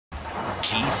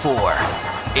G4.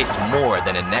 It's more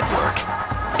than a network.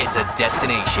 It's a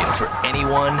destination for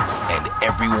anyone and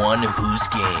everyone who's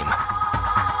game.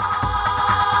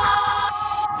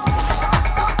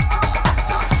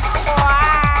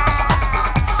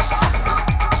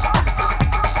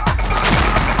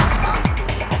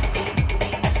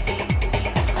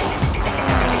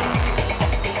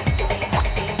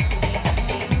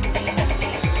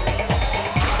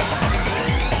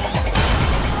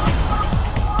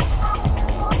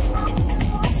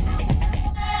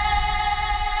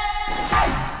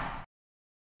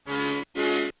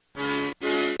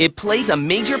 It plays a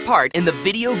major part in the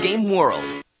video game world.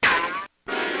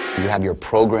 You have your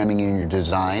programming and your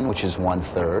design, which is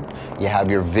 1/3. You have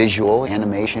your visual,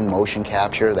 animation, motion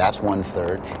capture, that's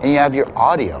 1/3. And you have your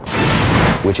audio,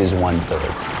 which is 1/3.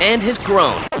 And has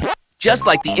grown, just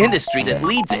like the industry that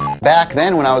leads it. Back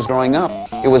then, when I was growing up,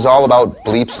 it was all about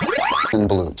bleeps and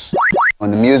bloops. When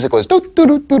the music was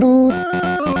doo-doo-doo-doo-doo.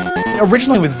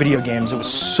 Originally with video games, it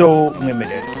was so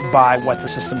limited by what the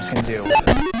systems can do.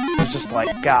 It was just like,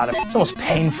 God, it's almost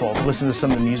painful to listen to some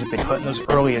of the music they put in those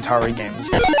early Atari games.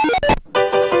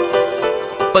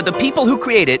 But the people who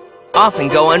create it often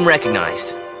go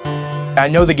unrecognized. I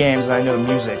know the games and I know the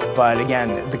music, but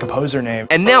again, the composer name.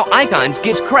 And now Icons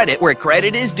gives credit where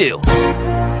credit is due.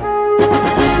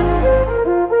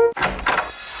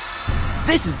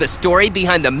 This is the story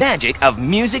behind the magic of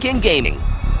music and gaming.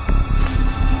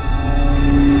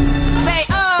 Say,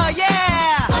 oh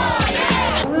yeah! Oh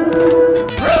yeah!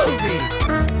 Groovy!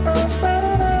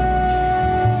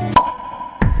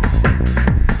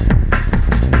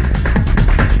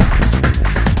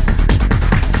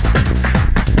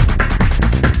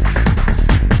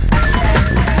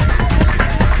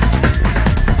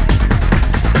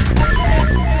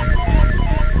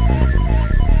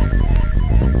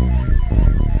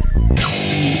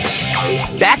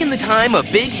 Back in the time of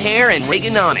big hair and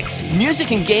Reaganomics,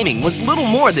 music and gaming was little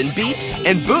more than beeps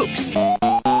and boops.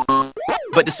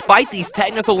 But despite these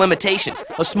technical limitations,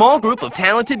 a small group of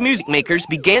talented music makers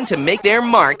began to make their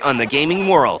mark on the gaming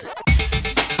world.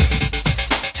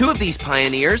 Two of these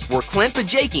pioneers were Clint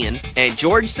Bajakian and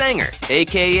George Sanger,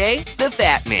 aka the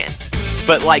Fat Man.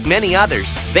 But like many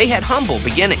others, they had humble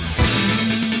beginnings.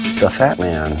 The Fat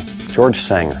Man, George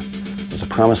Sanger, was a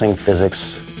promising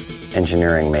physics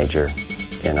engineering major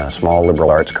in a small liberal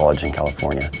arts college in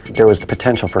California. There was the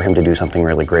potential for him to do something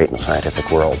really great in the scientific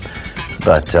world,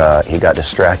 but he got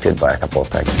distracted by a couple of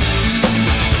things.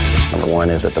 Number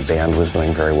one is that the band was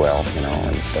doing very well, you know,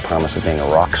 and the promise of being a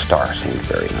rock star seemed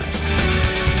very nice.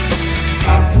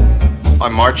 I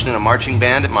marched in a marching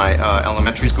band at my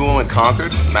elementary school in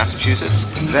Concord, Massachusetts.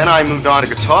 Then I moved on to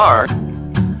guitar,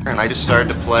 and I just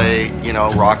started to play, you know,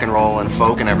 rock and roll and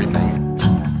folk and everything.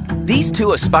 These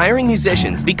two aspiring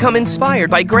musicians become inspired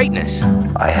by greatness.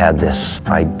 I had this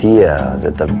idea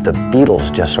that the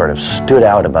Beatles just sort of stood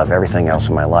out above everything else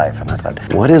in my life, and I thought,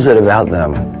 what is it about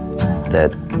them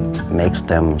that makes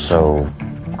them so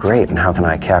great, and how can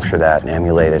I capture that and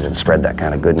emulate it and spread that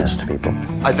kind of goodness to people?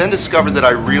 I then discovered that I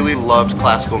really loved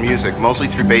classical music, mostly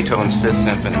through Beethoven's Fifth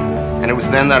Symphony. And it was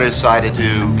then that I decided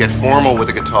to get formal with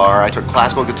the guitar. I took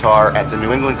classical guitar at the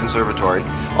New England Conservatory,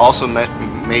 also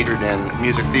majored in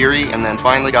music theory, and then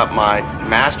finally got my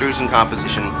master's in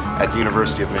composition at the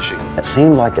University of Michigan. It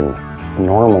seemed like in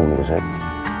normal music,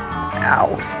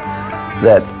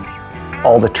 that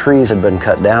all the trees had been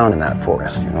cut down in that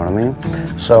forest, you know what I mean?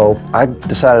 So I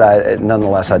decided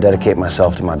nonetheless I'd dedicate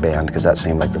myself to my band, because that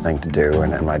seemed like the thing to do,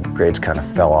 and my grades kind of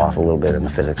fell off a little bit in the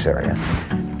physics area.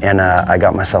 And I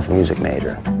got myself a music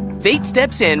major. Fate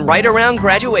steps in right around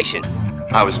graduation.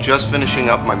 I was just finishing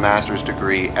up my master's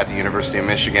degree at the University of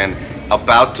Michigan,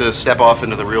 about to step off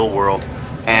into the real world,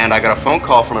 and I got a phone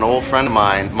call from an old friend of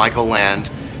mine, Michael Land,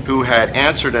 who had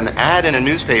answered an ad in a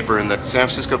newspaper in the San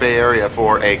Francisco Bay Area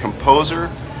for a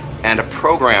composer and a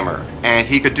programmer, and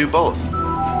he could do both.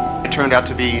 It turned out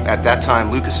to be, at that time,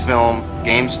 Lucasfilm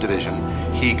Games Division.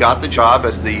 He got the job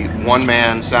as the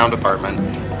one-man sound department,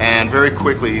 and very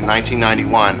quickly, in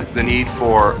 1991, the need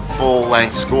for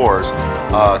full-length scores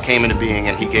came into being,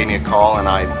 and he gave me a call, and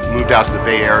I moved out to the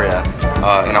Bay Area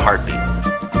in a heartbeat.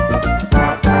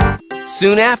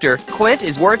 Soon after, Clint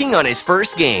is working on his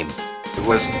first game. It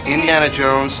was Indiana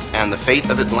Jones and the Fate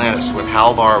of Atlantis with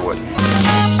Hal Barwood.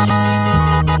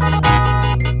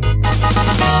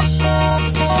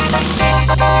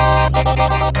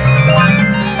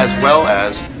 As well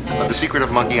as The Secret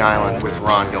of Monkey Island with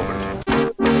Ron Gilbert.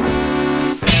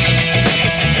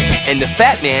 And the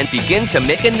Fat Man begins to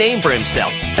make a name for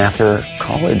himself. After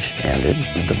college ended,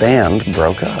 the band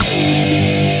broke up.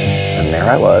 And And there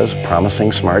I was,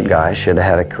 promising smart guy, should have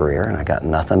had a career, and I got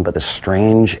nothing but the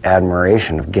strange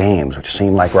admiration of games, which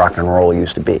seemed like rock and roll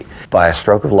used to be. By a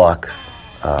stroke of luck,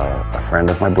 a friend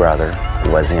of my brother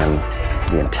was in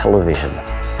the television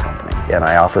company, and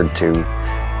I offered to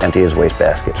empty his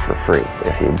wastebaskets for free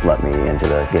if he'd let me into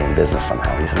the game business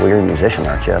somehow. He said, well, you're a musician,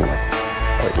 aren't you? And I'm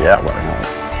like, oh, yeah, well,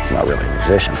 I'm not really a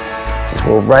musician. He said,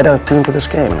 well, write a tune for this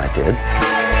game, and I did.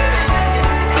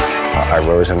 I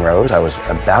rose and rose. I was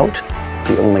about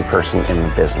the only person in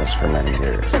the business for many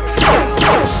years.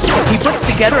 He puts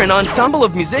together an ensemble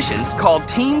of musicians called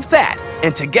Team Fat,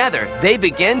 and together they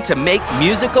begin to make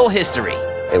musical history.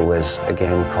 It was a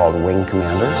game called Wing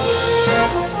Commander.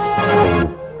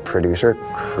 The producer,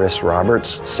 Chris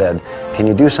Roberts, said, can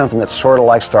you do something that's sort of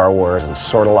like Star Wars and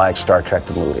sort of like Star Trek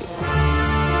the movie?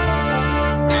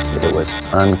 But it was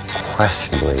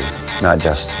unquestionably not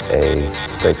just a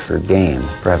breakthrough game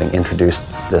for having introduced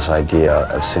this idea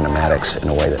of cinematics in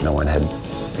a way that no one had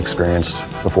experienced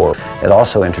before. It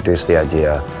also introduced the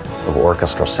idea of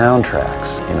orchestral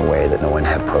soundtracks in a way that no one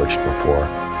had approached before.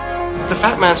 The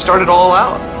Fat Man started all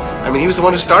out. I mean, he was the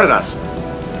one who started us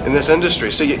in this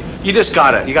industry. So you just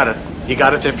gotta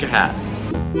tip your hat.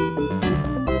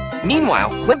 Meanwhile,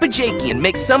 Clint Bajakian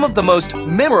makes some of the most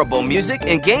memorable music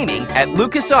in gaming at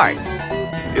LucasArts.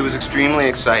 It was extremely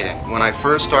exciting. When I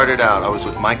first started out, I was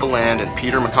with Michael Land and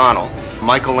Peter McConnell.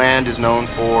 Michael Land is known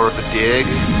for The Dig,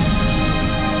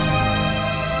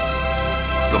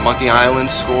 the Monkey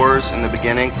Island scores in the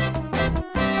beginning.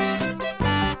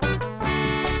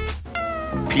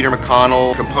 Peter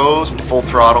McConnell composed Full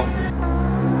Throttle.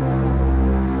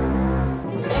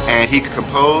 And he could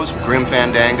compose Grim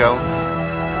Fandango.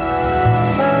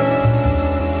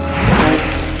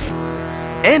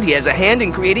 And he has a hand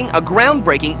in creating a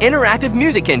groundbreaking interactive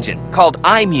music engine called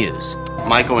iMuse.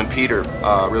 Michael and Peter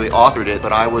really authored it,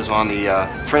 but I was on the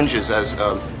fringes as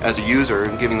a user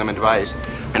and giving them advice.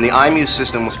 And the iMuse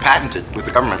system was patented with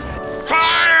the government.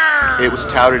 Fire! It was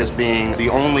touted as being the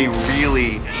only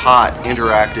really hot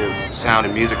interactive sound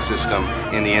and music system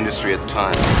in the industry at the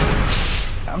time.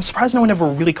 I'm surprised no one ever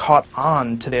really caught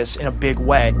on to this in a big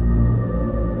way.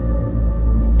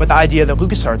 But the idea that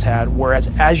LucasArts had, whereas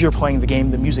as you're playing the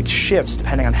game, the music shifts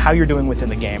depending on how you're doing within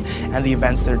the game and the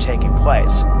events that are taking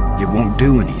place. It won't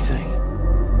do anything.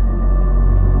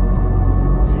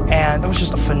 And that was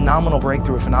just a phenomenal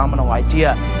breakthrough, a phenomenal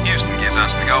idea. Houston gives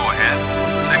us the go-ahead.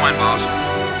 Say when, boss.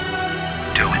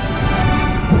 Do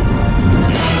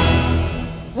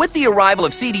it. With the arrival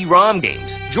of CD-ROM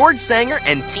games, George Sanger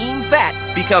and Team Fat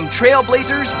become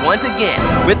trailblazers once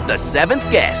again with The Seventh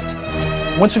Guest.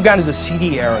 Once we've gotten to the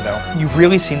CD era, though, you've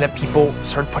really seen that people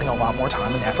started putting a lot more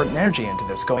time and effort and energy into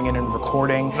this, going in and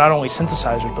recording not only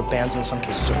synthesizers, but bands in some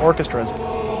cases, orchestras.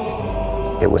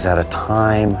 It was at a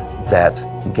time that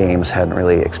games hadn't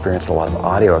really experienced a lot of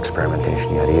audio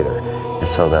experimentation yet either. And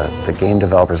so the game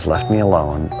developers left me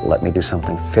alone, let me do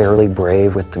something fairly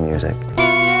brave with the music.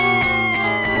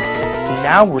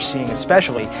 Now we're seeing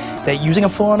especially that using a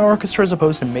full-on orchestra as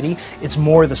opposed to MIDI, it's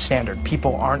more the standard.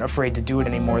 People aren't afraid to do it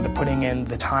anymore. They're putting in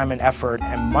the time and effort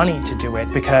and money to do it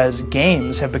because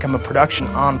games have become a production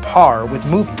on par with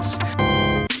movies.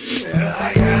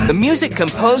 The music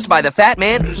composed by the Fat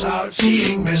Man and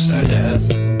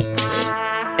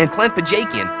Clint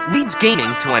Bajakian leads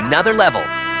gaming to another level.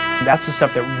 That's the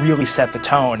stuff that really set the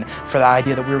tone for the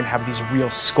idea that we were going to have these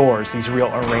real scores, these real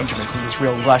arrangements, and this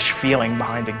real lush feeling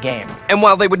behind a game. And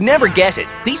while they would never guess it,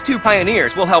 these two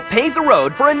pioneers will help pave the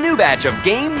road for a new batch of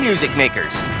game music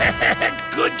makers.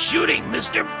 Good shooting,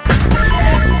 mister.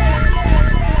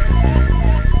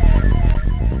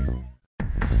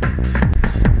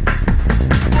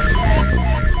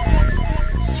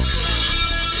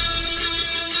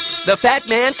 The Fat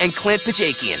Man and Clint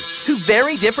Bajakian, two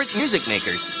very different music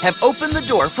makers, have opened the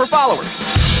door for followers.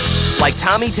 Like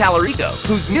Tommy Tallarico,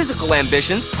 whose musical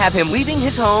ambitions have him leaving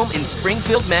his home in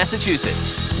Springfield,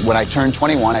 Massachusetts. When I turned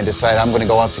 21, I decided I'm going to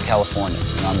go up to California.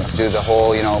 I'm going to do the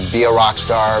whole, be a rock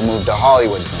star, move to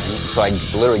Hollywood thing. So I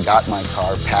literally got in my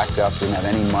car, packed up, didn't have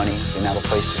any money, didn't have a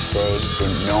place to stay,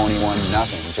 didn't know anyone,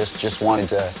 nothing. Just wanted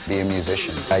to be a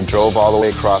musician. I drove all the way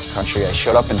across country. I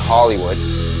showed up in Hollywood.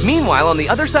 Meanwhile, on the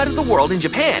other side of the world in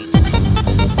Japan,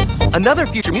 another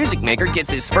future music maker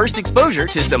gets his first exposure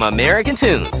to some American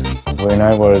tunes. When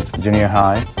I was junior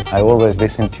high, I always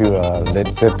listened to Led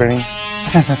Zeppelin.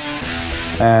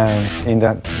 And in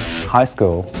that high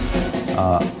school,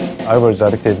 I was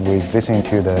addicted with listening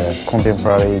to the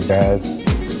contemporary jazz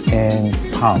and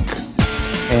punk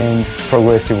and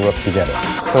progressive rock together.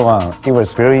 So it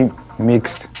was very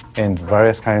mixed in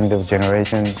various kinds of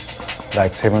generations,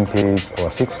 like 70s or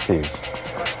 60s.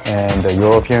 and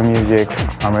European music,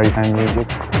 American music,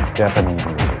 Japanese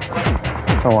music.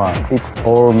 So it's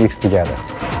all mixed together.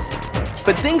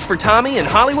 But things for Tommy in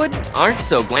Hollywood aren't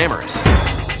so glamorous.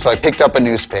 So I picked up a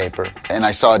newspaper and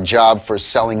I saw a job for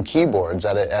selling keyboards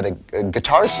at a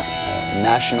guitar center, a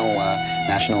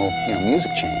national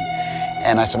music chain.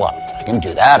 And I said, well, I can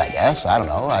do that, I guess. I don't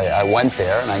know. I went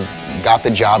there and I got the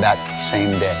job that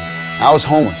same day. I was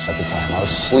homeless at the time. I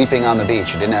was sleeping on the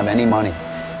beach. I didn't have any money.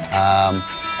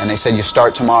 And they said, you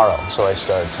start tomorrow. So I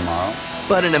started tomorrow.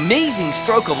 But an amazing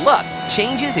stroke of luck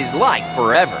changes his life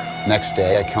forever. Next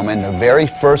day, I come in, the very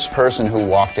first person who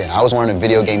walked in, I was wearing a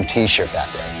video game t-shirt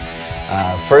that day.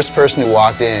 First person who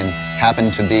walked in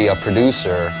happened to be a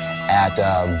producer at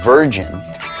Virgin,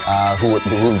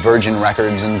 who Virgin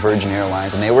Records and Virgin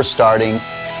Airlines, and they were starting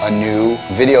a new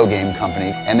video game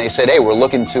company. And they said, hey, we're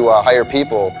looking to hire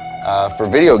people for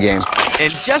video games.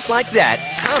 And just like that,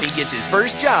 Tommy gets his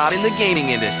first job in the gaming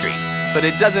industry. But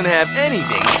it doesn't have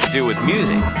anything to do with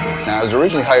music. Now, I was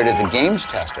originally hired as a games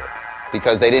tester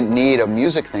because they didn't need a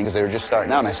music thing because they were just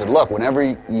starting out. And I said, look, whenever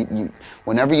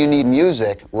you need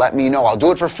music, let me know. I'll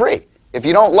do it for free. If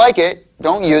you don't like it,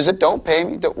 don't use it, don't pay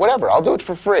me, whatever. I'll do it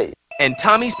for free. And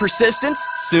Tommy's persistence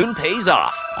soon pays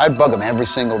off. I'd bug them every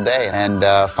single day. And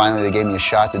finally, they gave me a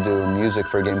shot to do music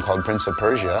for a game called Prince of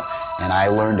Persia. And I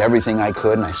learned everything I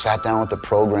could, and I sat down with the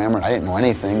programmer, and I didn't know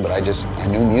anything, but I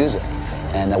knew music.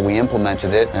 And we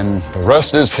implemented it, and the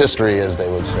rest is history, as they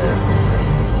would say.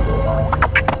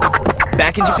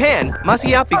 Back in Japan,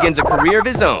 Masiya begins a career of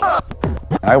his own.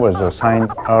 I was a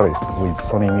signed artist with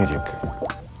Sony Music.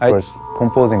 I was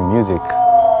composing music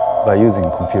by using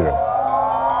computer.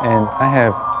 And I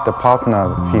have the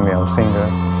partner, female singer,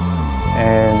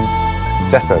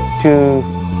 and just a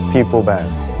two-people band.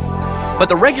 But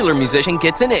the regular musician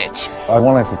gets an itch. I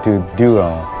wanted to do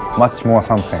much more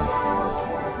something.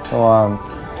 So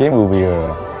game will be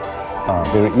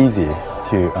very easy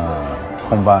to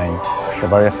combine the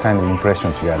various kind of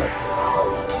impressions together.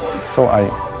 So I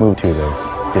moved to the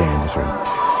game industry.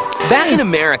 Back in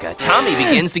America, Tommy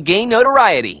begins to gain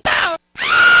notoriety.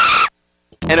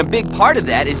 And a big part of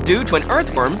that is due to an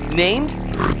earthworm named...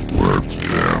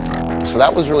 So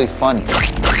that was really fun.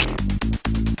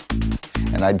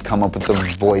 And I'd come up with the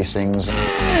voicings,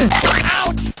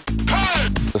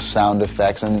 the sound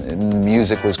effects, and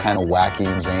music was kind of wacky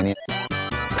and zany.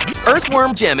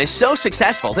 Earthworm Jim is so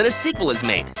successful that a sequel is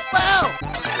made. Wow!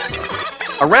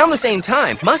 Around the same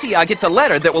time, Masiya gets a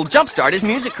letter that will jumpstart his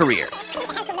music career.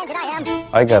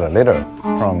 I got a letter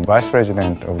from Vice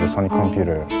President of the Sony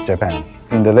Computer Japan.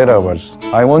 In the letter was,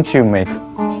 I want to make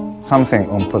something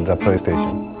on the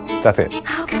PlayStation. That's it.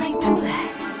 How can I do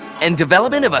that? And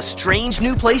development of a strange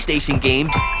new PlayStation game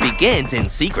begins in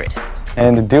secret.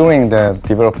 And during the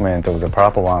development of the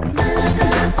Purple One,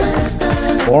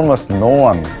 almost no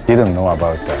one didn't know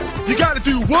about that. You gotta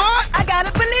do what? I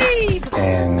gotta believe!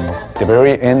 And the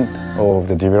very end of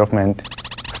the development,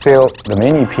 still the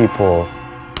many people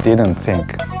didn't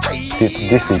think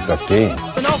this is a game.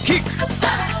 Now kick!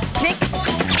 Kick!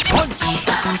 Punch!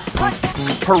 Punch!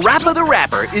 Parappa the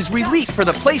Rapper is released for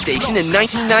the PlayStation in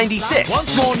 1996.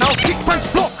 Once more now, kick,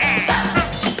 punch, block!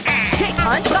 Kick,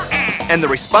 punch, block! And the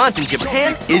response in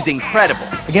Japan is incredible.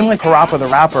 A game like Parappa the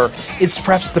Rapper, it's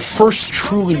perhaps the first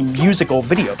truly musical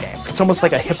video game. It's almost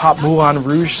like a hip-hop Moulin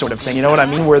Rouge sort of thing, you know what I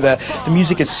mean? Where the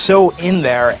music is so in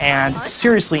there and it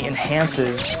seriously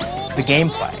enhances the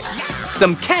gameplay.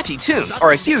 Some catchy tunes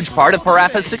are a huge part of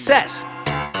Parappa's success.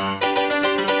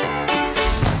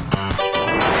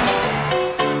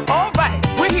 Alright,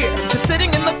 we're here, just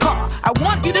sitting in the car. I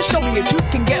want you to show me if you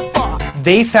can get far.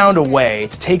 They found a way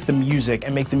to take the music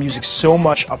and make the music so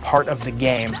much a part of the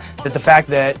game that the fact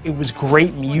that it was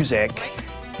great music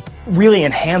really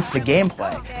enhanced the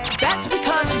gameplay. That's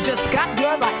because you just got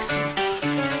your license.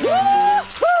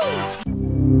 Woo-hoo!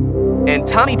 And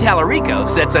Tommy Tallarico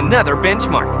sets another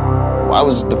benchmark. I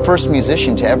was the first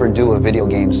musician to ever do a video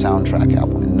game soundtrack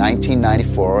album. In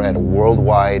 1994, I had a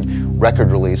worldwide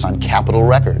record release on Capitol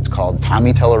Records called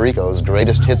Tommy Tallarico's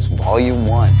Greatest Hits Volume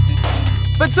 1.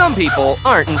 But some people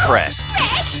aren't impressed.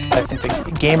 I think the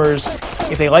gamers,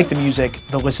 if they like the music,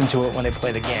 they'll listen to it when they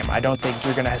play the game. I don't think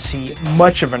you're going to see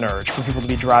much of an urge for people to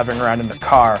be driving around in the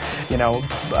car, you know,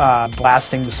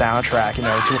 blasting the soundtrack, you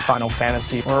know, to a Final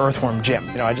Fantasy or Earthworm Jim.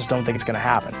 You know, I just don't think it's going to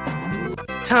happen.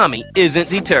 Tommy isn't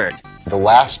deterred. The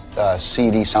last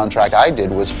CD soundtrack I did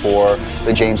was for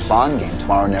the James Bond game,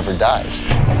 Tomorrow Never Dies.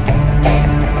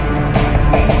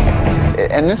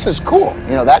 And this is cool.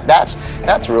 You know,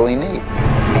 that's really neat.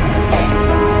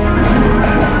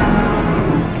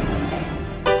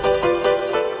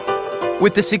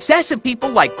 With the success of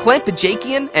people like Clint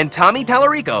Pajakian and Tommy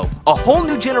Tallarico, a whole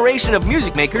new generation of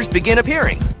music makers begin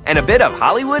appearing, and a bit of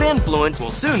Hollywood influence will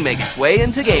soon make its way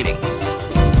into gaming.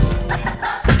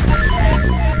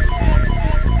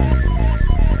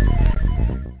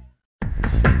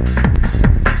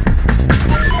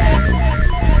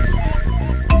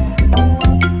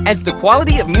 As the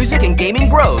quality of music and gaming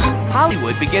grows,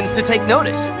 Hollywood begins to take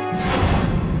notice.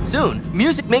 Soon,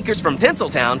 music makers from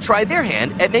Tinseltown try their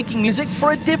hand at making music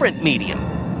for a different medium.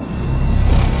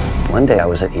 One day I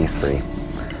was at E3,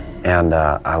 and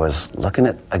I was looking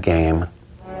at a game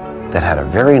that had a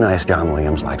very nice John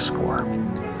Williams-like score.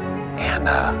 And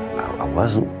I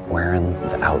wasn't wearing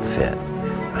the outfit.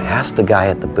 I asked the guy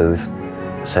at the booth,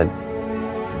 said,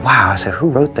 wow, I said, who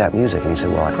wrote that music? And he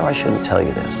said, well, I probably shouldn't tell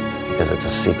you this because it's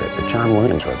a secret, but John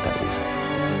Williams wrote that music.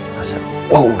 I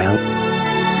said, whoa, man.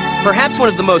 Perhaps one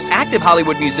of the most active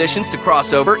Hollywood musicians to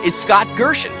cross over is Scott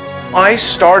Gershon. I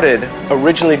started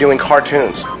originally doing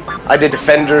cartoons. I did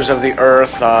Defenders of the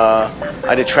Earth,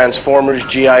 I did Transformers,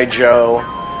 G.I. Joe.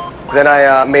 Then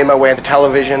I made my way into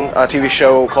television, a TV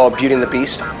show called Beauty and the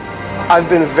Beast. I've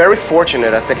been very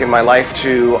fortunate, I think, in my life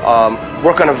to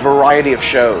work on a variety of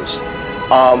shows.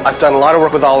 I've done a lot of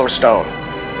work with Oliver Stone.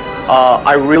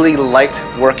 I really liked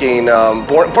working,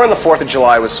 Born on the 4th of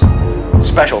July was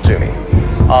special to me.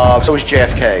 So was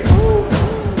JFK.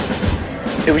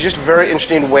 It was just a very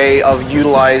interesting way of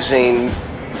utilizing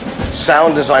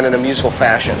sound design in a musical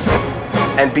fashion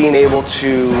and being able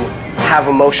to have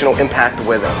emotional impact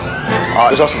with it.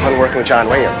 It was also fun working with John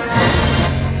Williams.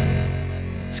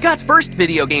 Scott's first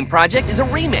video game project is a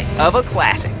remake of a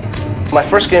classic. My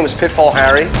first game was Pitfall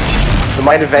Harry, the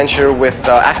Might Adventure with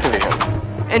Activision.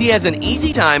 And he has an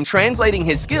easy time translating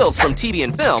his skills from TV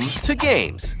and film to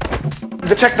games.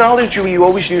 The technology you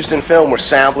always used in film were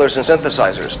samplers and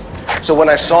synthesizers. So when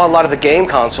I saw a lot of the game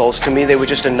consoles, to me they were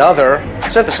just another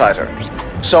synthesizer.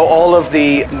 So all of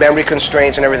the memory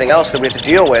constraints and everything else that we had to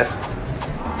deal with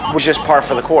was just par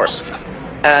for the course.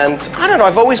 And I don't know,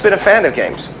 I've always been a fan of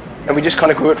games. And we just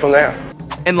kind of grew it from there.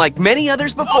 And like many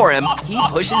others before him, he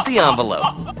pushes the envelope.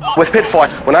 With Pitfall,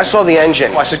 when I saw the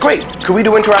engine, I said, great, could we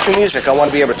do interactive music? I want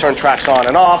to be able to turn tracks on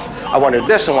and off. I want to do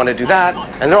this, I want to do that.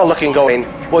 And they're all looking going,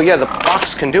 well, yeah, the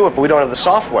box can do it, but we don't have the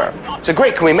software. I said,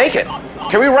 great, can we make it?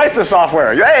 Can we write the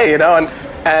software? Yay, you know,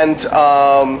 and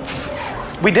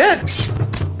we did.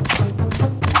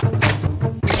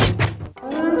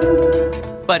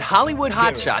 But Hollywood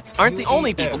hotshots aren't the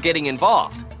only people getting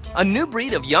involved. A new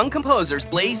breed of young composers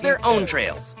blaze their own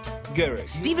trails.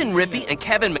 Stephen Rippey and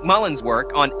Kevin McMullen's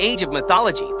work on Age of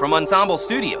Mythology from Ensemble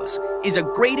Studios is a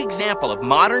great example of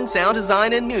modern sound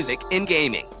design and music in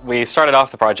gaming. We started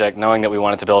off the project knowing that we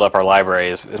wanted to build up our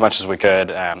libraries as much as we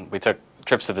could. We took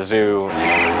trips to the zoo,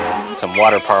 some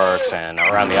water parks, and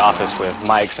around the office with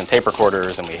mics and tape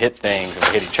recorders, and we hit things, and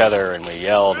we hit each other, and we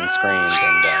yelled and screamed.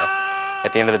 And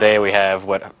at the end of the day, we have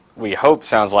what we hope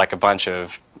sounds like a bunch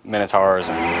of Minotaurs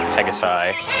and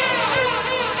Pegasi.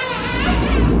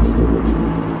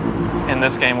 In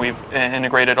this game, we've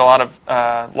integrated a lot of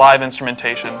live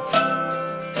instrumentation.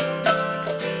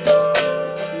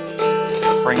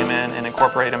 Bring them in and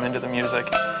incorporate them into the music.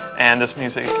 And this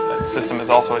music system is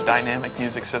also a dynamic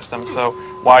music system. So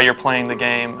while you're playing the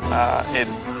game,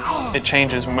 it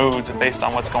changes moods based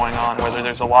on what's going on. Whether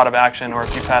there's a lot of action or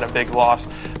if you've had a big loss,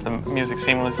 the music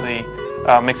seamlessly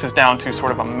mixes down to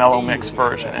sort of a mellow mix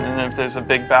version. And then if there's a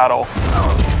big battle,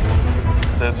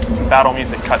 the battle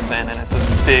music cuts in and it's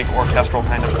this big orchestral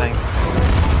kind of thing.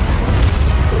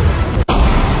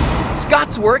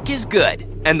 Scott's work is good,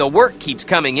 and the work keeps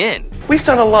coming in. We've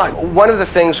done a lot. One of the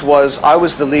things was I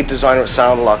was the lead designer at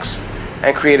SoundLux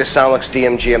and created SoundLux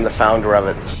DMG. I'm the founder of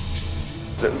it.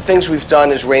 The things we've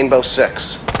done is Rainbow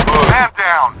Six. Man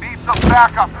down! Need some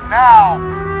backup now!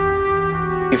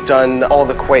 We've done all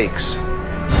the Quakes.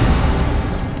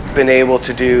 Been able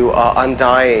to do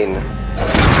Undying.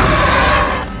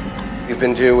 We've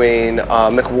been doing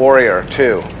McWarrior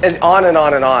too, and on and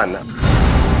on and on.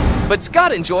 But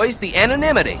Scott enjoys the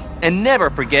anonymity and never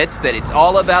forgets that it's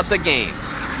all about the games.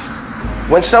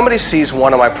 When somebody sees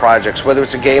one of my projects, whether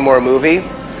it's a game or a movie,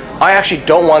 I actually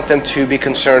don't want them to be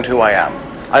concerned who I am.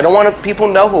 I don't want people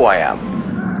to know who I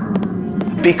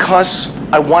am. Because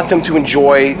I want them to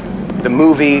enjoy the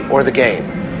movie or the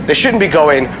game. They shouldn't be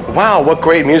going, wow, what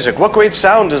great music, what great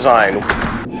sound design.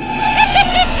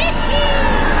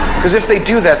 Because if they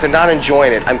do that, they're not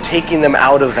enjoying it. I'm taking them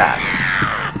out of that.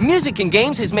 Music in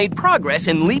games has made progress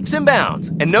in leaps and bounds,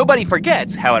 and nobody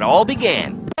forgets how it all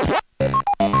began.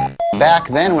 Back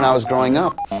then, when I was growing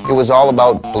up, it was all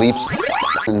about bleeps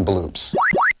and bloops.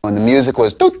 When the music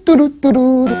was doo doo doo doo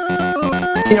doo.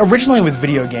 Originally with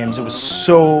video games, it was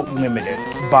so limited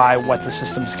by what the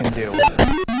systems can do.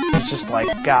 It's just like,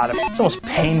 God, it's almost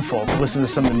painful to listen to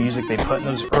some of the music they put in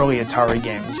those early Atari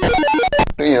games.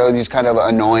 You know, these kind of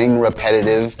annoying,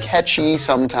 repetitive, catchy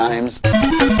sometimes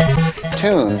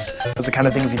tunes. It was the kind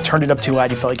of thing, if you turned it up too loud,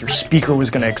 you felt like your speaker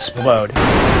was going to explode.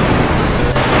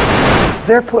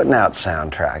 They're putting out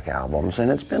soundtrack albums, and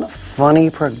it's been a funny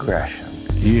progression.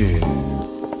 Yeah.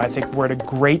 I think we're at a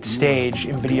great stage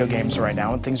in video games right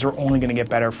now, and things are only going to get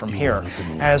better from here.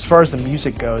 And as far as the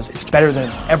music goes, it's better than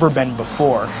it's ever been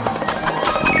before.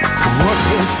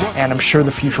 And I'm sure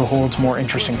the future holds more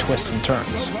interesting twists and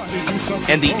turns.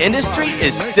 And the industry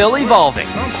is still evolving.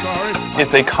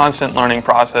 It's a constant learning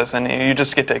process, and you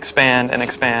just get to expand and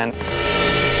expand.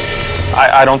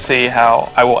 I don't see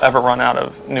how I will ever run out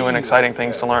of new and exciting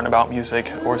things to learn about music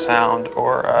or sound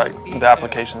or the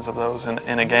applications of those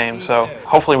in a game. So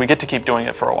hopefully we get to keep doing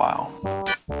it for a while.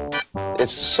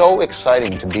 It's so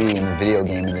exciting to be in the video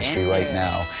game industry right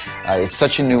now. It's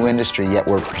such a new industry, yet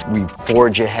we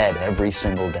forge ahead every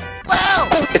single day.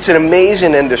 It's an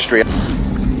amazing industry.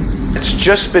 It's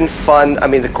just been fun. I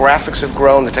mean, the graphics have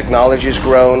grown, the technology has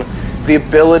grown. The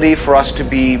ability for us to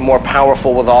be more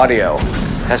powerful with audio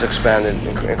has expanded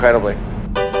incredibly.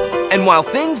 And while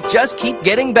things just keep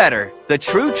getting better, the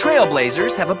true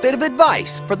trailblazers have a bit of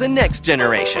advice for the next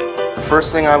generation. The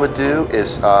first thing I would do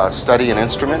is study an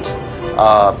instrument.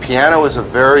 Piano is a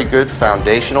very good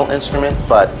foundational instrument,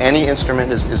 but any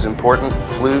instrument is important.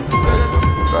 Flute,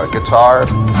 guitar,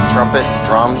 trumpet,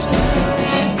 drums.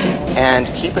 And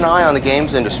keep an eye on the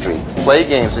games industry. Play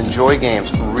games, enjoy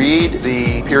games, read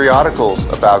the periodicals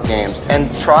about games,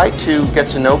 and try to get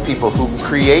to know people who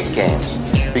create games,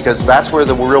 because that's where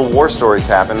the real war stories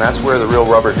happen. That's where the real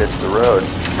rubber hits the road.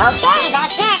 Okay,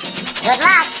 that's it. Good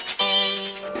luck.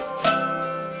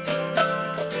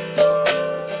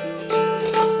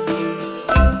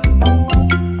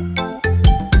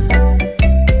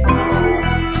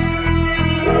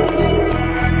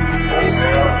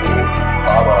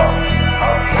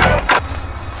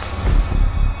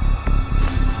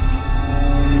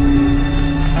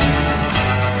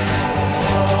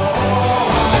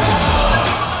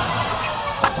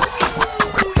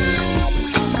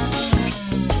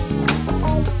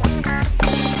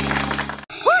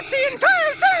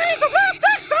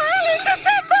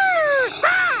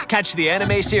 Catch the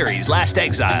anime series Last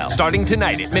Exile, starting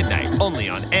tonight at midnight, only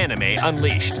on Anime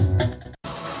Unleashed.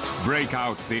 Break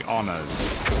out the honors.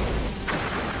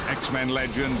 X-Men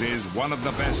Legends is one of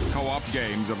the best co-op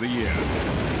games of the year.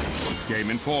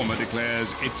 Game Informer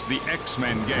declares it's the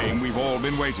X-Men game we've all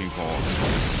been waiting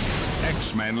for.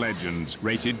 X-Men Legends,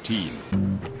 rated teen.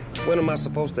 When am I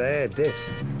supposed to add this?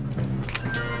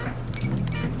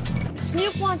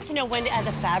 Snoop wants to know when to add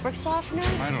the fabric softener.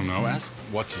 I don't know. Ask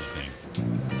what's his name.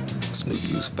 Snoop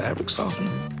use fabric softener?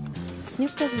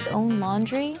 Snoop does his own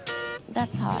laundry?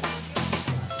 That's hot.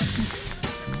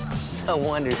 No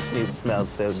wonder Snoop smells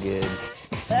so good.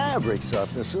 Fabric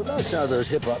softener, so that's how those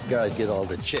hip-hop guys get all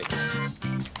the chicks.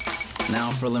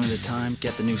 Now, for a limited time,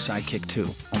 get the new Sidekick 2,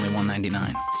 only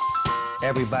 $1.99.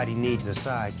 Everybody needs a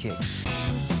sidekick.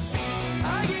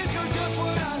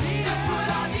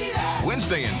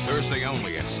 Wednesday and Thursday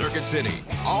only at Circuit City.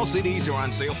 All CDs are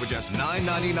on sale for just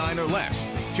 $9.99 or less.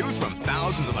 Choose from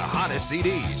thousands of the hottest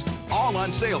CDs. All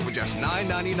on sale for just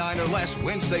 $9.99 or less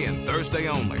Wednesday and Thursday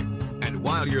only. And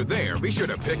while you're there, be sure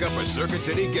to pick up a Circuit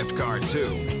City gift card,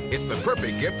 too. It's the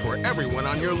perfect gift for everyone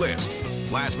on your list.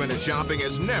 Last-minute shopping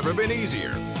has never been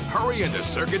easier. Hurry into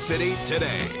Circuit City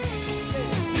today.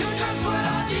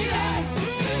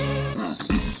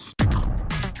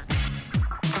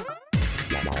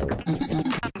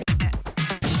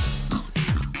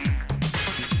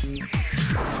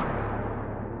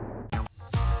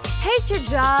 Hate your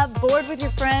job, bored with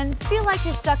your friends, feel like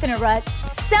you're stuck in a rut?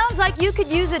 Sounds like you could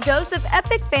use a dose of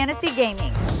epic fantasy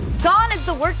gaming. Gone is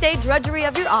the workday drudgery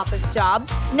of your office job.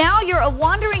 Now you're a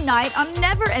wandering knight on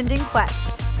never-ending quest.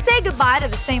 Say goodbye to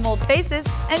the same old faces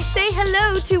and say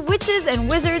hello to witches and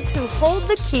wizards who hold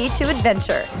the key to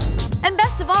adventure. And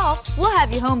best of all, we'll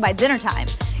have you home by dinner time.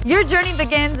 Your journey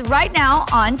begins right now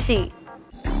on Cheat.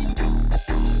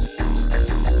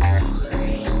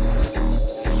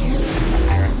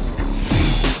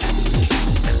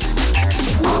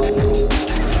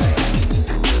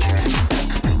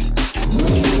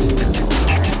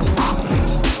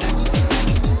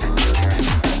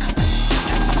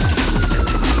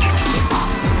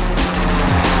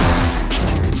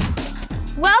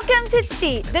 Welcome to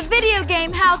Cheat, the video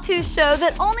game how-to show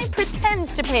that only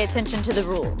pretends to pay attention to the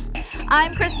rules.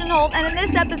 I'm Kristen Holt, and in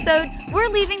this episode, we're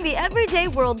leaving the everyday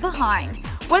world behind.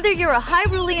 Whether you're a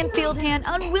Hyrulean field hand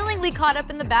unwillingly caught up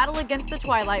in the battle against the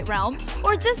Twilight Realm,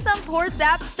 or just some poor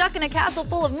sap stuck in a castle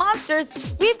full of monsters,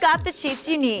 we've got the cheats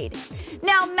you need.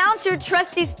 Now mount your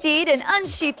trusty steed and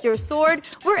unsheath your sword.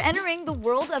 We're entering the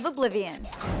world of Oblivion.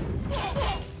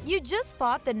 You just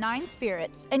fought the 9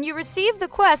 spirits, and you received the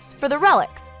quests for the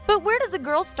relics. But where does a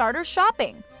girl start her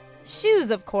shopping?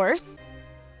 Shoes, of course.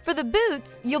 For the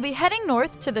boots, you'll be heading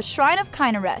north to the Shrine of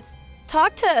Kynareth.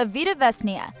 Talk to Avita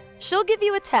Vesnia. She'll give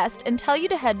you a test and tell you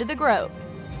to head to the Grove.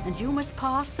 And you must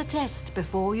pass the test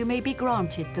before you may be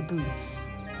granted the boots.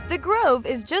 The Grove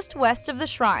is just west of the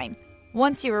shrine.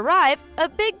 Once you arrive, a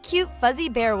big, cute, fuzzy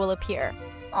bear will appear.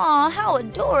 Aw, how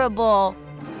adorable!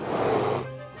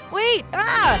 Wait,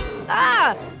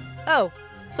 Oh,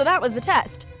 so that was the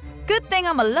test. Good thing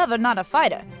I'm a lover, not a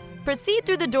fighter. Proceed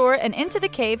through the door and into the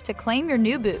cave to claim your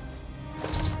new boots.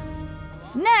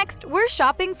 Next, we're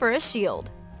shopping for a shield.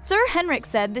 Sir Henrik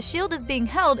said the shield is being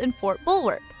held in Fort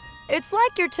Bulwark. It's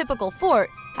like your typical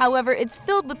fort, however, it's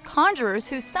filled with conjurers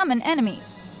who summon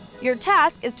enemies. Your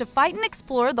task is to fight and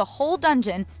explore the whole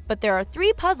dungeon, but there are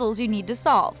 3 puzzles you need to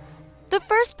solve. The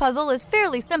first puzzle is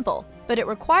fairly simple, but it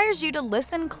requires you to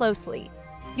listen closely.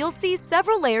 You'll see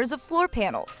several layers of floor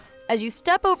panels. As you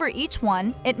step over each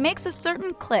one, it makes a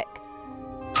certain click.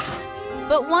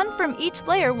 But one from each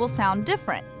layer will sound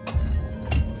different.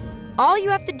 All you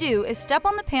have to do is step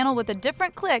on the panel with a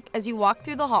different click as you walk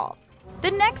through the hall.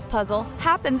 The next puzzle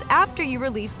happens after you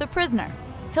release the prisoner.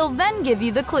 He'll then give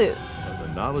you the clues.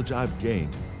 The knowledge I've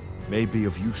gained may be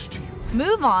of use to you.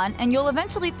 Move on and you'll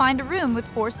eventually find a room with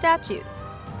 4 statues.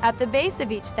 At the base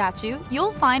of each statue,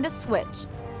 you'll find a switch.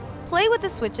 Play with the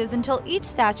switches until each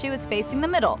statue is facing the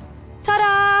middle.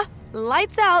 Ta-da!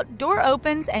 Lights out, door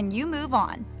opens, and you move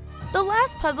on. The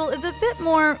last puzzle is a bit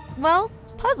more, well,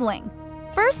 puzzling.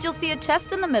 First, you'll see a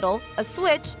chest in the middle, a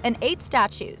switch, and 8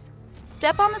 statues.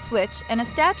 Step on the switch and a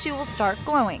statue will start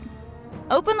glowing.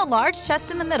 Open the large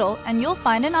chest in the middle and you'll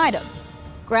find an item.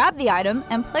 Grab the item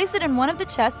and place it in one of the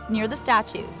chests near the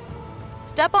statues.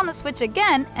 Step on the switch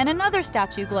again and another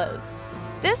statue glows.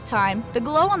 This time, the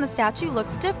glow on the statue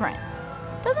looks different.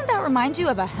 Doesn't that remind you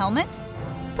of a helmet?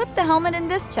 Put the helmet in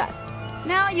this chest.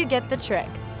 Now you get the trick.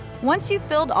 Once you've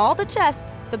filled all the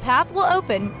chests, the path will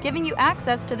open, giving you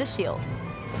access to the shield.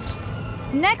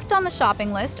 Next on the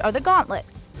shopping list are the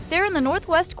gauntlets. They're in the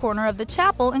northwest corner of the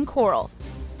chapel in Coral.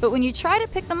 But when you try to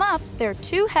pick them up, they're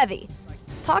too heavy.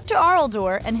 Talk to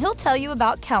Araldor and he'll tell you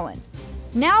about Kellen.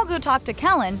 Now go talk to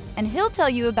Kellen and he'll tell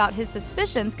you about his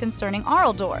suspicions concerning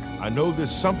Araldor. I know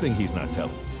there's something he's not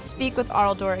telling. Speak with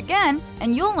Araldor again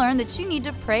and you'll learn that you need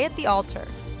to pray at the altar.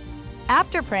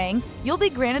 After praying, you'll be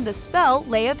granted the spell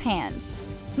Lay of Hands.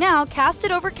 Now cast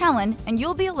it over Kellen and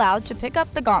you'll be allowed to pick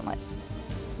up the gauntlets.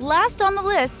 Last on the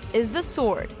list is the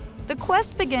sword. The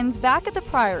quest begins back at the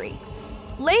Priory.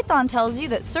 Lathon tells you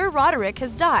that Sir Roderick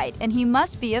has died and he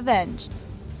must be avenged.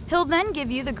 He'll then give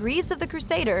you the Greaves of the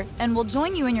Crusader and will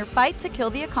join you in your fight to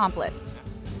kill the accomplice.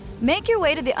 Make your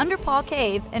way to the Underpaw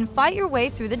Cave and fight your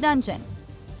way through the dungeon.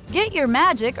 Get your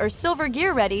magic or silver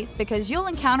gear ready because you'll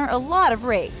encounter a lot of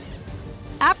wraiths.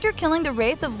 After killing the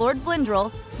wraith of Lord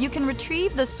Vlindrel, you can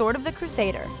retrieve the Sword of the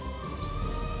Crusader.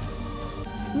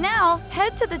 Now,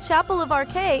 head to the Chapel of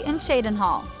Arkay in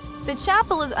Cheydinhal. The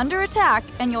chapel is under attack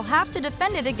and you'll have to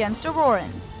defend it against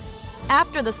Aurorans.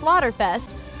 After the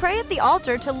Slaughterfest, pray at the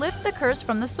altar to lift the curse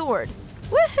from the sword.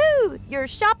 Woohoo! Your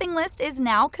shopping list is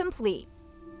now complete.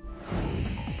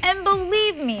 And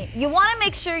believe me, you want to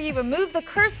make sure you remove the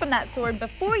curse from that sword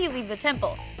before you leave the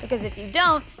temple, because if you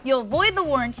don't, you'll void the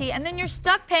warranty and then you're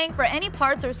stuck paying for any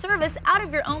parts or service out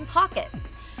of your own pocket.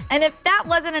 And if that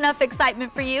wasn't enough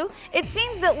excitement for you, it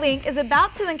seems that Link is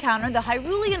about to encounter the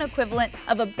Hyrulean equivalent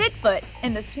of a Bigfoot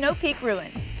in the Snow Peak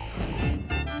ruins.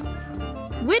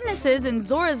 Witnesses in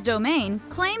Zora's domain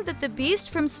claim that the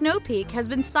beast from Snow Peak has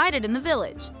been sighted in the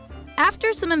village.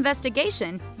 After some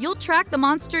investigation, you'll track the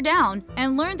monster down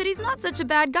and learn that he's not such a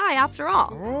bad guy after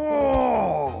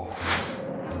all.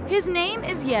 His name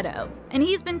is Yedo, and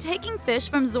he's been taking fish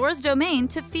from Zora's domain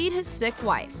to feed his sick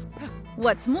wife.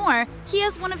 What's more, he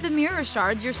has one of the mirror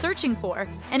shards you're searching for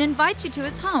and invites you to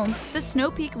his home, the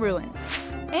Snow Peak ruins.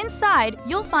 Inside,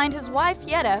 you'll find his wife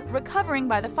Yetta recovering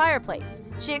by the fireplace.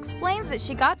 She explains that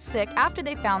she got sick after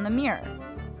they found the mirror.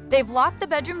 They've locked the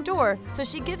bedroom door, so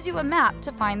she gives you a map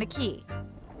to find the key.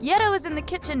 Yeto is in the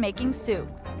kitchen making soup.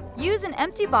 Use an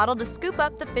empty bottle to scoop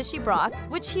up the fishy broth,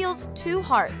 which heals 2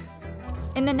 hearts.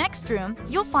 In the next room,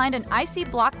 you'll find an icy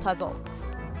block puzzle.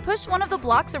 Push one of the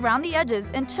blocks around the edges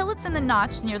until it's in the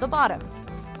notch near the bottom.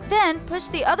 Then push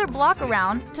the other block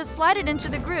around to slide it into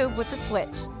the groove with the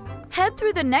switch. Head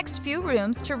through the next few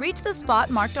rooms to reach the spot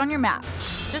marked on your map.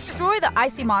 Destroy the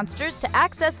icy monsters to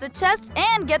access the chest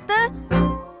and get the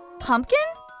pumpkin?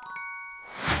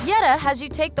 Yetta has you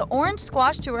take the orange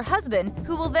squash to her husband,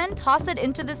 who will then toss it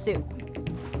into the soup.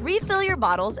 Refill your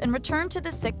bottles and return to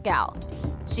the sick gal.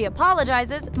 She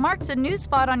apologizes, marks a new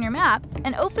spot on your map,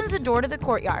 and opens the door to the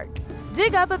courtyard.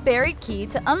 Dig up a buried key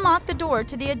to unlock the door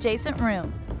to the adjacent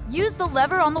room. Use the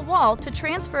lever on the wall to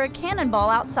transfer a cannonball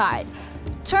outside.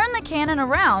 Turn the cannon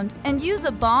around and use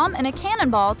a bomb and a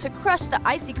cannonball to crush the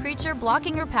icy creature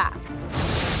blocking your path.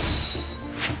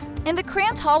 In the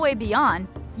cramped hallway beyond,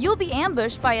 you'll be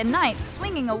ambushed by a knight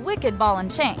swinging a wicked ball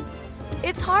and chain.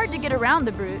 It's hard to get around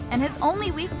the brute, and his only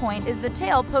weak point is the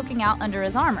tail poking out under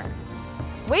his armor.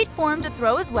 Wait for him to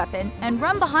throw his weapon and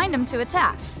run behind him to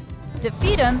attack.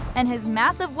 Defeat him, and his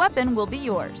massive weapon will be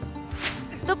yours.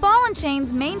 The ball and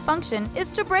chain's main function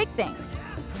is to break things.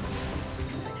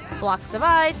 Blocks of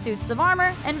ice, suits of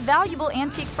armor, and valuable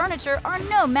antique furniture are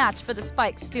no match for the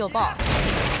spiked steel ball.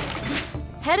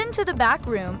 Head into the back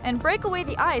room and break away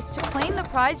the ice to claim the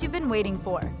prize you've been waiting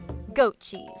for. Goat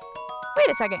cheese. Wait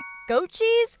a second, goat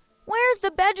cheese? Where's the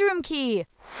bedroom key?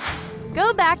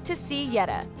 Go back to see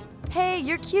Yetta. Hey,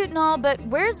 you're cute and all, but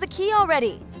where's the key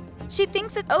already? She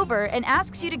thinks it over and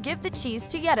asks you to give the cheese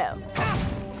to Yetto.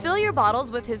 Fill your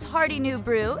bottles with his hearty new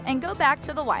brew and go back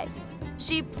to the wife.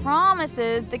 She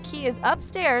promises the key is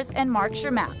upstairs and marks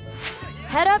your map.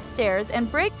 Head upstairs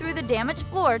and break through the damaged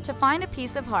floor to find a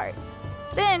piece of heart.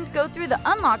 Then go through the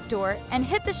unlocked door and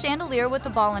hit the chandelier with the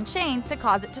ball and chain to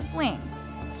cause it to swing.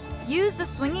 Use the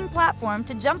swinging platform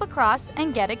to jump across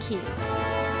and get a key.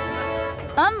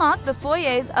 Unlock the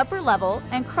foyer's upper level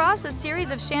and cross a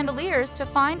series of chandeliers to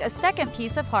find a second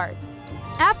piece of heart.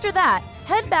 After that,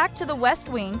 head back to the west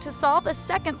wing to solve a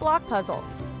second block puzzle.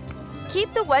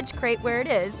 Keep the wedge crate where it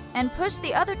is and push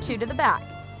the other two to the back.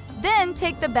 Then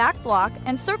take the back block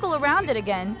and circle around it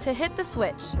again to hit the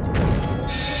switch.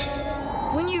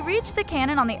 When you reach the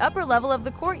cannon on the upper level of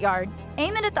the courtyard,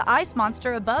 aim it at the ice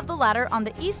monster above the ladder on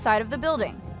the east side of the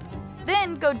building.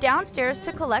 Then go downstairs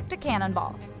to collect a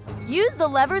cannonball. Use the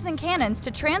levers and cannons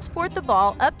to transport the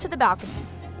ball up to the balcony.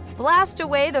 Blast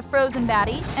away the frozen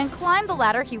baddie and climb the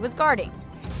ladder he was guarding.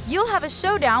 You'll have a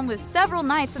showdown with several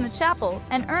knights in the chapel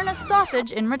and earn a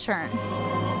sausage in return.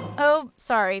 Oh,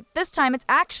 sorry, this time it's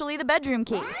actually the bedroom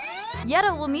key.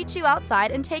 Yetta will meet you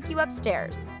outside and take you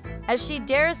upstairs. As she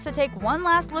dares to take one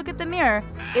last look at the mirror,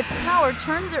 its power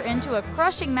turns her into a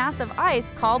crushing mass of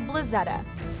ice called Blizzetta.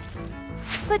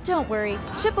 But don't worry,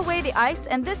 chip away the ice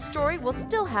and this story will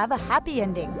still have a happy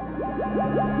ending.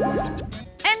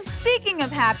 And speaking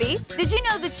of happy, did you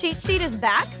know the cheat sheet is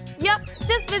back? Yep,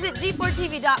 just visit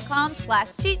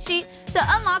G4TV.com/cheat sheet to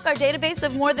unlock our database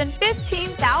of more than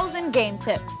 15,000 game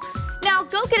tips. Now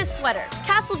go get a sweater.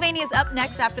 Castlevania's up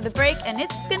next after the break and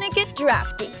it's gonna get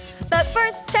drafty. But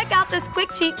first, check out this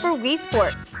quick cheat for Wii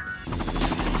Sports.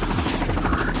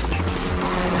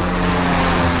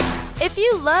 If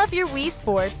you love your Wii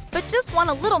Sports, but just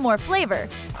want a little more flavor,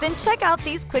 then check out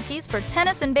these quickies for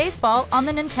tennis and baseball on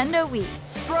the Nintendo Wii.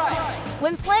 Strike!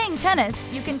 When playing tennis,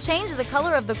 you can change the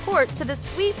color of the court to the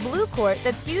sweet blue court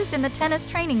that's used in the tennis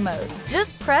training mode.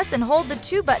 Just press and hold the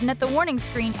 2 button at the warning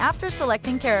screen after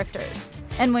selecting characters.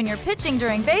 And when you're pitching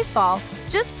during baseball,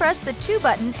 just press the 2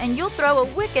 button and you'll throw a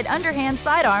wicked underhand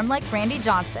sidearm like Randy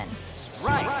Johnson.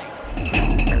 Strike!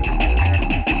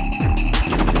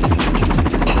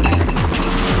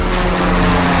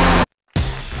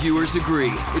 Viewers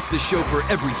agree. It's the show for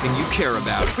everything you care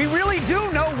about. We really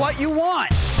do know what you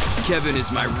want. Kevin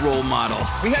is my role model.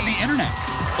 We have the internet.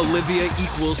 Olivia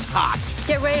equals hot.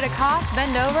 Get ready to cough,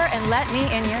 bend over, and let me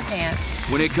in your pants.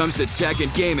 When it comes to tech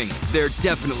and gaming, they're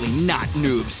definitely not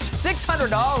noobs.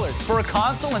 $600 for a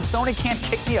console and Sony can't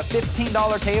kick me a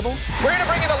 $15 table? We're gonna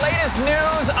bring you the latest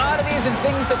news, oddities, and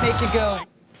things that make you go,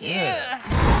 yeah.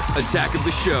 Attack of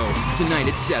the Show, tonight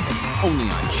at 7, only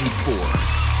on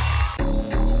G4.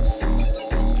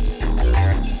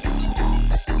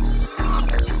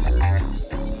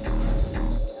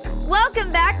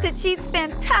 Welcome back to Cheat's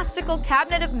fantastical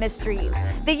cabinet of mysteries.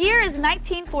 The year is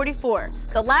 1944.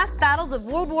 The last battles of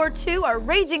World War II are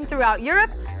raging throughout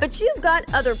Europe, but you've got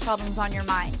other problems on your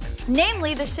mind.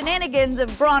 Namely, the shenanigans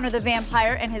of Bronner the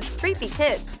Vampire and his creepy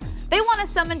kids. They want to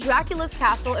summon Dracula's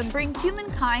castle and bring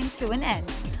humankind to an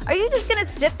end. Are you just gonna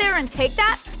sit there and take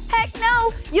that? Heck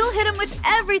no! You'll hit them with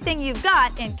everything you've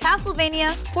got in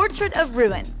Castlevania Portrait of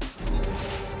Ruin.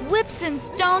 Whips and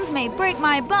stones may break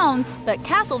my bones, but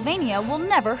Castlevania will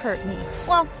never hurt me.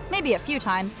 Well, maybe a few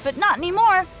times, but not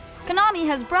anymore. Konami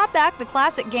has brought back the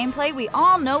classic gameplay we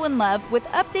all know and love with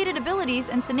updated abilities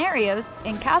and scenarios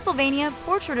in Castlevania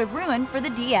Portrait of Ruin for the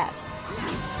DS.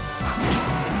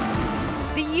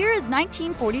 The year is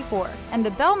 1944, and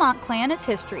the Belmont clan is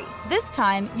history. This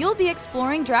time, you'll be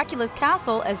exploring Dracula's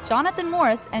castle as Jonathan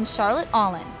Morris and Charlotte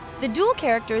Allen. The dual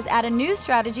characters add a new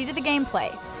strategy to the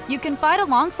gameplay. You can fight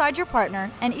alongside your partner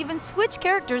and even switch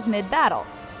characters mid-battle.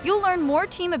 You'll learn more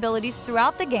team abilities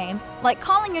throughout the game, like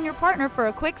calling in your partner for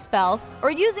a quick spell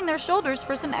or using their shoulders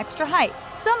for some extra height.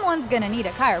 Someone's gonna need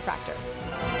a chiropractor.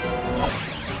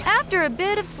 After a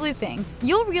bit of sleuthing,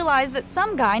 you'll realize that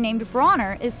some guy named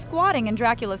Bronner is squatting in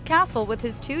Dracula's castle with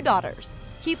his 2 daughters.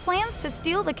 He plans to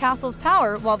steal the castle's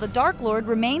power while the Dark Lord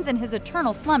remains in his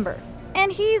eternal slumber.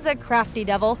 And he's a crafty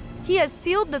devil. He has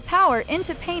sealed the power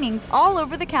into paintings all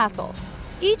over the castle.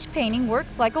 Each painting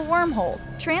works like a wormhole,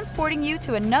 transporting you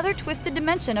to another twisted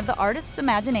dimension of the artist's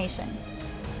imagination.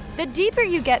 The deeper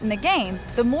you get in the game,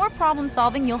 the more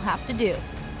problem-solving you'll have to do.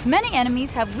 Many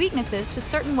enemies have weaknesses to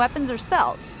certain weapons or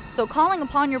spells, so calling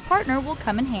upon your partner will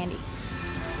come in handy.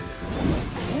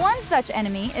 One such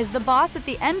enemy is the boss at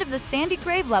the end of the Sandy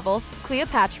Grave level,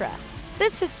 Cleopatra.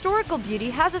 This historical beauty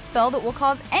has a spell that will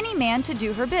cause any man to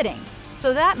do her bidding,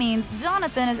 so that means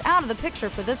Jonathan is out of the picture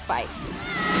for this fight.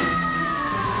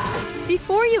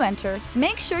 Before you enter,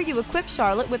 make sure you equip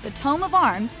Charlotte with the Tome of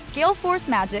Arms, Gale Force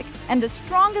Magic, and the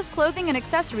strongest clothing and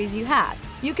accessories you have.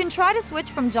 You can try to switch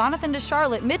from Jonathan to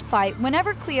Charlotte mid-fight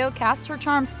whenever Cleo casts her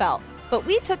charm spell, but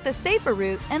we took the safer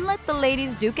route and let the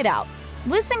ladies duke it out.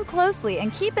 Listen closely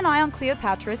and keep an eye on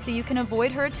Cleopatra so you can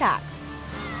avoid her attacks.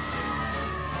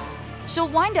 She'll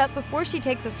wind up before she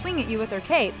takes a swing at you with her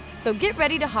cape, so get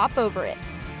ready to hop over it.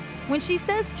 When she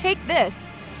says, "Take this,"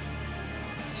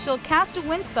 she'll cast a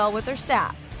wind spell with her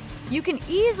staff. You can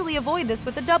easily avoid this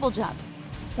with a double jump.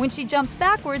 When she jumps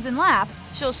backwards and laughs,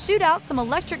 she'll shoot out some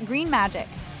electric green magic,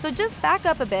 so just back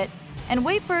up a bit and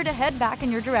wait for her to head back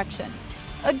in your direction.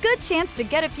 A good chance to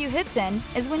get a few hits in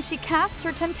is when she casts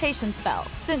her temptation spell.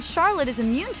 Since Charlotte is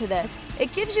immune to this,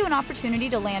 it gives you an opportunity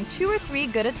to land 2 or 3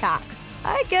 good attacks.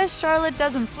 I guess Charlotte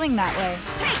doesn't swing that way.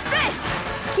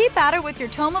 Keep at her with your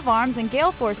Tome of Arms and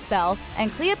Gale Force spell,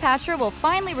 and Cleopatra will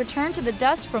finally return to the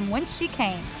dust from whence she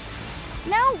came.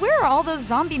 Now, where are all those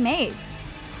zombie maids?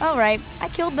 All right, I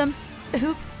killed them.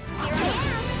 Oops.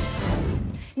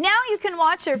 Now you can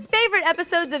watch your favorite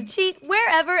episodes of Cheat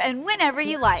wherever and whenever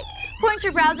you like. Point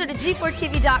your browser to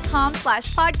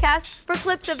g4tv.com/podcast for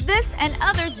clips of this and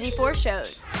other G4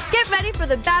 shows. Get ready for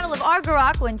the Battle of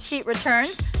Argarok when Cheat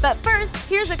returns, but first,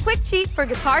 here's a quick cheat for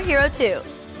Guitar Hero 2.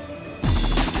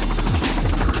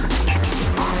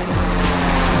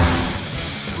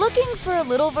 Looking for a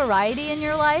little variety in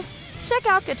your life? Check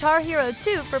out Guitar Hero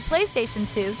 2 for PlayStation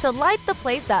 2 to light the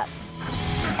place up.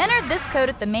 Enter this code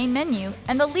at the main menu,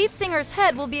 and the lead singer's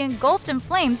head will be engulfed in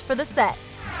flames for the set.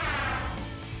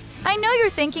 I know you're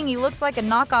thinking he looks like a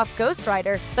knockoff Ghost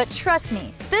Rider, but trust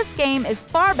me, this game is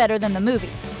far better than the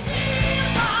movie.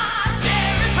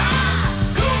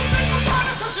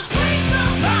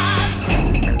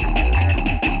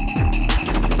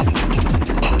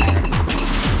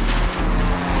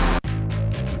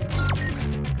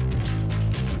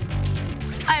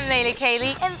 I'm Layla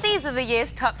Kaylee, and these are the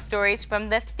year's top stories from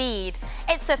the feed.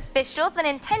 It's official, the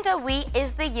Nintendo Wii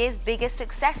is the year's biggest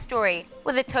success story.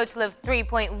 With a total of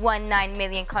 3.19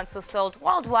 million consoles sold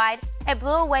worldwide, it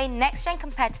blew away next-gen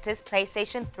competitors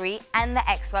PlayStation 3 and the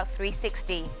Xbox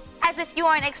 360. As if you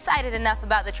aren't excited enough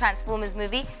about the Transformers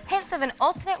movie, hints of an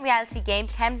alternate reality game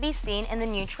can be seen in the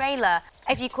new trailer.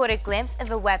 If you caught a glimpse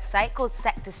of a website called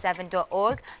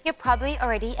sector7.org, you're probably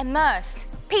already immersed.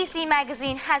 PC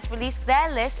Magazine has released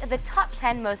their list of the top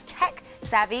 10 most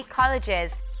tech-savvy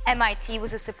colleges. MIT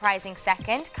was a surprising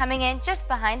second, coming in just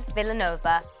behind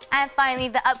Villanova. And finally,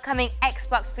 the upcoming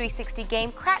Xbox 360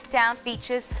 game Crackdown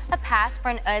features a pass for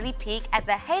an early peek at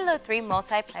the Halo 3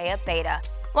 multiplayer beta.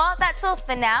 Well, that's all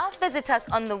for now. Visit us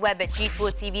on the web at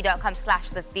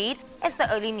g4tv.com/thefeed. It's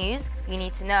the only news you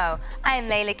need to know. I am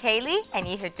Layla Kaylee, and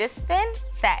you have just been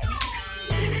fed.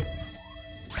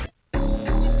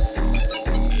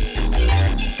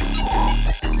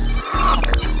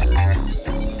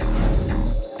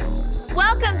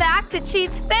 Welcome back to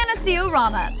Cheat's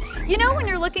Fantasy-O-Rama. You know when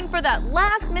you're looking for that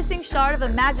last missing shard of a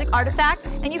magic artifact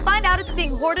and you find out it's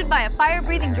being hoarded by a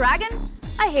fire-breathing dragon?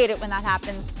 I hate it when that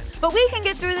happens. But we can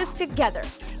get through this together.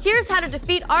 Here's how to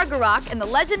defeat Argarok in The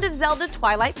Legend of Zelda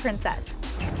Twilight Princess.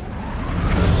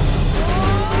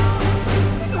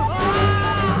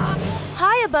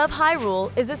 High above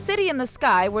Hyrule is a city in the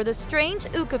sky where the strange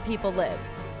Uka people live.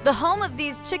 The home of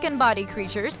these chicken body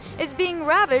creatures is being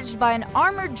ravaged by an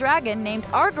armored dragon named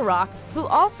Argarok, who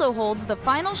also holds the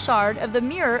final shard of the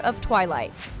Mirror of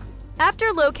Twilight. After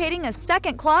locating a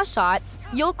second claw shot,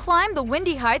 you'll climb the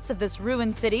windy heights of this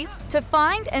ruined city to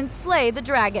find and slay the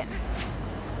dragon.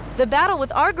 The battle with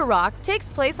Argarok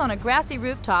takes place on a grassy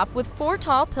rooftop with 4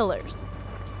 tall pillars.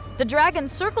 The dragon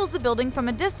circles the building from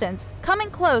a distance,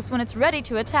 coming close when it's ready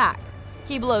to attack.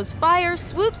 He blows fire,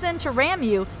 swoops in to ram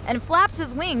you, and flaps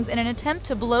his wings in an attempt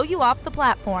to blow you off the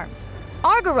platform.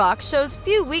 Argarok shows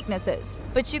few weaknesses,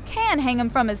 but you can hang him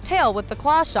from his tail with the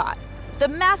claw shot. The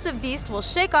massive beast will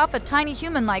shake off a tiny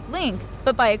human like Link,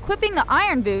 but by equipping the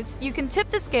iron boots, you can tip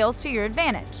the scales to your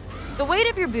advantage. The weight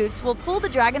of your boots will pull the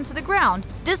dragon to the ground,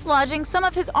 dislodging some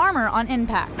of his armor on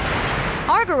impact.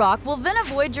 Argarok will then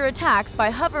avoid your attacks by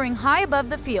hovering high above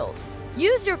the field.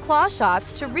 Use your claw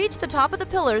shots to reach the top of the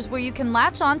pillars where you can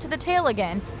latch onto the tail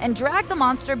again and drag the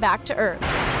monster back to Earth.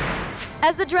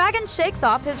 As the dragon shakes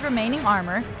off his remaining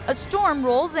armor, a storm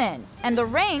rolls in, and the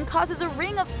rain causes a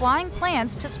ring of flying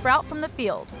plants to sprout from the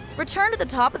field. Return to the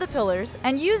top of the pillars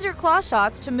and use your claw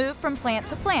shots to move from plant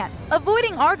to plant,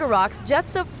 avoiding Argarok's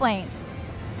jets of flames.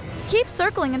 Keep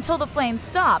circling until the flames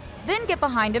stop, then get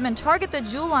behind him and target the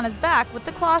jewel on his back with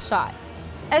the claw shot.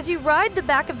 As you ride the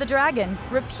back of the dragon,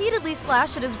 repeatedly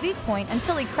slash at his weak point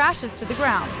until he crashes to the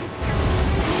ground.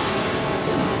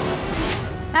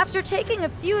 After taking a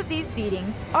few of these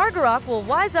beatings, Argarok will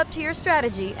wise up to your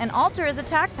strategy and alter his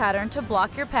attack pattern to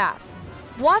block your path.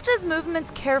 Watch his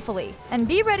movements carefully and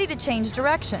be ready to change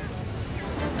directions.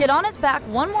 Get on his back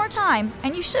one more time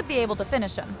and you should be able to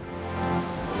finish him.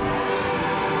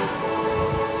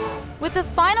 With the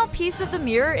final piece of the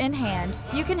mirror in hand,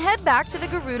 you can head back to the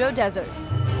Gerudo Desert.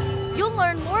 You'll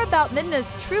learn more about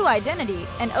Midna's true identity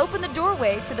and open the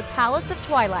doorway to the Palace of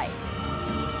Twilight.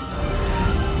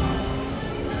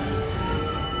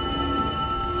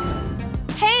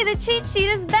 Hey, the cheat sheet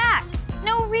is back!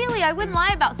 No, really, I wouldn't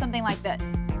lie about something like this.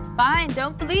 Fine,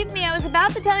 don't believe me. I was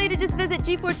about to tell you to just visit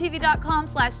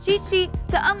G4TV.com/cheat sheet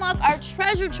to unlock our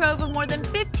treasure trove of more than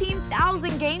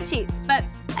 15,000 game cheats, but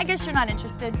I guess you're not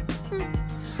interested.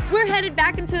 We're headed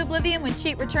back into Oblivion when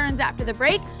Cheat returns after the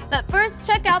break, but first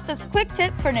check out this quick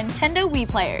tip for Nintendo Wii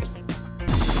players.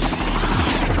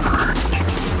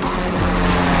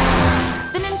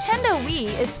 The Nintendo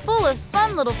Wii is full of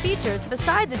fun little features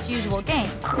besides its usual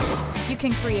games. You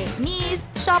can create Miis,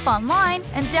 shop online,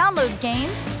 and download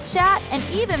games, chat, and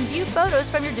even view photos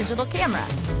from your digital camera.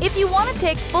 If you want to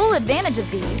take full advantage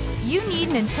of these, you need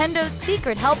Nintendo's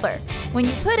Secret Helper. When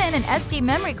you put in an SD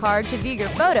memory card to view your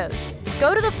photos,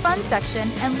 go to the Fun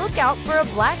section and look out for a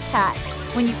black cat.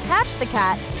 When you catch the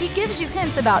cat, he gives you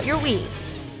hints about your Wii.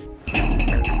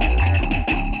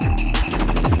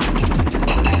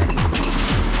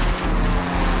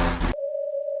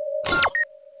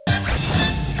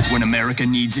 When America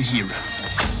needs a hero.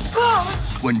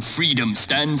 When freedom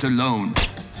stands alone.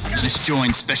 Let's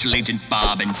join Special Agent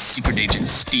Bob and Secret Agent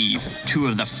Steve, 2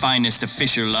 of the finest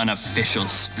official, unofficial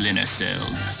Splinter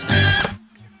Cells.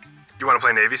 You want to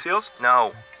play Navy SEALs?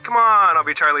 No. Come on, I'll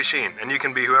be Charlie Sheen, and you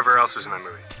can be whoever else was in that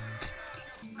movie.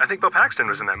 I think Bill Paxton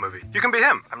was in that movie. You can be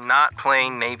him. I'm not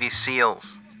playing Navy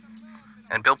SEALs.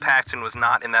 And Bill Paxton was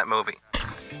not in that movie.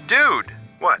 Dude!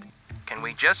 What? Can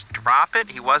we just drop it?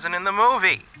 He wasn't in the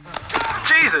movie.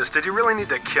 Jesus, did you really need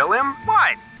to kill him?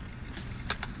 What?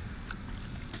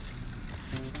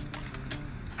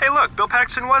 Hey look, Bill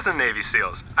Paxton was in Navy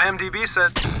SEALs. IMDb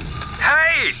said...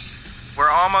 Hey! We're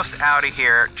almost out of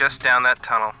here, just down that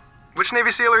tunnel. Which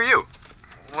Navy SEAL are you?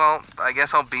 Well, I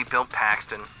guess I'll be Bill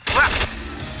Paxton.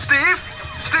 Steve?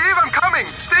 Steve, I'm coming!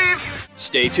 Steve!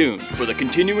 Stay tuned for the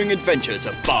continuing adventures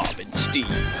of Bob and Steve.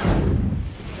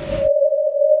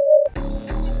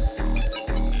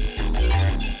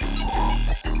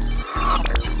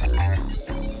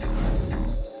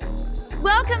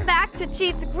 Welcome back to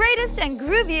Cheat's greatest and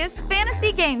grooviest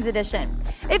fantasy games edition.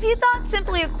 If you thought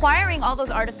simply acquiring all those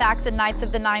artifacts in Knights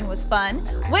of the Nine was fun,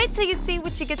 wait till you see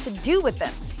what you get to do with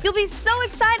them. You'll be so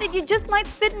excited you just might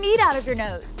spit meat out of your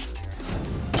nose.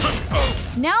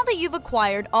 Now that you've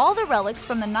acquired all the relics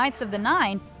from the Knights of the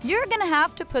Nine, you're gonna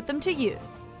have to put them to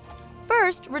use.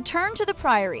 First, return to the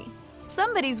Priory.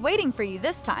 Somebody's waiting for you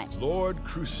this time. Lord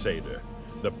Crusader,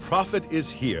 the Prophet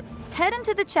is here. Head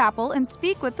into the chapel and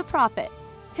speak with the Prophet.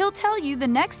 He'll tell you the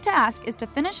next task is to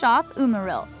finish off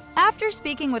Umaril. After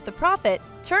speaking with the Prophet,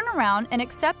 turn around and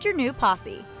accept your new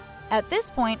posse. At this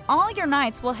point, all your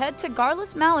knights will head to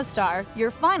Garlus Malistar,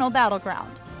 your final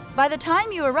battleground. By the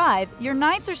time you arrive, your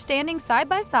knights are standing side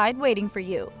by side waiting for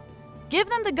you. Give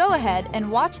them the go-ahead and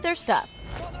watch their stuff.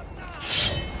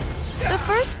 The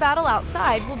first battle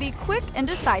outside will be quick and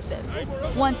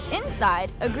decisive. Once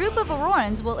inside, a group of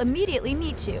Aurorans will immediately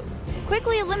meet you.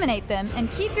 Quickly eliminate them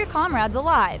and keep your comrades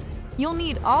alive. You'll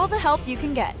need all the help you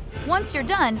can get. Once you're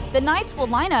done, the knights will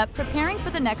line up preparing for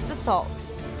the next assault.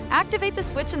 Activate the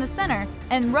switch in the center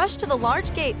and rush to the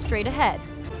large gate straight ahead.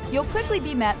 You'll quickly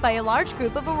be met by a large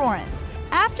group of Aurorans.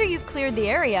 After you've cleared the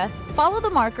area, follow the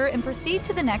marker and proceed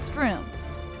to the next room.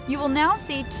 You will now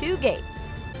see 2 gates.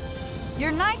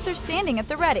 Your knights are standing at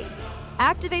the ready.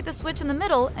 Activate the switch in the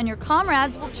middle and your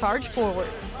comrades will charge forward.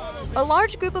 A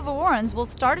large group of Aurorans will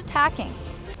start attacking,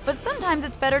 but sometimes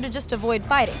it's better to just avoid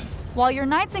fighting. While your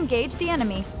knights engage the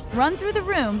enemy, run through the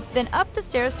room, then up the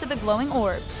stairs to the glowing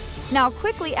orb. Now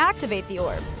quickly activate the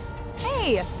orb.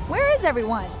 Hey, where is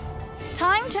everyone?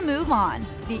 Time to move on.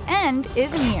 The end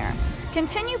is near.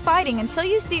 Continue fighting until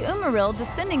you see Umaril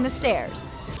descending the stairs.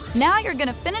 Now you're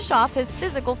gonna finish off his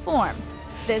physical form.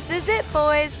 This is it,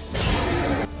 boys!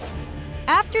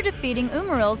 After defeating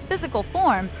Umaril's physical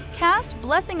form, cast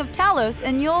Blessing of Talos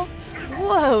and you'll...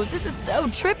 Whoa, this is so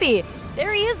trippy!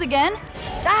 There he is again!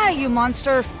 Die, you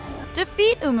monster!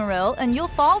 Defeat Umaril and you'll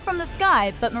fall from the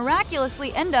sky, but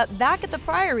miraculously end up back at the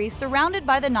Priory surrounded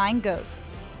by the 9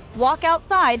 ghosts. Walk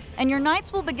outside and your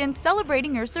knights will begin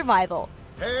celebrating your survival.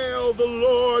 Hail the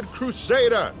Lord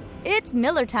Crusader! It's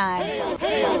Miller time! Hail,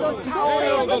 hail the power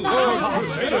of the Lord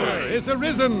Crusader is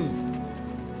arisen!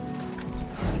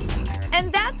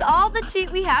 And that's all the cheat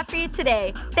we have for you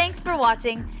today. Thanks for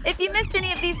watching. If you missed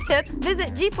any of these tips,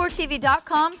 visit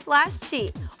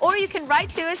g4tv.com/cheat, or you can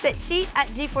write to us at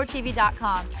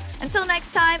cheat@g4tv.com. Until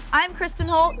next time, I'm Kristen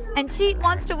Holt, and Cheat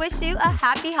wants to wish you a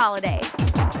happy holiday.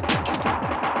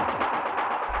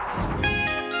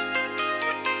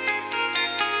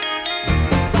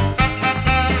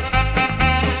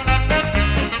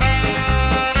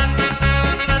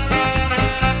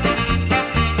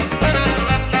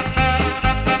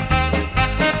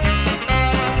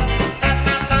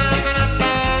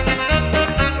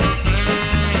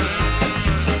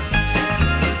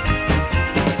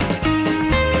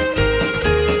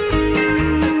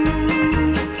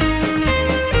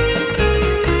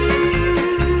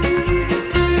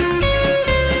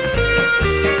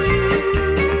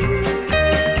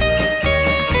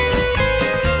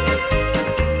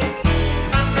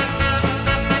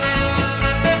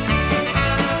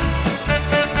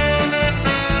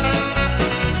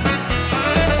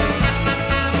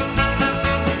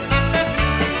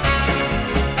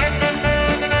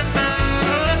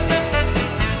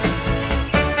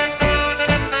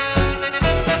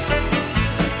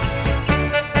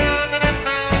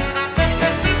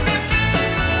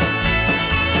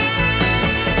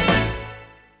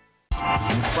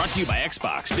 Brought to you by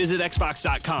Xbox. Visit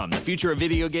Xbox.com. The future of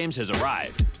video games has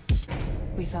arrived.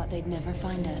 We thought they'd never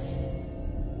find us.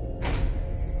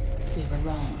 We were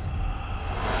wrong.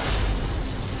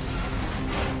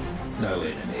 No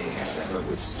enemy has ever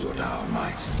withstood our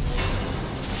might.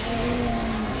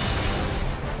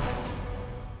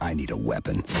 I need a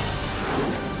weapon.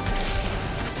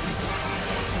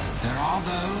 There are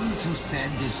those who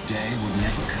said this day would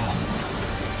never come.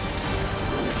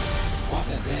 What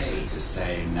are they to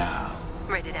say now?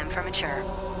 Rated M for mature.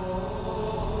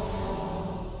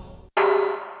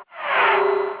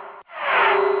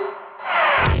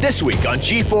 This week on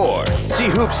G4, see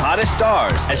Hoop's hottest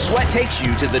stars as Sweat takes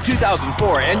you to the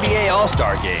 2004 NBA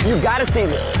All-Star Game. You gotta see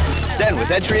this. Then,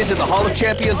 with entry into the Hall of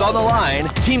Champions on the line,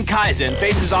 Team Kaizen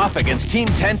faces off against Team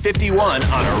 1051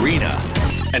 on Arena.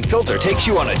 And Filter takes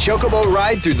you on a chocobo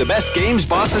ride through the best games,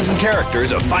 bosses, and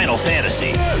characters of Final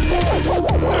Fantasy.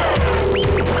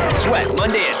 Sweat,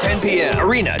 Monday at 10 p.m.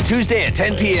 Arena, Tuesday at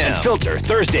 10 p.m. And Filter,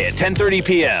 Thursday at 10:30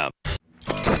 p.m.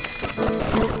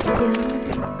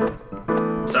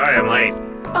 Sorry I'm late.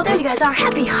 Oh, there you guys are.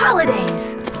 Happy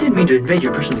holidays. Didn't mean to invade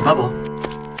your personal bubble.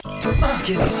 Oh,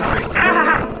 excuse me, sorry.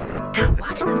 Ah! Now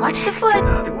watch the foot.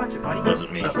 Watch it, buddy. It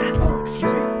wasn't me. Oh,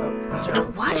 excuse me.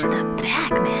 Watch the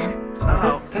back, man.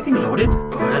 Oh, that thing loaded?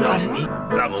 Oh, that's not me.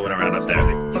 Stop moving around up there.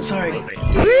 I'm sorry.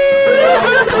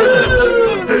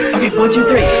 Okay, 1, 2,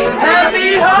 3.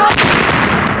 Happy holidays!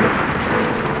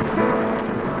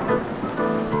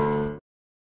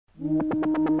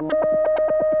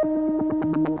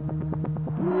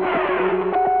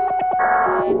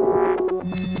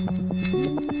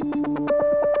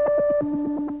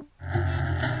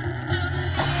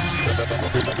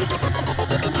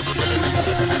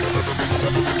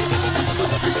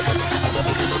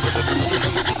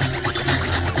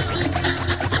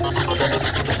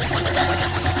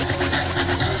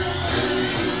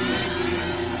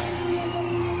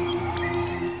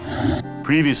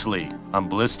 Previously on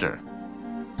Blister.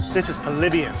 This is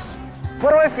Polybius.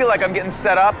 What do I feel like I'm getting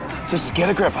set up? Just get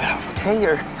a grip. Hey,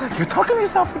 you're talking to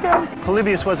yourself again.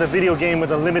 Polybius was a video game with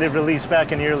a limited release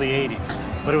back in the early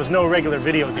 80s, but it was no regular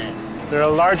video game. There are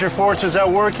larger forces at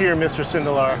work here, Mr.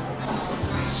 Sindelar.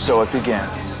 So it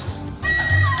begins.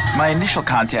 My initial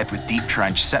contact with Deep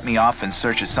Trench set me off in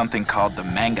search of something called the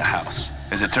Manga House.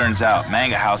 As it turns out,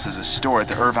 Manga House is a store at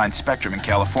the Irvine Spectrum in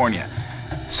California.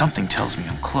 Something tells me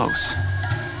I'm close.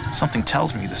 Something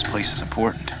tells me this place is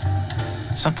important.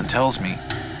 Something tells me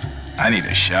I need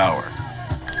a shower.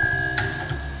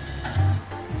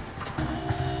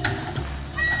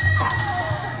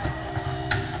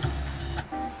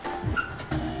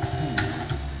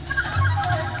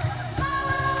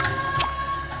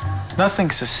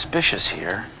 Nothing suspicious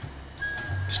here.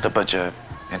 Just a bunch of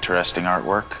interesting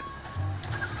artwork.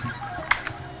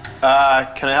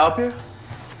 Can I help you?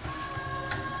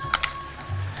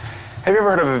 Have you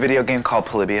ever heard of a video game called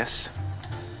Polybius?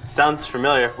 Sounds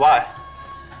familiar. Why?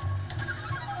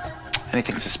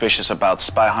 Anything suspicious about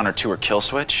Spy Hunter 2 or Kill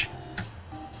Switch?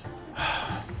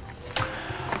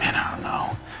 Man, I don't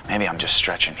know. Maybe I'm just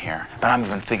stretching here. But I'm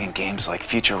even thinking games like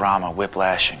Futurama,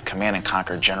 Whiplash, and Command &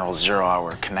 Conquer General Zero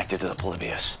Hour connected to the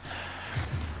Polybius.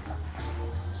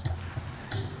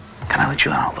 Can I let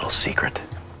you in on a little secret?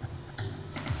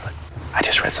 I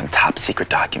just read some top secret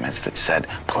documents that said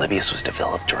Polybius was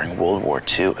developed during World War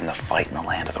II in the fight in the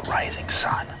land of the rising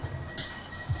sun.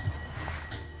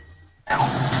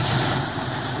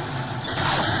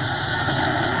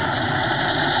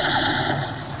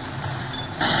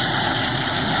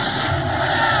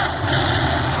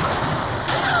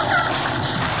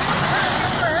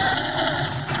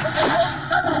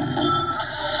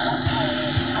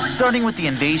 Starting with the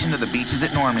invasion of the beaches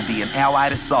at Normandy and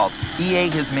Allied assault, EA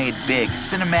has made big,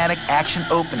 cinematic action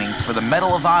openings for the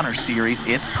Medal of Honor series,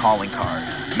 its calling card.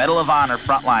 Medal of Honor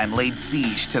Frontline laid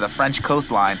siege to the French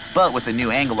coastline, but with a new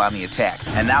angle on the attack.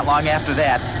 And not long after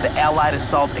that, the Allied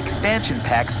Assault expansion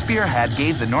pack Spearhead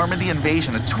gave the Normandy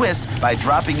invasion a twist by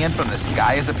dropping in from the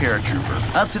sky as a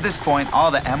paratrooper. Up to this point, all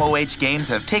the MOH games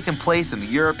have taken place in the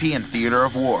European theater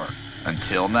of war.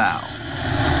 Until now.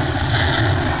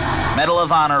 Medal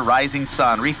of Honor Rising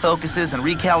Sun refocuses and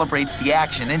recalibrates the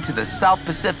action into the South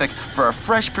Pacific for a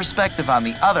fresh perspective on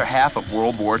the other half of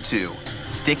World War II.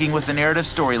 Sticking with the narrative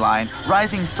storyline,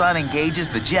 Rising Sun engages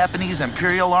the Japanese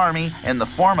Imperial Army in the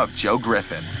form of Joe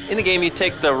Griffin. In the game, you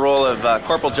take the role of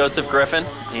Corporal Joseph Griffin,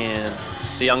 and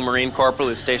the young Marine corporal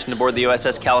who's stationed aboard the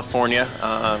USS California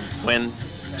when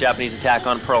the Japanese attack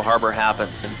on Pearl Harbor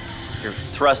happens, and you're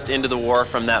thrust into the war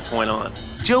from that point on.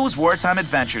 Joe's wartime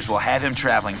adventures will have him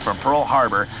traveling from Pearl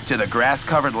Harbor to the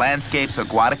grass-covered landscapes of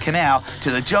Guadalcanal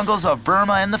to the jungles of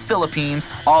Burma and the Philippines,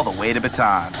 all the way to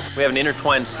Bataan. We have an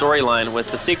intertwined storyline with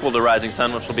the sequel to Rising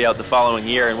Sun, which will be out the following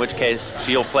year, in which case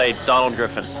you'll play Donald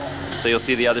Griffin. So you'll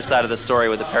see the other side of the story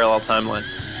with a parallel timeline.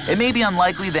 It may be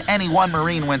unlikely that any one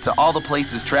Marine went to all the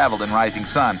places traveled in Rising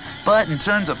Sun, but in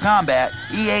terms of combat,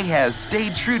 EA has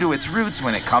stayed true to its roots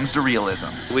when it comes to realism.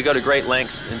 We go to great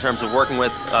lengths in terms of working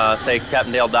with, say,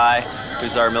 Captain Dale Dye,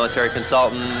 who's our military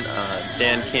consultant,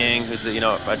 Dan King, who's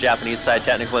a Japanese side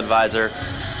technical advisor,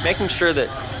 making sure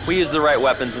that we use the right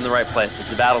weapons in the right places.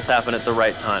 The battles happen at the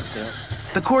right times.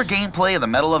 The core gameplay of the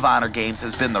Medal of Honor games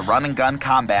has been the run-and-gun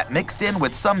combat mixed in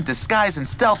with some disguise and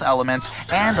stealth elements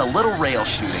and a little rail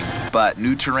shooting. But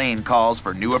new terrain calls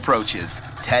for new approaches,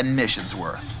 10 missions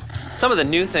worth. Some of the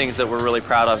new things that we're really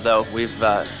proud of, though, we've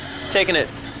taken it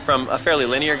from a fairly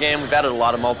linear game. We've added a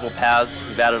lot of multiple paths.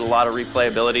 We've added a lot of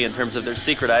replayability in terms of there's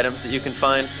secret items that you can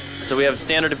find. So we have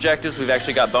standard objectives. We've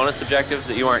actually got bonus objectives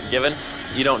that you aren't given.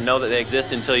 You don't know that they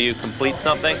exist until you complete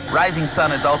something. Rising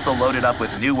Sun is also loaded up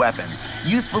with new weapons,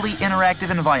 usefully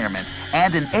interactive environments,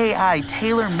 and an AI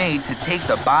tailor-made to take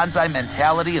the bonsai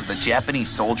mentality of the Japanese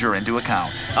soldier into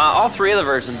account. All three of the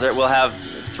versions will have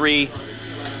 3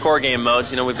 core game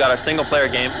modes. We've got our single-player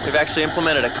game. We've actually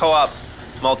implemented a co-op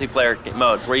multiplayer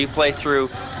modes where you play through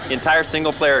the entire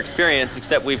single-player experience,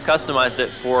 except we've customized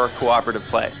it for cooperative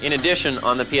play. In addition,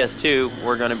 on the PS2,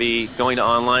 we're going to be going to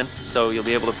online, so you'll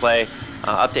be able to play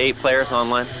up to 8 players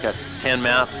online. We've got 10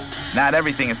 maps. Not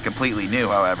everything is completely new,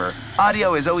 however.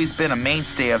 Audio has always been a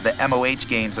mainstay of the MOH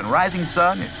games, and Rising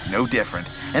Sun is no different.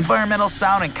 Environmental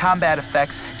sound and combat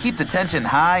effects keep the tension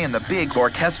high, and the big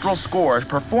orchestral score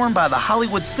performed by the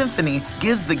Hollywood Symphony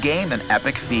gives the game an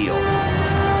epic feel.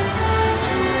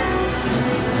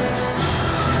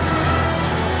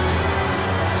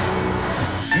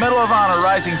 Medal of Honor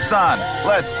Rising Sun,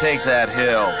 let's take that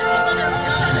hill.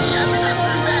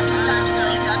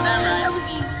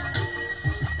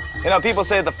 You know, people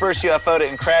say the first UFO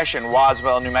didn't crash in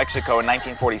Roswell, New Mexico in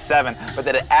 1947, but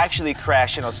that it actually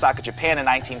crashed in Osaka, Japan in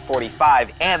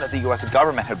 1945, and that the U.S.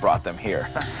 government had brought them here.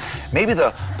 Maybe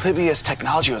the plebeious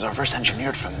technology was reverse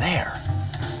engineered from there.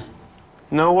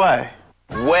 No way.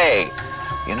 Way.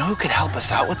 You know who could help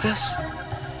us out with this?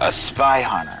 A spy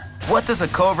hunter. What does a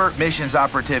covert missions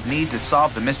operative need to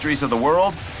solve the mysteries of the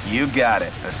world? You got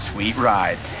it, a sweet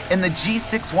ride. And the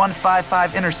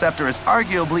G6155 Interceptor is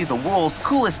arguably the world's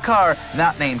coolest car,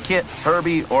 not named Kit,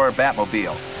 Herbie, or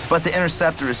Batmobile. But the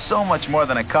Interceptor is so much more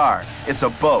than a car. It's a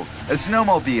boat, a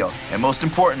snowmobile, and most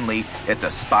importantly, it's a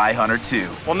spy hunter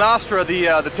too. Well, Nostra,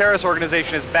 the terrorist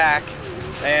organization, is back,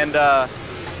 and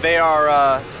they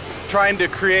are trying to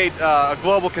create a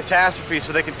global catastrophe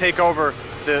so they can take over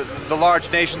the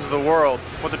large nations of the world.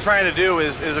 What they're trying to do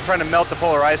is they're trying to melt the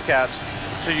polar ice caps.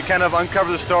 So you kind of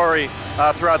uncover the story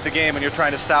throughout the game, and you're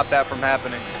trying to stop that from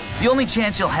happening. The only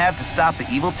chance you'll have to stop the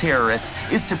evil terrorists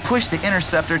is to push the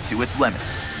Interceptor to its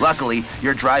limits. Luckily,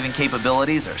 your driving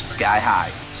capabilities are sky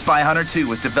high. Spy Hunter 2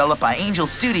 was developed by Angel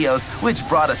Studios, which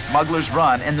brought a Smuggler's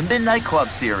Run and the Midnight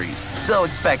Club series. So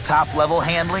expect top-level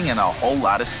handling and a whole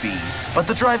lot of speed. But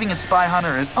the driving in Spy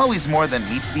Hunter is always more than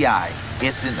meets the eye.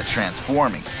 It's in the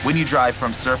transforming. When you drive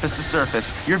from surface to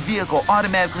surface, your vehicle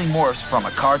automatically morphs from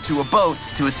a car to a boat,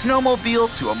 to a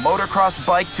snowmobile, to a motocross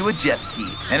bike, to a jet ski.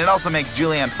 And it also makes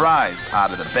Julienne fries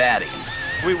out of the baddies.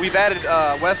 We've added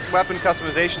weapon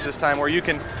customizations this time, where you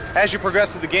can, as you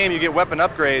progress through the game, you get weapon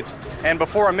upgrades. And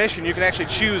before a mission, you can actually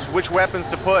choose which weapons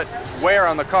to put where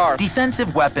on the car.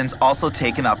 Defensive weapons also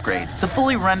take an upgrade. The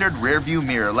fully rendered rear-view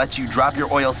mirror lets you drop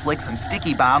your oil slicks and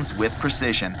sticky bombs with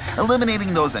precision,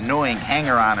 eliminating those annoying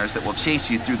hanger-oners that will chase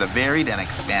you through the varied and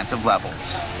expansive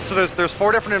levels. So there's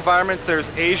 4 different environments. There's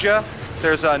Asia,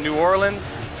 there's New Orleans,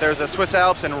 there's the Swiss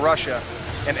Alps, and Russia.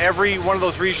 And every one of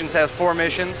those regions has 4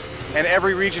 missions. And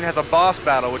every region has a boss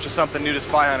battle, which is something new to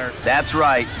Spy Hunter. That's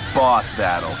right, boss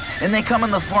battles. And they come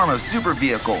in the form of super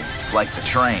vehicles, like the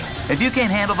train. If you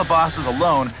can't handle the bosses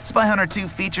alone, Spy Hunter 2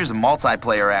 features a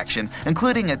multiplayer action,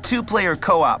 including a 2-player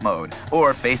co-op mode,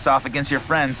 or face off against your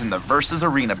friends in the Versus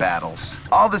Arena battles.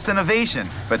 All this innovation,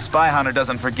 but Spy Hunter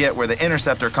doesn't forget where the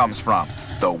Interceptor comes from,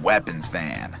 the weapons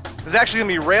van. There's actually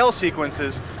going to be rail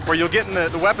sequences where you'll get in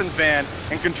the weapons van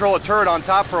and control a turret on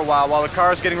top for a while the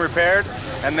car is getting repaired,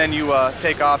 and then you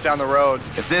take off down the road.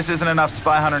 If this isn't enough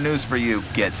Spy Hunter news for you,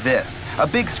 get this. A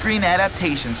big screen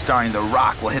adaptation starring The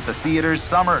Rock will hit the theaters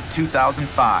summer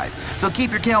 2005. So keep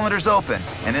your calendars open,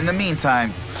 and in the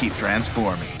meantime, keep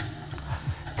transforming.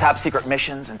 Top secret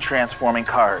missions and transforming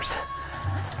cars.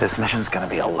 This mission's gonna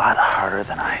be a lot harder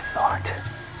than I thought.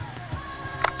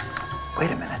 Wait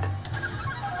a minute.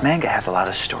 Manga has a lot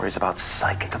of stories about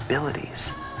psychic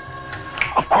abilities.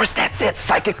 Of course, that's it,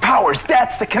 psychic powers,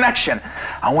 that's the connection.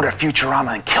 I wonder if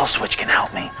Futurama and Killswitch can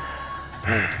help me.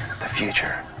 The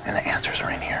future and the answers are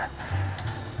in here,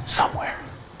 somewhere.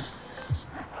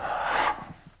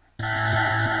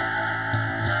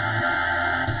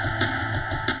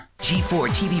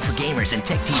 G4TV for gamers and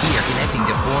Tech TV are connecting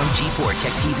to form G4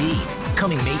 Tech TV.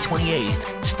 Coming May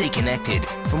 28th. Stay connected.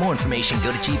 For more information,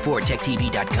 go to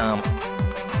G4TechTV.com.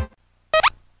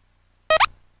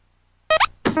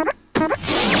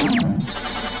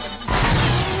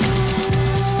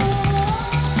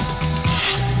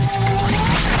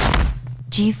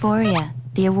 G4ia,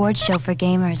 the award show for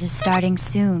gamers, is starting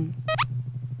soon.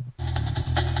 You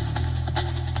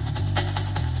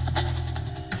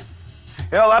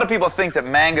know, a lot of people think that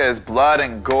manga is blood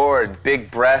and gore and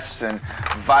big breasts and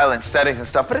violent settings and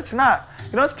stuff, but it's not.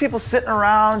 You know, it's people sitting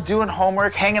around, doing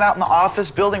homework, hanging out in the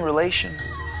office, building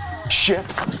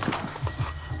relationships.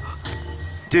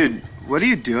 Dude, what are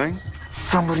you doing?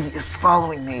 Somebody is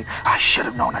following me. I should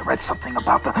have known. I read something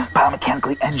about the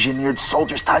biomechanically engineered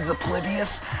soldiers tied to the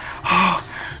plebeius. Oh,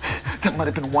 that might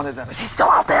have been one of them. Is he still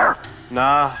out there?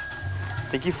 Nah, I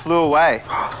think he flew away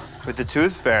with the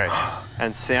Tooth Fairy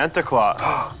and Santa Claus.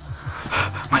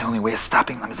 My only way of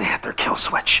stopping them is to hit their kill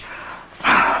switch.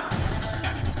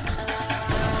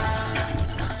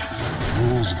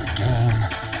 Rules of the game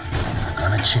are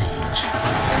gonna change.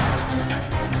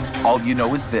 All you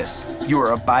know is this. You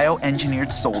are a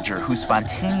bioengineered soldier who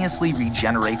spontaneously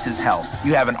regenerates his health.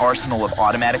 You have an arsenal of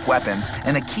automatic weapons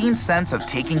and a keen sense of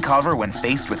taking cover when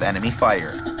faced with enemy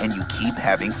fire. And you keep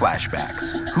having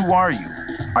flashbacks. Who are you?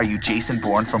 Are you Jason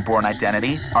Bourne from Bourne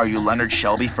Identity? Are you Leonard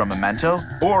Shelby from Memento?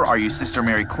 Or are you Sister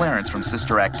Mary Clarence from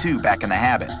Sister Act 2 Back in the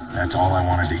Habit? That's all I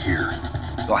wanted to hear.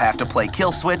 You'll have to play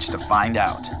Kill Switch to find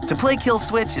out. To play Kill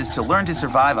Switch is to learn to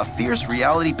survive a fierce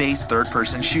reality-based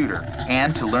third-person shooter,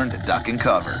 and to learn to duck and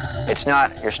cover. It's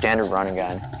not your standard run and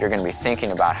gun. You're going to be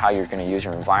thinking about how you're going to use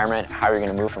your environment, how you're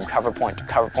going to move from cover point to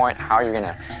cover point, how you're going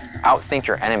to outthink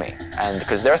your enemy. And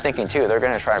because they're thinking too, they're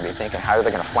going to try to be thinking how are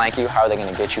they going to flank you, how are they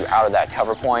going to get you out of that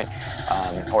cover point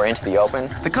or into the open.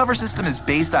 The cover system is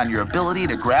based on your ability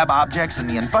to grab objects in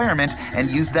the environment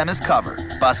and use them as cover.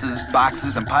 Buses,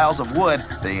 boxes, and piles of wood,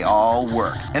 they all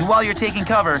work. And while you're taking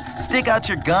cover, stick out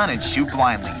your gun and shoot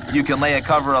blindly. You can lay a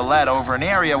cover of lead over an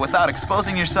area without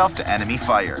exposing yourself to enemy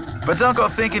fire. But don't go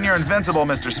thinking you're invincible,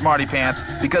 Mr. Smarty Pants,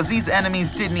 because these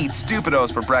enemies didn't eat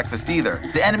Stupidos for breakfast either.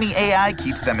 The enemy AI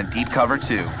keeps them in deep cover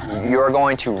too. You're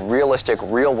going to realistic,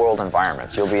 real-world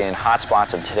environments. You'll be in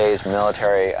hotspots of today's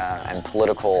military and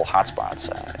political hotspots.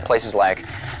 Places like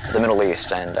the Middle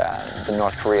East and the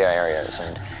North Korea areas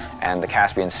and the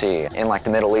Caspian Sea. In like the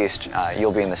Middle East,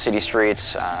 you'll be in the city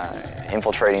streets,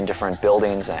 infiltrating different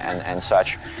buildings and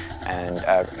such, and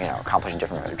accomplishing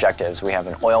different objectives. We have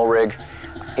an oil rig.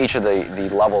 Each of the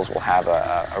levels will have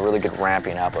a really good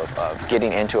ramping up of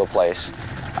getting into a place,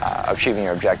 achieving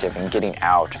your objective, and getting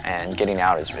out. And getting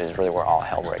out is really where all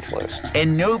hell breaks loose.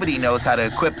 And nobody knows how to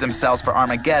equip themselves for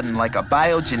Armageddon like a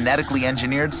biogenetically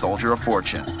engineered soldier of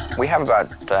fortune. We have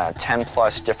about 10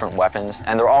 plus different weapons,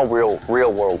 and they're all real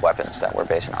world weapons that we're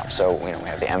basing off. So we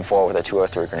have the M4 with a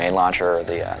 203 grenade launcher,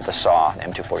 the SAW, the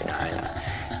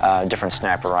M249, different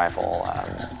sniper rifle,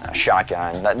 a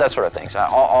shotgun, that sort of things.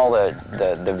 All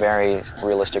the very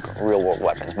realistic real world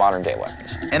weapons, modern day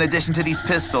weapons. In addition to these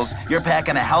pistols, you're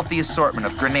packing a healthy assortment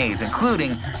of grenades,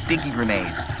 including sticky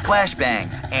grenades,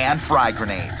 flashbangs, and fry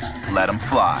grenades. Let them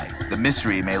fly. The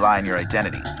mystery may lie in your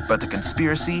identity, but the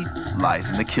conspiracy lies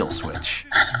in the kill switch.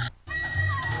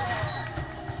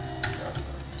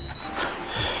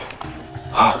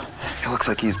 It looks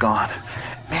like he's gone.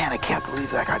 Man, I can't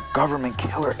believe I got government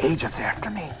killer agents after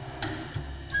me.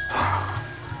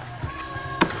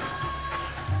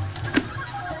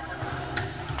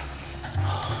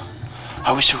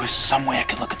 I wish there was some way I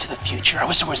could look into the future. I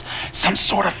wish there was some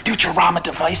sort of Futurama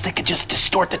device that could just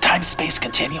distort the time-space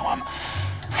continuum.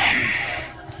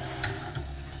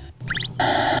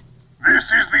 This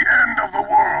is the end of the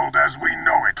world as we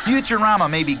know it. Futurama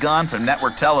may be gone from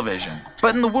network television,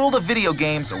 but in the world of video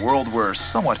games, a world we're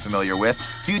somewhat familiar with,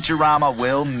 Futurama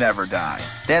will never die.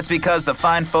 That's because the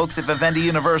fine folks at Vivendi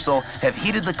Universal have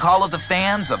heeded the call of the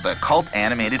fans of the cult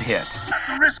animated hit. At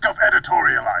the risk of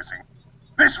editorializing,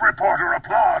 this reporter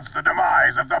applauds the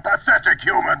demise of the pathetic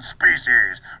human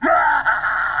species.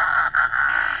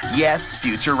 Yes,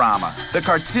 Futurama, the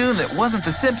cartoon that wasn't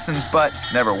The Simpsons but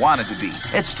never wanted to be.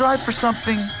 It strived for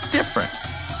something different.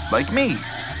 Like me.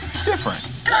 Different.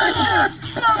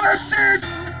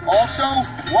 Also,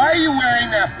 why are you wearing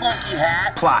that funky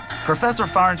hat? Plot. Professor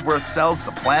Farnsworth sells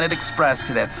the Planet Express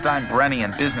to that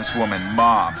Steinbrennian businesswoman,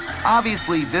 Mom.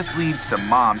 Obviously, this leads to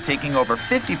Mom taking over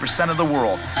 50% of the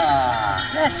world.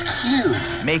 That's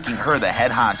cute. Making her the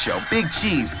head honcho, Big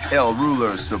Cheese, El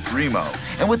Ruler Supremo.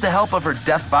 And with the help of her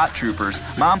Deathbot troopers,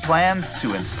 Mom plans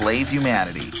to enslave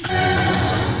humanity.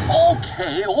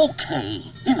 Okay.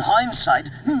 In hindsight,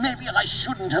 maybe I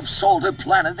shouldn't have sold her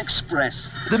Planet Express.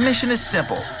 The mission is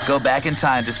simple. Go back in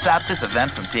time to stop this event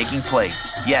from taking place.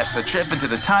 Yes, a trip into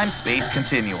the time-space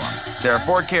continuum. There are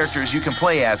 4 characters you can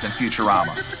play as in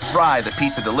Futurama. Fry, the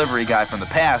pizza delivery guy from the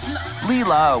past.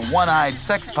 Leela, a one-eyed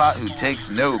sexpot who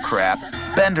takes no crap.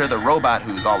 Bender, the robot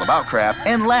who's all about crap.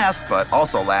 And last, but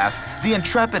also last, the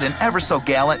intrepid and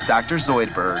ever-so-gallant Dr.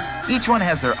 Zoidberg. Each one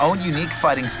has their own unique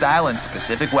fighting style and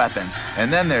specific weapons.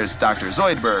 And then there's Dr.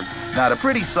 Zoidberg. Not a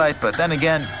pretty sight, but then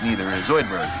again, neither is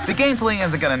Zoidberg. The gameplay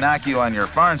isn't gonna knock you on your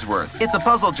Farnsworth. It's a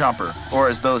puzzle jumper, or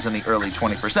as those in the early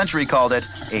 21st century called it,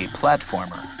 a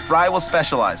platformer. Fry will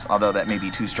specialize, although that may be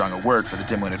too strong a word for the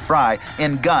dim-witted Fry,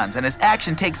 in guns, and his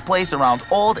action takes place around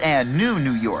old and new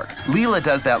New York. Leela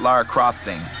does that Lara Croft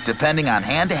thing, depending on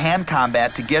hand-to-hand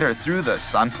combat to get her through the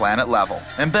Sun Planet level.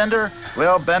 And Bender?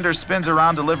 Well, Bender spins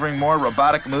around delivering more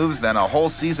robotic moves than a whole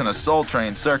season of Soul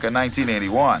Train circa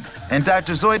 1981. And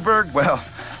Dr. Zoidberg? Well,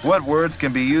 what words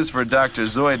can be used for Dr.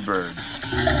 Zoidberg?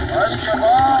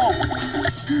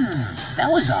 That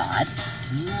was odd.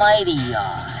 Mighty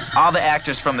odd. All the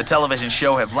actors from the television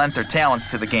show have lent their talents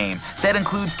to the game. That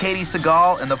includes Katie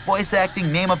Seagal and the voice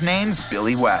acting name of names,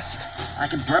 Billy West. I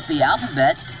can burp the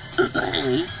alphabet.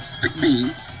 A,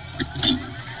 B, D,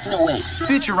 No, wait.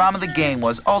 Futurama the game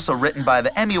was also written by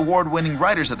the Emmy Award-winning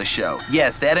writers of the show.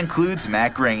 Yes, that includes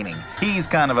Matt Groening. He's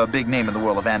kind of a big name in the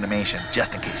world of animation,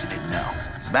 just in case you didn't know.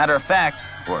 As a matter of fact,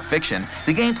 or fiction,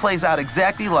 the game plays out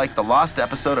exactly like the lost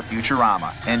episode of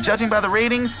Futurama. And judging by the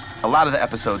ratings, a lot of the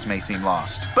episodes may seem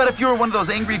lost. But if you're one of those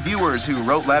angry viewers who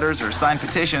wrote letters or signed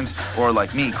petitions, or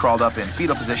like me, crawled up in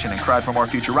fetal position and cried for more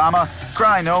Futurama,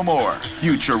 cry no more.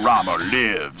 Futurama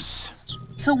lives.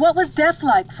 So what was death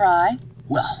like, Fry?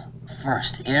 Well,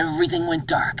 first everything went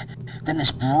dark. Then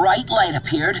this bright light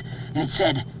appeared, and it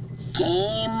said,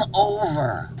 "Game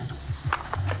over."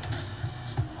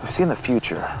 I've seen the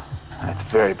future, and it's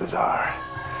very bizarre.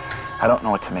 I don't know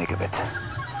what to make of it.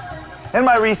 In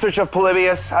my research of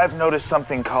Polybius, I've noticed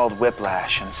something called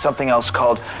whiplash and something else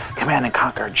called Command and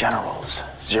Conquer Generals,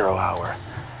 0 Hour.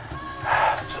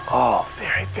 It's all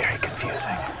very, very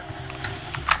confusing.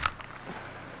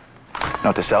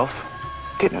 Note to self,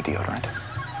 get new deodorant.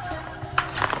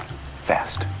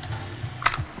 Fast.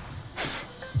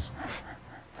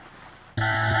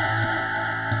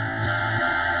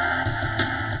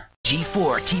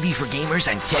 G4 TV for gamers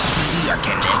and Tech TV are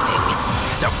connecting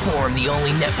to form the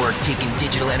only network taking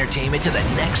digital entertainment to the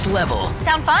next level.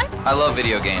 Sound fun? I love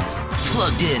video games.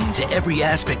 Plugged in to every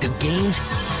aspect of games,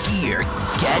 gear,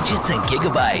 gadgets, and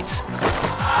gigabytes.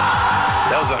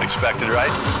 That was unexpected,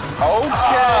 right?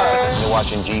 Okay. You're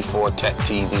watching G4 Tech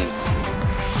TV.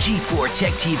 G4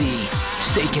 Tech TV.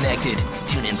 Stay connected.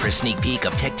 Tune in for a sneak peek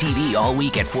of Tech TV all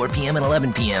week at 4 p.m. and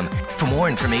 11 p.m. For more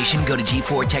information, go to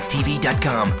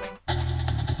g4techtv.com.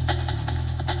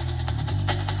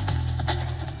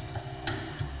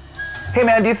 Hey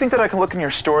man, do you think that I can look in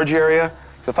your storage area?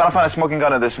 If I don't find a smoking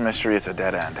gun in this mystery, it's a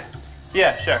dead end.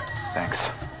 Yeah, sure. Thanks.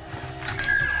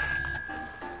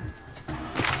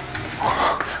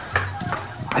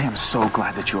 I am so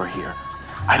glad that you're here.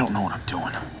 I don't know what I'm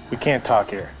doing. We can't talk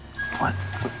here. What?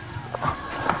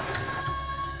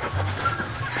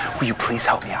 Will you please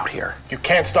help me out here? You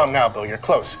can't stop now, Bill. You're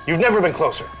close. You've never been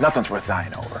closer. Nothing's worth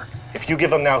dying over. If you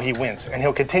give him now, he wins, and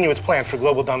he'll continue his plan for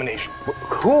global domination.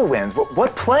 Who wins?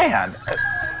 What plan?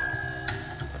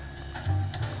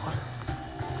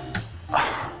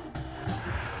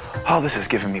 Oh, this is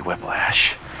giving me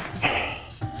whiplash.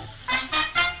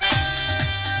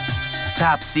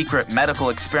 Top secret medical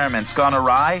experiments gone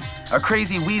awry? A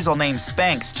crazy weasel named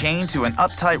Spanx chained to an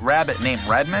uptight rabbit named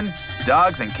Redmond?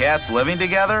 Dogs and cats living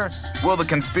together? Will the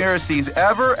conspiracies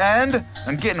ever end?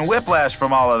 I'm getting whiplash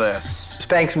from all of this.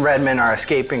 Spanx and Redmond are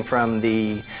escaping from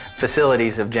the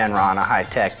facilities of Genron, a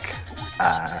high-tech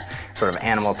sort of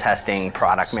animal testing,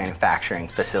 product manufacturing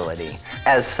facility.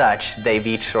 As such, they've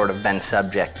each sort of been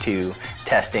subject to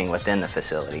testing within the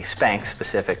facility. Spanx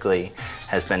specifically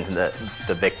has been the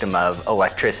victim of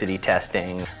electricity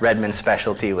testing. Redmond's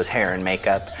specialty was hair and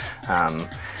makeup.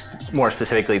 More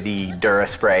specifically, the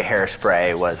DuraSpray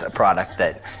hairspray was a product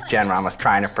that Genron was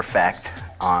trying to perfect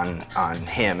on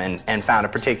him and found a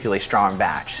particularly strong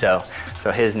batch. So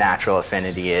his natural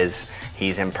affinity is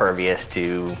he's impervious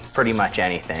to pretty much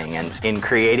anything. And in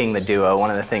creating the duo, one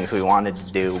of the things we wanted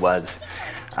to do was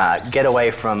get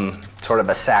away from sort of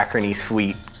a saccharine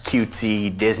sweet,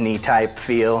 cutesy Disney type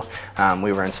feel.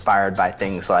 We were inspired by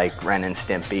things like Ren and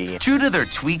Stimpy. True to their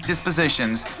tweaked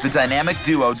dispositions, the dynamic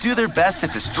duo do their best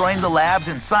at destroying the labs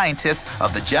and scientists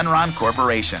of the Genron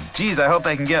Corporation. Geez, I hope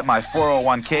I can get my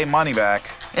 401k money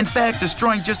back. In fact,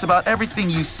 destroying just about everything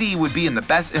you see would be in the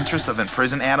best interest of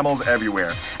imprisoned animals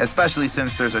everywhere, especially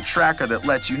since there's a tracker that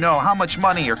lets you know how much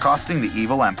money you're costing the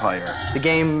evil empire. The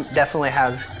game definitely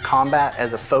has combat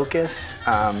as a focus.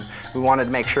 We wanted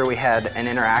to make sure we had an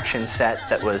interaction set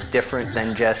that was different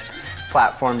than just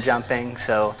platform jumping.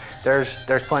 So there's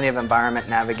plenty of environment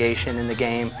navigation in the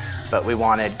game, but we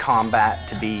wanted combat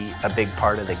to be a big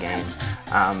part of the game.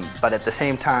 But at the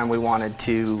same time, we wanted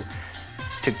to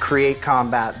create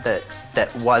combat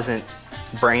that wasn't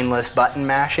brainless button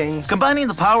mashing. Combining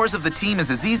the powers of the team is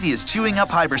as easy as chewing up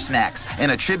Hyper Snacks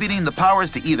and attributing the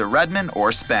powers to either Redmond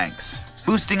or Spanx.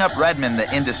 Boosting up Redmond,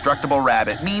 the indestructible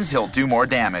rabbit, means he'll do more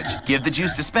damage. Give the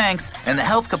juice to Spanx, and the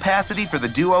health capacity for the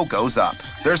duo goes up.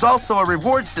 There's also a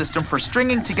reward system for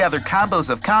stringing together combos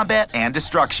of combat and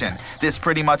destruction. This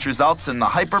pretty much results in the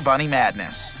Hyper Bunny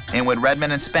madness. And when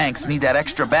Redmond and Spanx need that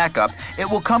extra backup, it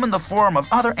will come in the form of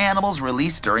other animals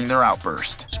released during their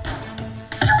outburst.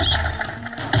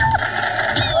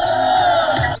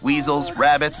 Weasels,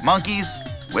 rabbits, monkeys,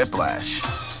 whiplash.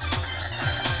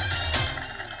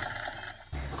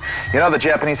 You know, the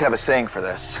Japanese have a saying for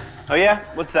this. Oh yeah?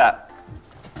 What's that?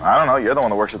 I don't know, you're the one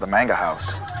that works at the manga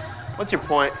house. What's your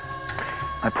point?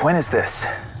 My point is this.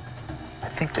 I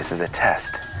think this is a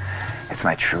test. It's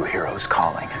my true hero's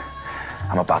calling.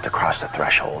 I'm about to cross the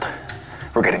threshold.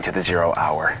 We're getting to the 0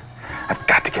 hour. I've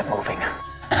got to get moving.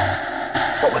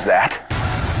 What was that?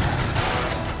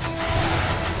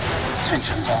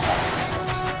 Tensions are high.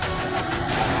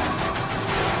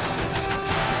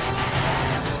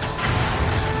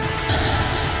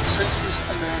 Senseless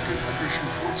American aggression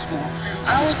once more fills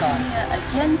the Our sky. Korea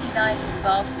again denied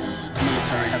involvement. The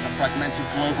military had the fragmented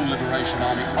Global Liberation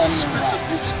Army on the run.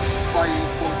 Groups vying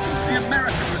for the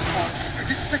American response is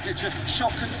its signature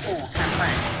shock and awe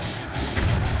campaign.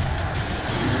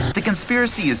 The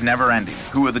conspiracy is never ending.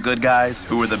 Who are the good guys?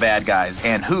 Who are the bad guys?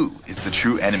 And who is the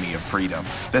true enemy of freedom?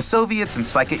 The Soviets and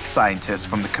psychic scientists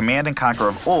from the Command and Conquer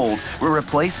of old were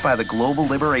replaced by the Global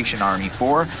Liberation Army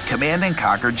for Command and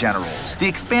Conquer Generals. The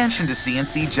expansion to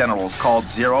CNC Generals called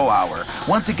 0 Hour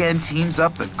once again teams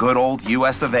up the good old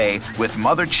US of A with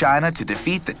Mother China to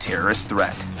defeat the terrorist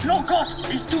threat. No cost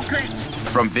is too great.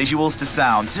 From visuals to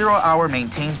sound, 0 Hour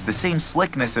maintains the same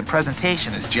slickness and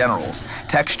presentation as Generals.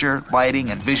 Texture,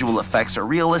 lighting, and visual effects are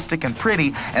realistic and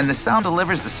pretty, and the sound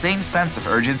delivers the same sense of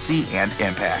urgency and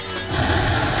impact.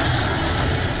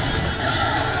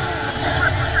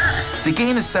 The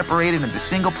game is separated into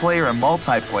single-player and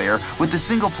multiplayer, with the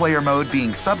single-player mode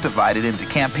being subdivided into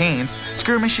campaigns,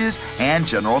 skirmishes, and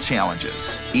general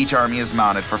challenges. Each army is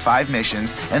mounted for 5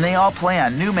 missions, and they all play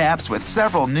on new maps with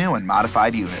several new and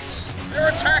modified units. They're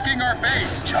attacking our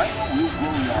base. China will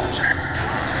grow large.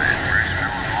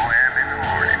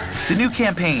 The new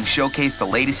campaign showcased the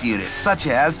latest units, such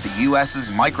as the US's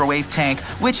microwave tank,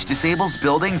 which disables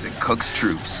buildings and cooks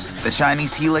troops. The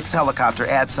Chinese Helix helicopter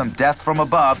adds some death from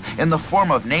above in the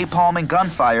form of napalm and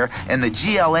gunfire, and the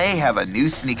GLA have a new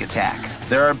sneak attack.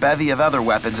 There are a bevy of other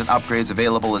weapons and upgrades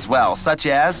available as well, such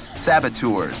as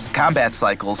saboteurs, combat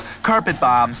cycles, carpet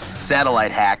bombs,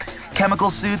 satellite hacks, chemical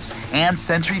suits, and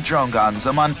sentry drone guns,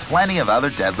 among plenty of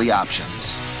other deadly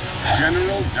options.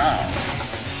 General Down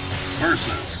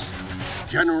versus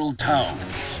General Towns.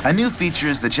 A new feature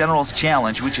is the General's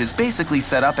Challenge, which is basically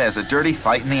set up as a dirty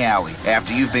fight in the alley.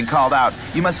 After you've been called out,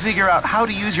 you must figure out how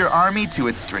to use your army to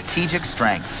its strategic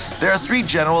strengths. There are 3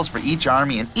 generals for each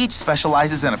army, and each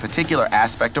specializes in a particular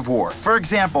aspect of war. For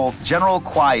example, General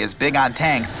Kwai is big on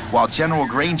tanks, while General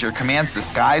Granger commands the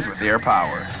skies with air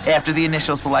power. After the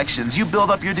initial selections, you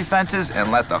build up your defenses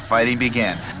and let the fighting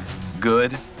begin.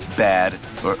 Good, bad,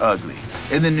 or ugly.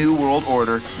 In the New World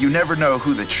Order, you never know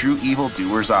who the true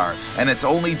evildoers are, and it's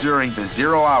only during the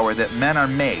 0 hour that men are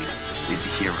made into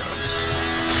heroes.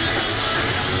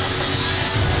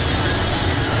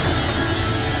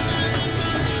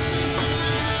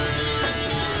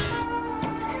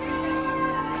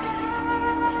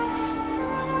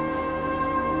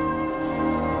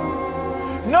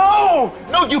 No!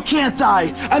 No, you can't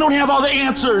die! I don't have all the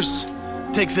answers!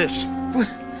 Take this.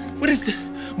 What is this?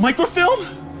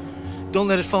 Microfilm? Don't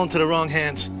let it fall into the wrong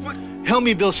hands. What? Help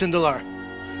me, Bill Sindelar.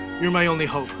 You're my only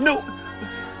hope. No!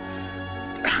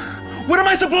 What am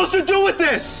I supposed to do with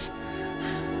this?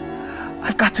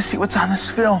 I've got to see what's on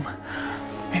this film.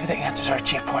 Maybe the answers are at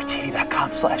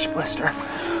G4TV.com/blister.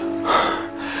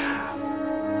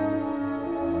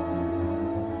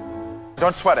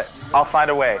 Don't sweat it. I'll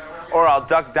find a way. Or I'll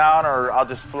duck down, or I'll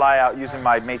just fly out using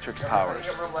my Matrix powers.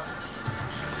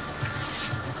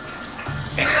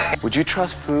 Would you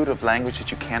trust food of language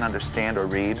that you can't understand or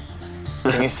read?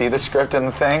 Can you see the script in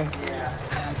the thing?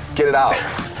 Get it out.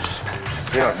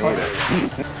 You don't need it.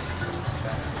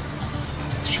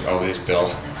 Always,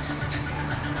 Bill.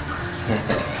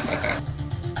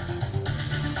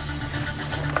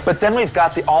 But then we've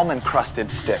got the almond-crusted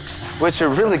sticks, which are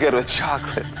really good with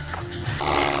chocolate.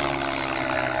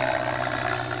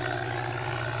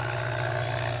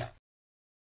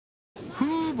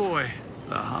 Oh boy,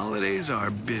 the holidays are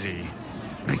busy.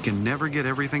 I can never get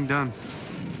everything done.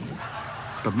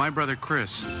 But my brother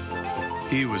Chris,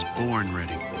 he was born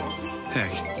ready.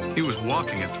 Heck, he was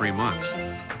walking at 3 months.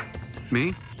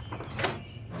 Me?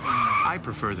 I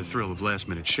prefer the thrill of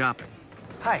last-minute shopping.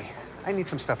 Hi, I need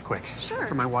some stuff quick. Sure.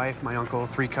 For my wife, my uncle,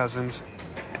 3 cousins,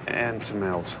 and some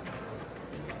elves.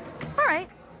 All right.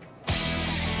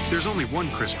 There's only one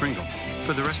Kris Kringle.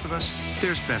 For the rest of us,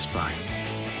 there's Best Buy.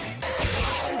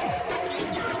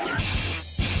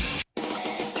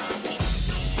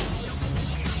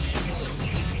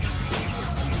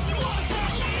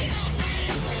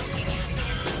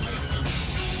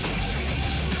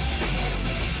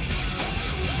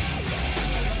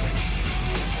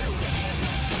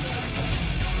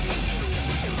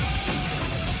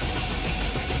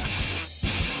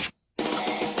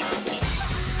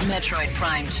 Metroid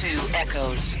Prime 2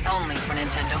 Echoes, only for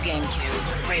Nintendo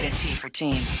GameCube. Rated T for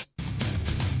Teen.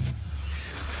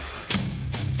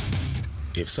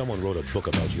 If someone wrote a book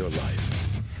about your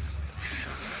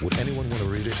life, would anyone want to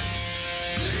read it?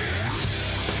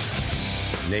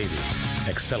 Navy,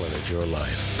 accelerate your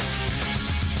life.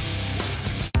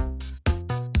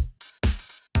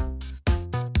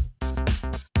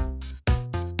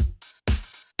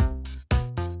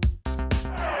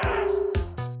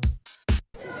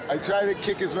 I try to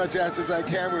kick as much ass as I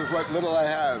can with what little I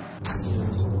have.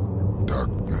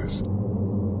 Darkness,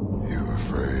 you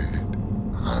afraid?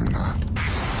 I'm not.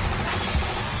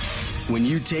 When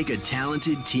you take a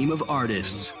talented team of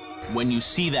artists, when you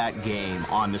see that game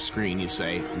on the screen, you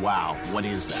say, wow, what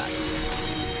is that?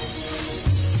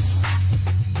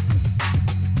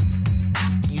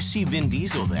 You see Vin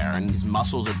Diesel there, and his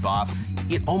muscles are buff.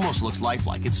 It almost looks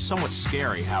lifelike. It's somewhat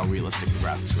scary how realistic the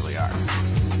graphics really are.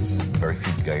 Very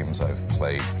few games I've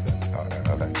played that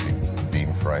I've actually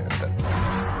been frightened at.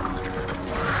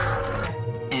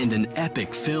 And an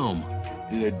epic film.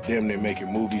 They're damn near making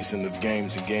movies in the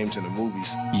games and games in the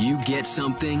movies. You get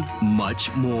something much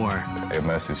more. It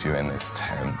immerses you in this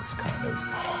tense kind of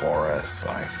horror,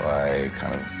 sci-fi,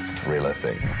 kind of thriller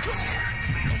thing.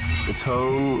 The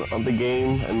tone of the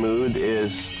game and mood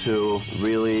is to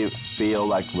really feel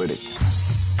like Riddick.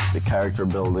 The character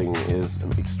building is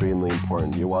extremely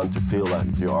important. You want to feel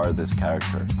like you are this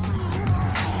character.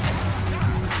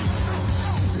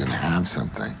 You're gonna have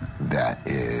something that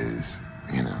is,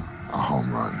 you know, a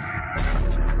home run.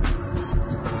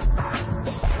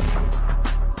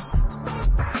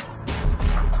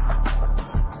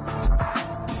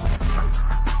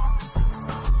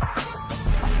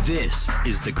 This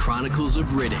is the Chronicles of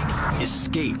Riddick,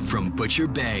 Escape from Butcher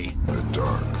Bay. The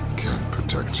dark can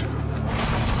protect you.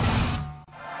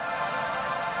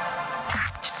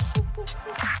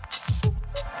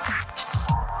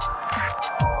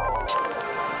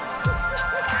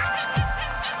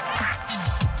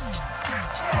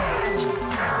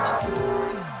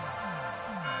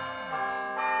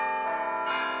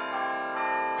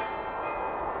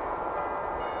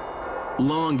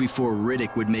 Long before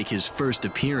Riddick would make his first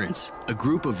appearance, a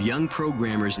group of young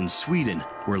programmers in Sweden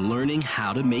were learning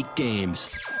how to make games.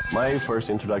 My first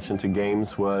introduction to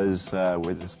games was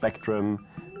with a Spectrum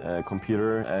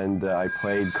computer, and I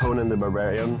played Conan the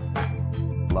Barbarian.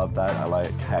 Loved that. I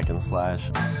like hack and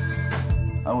slash.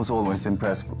 I was always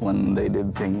impressed when they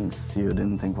did things you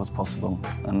didn't think was possible.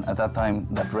 And at that time,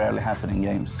 that rarely happened in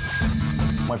games.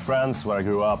 My friends, where I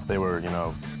grew up, they were, you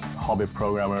know, hobby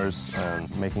programmers and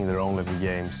making their own little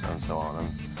games and so on. And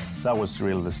that was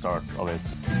really the start of it.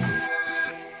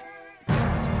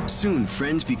 Soon,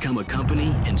 friends become a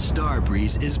company and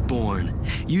Starbreeze is born.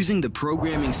 Using the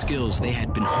programming skills they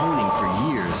had been honing for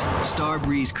years,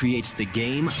 Starbreeze creates the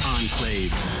game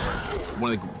Enclave.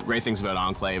 One of the great things about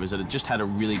Enclave is that it just had a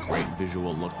really great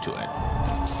visual look to it.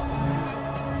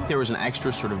 There was an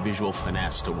extra sort of visual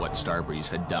finesse to what Starbreeze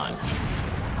had done.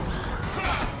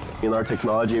 And our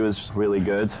technology was really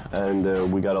good,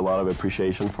 and we got a lot of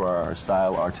appreciation for our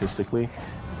style artistically.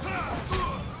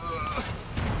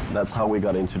 That's how we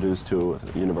got introduced to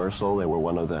Universal. They were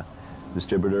one of the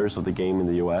distributors of the game in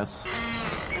the US.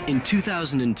 In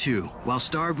 2002, while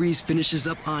Starbreeze finishes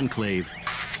up Enclave,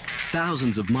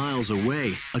 thousands of miles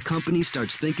away, a company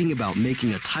starts thinking about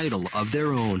making a title of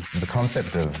their own. The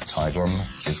concept of Tygon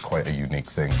is quite a unique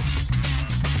thing.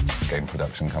 It's a game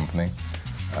production company.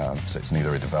 So it's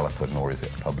neither a developer nor is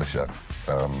it a publisher.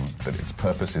 But its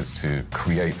purpose is to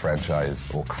create franchise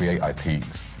or create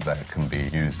IPs that can be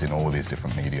used in all these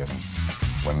different mediums.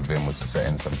 When Vin was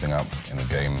setting something up in the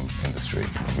game industry,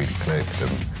 it really clicked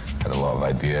and had a lot of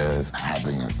ideas.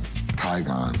 Having a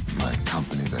Tygon, my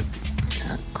company that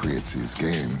creates these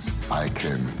games, I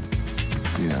can,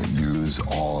 you know, use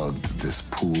all of this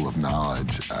pool of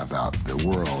knowledge about the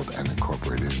world and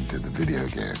incorporate it into the video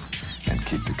game and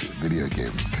keep the video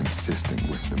game consistent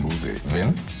with the movie.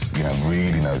 Vin, you know,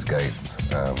 really knows games,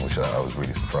 which I was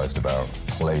really surprised about.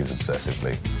 Plays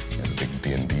obsessively. He's a big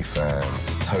D&D fan.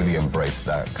 Totally embraced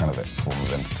that kind of form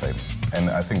of entertainment. And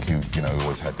I think he, you know,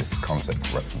 always had this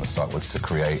concept right from the start, was to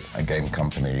create a game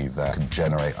company that could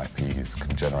generate IPs,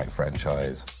 could generate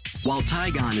franchise. While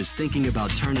Tygon is thinking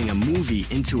about turning a movie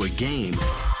into a game,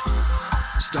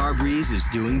 Starbreeze is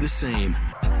doing the same.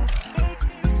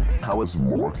 I was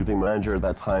marketing manager at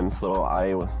that time, so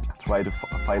I tried to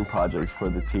find projects for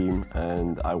the team,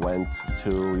 and I went to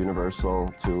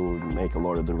Universal to make a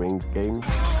Lord of the Rings game.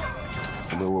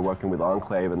 We were working with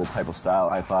Enclave and the type of style.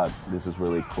 I thought this is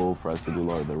really cool for us to do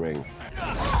Lord of the Rings.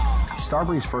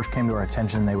 Starbreeze first came to our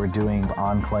attention. They were doing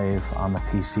Enclave on the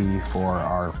PC for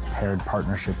our paired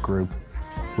partnership group.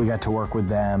 We got to work with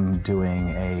them doing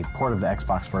a port of the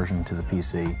Xbox version to the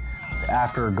PC.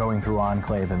 After going through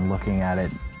Enclave and looking at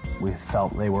it, we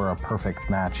felt they were a perfect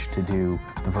match to do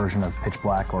the version of Pitch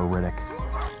Black or Riddick.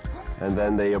 And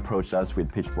then they approached us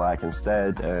with Pitch Black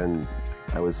instead, and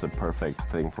that was a perfect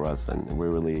thing for us, and we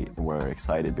really were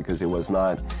excited because it was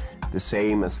not the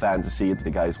same as fantasy. The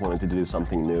guys wanted to do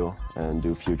something new and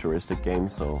do futuristic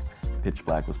games, so Pitch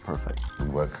Black was perfect. We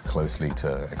work closely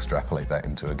to extrapolate that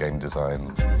into a game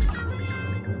design.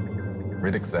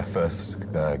 Riddick's their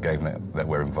first game that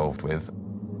we're involved with.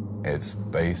 It's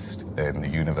based in the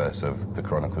universe of the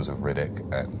Chronicles of Riddick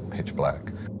and Pitch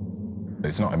Black.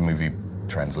 It's not a movie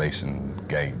translation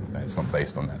game. It's not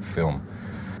based on that film.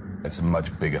 It's a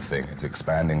much bigger thing. It's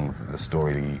expanding the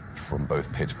story from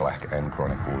both Pitch Black and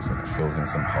Chronicles, and it fills in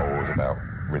some holes about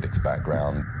Riddick's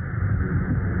background.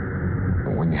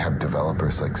 When you have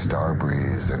developers like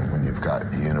Starbreeze, and when you've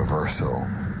got Universal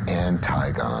and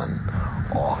Tygon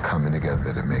all coming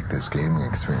together to make this gaming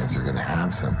experience, you're going to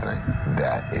have something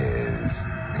that is,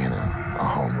 you know, a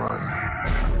home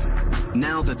run.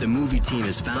 Now that the movie team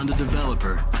has found a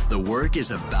developer, the work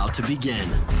is about to begin.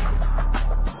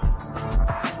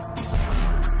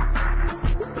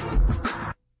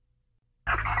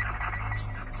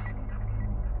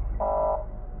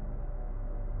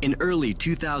 In early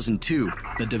 2002,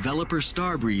 the developer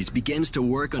Starbreeze begins to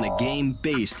work on a game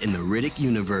based in the Riddick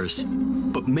universe.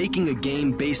 But making a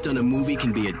game based on a movie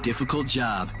can be a difficult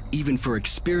job, even for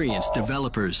experienced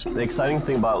developers. The exciting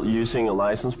thing about using a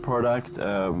licensed product,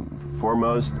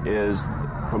 foremost, is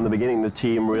from the beginning the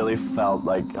team really felt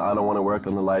like, I don't want to work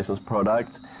on the licensed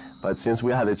product. But since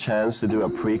we had a chance to do a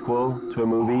prequel to a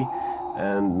movie,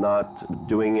 and not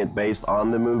doing it based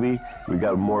on the movie, we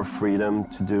got more freedom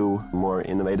to do more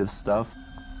innovative stuff.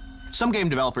 Some game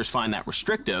developers find that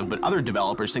restrictive, but other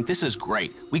developers think this is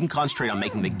great. We can concentrate on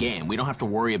making the game. We don't have to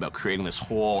worry about creating this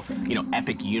whole,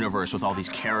 epic universe with all these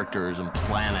characters and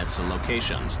planets and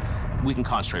locations. We can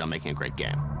concentrate on making a great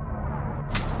game.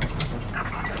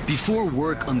 Before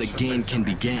work on the game can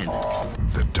begin,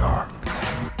 the dark.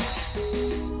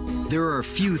 There are a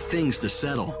few things to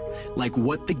settle, like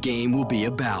what the game will be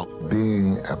about.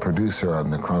 Being a producer on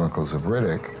the Chronicles of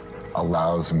Riddick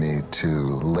allows me to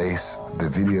lace the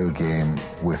video game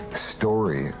with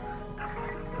story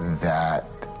that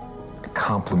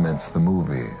complements the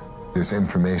movie. There's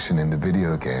information in the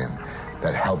video game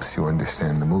that helps you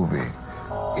understand the movie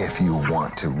if you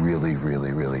want to really,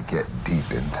 really, really get deep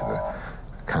into the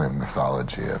kind of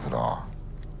mythology of it all.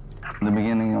 The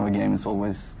beginning of a game is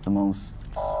always the most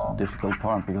difficult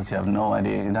part because you have no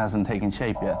idea, it hasn't taken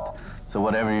shape yet. So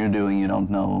whatever you're doing, you don't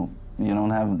know, you don't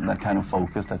have that kind of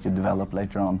focus that you develop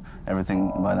later on. Everything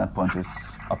by that point is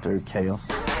utter chaos.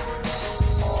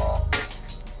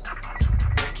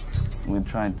 We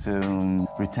tried to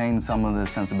retain some of the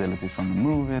sensibilities from the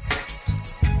movie.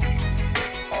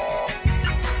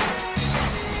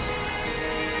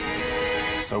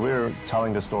 So we're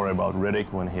telling the story about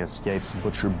Riddick when he escapes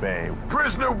Butcher Bay.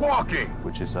 Prisoner walking!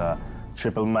 Which is a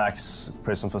triple max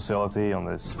prison facility on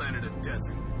this planet of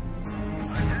desert.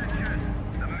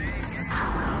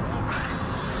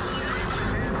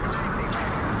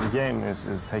 The game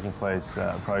is taking place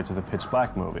prior to the Pitch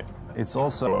Black movie. It's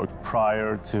also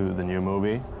prior to the new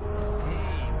movie. Hey,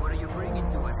 what are you bringing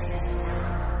to us?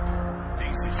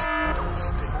 Daisies, don't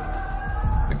stink.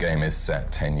 The game is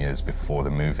set 10 years before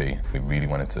the movie. We really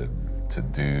wanted to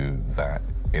do that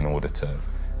in order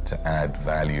to add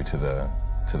value to the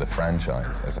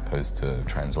franchise as opposed to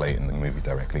translating the movie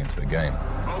directly into a game.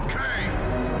 Okay.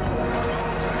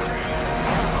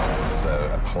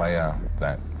 So a player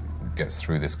that gets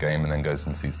through this game and then goes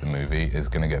and sees the movie is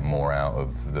going to get more out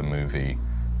of the movie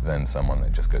than someone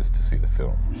that just goes to see the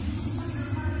film.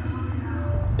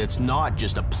 It's not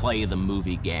just a play the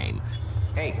movie game.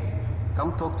 Hey,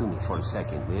 come talk to me for a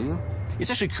second, will you? It's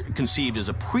actually conceived as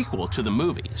a prequel to the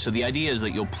movie. So the idea is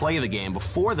that you'll play the game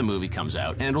before the movie comes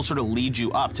out, and it'll sort of lead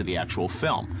you up to the actual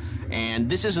film. And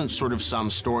this isn't sort of some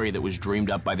story that was dreamed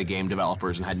up by the game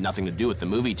developers and had nothing to do with the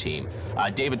movie team.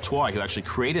 David Toy, who actually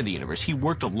created the universe, he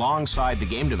worked alongside the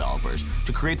game developers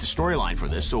to create the storyline for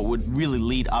this, so it would really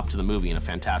lead up to the movie in a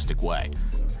fantastic way.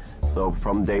 So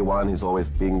from day one, he's always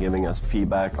been giving us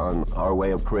feedback on our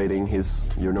way of creating his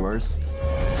universe.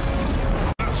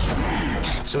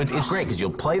 So it's great because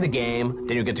you'll play the game,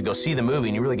 then you'll get to go see the movie,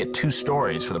 and you really get two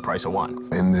stories for the price of one.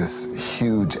 In this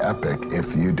huge epic,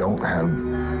 if you don't have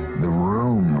the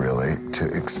room, really, to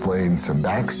explain some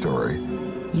backstory,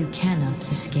 you cannot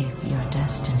escape your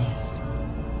destiny.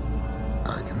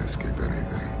 I can escape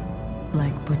anything.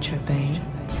 Like Butcher Bay.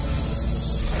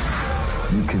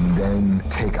 you can then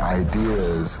take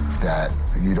ideas that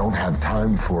you don't have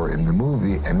time for in the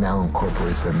movie and now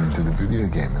incorporate them into the video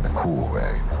game in a cool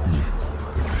way.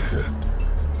 The pit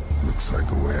looks like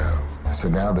a way out. So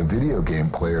now the video game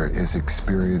player is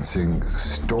experiencing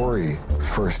story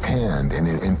firsthand in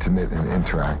an intimate and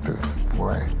interactive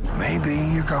way. Maybe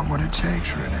you got what it takes,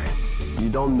 Renee. You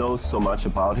don't know so much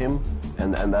about him,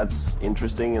 and that's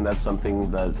interesting, and that's something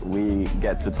that we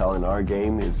get to tell in our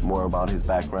game, is more about his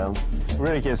background.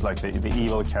 Riddick is like the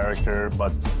evil character,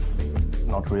 but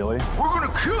not really. We're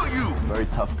gonna kill you! Very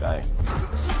tough guy.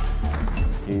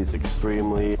 He's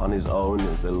extremely on his own.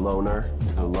 He's a loner.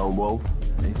 He's a lone wolf.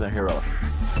 He's a hero.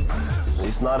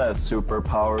 He's not a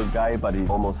superpowered guy, but he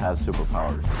almost has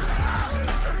superpowers.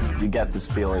 You get this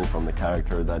feeling from the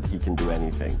character that he can do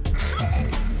anything.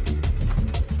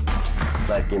 It's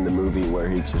like in the movie where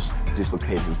he just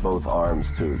dislocated both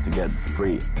arms to get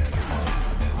free.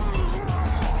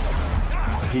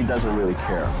 He doesn't really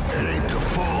care. It ain't the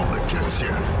ball that gets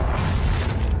you.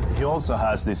 He also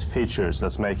has these features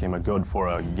that make him a good for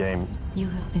a game. You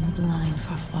have been blind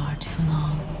for far too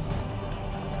long.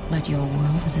 But your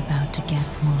world is about to get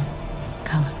more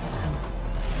colorful.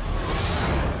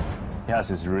 He has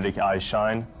his Riddick eye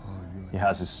shine. He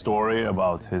has his story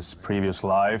about his previous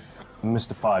life.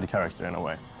 Mystified character in a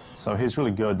way. So he's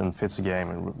really good and fits the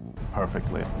game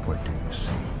perfectly. What do you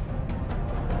see?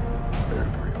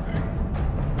 Everything.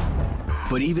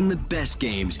 But even the best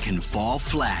games can fall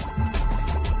flat.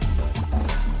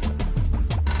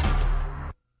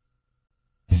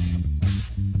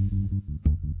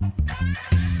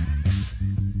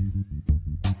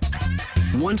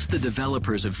 Once the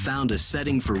developers have found a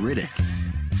setting for Riddick,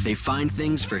 they find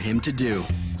things for him to do.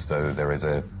 So there is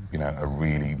a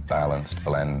really balanced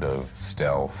blend of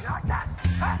stealth,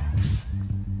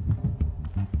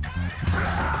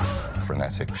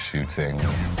 frenetic shooting,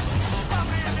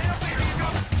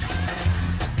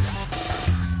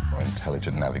 or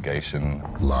intelligent navigation.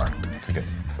 Locked. To get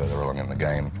further along in the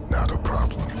game. Not a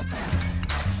problem.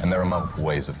 And there are multiple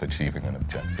ways of achieving an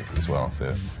objective as well,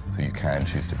 so you can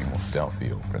choose to be more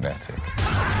stealthy or frenetic,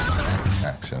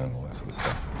 action and all that sort of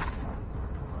stuff.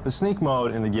 The sneak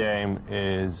mode in the game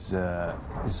is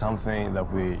something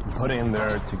that we put in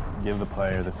there to give the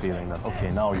player the feeling that, okay,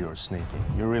 now you're sneaking.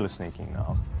 You're really sneaking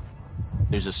now.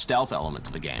 There's a stealth element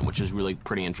to the game, which is really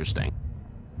pretty interesting.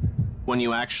 When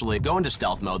you actually go into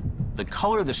stealth mode, the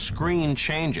color of the screen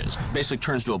changes. Basically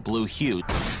turns to a blue hue,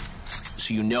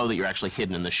 so you know that you're actually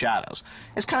hidden in the shadows.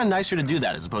 It's kind of nicer to do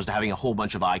that as opposed to having a whole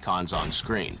bunch of icons on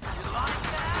screen.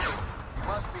 You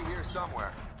must be here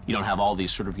somewhere. You don't have all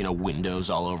these sort of, windows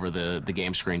all over the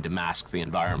game screen to mask the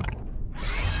environment.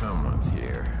 Someone's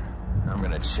here. I'm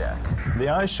gonna check. The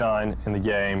eye shine in the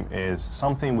game is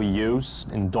something we use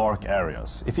in dark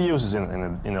areas. If he uses it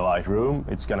in a light room,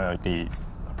 it's gonna be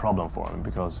a problem for him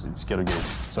because it's gonna get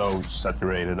so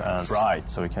saturated and bright,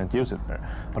 so he can't use it there.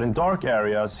 But in dark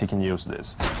areas, he can use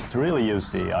this. To really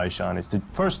use the eye shine is to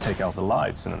first take out the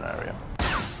lights in an area.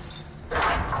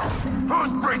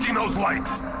 Who's breaking those lights?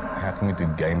 How can we do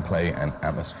gameplay and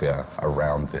atmosphere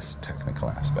around this technical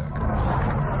aspect?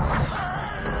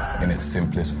 In its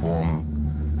simplest form,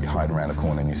 you hide around a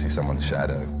corner and you see someone's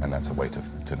shadow, and that's a way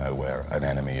to know where an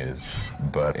enemy is.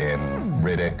 But in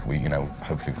Riddick, we,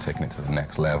 hopefully we've taken it to the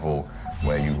next level,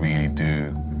 where you really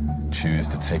do choose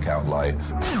to take out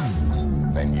lights,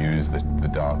 then use the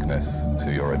darkness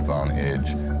to your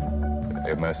advantage.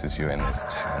 It immerses you in this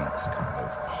tense kind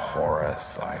of horror,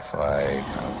 sci-fi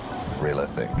kind of thriller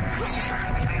thing.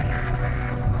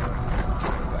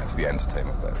 That's the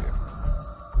entertainment value.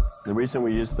 The reason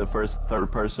we use the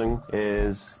third person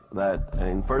is that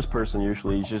in first person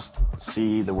usually you just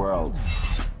see the world.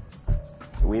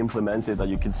 We implemented that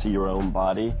you can see your own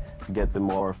body to get the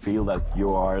more feel that you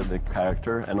are the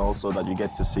character, and also that you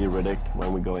get to see Riddick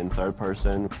when we go in third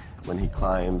person, when he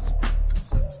climbs.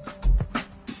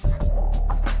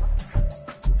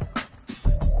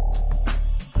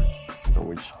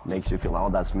 Which makes you feel, oh,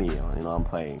 that's me, I'm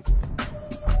playing.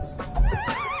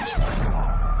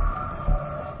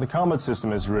 The combat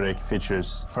system is Riddick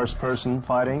features first-person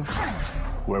fighting,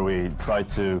 where we try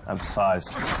to emphasize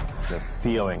the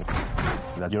feeling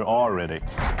that you are Riddick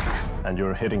and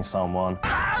you're hitting someone,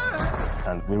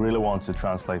 and we really want to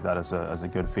translate that as a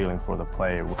good feeling for the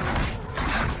player.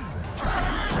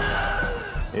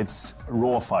 It's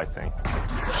raw fighting.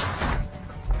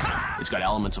 It's got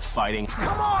elements of fighting.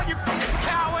 Come on, you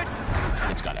coward!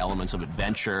 It's got elements of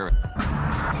adventure.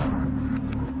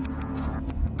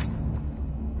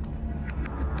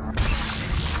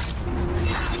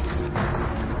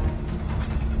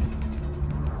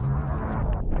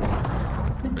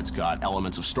 It's got got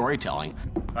elements of storytelling.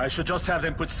 I should just have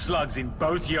them put slugs in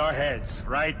both your heads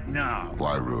right now.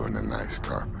 Why ruin a nice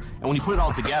carpet? And when you put it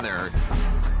all together,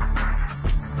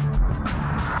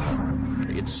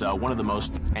 it's one of the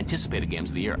most anticipated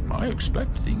games of the year. I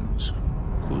expect things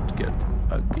could get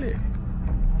ugly.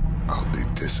 I'll be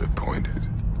disappointed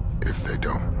if they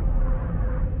don't.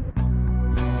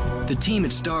 The team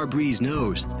at Starbreeze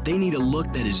knows they need a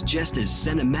look that is just as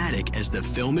cinematic as the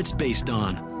film it's based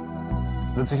on.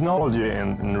 The technology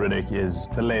in Riddick is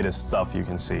the latest stuff you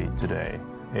can see today.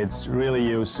 It's really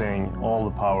using all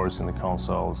the powers in the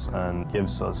consoles and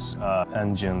gives us an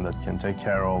engine that can take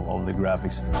care of the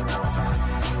graphics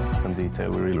and detail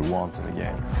we really want in the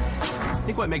game. I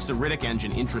think what makes the Riddick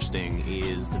engine interesting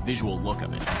is the visual look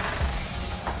of it.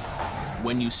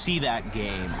 When you see that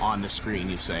game on the screen,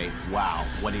 you say, wow,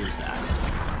 what is that?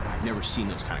 I've never seen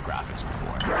those kind of graphics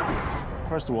before.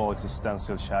 First of all, it's a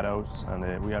stencil shadows, and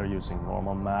we are using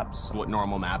normal maps. What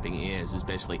normal mapping is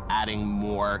basically adding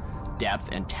more depth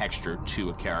and texture to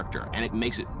a character, and it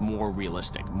makes it more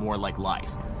realistic, more like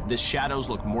life. The shadows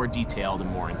look more detailed and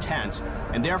more intense,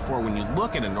 and therefore when you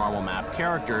look at a normal map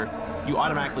character, you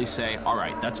automatically say, all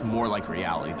right, that's more like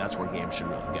reality. That's where games should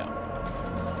really go.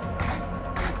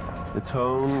 The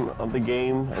tone of the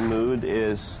game and mood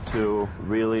is to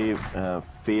really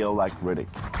feel like Riddick.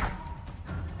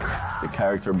 The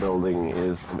character building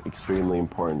is extremely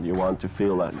important. You want to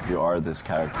feel like you are this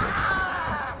character.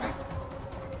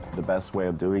 The best way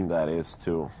of doing that is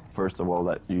to, first of all,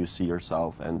 that you see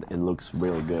yourself and it looks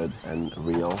really good and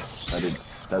real. That it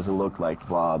doesn't look like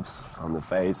blobs on the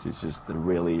face. It's just a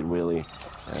really, really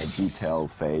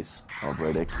detailed face of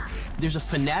Riddick. There's a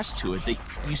finesse to it that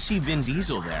you see Vin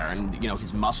Diesel there, and you know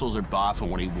his muscles are buff,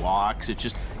 and when he walks,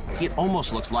 it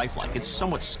almost looks lifelike. It's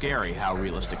somewhat scary how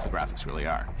realistic the graphics really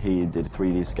are. He did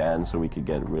 3D scans so we could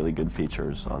get really good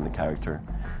features on the character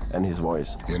and his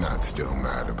voice. You're not still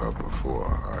mad about before,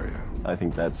 are you? I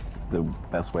think that's the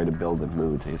best way to build the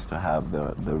mood, is to have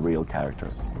the real character.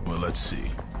 Well, let's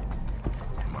see.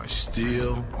 Am I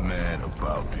still mad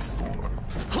about before?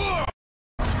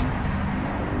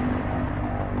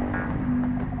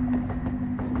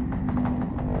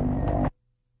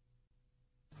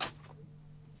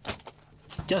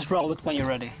 Just roll it when you're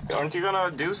ready. Aren't you gonna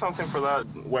do something for that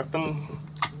weapon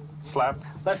slap?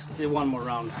 Let's do one more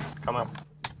round. Come on.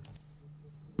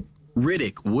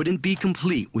 Riddick wouldn't be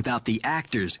complete without the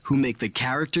actors who make the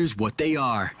characters what they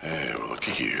are. Hey, well, look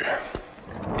here.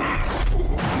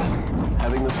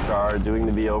 Having the star, doing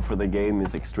the VO for the game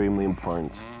is extremely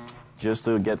important. Just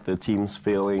to get the team's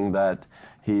feeling that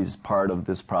he's part of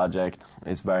this project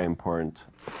is very important.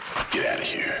 Get out of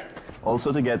here.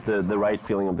 Also to get the right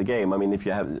feeling of the game. I mean, if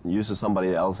you use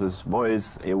somebody else's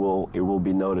voice, it will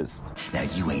be noticed. Now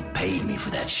you ain't paid me for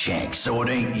that shank, so it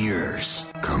ain't yours.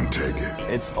 Come take it.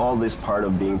 It's all this part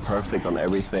of being perfect on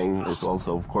everything. It's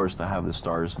also, of course, to have the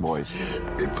star's voice.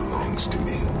 It belongs to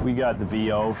me. We got the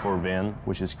VO for Vin,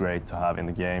 which is great to have in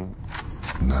the game.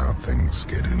 Now things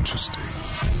get interesting.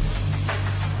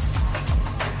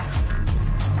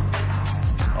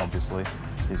 Obviously.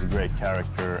 He's a great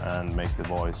character and makes the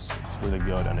voice really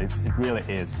good, and it really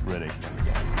is Riddick in the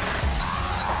game.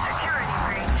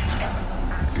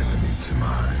 Gonna need some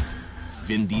eyes.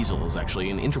 Vin Diesel is actually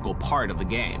an integral part of the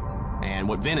game. And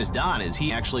what Vin has done is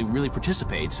he actually really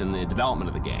participates in the development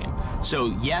of the game. So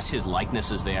yes, his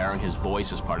likeness is there and his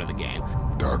voice is part of the game.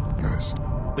 Darkness.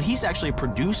 But he's actually a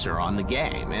producer on the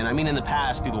game. And I mean, in the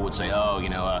past, people would say, oh, you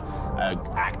know, an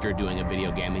actor doing a video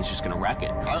game, he's just going to wreck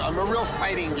it. I'm a real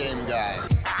fighting game guy.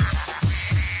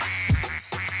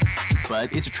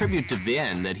 But it's a tribute to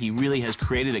Vin that he really has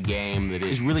created a game that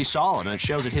is really solid, and it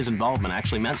shows that his involvement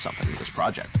actually meant something to this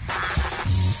project.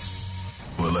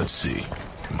 Well, let's see.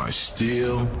 Am I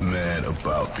still mad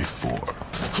about before?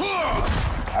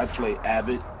 I play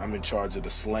Abbott. I'm in charge of the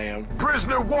slam.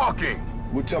 Prisoner walking!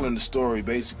 We're telling the story,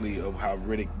 basically, of how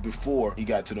Riddick, before he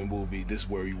got to the movie, this is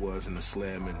where he was in the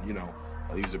slam, and, you know,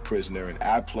 he was a prisoner, and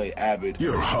I play Abbott.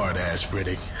 You're a hard-ass,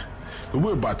 Riddick, but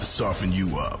we're about to soften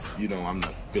you up. You know, I'm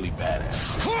not really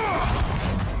badass.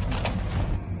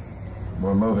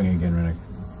 We're moving again, Riddick.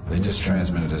 They just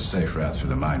transmitted a safe route through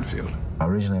the minefield.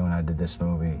 Originally, when I did this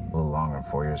movie, a little longer than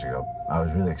 4 years ago, I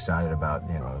was really excited about,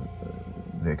 you know,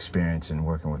 the experience in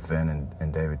working with Vin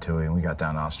and David Toohey, and we got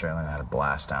down to Australia and had a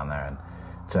blast down there. And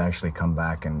to actually come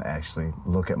back and actually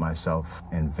look at myself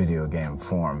in video game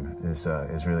form is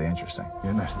really interesting.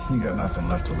 You got nothing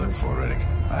left to live for, Riddick.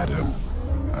 I do.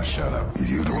 Now shut up.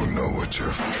 You don't know what you're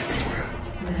f***ing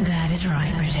with. That is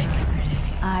right,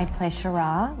 Riddick. I play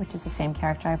Shara, which is the same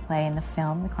character I play in the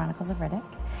film, The Chronicles of Riddick.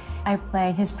 I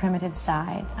play his primitive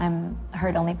side. I'm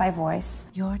heard only by voice.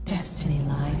 Your destiny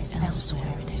lies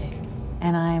elsewhere, Riddick.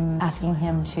 And I'm asking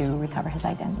him to recover his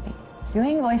identity.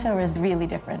 Doing voiceover is really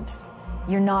different.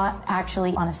 You're not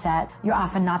actually on a set. You're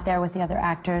often not there with the other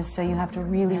actors, so you have to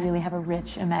really, really have a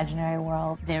rich imaginary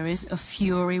world. There is a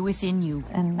fury within you.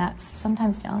 And that's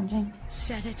sometimes challenging.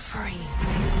 Set it free.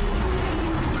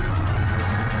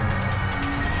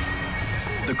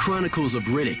 The Chronicles of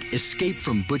Riddick, Escape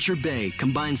from Butcher Bay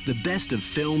combines the best of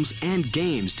films and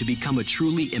games to become a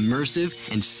truly immersive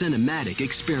and cinematic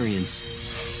experience.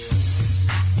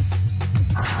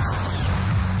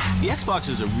 The Xbox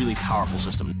is a really powerful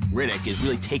system. Riddick is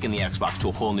really taking the Xbox to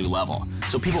a whole new level.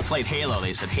 So people played Halo,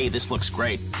 they said, hey, this looks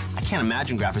great. I can't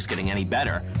imagine graphics getting any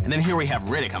better. And then here we have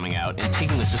Riddick coming out and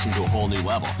taking the system to a whole new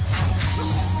level.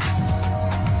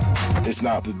 It's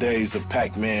not the days of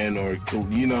Pac-Man or,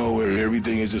 you know, where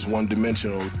everything is just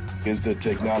one-dimensional. As the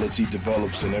technology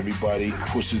develops and everybody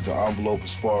pushes the envelope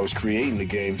as far as creating the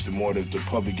games, the more that the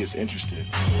public gets interested.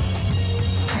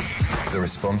 The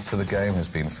response to the game has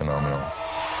been phenomenal.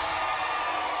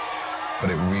 But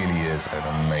it really is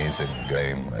an amazing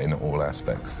game in all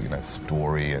aspects, you know,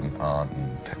 story and art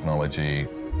and technology.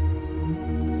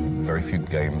 Very few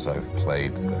games I've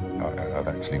played that I've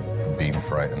actually been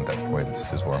frightened at points.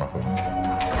 This is one of them.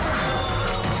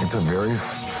 It's a very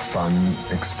fun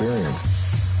experience.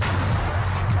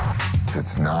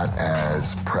 It's not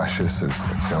as precious as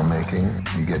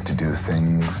filmmaking. You get to do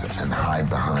things and hide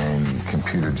behind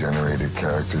computer-generated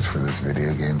characters for this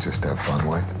video game just to have fun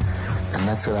with. And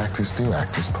that's what actors do.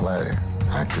 Actors play.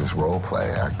 Actors role play.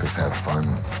 Actors have fun.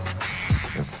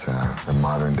 It's a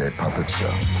modern-day puppet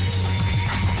show.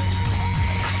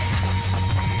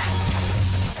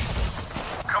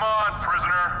 Come on,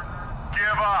 prisoner.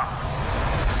 Give up.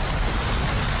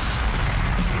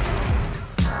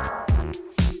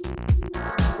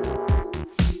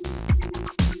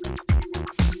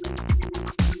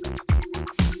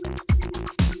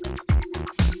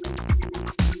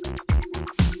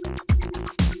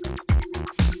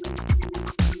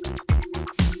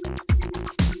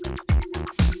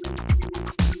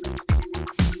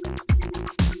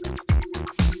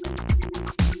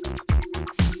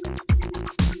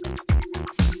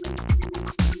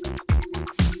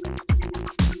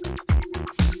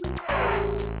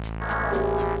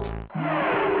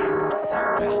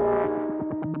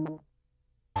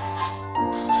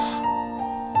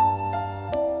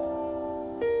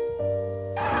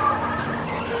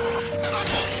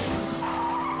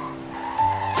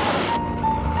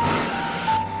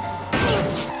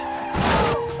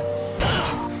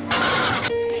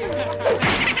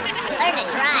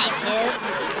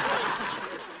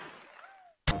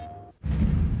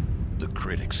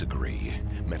 Critics agree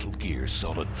Metal Gear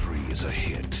Solid 3 is a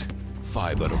hit.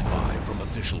 5 out of 5 from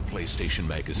official PlayStation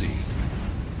Magazine.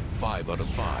 5 out of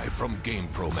 5 from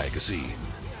GamePro Magazine.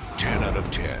 10 out of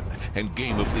 10 and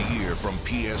Game of the Year from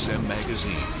PSM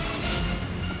Magazine.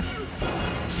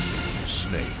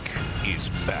 Snake is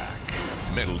back.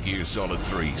 Metal Gear Solid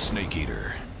 3 Snake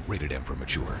Eater. Rated M for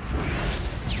mature.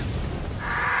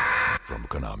 From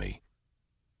Konami.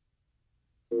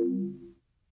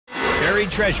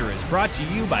 Buried Treasure is brought to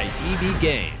you by EB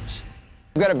Games.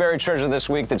 We've got a buried treasure this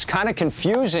week that's kind of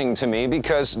confusing to me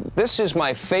because this is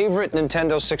my favorite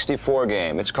Nintendo 64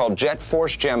 game. It's called Jet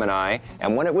Force Gemini,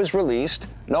 and when it was released,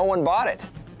 no one bought it.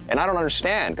 And I don't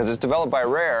understand, because it's developed by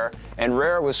Rare, and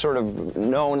Rare was sort of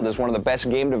known as one of the best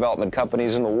game development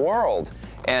companies in the world.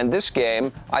 And this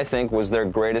game, I think, was their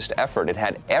greatest effort. It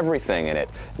had everything in it.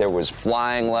 There was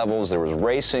flying levels, there was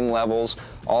racing levels,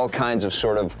 all kinds of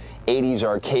sort of 80s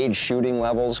arcade shooting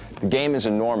levels. The game is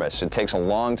enormous. It takes a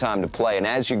long time to play, and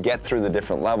as you get through the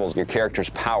different levels, your characters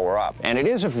power up. And it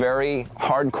is a very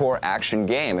hardcore action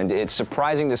game, and it's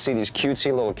surprising to see these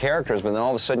cutesy little characters, but then all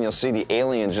of a sudden you'll see the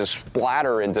aliens just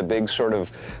splatter into big sort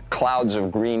of clouds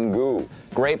of green goo.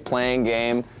 Great playing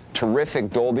game.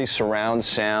 Terrific Dolby surround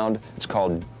sound. It's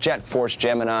called Jet Force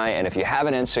Gemini, and if you have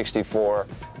an N64,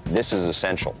 this is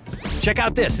essential. Check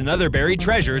out this and other buried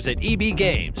treasures at EB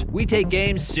Games. We take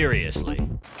games seriously.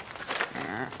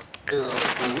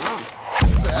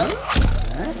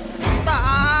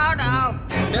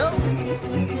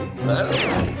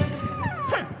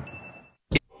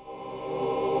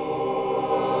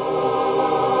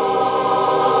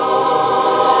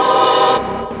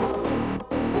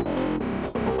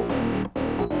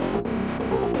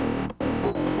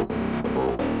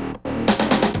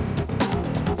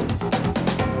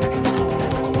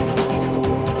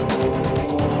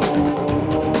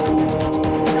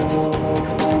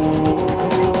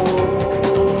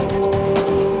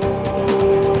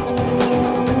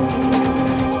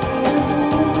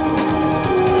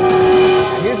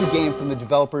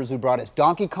 developers who brought us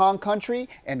Donkey Kong Country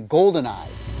and GoldenEye.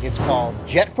 It's called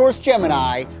Jet Force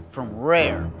Gemini from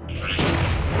Rare.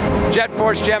 Jet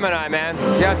Force Gemini, man.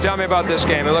 Yeah, tell me about this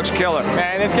game. It looks killer.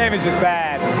 Man, this game is just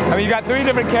bad. I mean, you got 3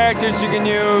 different characters you can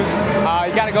use.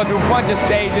 You got to go through a bunch of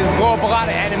stages, blow up a lot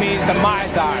of enemies. The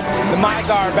Mizar. The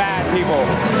Mizar are bad people.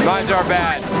 Mizar are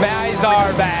bad.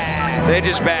 Mizar are bad. They're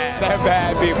just bad. They're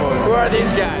bad people. Who are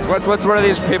these guys? What are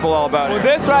these people all about? Well,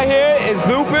 this right here is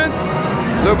Lupus.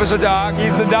 Lupus, a dog.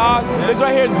 He's the dog. This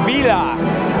right here is Vila.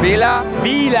 Vila?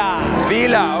 Vila.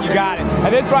 Vila, okay. You got it.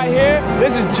 And this right here,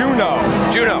 this is Juno.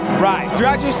 Juno. Right. You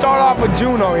actually start off with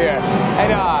Juno here.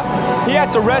 And he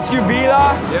has to rescue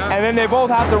Vila, and then they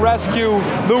both have to rescue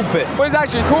Lupus. What's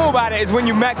actually cool about it is when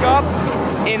you mech up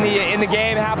in the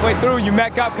game halfway through, you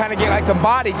mech up, kind of get like some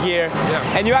body gear,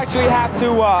 and you actually have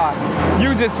to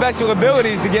use his special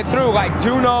abilities to get through. Like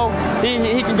Juno,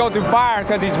 he can go through fire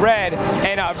because he's red,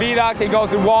 and Vila can go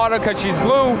through water because she's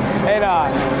blue,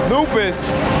 and Lupus,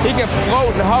 he can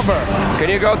float and hover. Can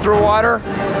you go through water?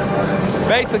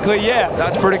 Basically, yeah.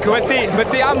 That's pretty cool. But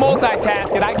see, I'm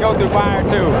multitasking. I can go through fire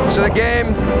too. So the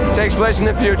game takes place in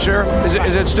the future. Is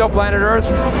it still planet Earth?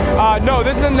 No,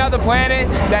 this is another planet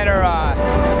that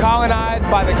are colonized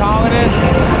by the colonists.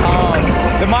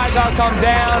 The Mizar come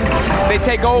down, they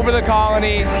take over the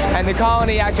colony, and the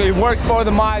colony actually works for the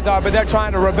Mizar, but they're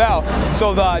trying to rebel.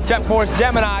 So the Jet Force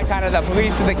Gemini, kind of the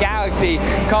police of the galaxy,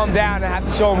 come down and have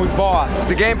to show them who's boss.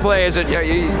 The gameplay, is it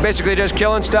you basically just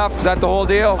killing stuff? Is that the whole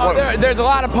deal? There's a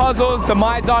lot of puzzles. The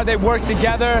Mizar, they work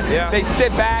together. Yeah. They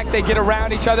sit back, they get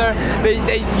around each other.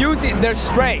 They use their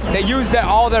strength. They use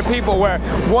all their people, where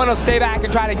one will stay back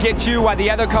and try to get you while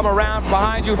the other come around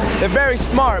behind you. They're very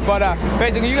smart, but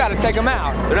basically you got to take them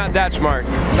out. They're not that smart.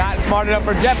 Not smart enough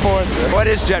for Jet Force. What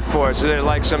is Jet Force? Is it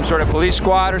like some sort of police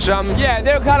squad or something? Yeah,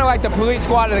 they're kind of like the police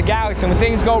squad of the galaxy. When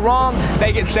things go wrong,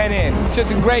 they get sent in. It's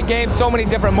just a great game. So many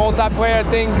different multiplayer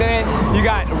things in it. You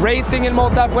got racing in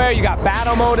multiplayer. You got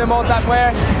battle mode in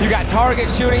multiplayer. You got target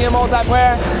shooting in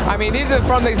multiplayer. I mean, these are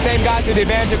from the same guys who did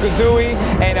Banjo-Kazooie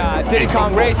and Diddy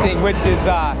Kong Racing, which is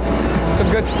some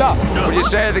good stuff. Would you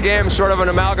say the game's sort of an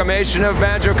amalgamation of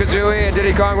Banjo-Kazooie and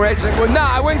Diddy Kong Racing? Well, no,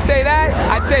 I wouldn't say that.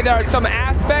 I'd say there are some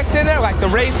aspects in there, like the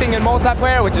racing and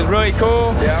multiplayer, which is really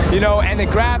cool. Yeah. You know, and the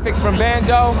graphics from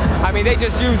Banjo. I mean, they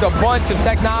just used a bunch of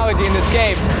technology in this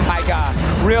game, like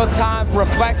real-time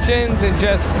reflections and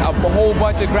just a whole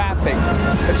bunch of graphics.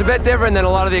 It's a bit different than a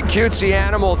lot of the cutesy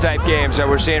animal type games that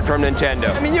we're seeing from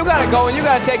Nintendo. I mean, you gotta go and you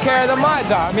gotta take care of the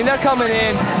Mizar. I mean, they're coming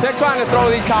in, they're trying to throw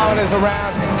these colonists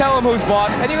around, tell them who's boss,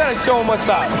 and you gotta show them what's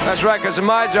up. That's right, because the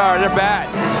Mizar, they're bad.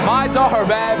 Mizar are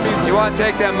bad people. You want to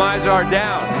take that Mizar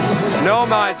down. No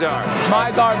Mizar.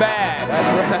 Mizar bad,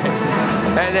 that's right.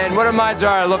 And then what do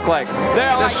Mizar look like?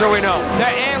 They're just so we know. They're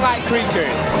ant-like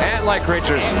creatures. Ant-like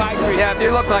creatures. Ant-like creatures. Yeah, if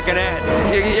you look like an ant,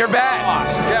 you're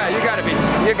bad. Yeah, you gotta be.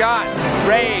 You're gone.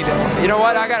 Raid. You know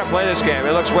what? I gotta play this game.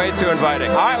 It looks way too inviting.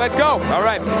 All right, let's go. All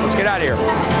right, let's get out of here.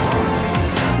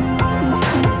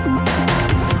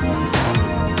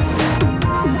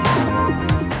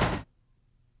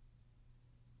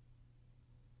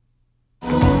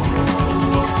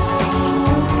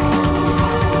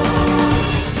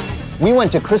 We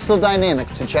went to Crystal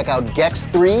Dynamics to check out Gex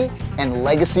 3 and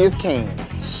Legacy of Kain,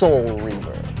 Soul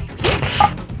Reaver.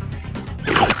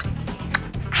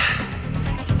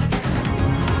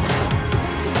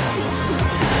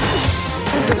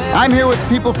 I'm here with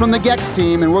people from the Gex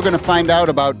team, and we're going to find out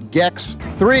about Gex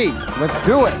 3. Let's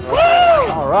do it. Woo!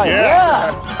 All right.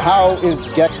 Yeah. How is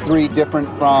Gex 3 different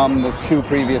from the 2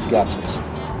 previous Gexes?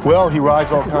 Well, he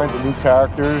rides all kinds of new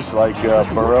characters like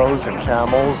burros and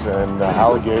camels and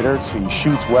alligators. He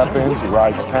shoots weapons, he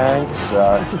rides tanks.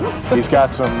 He's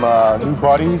got some new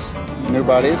buddies. New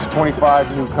buddies?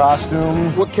 25 new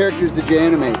costumes. What characters did you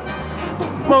animate?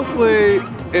 Mostly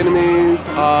enemies,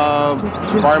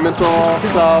 environmental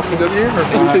stuff, just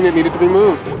anything that needed to be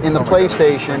moved. In the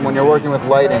PlayStation, when you're working with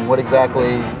lighting, what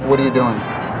are you doing?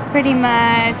 It's pretty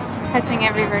much touching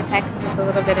every vertex with a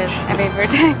little bit of every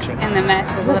vertex and the mesh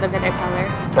with a little bit of color.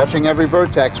 Touching every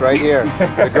vertex right here.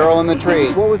 The girl in the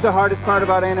tree. What was the hardest part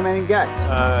about animating Gex?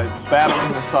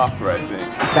 Battling the software, I think.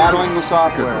 Battling the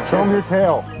software. Show him your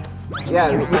tail.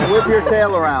 Yeah, whip your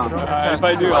tail around. If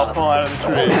I do, I'll fall out of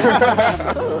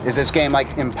the tree. Is this game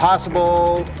like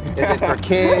impossible? Is it for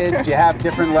kids? Do you have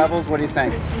different levels? What do you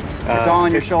think? It's all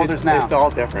on your shoulders now. It's all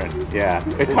different, yeah.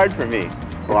 It's hard for me.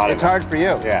 It's hard for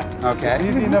you? Yeah. Okay. It's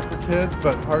easy enough for kids,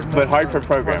 but hard enough. But hard for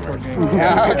programmers.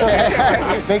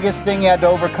 Okay. Biggest thing you had to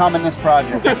overcome in this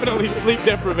project? Definitely sleep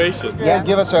deprivation. Yeah,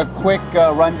 give us a quick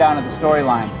rundown of the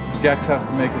storyline. Gex has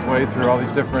to make his way through all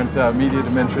these different media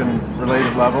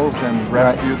dimension-related levels and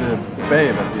rescue the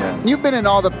babe at the end. You've been in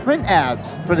all the print ads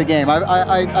for the game.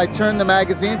 I turned the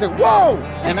magazines and whoa,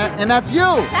 and that's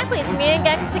you. Exactly, it's me and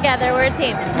Gex together. We're a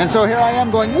team. And so here I am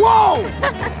going whoa,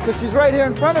 because she's right here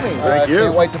in front of me. Thank you.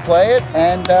 Can't wait to play it,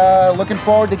 and looking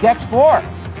forward to Gex 4.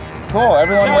 Cool.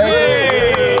 Everyone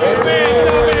wave.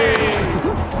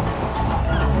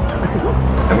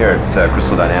 I'm here at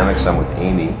Crystal Dynamics. I'm with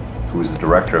Amy, who is the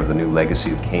director of the new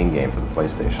Legacy of Kain game for the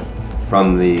PlayStation.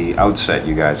 From the outset,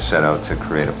 you guys set out to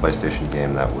create a PlayStation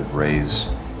game that would raise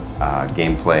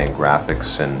gameplay and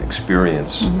graphics and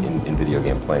experience in video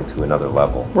game playing to another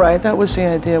level. Right, that was the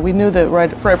idea. We knew that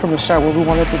right from the start what we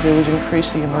wanted to do was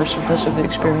increase the immersiveness of the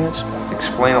experience.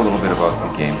 Explain a little bit about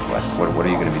the gameplay. What are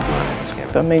you going to be doing in this game?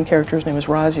 The main character's name is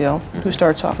Raziel, who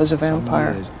starts off as a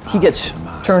vampire. He gets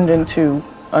turned into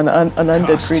an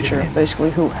undead creature, basically,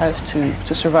 who has to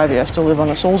survive. He has to live on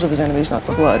the souls of his enemies, not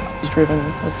the blood. He's driven,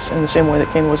 in the same way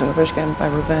that Kain was in the first game, by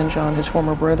revenge on his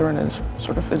former brethren and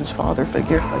his father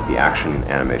figure. Like the action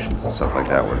animations and stuff like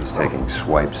that, where he's taking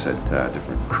swipes at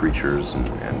different creatures and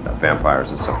vampires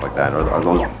and stuff like that. Are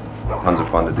those tons of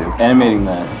fun to do? Animating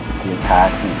the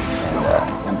attacks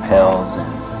and impales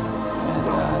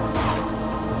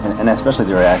and especially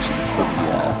the reactions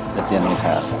that the enemy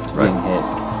have to being hit.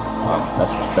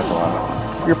 That's a lot of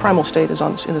fun. Your primal state is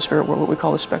in the spirit world, what we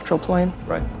call the spectral plane,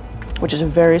 right? Which is a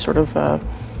very sort of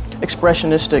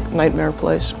expressionistic nightmare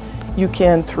place. You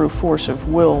can, through force of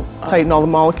will, tighten all the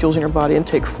molecules in your body and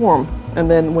take form. And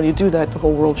then when you do that, the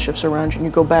whole world shifts around you and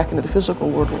you go back into the physical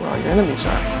world where all your enemies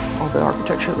are. All the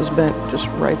architecture that was bent just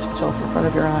writes itself in front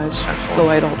of your eyes. Excellent. The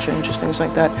light all changes, things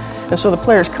like that. And so the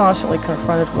player is constantly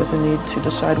confronted with the need to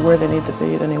decide where they need to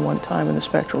be at any one time in the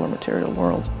spectral or material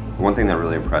world. One thing that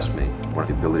really impressed me was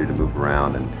the ability to move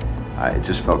around, and it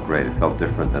just felt great. It felt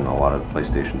different than a lot of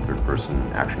PlayStation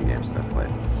third-person action games that I've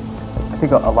played. I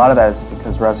think a lot of that is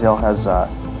because Raziel has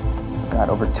got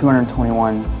over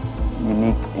 221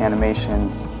 unique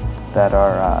animations that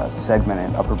are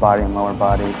segmented, upper body and lower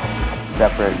body,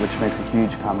 separate, which makes a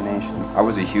huge combination. I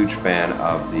was a huge fan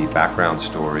of the background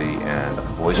story and the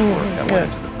voice work that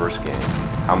went into the first game.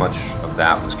 How much of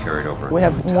that was carried over? We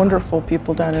have wonderful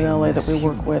people down in LA that we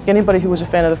work with. Anybody who was a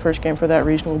fan of the first game for that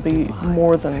reason will be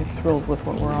more than thrilled with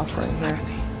what we're offering here.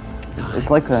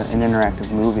 It's like an interactive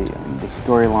movie. I mean, the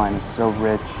storyline is so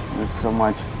rich. There's so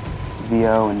much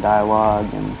VO and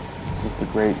dialogue, and it's just a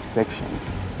great fiction.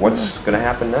 What's going to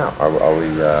happen now? Are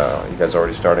you guys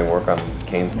already starting work on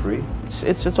Kain 3?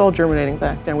 It's all germinating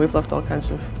back there. We've left all kinds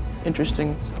of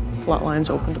interesting plot lines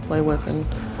open to play with. And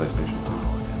PlayStation 2?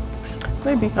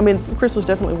 Maybe. I mean, Crystal's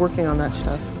definitely working on that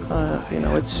stuff. You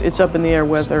know, it's up in the air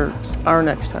whether our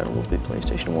next title will be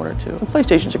PlayStation 1 or 2. And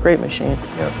PlayStation's a great machine.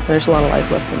 Yep. And there's a lot of life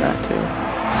left in that, too.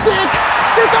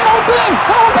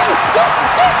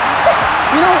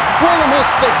 You know, one of the most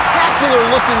spectacular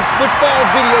looking football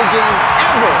video games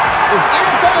ever is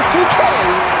NFL 2K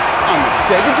on the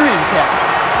Sega Dreamcast.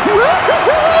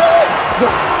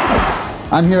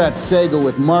 I'm here at Sega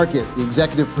with Marcus, the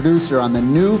executive producer on the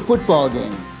new football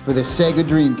game for the Sega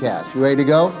Dreamcast. You ready to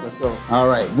go? Let's go. All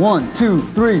right, 1, 2,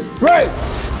 3, break!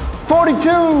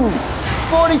 42!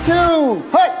 42!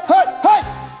 Hut, hut, hut!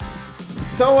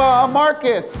 So,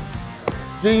 Marcus,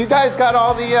 do you guys got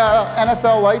all the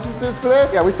NFL licenses for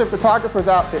this? Yeah, we send photographers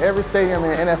out to every stadium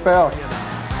in the NFL.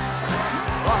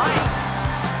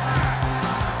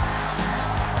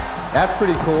 That's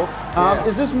pretty cool.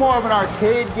 Is this more of an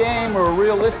arcade game or a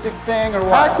realistic thing or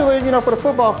what? Actually, you know, for the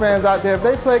football fans out there, if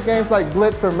they play games like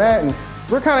Blitz or Madden,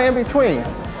 we're kind of in between.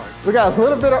 We got a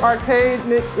little bit of arcade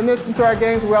in this into our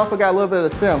games. We also got a little bit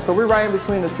of sim. So we're right in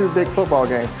between the two big football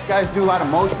games. You guys do a lot of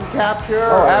motion capture?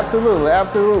 Oh, absolutely,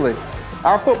 absolutely.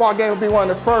 Our football game will be one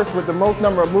of the first with the most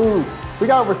number of moves. We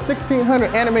got over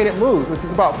 1,600 animated moves, which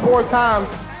is about 4 times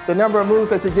the number of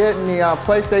moves that you get in the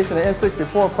PlayStation and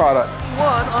N64 products.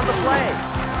 One on the play.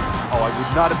 Oh, I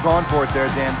would not have gone for it there,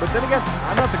 Dan. But then again,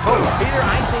 I'm not the coach. Peter,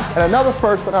 I think... And another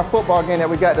first in our football game that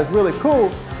we got that's really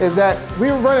cool is that we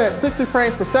were running at 60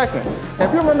 frames per second. And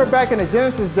if you remember back in the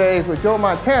Genesis days with Joe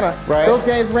Montana, those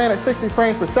games ran at 60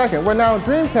 frames per second. We're now in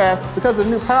Dreamcast, because of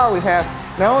the new power we have,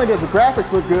 not only does the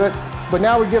graphics look good, but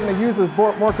now we're giving the users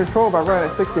more control by running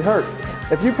at 60 hertz.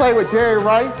 If you play with Jerry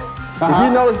Rice, if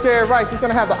you notice Jerry Rice, he's going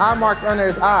to have the eye marks under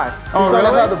his eye. He's going to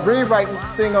have the breathe right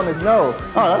thing on his nose.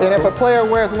 And if a player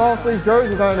wears long sleeve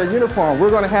jerseys under their uniform,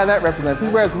 we're going to have that represented. If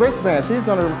he wears wristbands, we're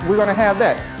going to have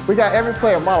that. We got every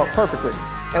player modeled perfectly.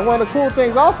 And one of the cool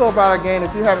things also about our game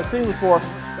that you haven't seen before,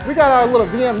 we got our little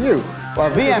VMU.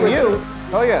 Well, VMU?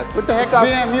 Oh, yes. What the heck's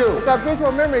VMU? It's our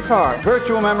visual memory card.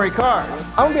 Virtual memory card.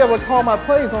 I'm going to be able to call my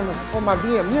plays on my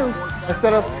VMU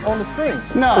instead of on the screen.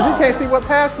 No. So you can't see what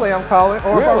pass play I'm calling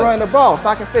or if I'm running the ball. So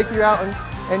I can fake you out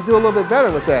and do a little bit better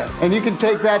with that. And you can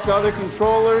take that to other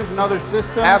controllers and other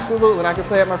systems? Absolutely. And I can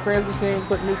play at my friend's machine,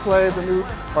 put new plays or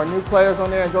new players on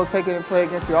there and go take it and play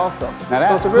against you also.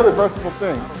 So it's a really versatile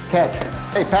thing. Catch.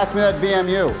 Hey, pass me that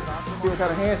VMU. See what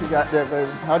kind of hands you got there, baby.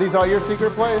 Are these all your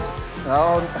secret plays?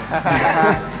 No,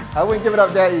 I wouldn't give it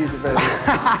up that easy, baby.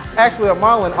 Actually, I'm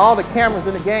modeling all the cameras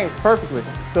in the games perfectly.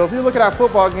 So if you look at our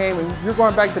football game and you're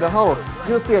going back to the huddle,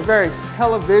 you'll see a very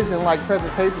television-like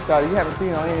presentation style you haven't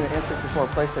seen on any of the N64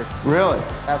 PlayStation. Really?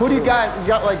 Absolutely. Who do you got? You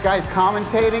got like guys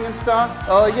commentating and stuff?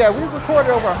 Yeah, we've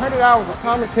recorded over 100 hours of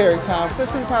commentary time,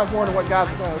 15 times more than what guys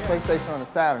are doing on the PlayStation on the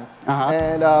Saturn.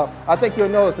 And I think you'll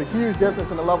notice a huge difference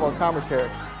in the level of commentary.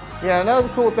 Yeah, another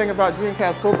cool thing about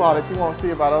Dreamcast football that you won't see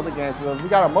about other games is we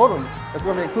got a modem that's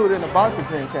going to be included in the box of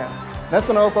Dreamcast. That's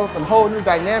going to open up a whole new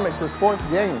dynamic to sports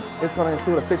gaming. It's going to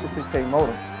include a 56K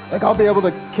modem. Like I'll be able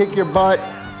to kick your butt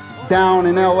down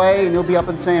in LA and you'll be up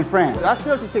in San Fran. I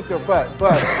still can kick your butt,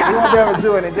 but we won't be able to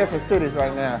do it in different cities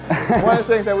right now. One of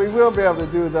the things that we will be able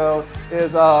to do though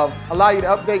is allow you to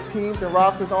update teams and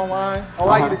rosters online,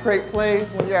 allow you to create plays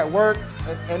when you're at work,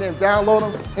 and then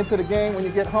download them into the game when you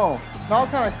get home. And all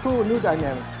kind of cool new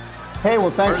dynamics. Hey,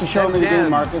 well, thanks for showing me the game,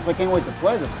 Marcus. I can't wait to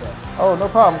play this stuff. Oh, no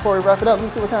problem. Before we wrap it up, let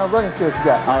me see what kind of running skills you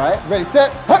got. All right. Ready,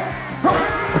 set, hut!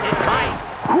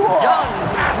 Young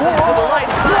to the right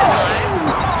sideline.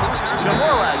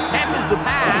 Shimura catches the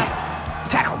pass.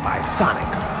 Tackled by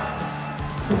Sonic.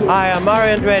 Hi, I'm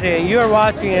Mario Andretti, and you're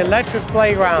watching Electric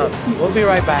Playground. We'll be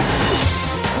right back.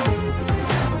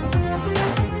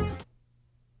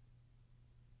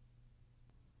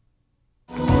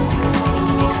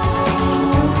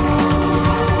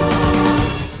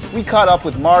 We caught up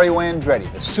with Mario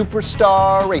Andretti, the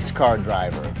superstar race car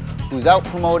driver, who's out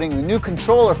promoting the new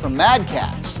controller from Mad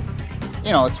Catz.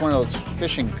 You know, it's one of those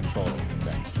fishing controller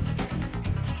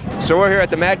things. So we're here at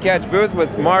the Mad Catz booth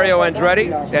with Mario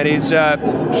Andretti, and he's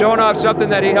showing off something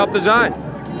that he helped design.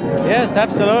 Yes,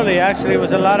 absolutely. Actually, it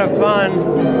was a lot of fun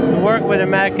to work with the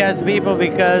Mad Catz people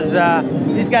because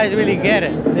these guys really get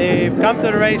it. They've come to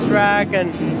the racetrack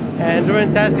and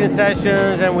during testing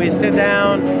sessions, and we sit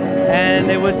down and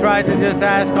they would try to just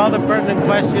ask all the pertinent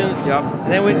questions. Yep.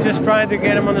 And then we're just trying to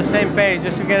get them on the same page,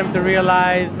 just to get them to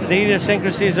realize the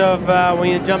idiosyncrasies of when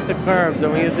you jump the curbs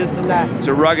and when you did some that. It's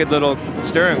a rugged little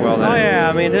steering wheel then. Oh yeah,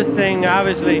 I mean this thing,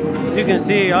 obviously, you can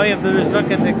see, all you have to do is look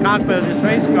at the cockpit of this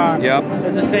race car. Yep.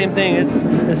 It's the same thing,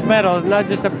 it's metal, it's not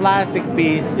just a plastic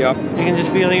piece. Yep. You can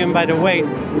just feel even by the weight.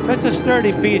 So it's a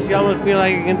sturdy piece, you almost feel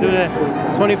like you can do the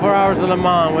 24 hours of Le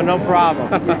Mans with no problem.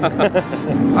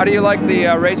 How do you like the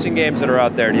racing games that are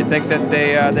out there? Do you think that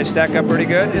they stack up pretty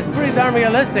good? It's pretty darn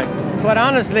realistic. But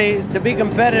honestly, to be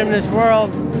competitive in this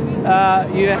world,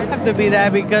 you have to be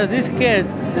that because these kids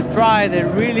that try, they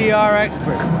really are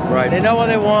experts. Right. They know what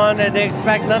they want and they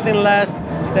expect nothing less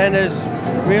than as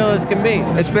real as can be.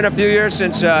 It's been a few years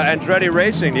since Andretti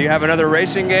Racing. Do you have another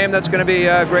racing game that's going to be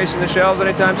gracing the shelves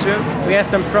anytime soon? We have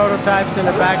some prototypes in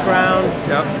the background.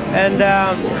 Yep. And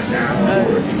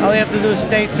all you have to do is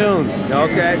stay tuned.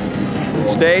 Okay.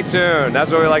 Stay tuned.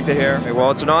 That's what we like to hear.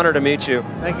 Well, it's an honor to meet you.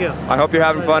 Thank you. I hope you're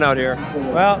having fun out here.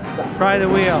 Well, try the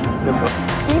wheel.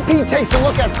 EP takes a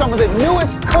look at some of the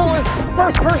newest, coolest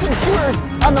first-person shooters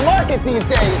on the market these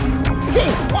days.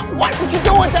 Jeez, watch what you're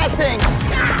doing with that thing.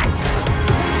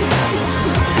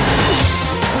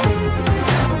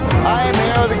 I am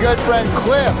here with a good friend,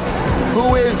 Cliff,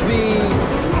 who is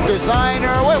the designer.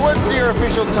 What's your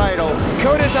official title?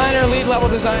 Co-designer, lead-level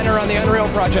designer on the Unreal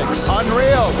projects.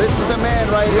 Unreal. This is the man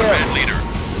right here. Man leader.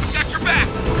 Got your back.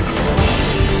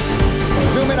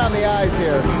 Zoom in on the eyes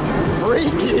here.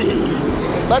 Freaky.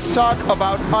 Let's talk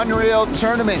about Unreal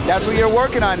Tournament. That's what you're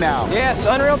working on now. Yes,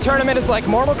 Unreal Tournament is like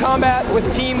Mortal Kombat with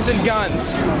teams and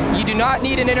guns. You do not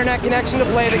need an internet connection to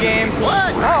play the game.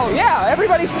 What? Oh, yeah,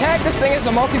 everybody's tagged this thing as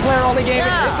a multiplayer-only game.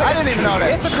 Yeah, I didn't even know that.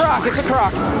 It's a crock, it's a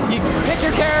crock. You pick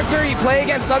your character, you play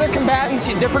against other combatants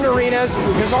in different arenas.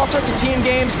 There's all sorts of team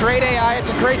games, great AI. It's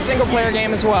a great single-player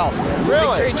game as well. Really?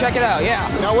 Make sure you check it out, yeah.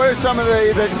 Now, what are some of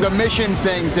the mission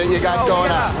things that you got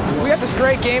going on? We got this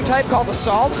great game type called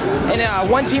Assault, and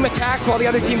one team attacks while the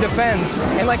other team defends.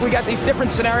 And like we got these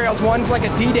different scenarios. One's like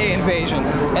a D-Day invasion,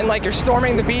 and like you're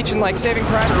storming the beach and like Saving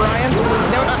Private Ryan.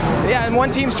 Yeah, and one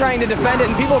team's trying to defend it,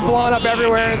 and people are blowing up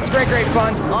everywhere. It's great, great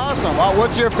fun. Awesome. Well,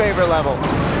 what's your favorite level?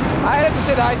 I'd have to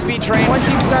say the high-speed train. One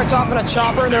team starts off in a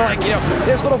chopper, and they're like, you know,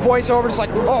 there's little voiceover. It's like,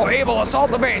 oh, Abel,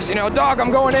 assault the base. You know, dog, I'm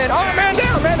going in. Oh, man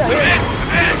down, man down.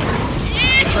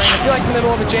 train. I feel like in the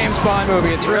middle of a James Bond movie.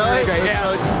 It's really great.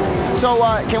 Yeah. So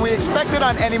can we expect it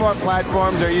on any more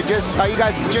platforms, or are you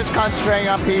guys just concentrating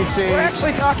on PC? We're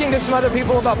actually talking to some other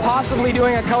people about possibly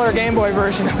doing a color Game Boy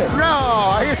version of it. No,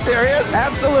 are you serious?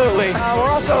 Absolutely. We're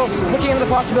also looking into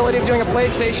the possibility of doing a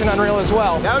PlayStation Unreal as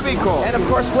well. That would be cool. And of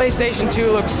course, PlayStation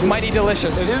 2 looks mighty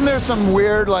delicious. Isn't there some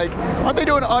weird, like, aren't they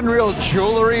doing Unreal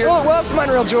jewelry? We'll have some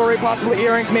Unreal jewelry, possibly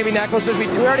earrings, maybe necklaces. We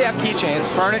already have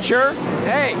keychains. Furniture?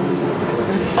 Hey.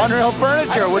 Unreal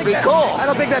furniture would be cool. I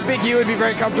don't think that big U would be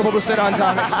very comfortable to sit on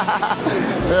top of.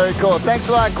 Very cool. Thanks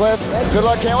a lot, Cliff. Good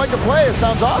luck. Can't wait to play. It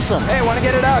sounds awesome. Hey, want to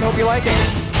get it out. Hope you like it.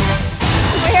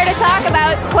 We're here to talk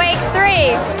about Quake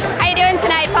 3. How you doing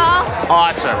tonight, Paul?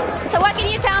 Awesome. So what can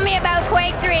you tell me about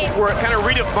Quake 3? We're kind of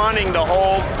redefining the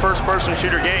whole first-person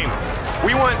shooter game.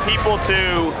 We want people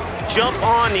to jump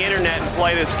on the internet and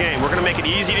play this game. We're going to make it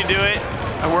easy to do it,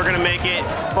 and we're going to make it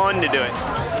fun to do it.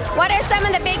 What are some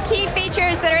of the big key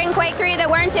features that are in Quake 3 that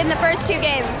weren't in the first two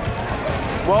games?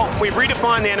 Well, we've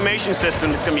redefined the animation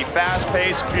system. It's going to be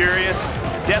fast-paced, furious.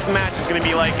 Deathmatch is going to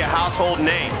be like a household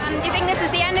name. Do you think this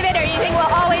is the end of it, or do you think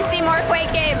we'll always see more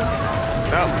Quake games?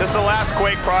 No, this is the last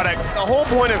Quake product. The whole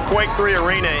point of Quake 3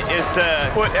 Arena is to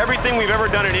put everything we've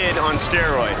ever done it in on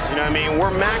steroids. You know what I mean?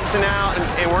 We're maxing out,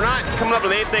 and we're not coming up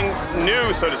with anything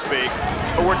new, so to speak,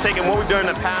 but we're taking what we've done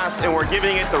in the past and we're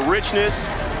giving it the richness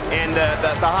and the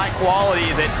high quality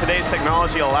that today's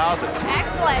technology allows us.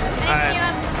 Excellent. Anything you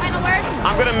have final words?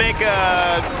 I'm going to make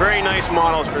very nice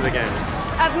models for the game.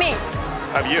 Of me?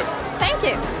 Of you. Thank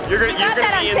you. You're going to be in the game. Got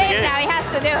that on tape now. He has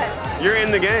to do it. You're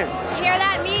in the game. You hear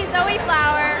that? Me, Zoe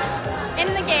Flower,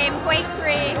 in the game, Quake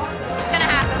 3. It's going to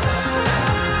happen.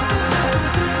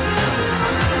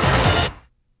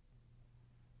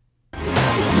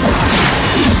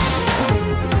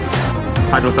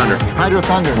 Hydro Thunder. Hydro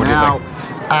Thunder. What do you now,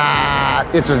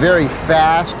 it's a very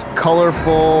fast,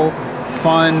 colorful,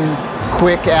 fun,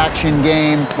 quick action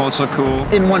game. Boats look cool.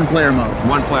 In one-player mode.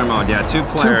 One-player mode, yeah.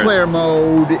 Two-player. Two-player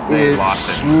mode They is lost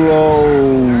it.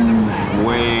 slow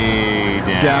Way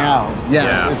down.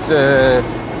 Yeah.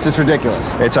 It's just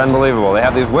ridiculous. It's unbelievable. They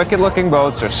have these wicked-looking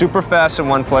boats. They're super fast in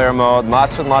one-player mode.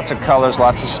 Lots and lots of colors,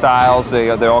 lots of styles. They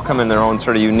all come in their own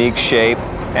sort of unique shape.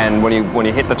 And when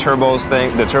you hit the turbo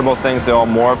things, they all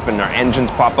morph, and their engines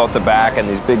pop out the back, and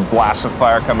these big blasts of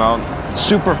fire come out.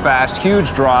 Super fast,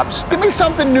 huge drops. Give me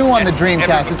something new on the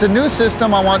Dreamcast. It's a new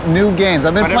system. I want new games.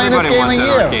 I've been playing this game a year. Everybody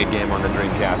wants an arcade game on the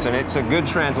Dreamcast, and it's a good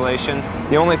translation.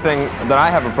 The only thing that I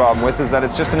have a problem with is that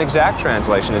it's just an exact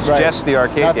translation. It's just the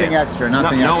arcade game. Nothing extra.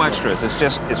 No extras. It's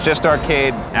just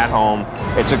arcade at home.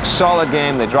 It's a solid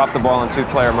game. They dropped the ball in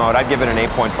two-player mode. I'd give it an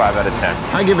 8.5 out of 10.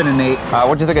 I give it an 8.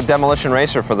 What do you think of Demolition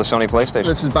Racer for the Sony PlayStation?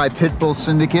 This is by Pitbull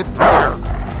Syndicate.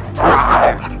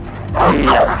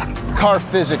 Car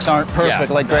physics aren't perfect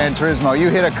like Gran Turismo. You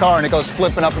hit a car and it goes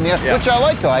flipping up in the air, which I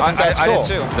like though. I think that's cool. I do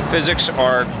too. The physics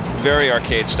are very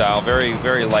arcade style, very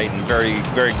light and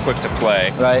very quick to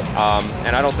play. Right.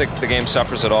 And I don't think the game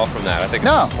suffers at all from that. I think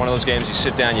it's one of those games you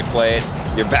sit down, you play it,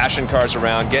 you're bashing cars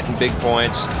around, getting big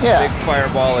points, big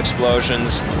fireball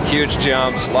explosions, huge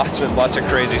jumps, lots of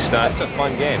crazy stunts. It's a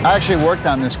fun game. I actually worked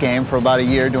on this game for about a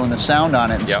year doing the sound on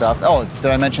it and stuff. Oh,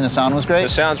 did I mention the sound was great? The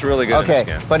sound's really good. Okay, in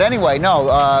this game. But anyway,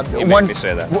 no. You make me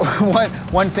say that.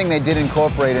 One thing they did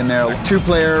incorporate in there,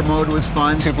 two-player mode was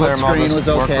fun. Two-player mode was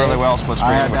okay. Worked really well, split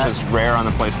screen, which is rare on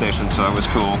the PlayStation, so it was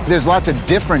cool. There's lots of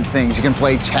different things. You can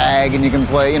play tag and you can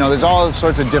play, there's all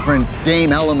sorts of different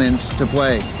game elements to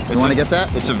play. You want to get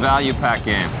that? It's a value pack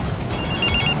game.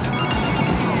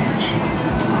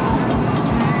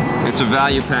 It's a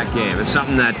value pack game. It's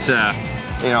something that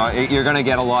you're going to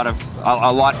get a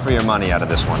lot for your money out of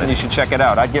this one, and you should check it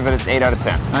out. I'd give it an 8 out of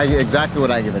 10. Exactly what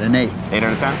I give it, an 8. 8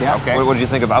 out of 10? Yeah. Okay. What did you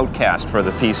think of Outcast for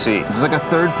the PC? It's like a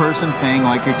third-person thing,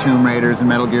 like your Tomb Raiders and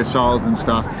Metal Gear Solids and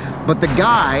stuff. But the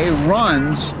guy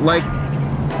runs like...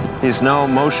 He's no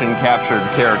motion captured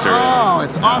character. Oh,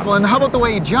 it's awful. And how about the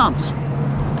way he jumps?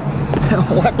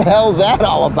 What the hell's that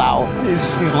all about?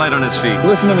 He's light on his feet.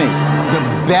 Listen to me.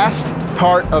 The best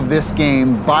part of this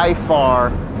game, by far,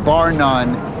 bar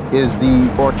none, is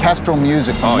the orchestral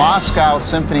music. The Moscow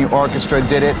Symphony Orchestra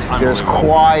did it. There's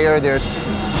choir,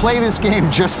 play this game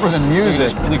just for the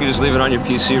music. You can just leave it on your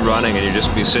PC running and you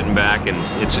just be sitting back, and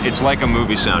it's like a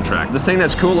movie soundtrack. The thing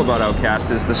that's cool about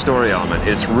Outcast is the story element.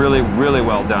 It's really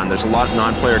well done. There's a lot of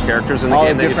non-player characters in the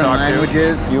game that you talk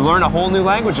to. You learn a whole new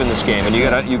language in this game, and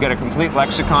you get a complete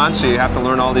lexicon, so you have to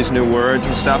learn all these new words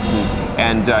and stuff.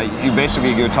 And you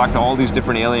basically go talk to all these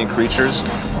different alien creatures.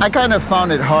 I kind of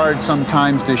found it hard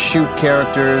sometimes to shoot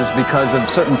characters because of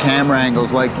certain camera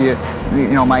angles. Like, you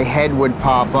know, my head would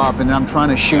pop up, and I'm trying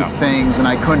to shoot things, and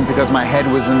I couldn't because my head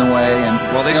was in the way. And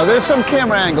well, you know, there's some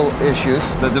camera angle issues.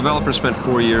 The developer spent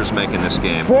 4 years making this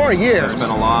game. 4 years? They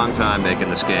spent a long time making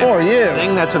this game. 4 years. The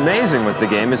thing that's amazing with the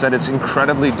game is that it's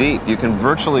incredibly deep. You can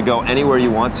virtually go anywhere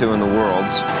you want to in the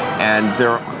worlds, and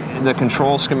the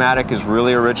control schematic is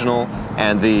really original,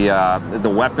 and the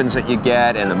weapons that you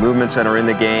get, and the movements that are in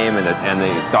the game, and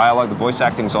the dialogue, the voice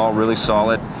acting is all really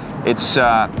solid. It's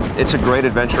a great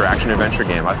action-adventure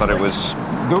game. I thought it was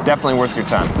definitely worth your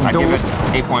time. I give it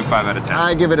 8.5 out of 10.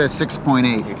 I give it a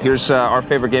 6.8. Here's our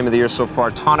favorite game of the year so far,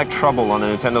 Tonic Trouble on the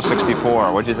Nintendo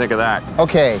 64. What'd you think of that?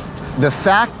 Okay, the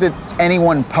fact that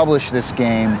anyone published this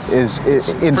game is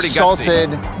insulted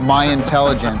my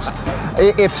intelligence.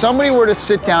 If somebody were to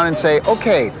sit down and say,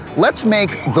 okay, let's make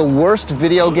the worst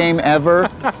video game ever,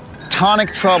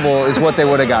 Tonic Trouble is what they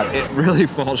would have got. It really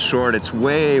falls short. It's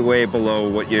way, way below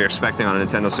what you're expecting on a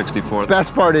Nintendo 64. The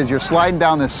best part is you're sliding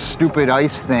down this stupid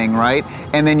ice thing, right?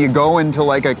 And then you go into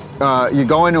like you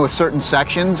go into a certain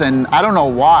sections, and I don't know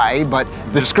why, but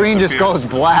the screen just goes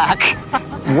black.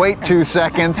 Wait 2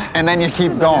 seconds, and then you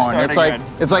keep going. It's like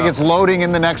it's loading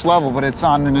in the next level, but it's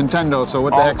on the Nintendo. So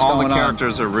what the heck's going on? All the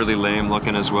characters are really lame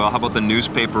looking as well. How about the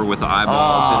newspaper with the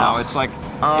eyeballs? You know, it's like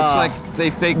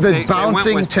the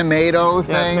bouncing tomato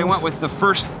thing. Yeah, they went with the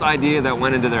first idea that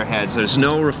went into their heads. There's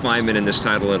no refinement in this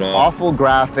title at all. Awful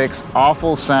graphics,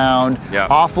 awful sound,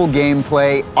 awful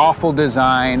gameplay, awful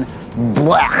design.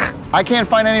 Blech. I can't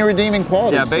find any redeeming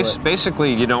qualities. Yeah,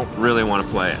 basically, you don't really want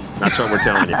to play it. That's what we're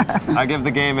telling you. I give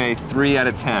the game a 3 out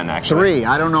of 10, actually. 3?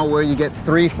 I don't know where you get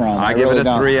 3 from. I give it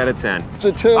a 3 out of 10. It's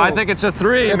a 2. I think it's a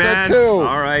 3, man. It's a 2.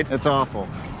 All right. It's awful.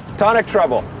 Tonic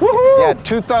Trouble. Woohoo! Yeah,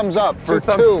 2 thumbs up for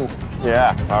 2.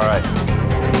 Yeah, all right.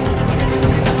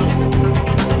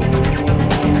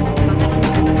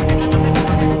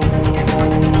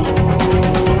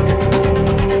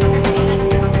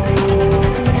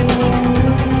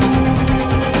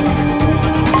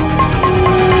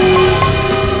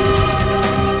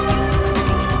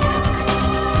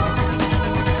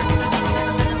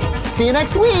 See you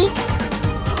next week. Nick!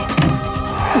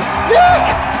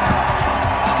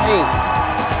 Hey,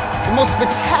 the most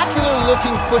spectacular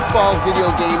looking football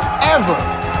video game ever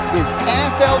is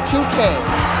NFL 2K.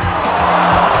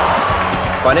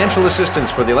 Financial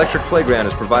assistance for the Electric Playground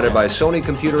is provided by Sony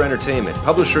Computer Entertainment,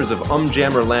 publishers of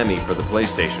Jammer Lammy for the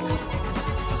PlayStation.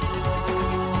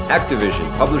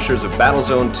 Activision, publishers of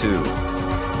Battlezone 2.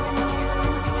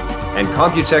 And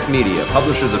Computech Media,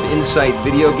 publishers of Insight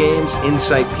Video Games,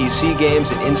 Insight PC Games,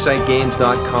 and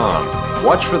InsightGames.com.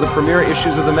 Watch for the premiere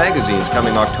issues of the magazines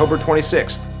coming October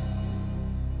 26th.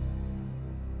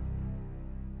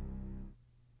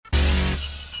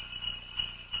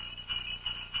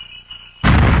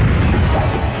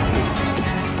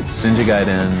 Ninja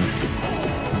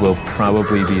Gaiden will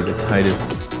probably be the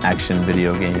tightest action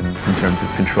video game in terms of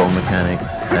control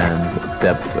mechanics and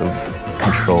depth of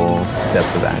control,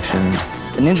 depth of action.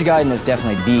 The Ninja Gaiden is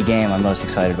definitely the game I'm most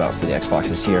excited about for the Xbox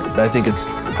this year. I think it's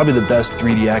probably the best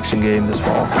 3D action game this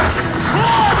fall.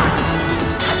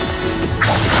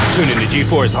 Tune in to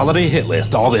G4's holiday hit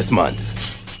list all this month.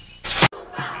 It's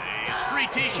free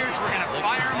t-shirts. We're going to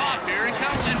fire them off. Here it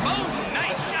comes, and boom,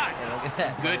 nice shot.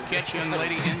 Good catch, young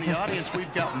lady in the audience.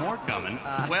 We've got more coming.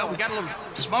 Well, we got a little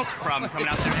smoke problem coming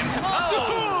out there.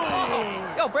 Oh!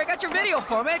 Yo, break out your video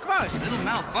for me. Come on. A little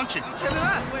malfunction. Check it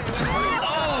out.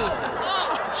 Oh,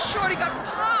 shorty got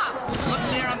popped. Look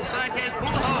there on the side, guys.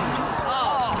 Pull the hose.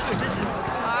 Oh, dude, this is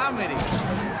comedy.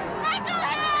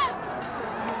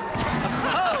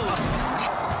 Oh!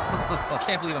 I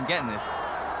can't believe I'm getting this.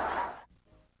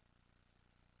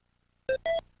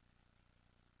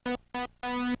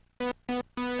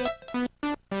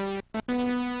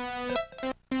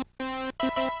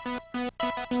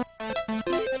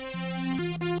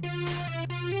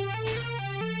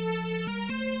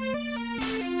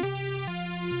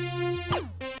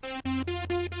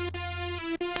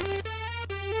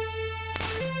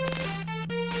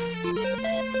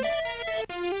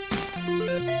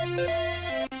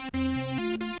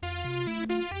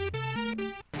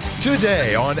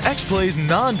 Today on X-Play's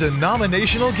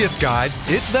non-denominational gift guide,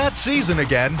 it's that season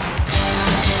again.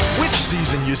 Which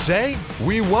season, you say?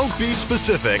 We won't be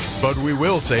specific, but we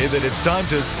will say that it's time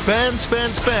to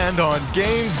spend on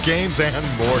games, and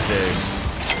more games.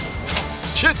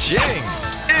 Cha-ching!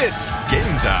 It's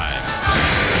game time!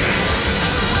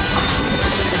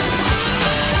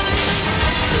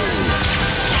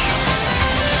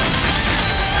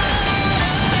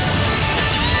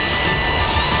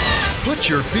 Put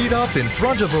your feet up in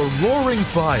front of a roaring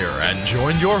fire and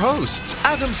join your hosts,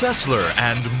 Adam Sessler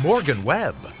and Morgan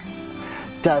Webb.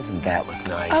 Doesn't that look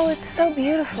nice? Oh, it's so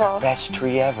beautiful. Best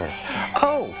tree ever.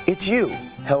 Oh, it's you.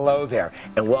 Hello there,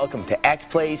 and welcome to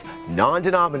X-Play's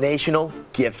non-denominational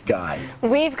gift guide.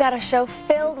 We've got a show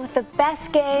filled with the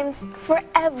best games for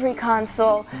every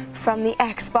console, from the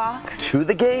Xbox to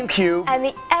the GameCube and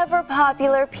the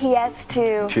ever-popular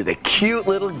PS2 to the cute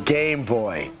little Game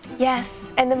Boy. Yes,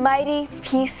 and the mighty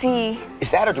PC. Is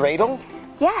that a dreidel?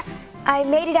 Yes, I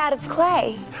made it out of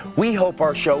clay. We hope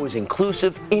our show is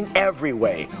inclusive in every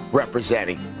way,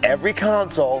 representing every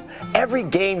console, every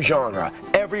game genre,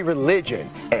 every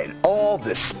religion, and all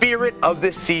the spirit of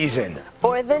the season.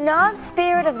 Or the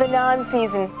non-spirit of the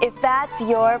non-season, if that's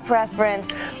your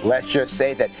preference. Let's just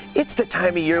say that it's the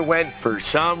time of year when, for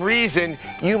some reason,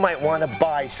 you might want to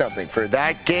buy something for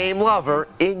that game lover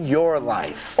in your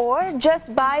life. Or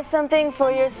just buy something for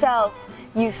yourself.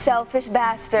 You selfish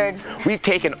bastard. We've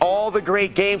taken all the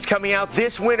great games coming out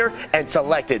this winter and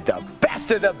selected the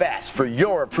best of the best for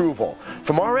your approval.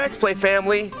 From our X-Play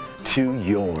family to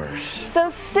yours. So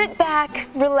sit back,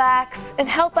 relax, and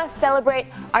help us celebrate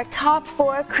our top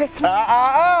 4 Christmas...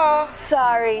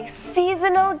 Sorry,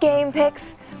 seasonal game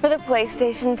picks for the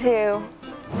PlayStation 2.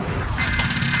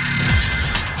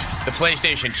 The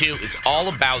PlayStation 2 is all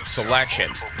about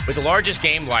selection. With the largest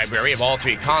game library of all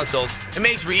 3 consoles, it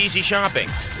makes for easy shopping.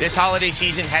 This holiday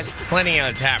season has plenty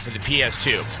on tap for the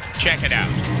PS2. Check it out.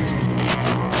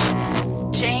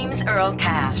 James Earl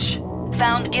Cash,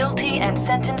 found guilty and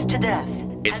sentenced to death.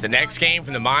 It's the next game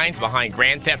from the minds behind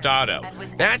Grand Theft Auto.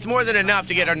 That's more than enough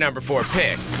to get our number 4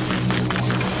 pick.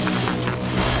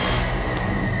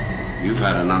 You've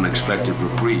had an unexpected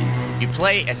reprieve. You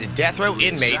play as a death row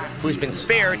inmate who's been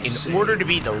spared in order to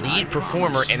be the lead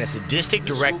performer in a sadistic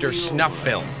director's snuff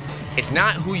film. It's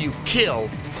not who you kill,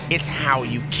 it's how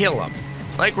you kill them.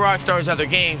 Like Rockstar's other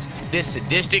games, this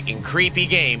sadistic and creepy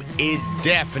game is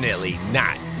definitely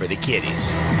not for the kiddies.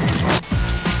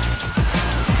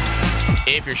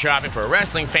 If you're shopping for a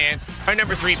wrestling fan, our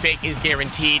number 3 pick is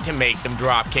guaranteed to make them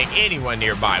dropkick anyone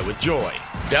nearby with joy.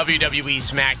 WWE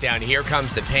SmackDown Here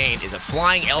Comes the Pain is a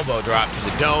flying elbow drop to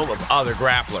the dome of other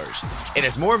grapplers. It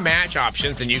has more match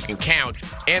options than you can count,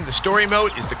 and the story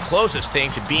mode is the closest thing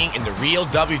to being in the real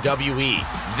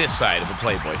WWE, this side of the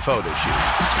Playboy photo shoot.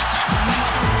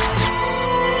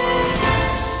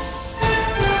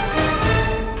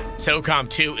 SOCOM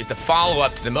 2 is the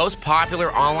follow-up to the most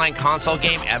popular online console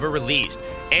game ever released,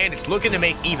 and it's looking to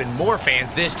make even more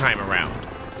fans this time around.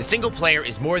 The single player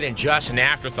is more than just an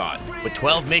afterthought, with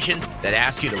 12 missions that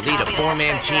ask you to lead a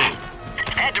 4-man team.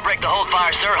 Had to break the hold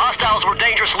fire, sir. Hostiles were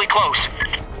dangerously close.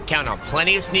 Count on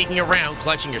plenty of sneaking around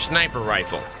clutching your sniper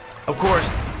rifle. Of course,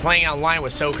 playing online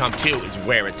with SOCOM 2 is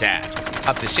where it's at.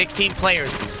 Up to 16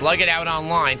 players can slug it out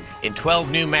online in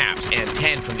 12 new maps and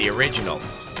 10 from the original.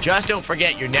 Just don't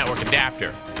forget your network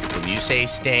adapter. When you say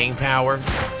staying power...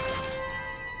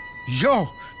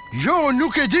 Yo,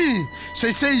 nunca di.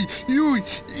 Say, you...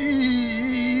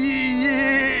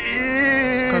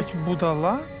 Kaç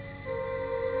budala?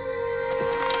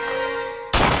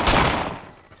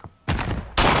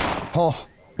 Oh.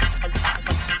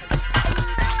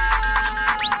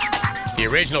 The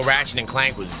original Ratchet &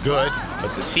 Clank was good,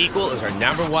 but the sequel is our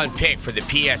number 1 pick for the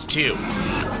PS2.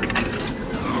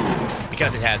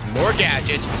 Because it has more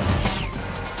gadgets,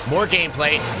 more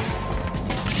gameplay,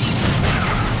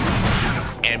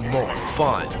 and more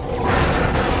fun.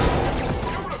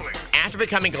 After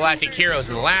becoming galactic heroes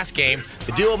in the last game,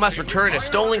 the duo must return a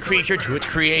stolen creature to its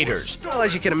creators. Well,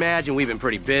 as you can imagine, we've been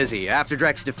pretty busy. After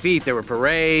Drek's defeat, there were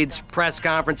parades, press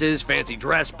conferences, fancy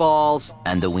dress balls.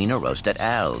 And the wiener roast at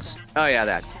Al's. Oh yeah,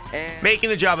 that. Making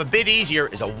the job a bit easier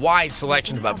is a wide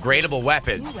selection of upgradable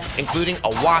weapons, including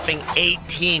a whopping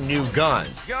 18 new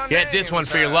guns. Get this one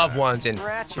for your loved ones and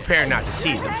prepare not to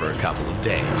see them for a couple of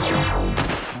days.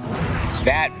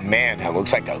 That manhunt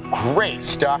looks like a great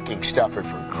stocking stuffer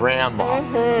for Grandma.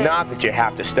 Not that you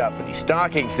have to stuff any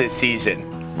stockings this season.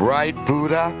 Right,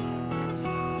 Buddha?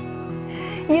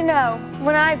 You know,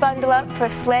 when I bundle up for a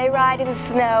sleigh ride in the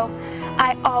snow,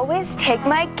 I always take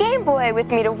my Game Boy with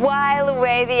me to while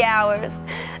away the hours.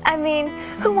 I mean,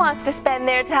 who wants to spend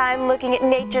their time looking at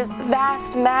nature's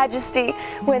vast majesty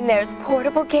when there's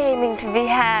portable gaming to be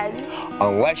had?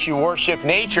 Unless you worship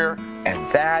nature,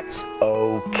 and that's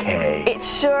okay. It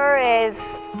sure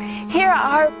is. Here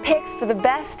are our picks for the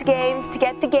best games to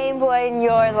get the Game Boy in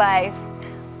your life.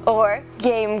 Or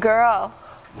Game Girl.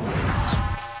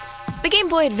 The Game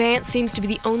Boy Advance seems to be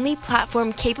the only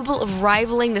platform capable of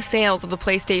rivaling the sales of the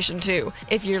PlayStation 2.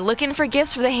 If you're looking for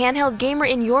gifts for the handheld gamer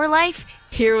in your life,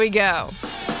 here we go.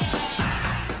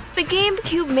 The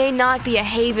GameCube may not be a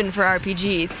haven for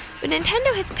RPGs, but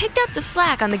Nintendo has picked up the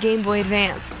slack on the Game Boy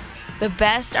Advance. The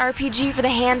best RPG for the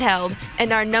handheld,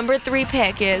 and our number 3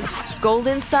 pick is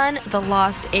Golden Sun: The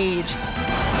Lost Age.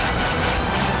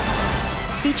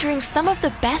 Featuring some of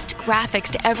the best graphics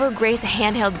to ever grace a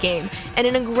handheld game and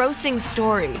an engrossing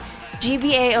story,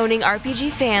 GBA-owning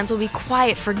RPG fans will be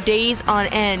quiet for days on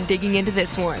end digging into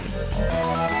this one.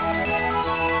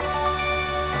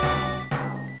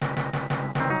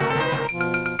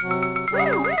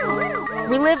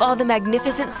 Relive all the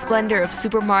magnificent splendor of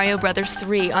Super Mario Bros.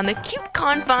 3 on the cute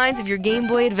confines of your Game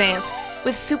Boy Advance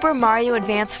with Super Mario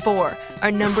Advance 4,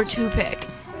 our number 2 pick.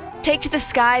 Take to the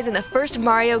skies in the first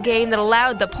Mario game that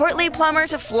allowed the portly plumber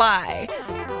to fly.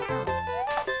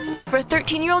 For a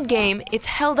 13-year-old game, it's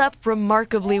held up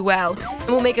remarkably well and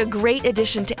will make a great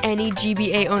addition to any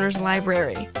GBA owner's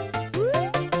library.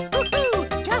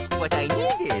 Just what I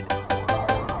needed.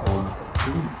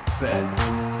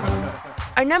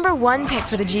 Our number 1 pick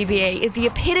for the GBA is the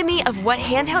epitome of what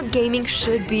handheld gaming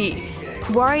should be.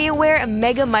 WarioWare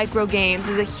Mega Micro Games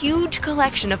is a huge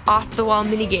collection of off-the-wall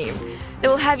minigames that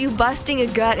will have you busting a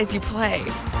gut as you play.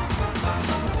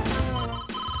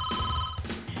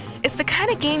 It's the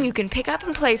kind of game you can pick up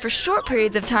and play for short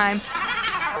periods of time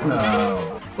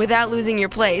without losing your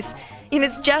place, and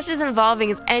it's just as involving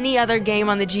as any other game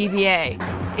on the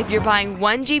GBA. If you're buying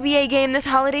one GBA game this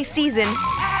holiday season,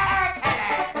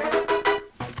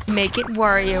 make it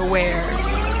WarioWare.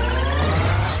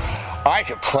 I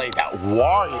could play that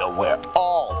WarioWare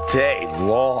all day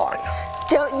long.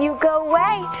 Don't you go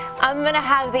away. I'm gonna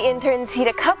have the interns heat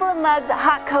a couple of mugs of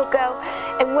hot cocoa,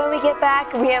 and when we get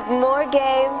back, we have more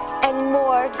games and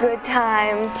more good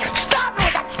times. Stop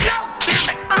it! That's snow! Damn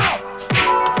it! Ow!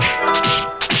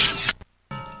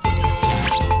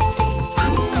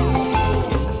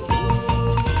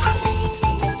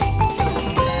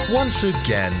 Once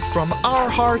again, from our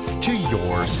heart to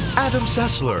yours, Adam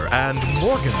Sessler and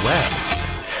Morgan Webb.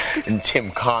 And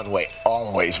Tim Conway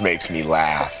always makes me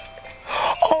laugh.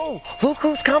 Oh, look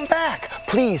who's come back.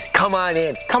 Please, come on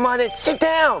in. Come on in. Sit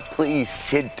down. Please,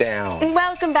 sit down.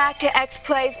 Welcome back to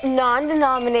X-Play's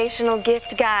non-denominational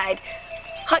gift guide.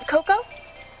 Hot cocoa?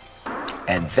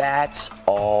 And that's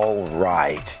all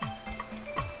right.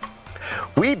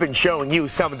 We've been showing you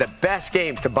some of the best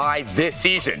games to buy this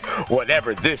season,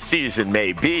 whatever this season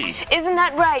may be. Isn't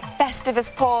that right,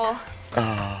 Festivus Pole?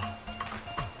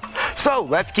 So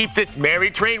let's keep this merry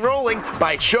train rolling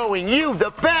by showing you the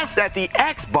best that the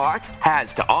Xbox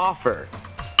has to offer.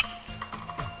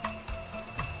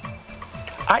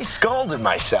 I scalded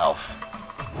myself.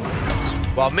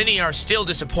 While many are still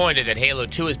disappointed that Halo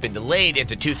 2 has been delayed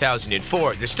into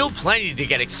 2004, there's still plenty to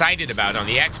get excited about on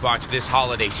the Xbox this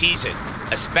holiday season,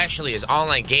 especially as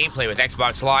online gameplay with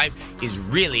Xbox Live is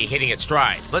really hitting its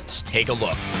stride. Let's take a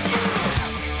look.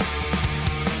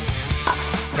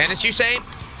 Tennis, you say?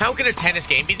 How can a tennis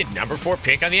game be the number 4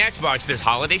 pick on the Xbox this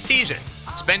holiday season?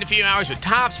 Spend a few hours with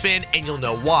Topspin and you'll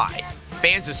know why.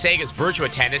 Fans of Sega's Virtua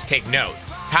Tennis take note.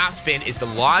 Topspin is the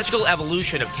logical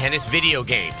evolution of tennis video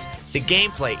games. The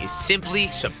gameplay is simply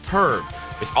superb,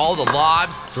 with all the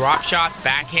lobs, drop shots,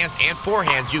 backhands, and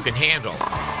forehands you can handle.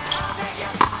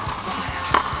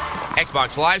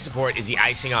 Xbox Live support is the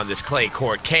icing on this clay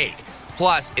court cake.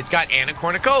 Plus, it's got Anna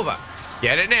Kournikova.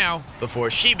 Get it now, before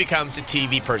she becomes a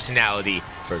TV personality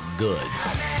for good.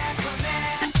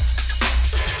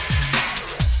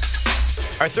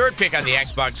 Our third pick on the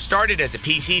Xbox started as a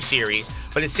PC series,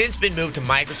 but has since been moved to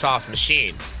Microsoft's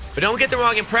machine. But don't get the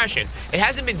wrong impression, it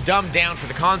hasn't been dumbed down for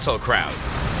the console crowd.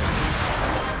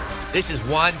 This is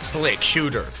one slick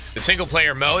shooter. The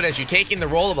single-player mode has you taking the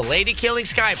role of a lady-killing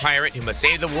sky pirate who must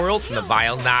save the world from the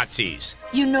vile Nazis.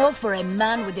 You know, for a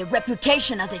man with a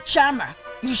reputation as a charmer,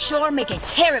 you sure make a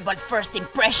terrible first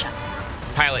impression.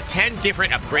 Pilot 10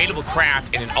 different upgradable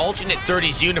craft in an alternate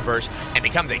 30s universe and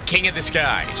become the king of the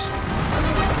skies.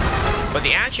 But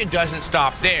the action doesn't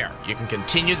stop there. You can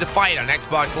continue the fight on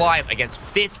Xbox Live against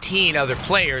 15 other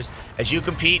players as you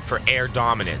compete for air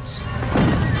dominance.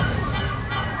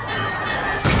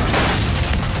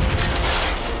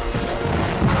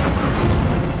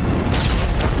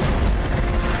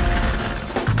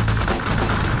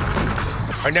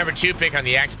 Our number 2 pick on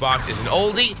the Xbox is an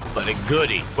oldie, but a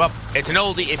goodie. Well, it's an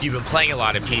oldie if you've been playing a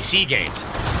lot of PC games.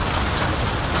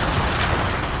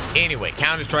 Anyway,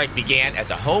 Counter-Strike began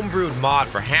as a homebrewed mod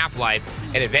for Half-Life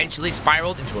and eventually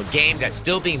spiraled into a game that's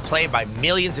still being played by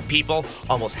millions of people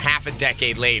almost half a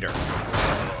decade later.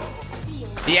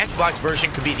 The Xbox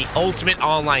version could be the ultimate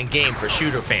online game for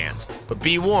shooter fans, but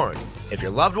be warned, if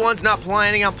your loved one's not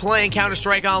planning on playing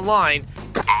Counter-Strike Online,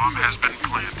 bomb has been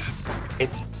planted.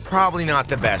 It's probably not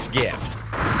the best gift.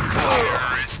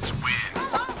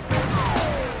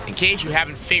 In case you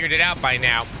haven't figured it out by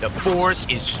now, the Force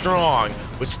is strong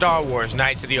with Star Wars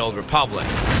Knights of the Old Republic.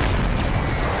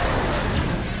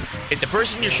 If the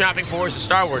person you're shopping for is a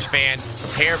Star Wars fan,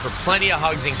 prepare for plenty of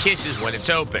hugs and kisses when it's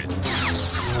open.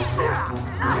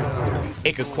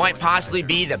 It could quite possibly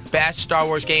be the best Star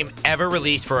Wars game ever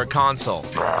released for a console.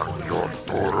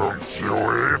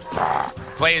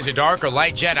 Play as a dark or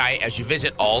light Jedi as you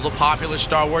visit all the popular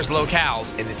Star Wars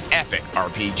locales in this epic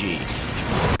RPG.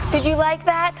 Did you like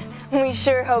that? We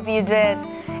sure hope you did.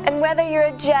 And whether you're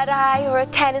a Jedi or a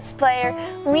tennis player,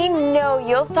 we know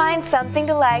you'll find something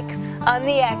to like on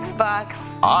the Xbox.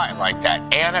 I like that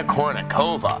Anna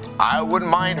Kournikova. I wouldn't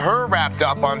mind her wrapped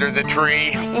up under the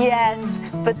tree. Yes,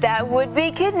 but that would be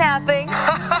kidnapping.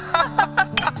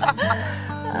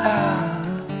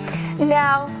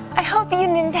 Now, I hope you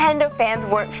Nintendo fans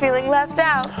weren't feeling left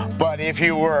out. But if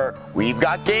you were, we've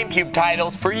got GameCube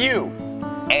titles for you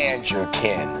and your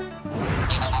kin.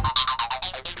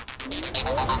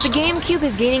 The GameCube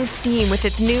is gaining steam with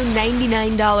its new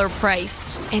 $99 price,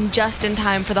 and just in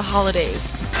time for the holidays.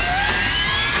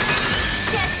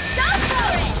 Just go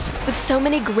for it! With so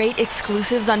many great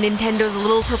exclusives on Nintendo's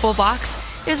little purple box,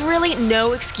 there's really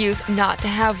no excuse not to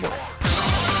have one.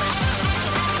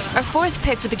 Our fourth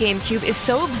pick for the GameCube is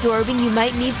so absorbing you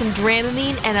might need some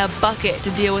Dramamine and a bucket to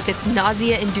deal with its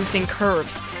nausea-inducing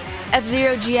curves.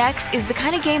 F-Zero GX is the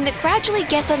kind of game that gradually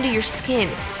gets under your skin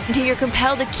until you're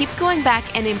compelled to keep going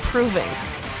back and improving.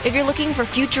 If you're looking for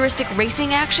futuristic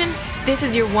racing action, this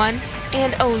is your one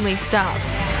and only stop.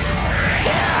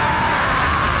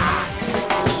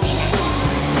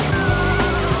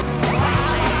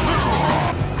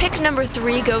 Pick number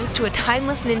 3 goes to a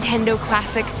timeless Nintendo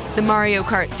classic, the Mario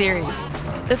Kart series.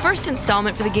 The first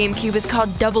installment for the GameCube is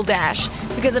called Double Dash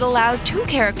because it allows 2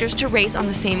 characters to race on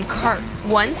the same kart.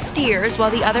 One steers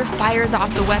while the other fires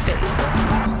off the weapons.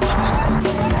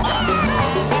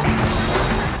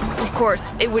 Of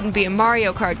course, it wouldn't be a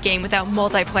Mario Kart game without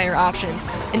multiplayer options,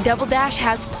 and Double Dash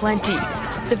has plenty.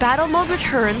 The battle mode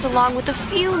returns along with a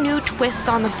few new twists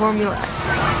on the formula.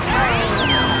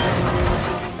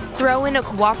 Throw in a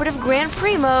cooperative Grand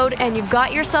Prix mode, and you've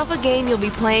got yourself a game you'll be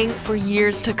playing for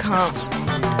years to come.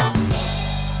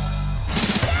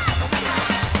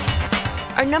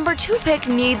 Our number 2 pick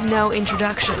needs no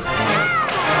introduction.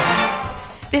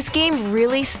 This game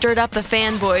really stirred up the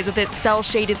fanboys with its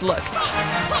cel-shaded look.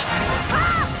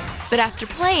 But after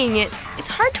playing it, it's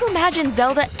hard to imagine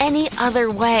Zelda any other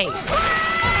way.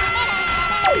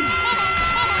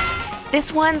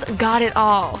 This one's got it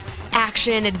all.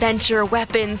 Action, adventure,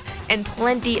 weapons, and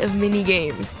plenty of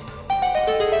mini-games.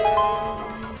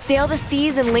 Sail the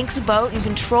seas in Link's boat and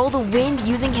control the wind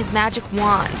using his magic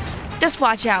wand. Just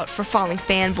watch out for falling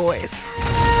fanboys.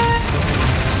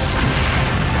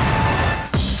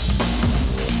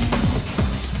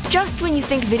 Just when you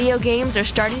think video games are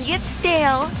starting to get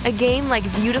stale, a game like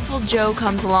Beautiful Joe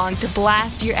comes along to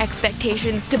blast your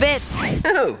expectations to bits.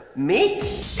 Who, me?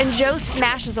 And Joe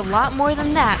smashes a lot more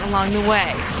than that along the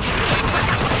way.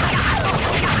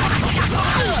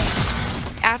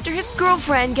 After his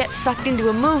girlfriend gets sucked into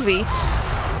a movie,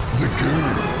 the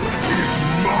girl is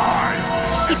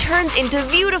mine. He turns into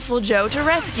Beautiful Joe to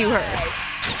rescue her.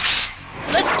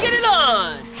 Let's get it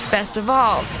on! Best of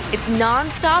all, it's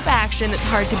non-stop action that's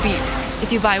hard to beat.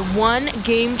 If you buy one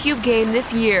GameCube game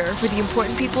this year for the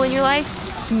important people in your life,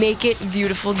 make it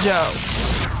Beautiful Joe.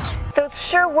 Those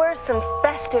sure were some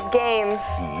festive games.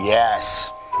 Yes.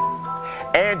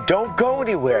 And don't go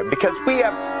anywhere because we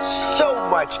have so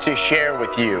much to share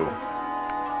with you.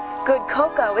 Good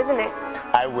cocoa, isn't it?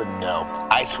 I wouldn't know.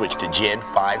 I switched to gin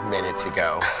 5 minutes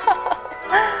ago.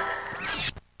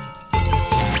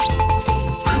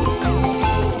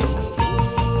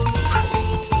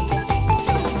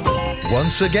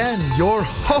 Once again, your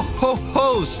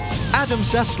hosts, Adam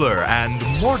Sessler and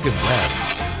Morgan Webb.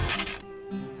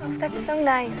 Oh, that's so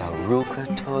nice.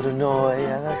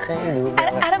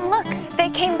 Adam, Adam, look, they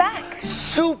came back.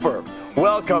 Super!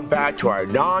 Welcome back to our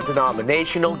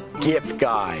non-denominational gift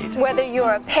guide. Whether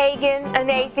you're a pagan, an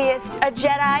atheist, a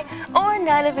Jedi, or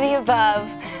none of the above,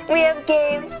 we have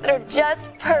games that are just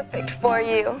perfect for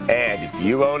you. And if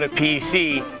you own a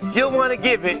PC, you'll want to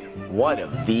give it one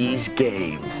of these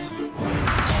games.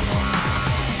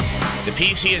 The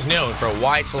PC is known for a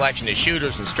wide selection of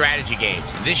shooters and strategy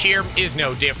games, and this year is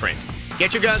no different.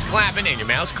 Get your guns clapping and your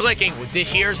mouse clicking with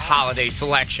this year's holiday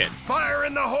selection. Fire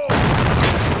in the hole!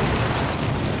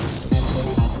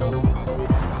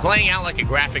 Playing out like a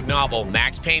graphic novel,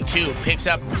 Max Payne 2 picks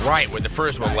up right where the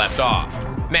first one left off.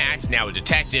 Max, now a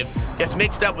detective, gets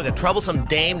mixed up with a troublesome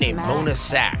dame named Mona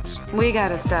Sachs, We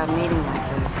gotta stop meeting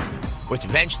like this. which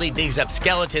eventually digs up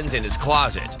skeletons in his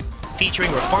closet.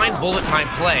 Featuring refined bullet time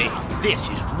play, this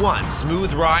is one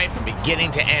smooth ride from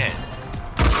beginning to end.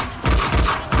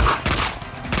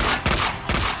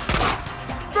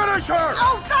 Finish her!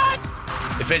 Oh, God!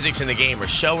 The physics in the game are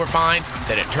so refined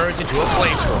that it turns into a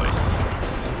play toy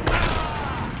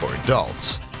for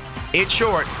adults. It's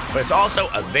short, but it's also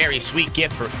a very sweet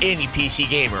gift for any PC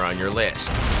gamer on your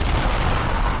list.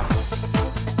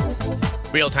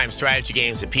 Real-time strategy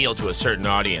games appeal to a certain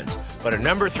audience, but a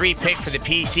number 3 pick for the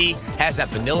PC has that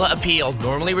vanilla appeal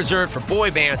normally reserved for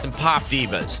boy bands and pop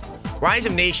divas. Rise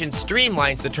of Nations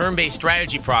streamlines the turn-based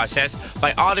strategy process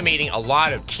by automating a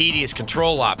lot of tedious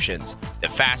control options. The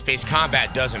fast-paced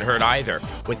combat doesn't hurt either,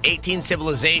 with 18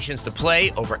 civilizations to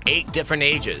play over 8 different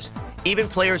ages. Even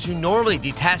players who normally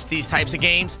detest these types of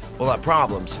games will have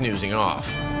problems snoozing off.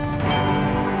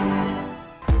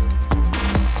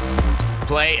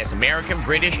 Play as American,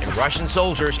 British, and Russian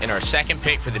soldiers in our second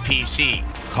pick for the PC,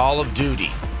 Call of Duty.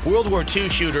 World War II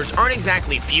shooters aren't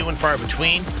exactly few and far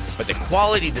between, but the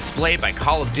quality displayed by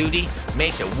Call of Duty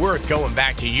makes it worth going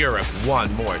back to Europe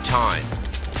one more time.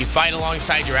 You fight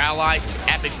alongside your allies as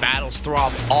epic battles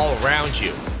throb all around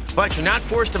you, but you're not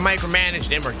forced to micromanage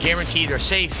them or guarantee their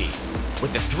safety.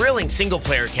 With a thrilling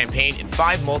single-player campaign in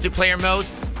 5 multiplayer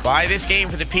modes, buy this game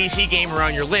for the PC gamer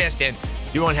on your list and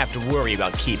you won't have to worry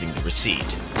about keeping the receipt.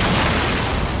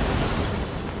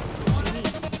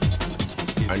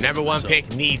 Our number 1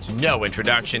 pick needs no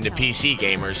introduction to PC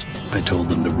gamers. I told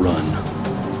them to run.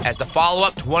 As the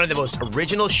follow-up to one of the most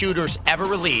original shooters ever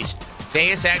released,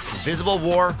 Deus Ex Invisible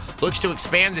War looks to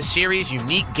expand the series'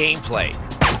 unique gameplay.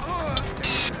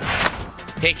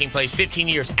 Taking place 15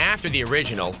 years after the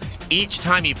original, each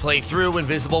time you play through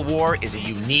Invisible War is a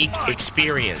unique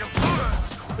experience,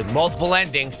 with multiple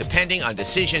endings depending on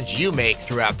decisions you make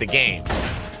throughout the game.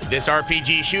 This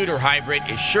RPG shooter hybrid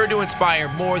is sure to inspire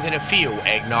more than a few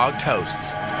eggnog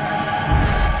toasts.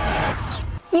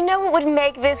 You know what would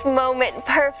make this moment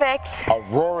perfect? A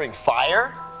roaring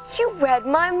fire? You read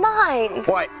my mind.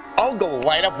 What? I'll go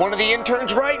light up one of the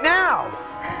interns right now.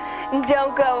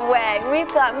 Don't go away.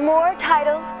 We've got more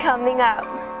titles coming up.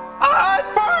 Ah, it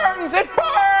burns! It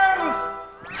burns!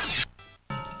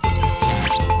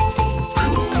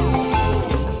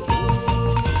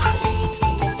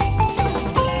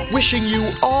 Wishing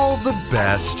you all the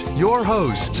best, your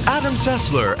hosts, Adam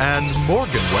Sessler and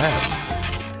Morgan Webb.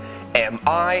 Am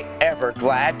I ever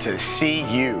glad to see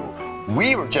you.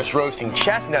 We were just roasting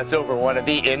chestnuts over one of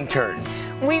the interns.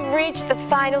 We've reached the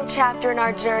final chapter in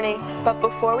our journey, but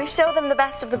before we show them the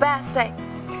best of the best,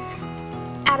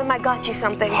 Adam, I got you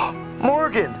something.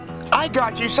 Morgan, I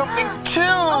got you something too.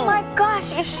 Oh my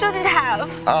gosh, you shouldn't have.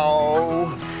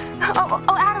 Oh,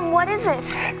 Adam, what is it?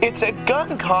 it's a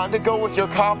gun con to go with your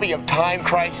copy of Time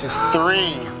Crisis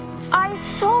 3. I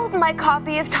sold my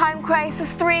copy of Time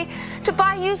Crisis 3 to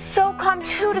buy you SOCOM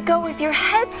 2 to go with your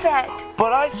headset.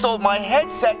 But I sold my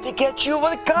headset to get you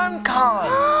a gun con.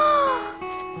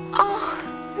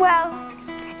 Oh, well,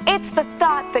 it's the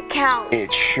thought that counts.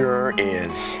 It sure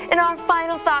is. And our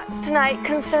final thoughts tonight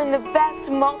concern the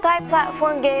best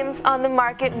multi-platform games on the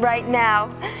market right now.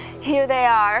 Here they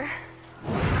are.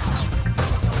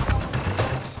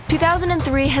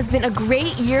 2003 has been a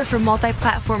great year for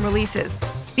multi-platform releases.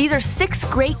 These are 6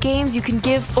 great games you can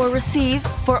give or receive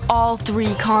for all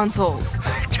 3 consoles.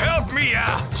 Count me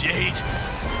out, Jade.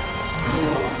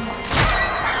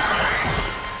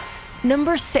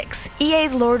 Number 6,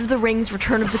 EA's Lord of the Rings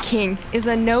Return of the King is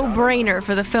a no-brainer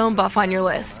for the film buff on your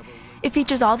list. It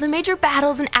features all the major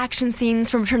battles and action scenes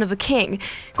from Return of the King.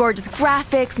 Gorgeous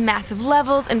graphics, massive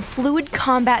levels, and fluid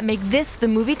combat make this the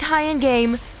movie tie-in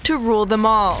game to rule them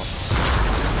all.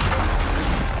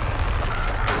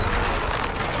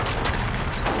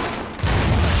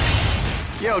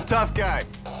 Yo, tough guy.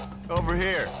 Over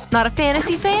here. Not a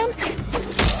fantasy fan?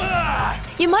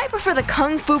 You might prefer the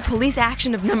kung fu police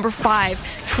action of number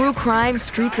 5, True Crime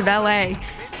Streets of LA.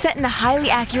 Set in a highly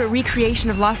accurate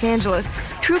recreation of Los Angeles,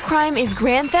 True Crime is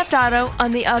Grand Theft Auto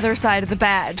on the other side of the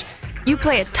badge. You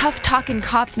play a tough-talking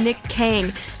cop, Nick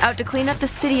Kang, out to clean up the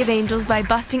City of Angels by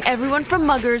busting everyone from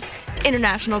muggers to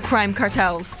international crime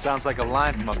cartels. Sounds like a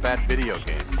line from a bad video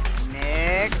game.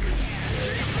 Nick.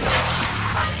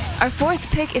 Our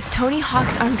 4th pick is Tony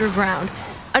Hawk's Underground.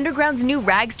 Underground's new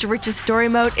Rags to Riches story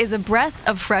mode is a breath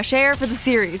of fresh air for the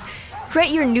series.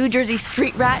 Create your New Jersey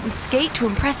street rat and skate to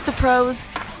impress the pros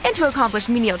and to accomplish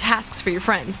menial tasks for your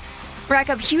friends.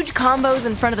 Rack up huge combos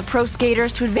in front of the pro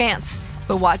skaters to advance,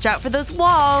 but watch out for those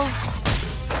walls.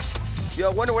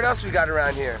 Yo, wonder what else we got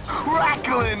around here.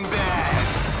 Crackling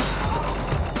bad.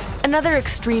 Another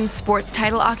extreme sports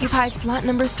title occupies slot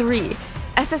number 3.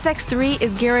 SSX3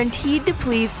 is guaranteed to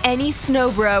please any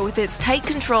snow bro with its tight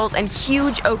controls and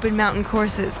huge open mountain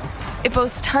courses. It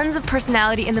boasts tons of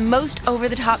personality and the most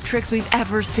over-the-top tricks we've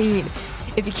ever seen.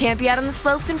 If you can't be out on the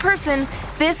slopes in person,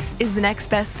 this is the next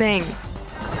best thing.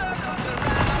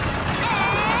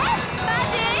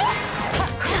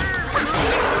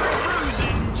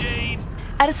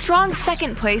 At a strong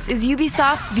second place is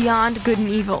Ubisoft's Beyond Good and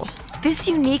Evil. This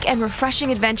unique and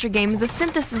refreshing adventure game is a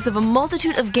synthesis of a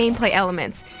multitude of gameplay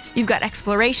elements. You've got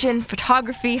exploration,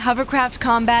 photography, hovercraft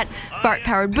combat,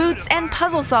 fart-powered boots, and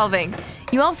puzzle solving.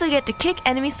 You also get to kick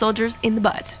enemy soldiers in the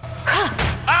butt.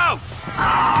 Ow!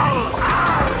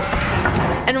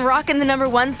 And rocking the number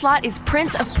 1 slot is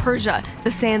Prince of Persia,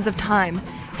 The Sands of Time.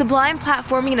 Sublime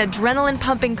platforming and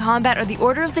adrenaline-pumping combat are the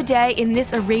order of the day in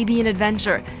this Arabian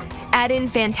adventure. Add in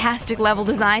fantastic level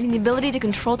design and the ability to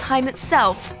control time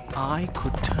itself. I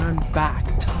could turn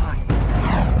back time.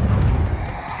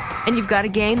 And you've got a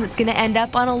game that's going to end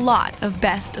up on a lot of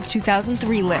best of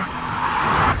 2003 lists.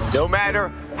 No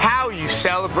matter how you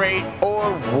celebrate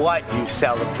or what you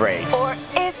celebrate, Or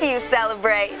if you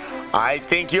celebrate. I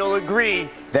think you'll agree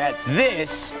that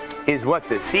this is what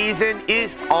the season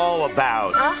is all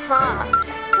about.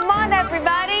 Come on,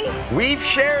 everybody. We've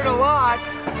shared a lot.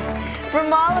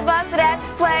 From all of us at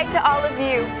X-Play to all of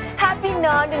you, happy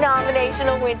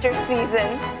non-denominational winter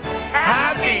season.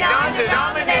 Happy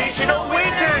non-denominational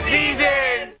winter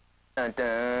season! Dun,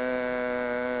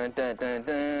 dun, dun, dun,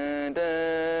 dun,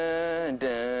 dun, dun, dun,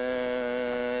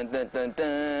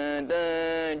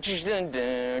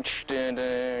 dun,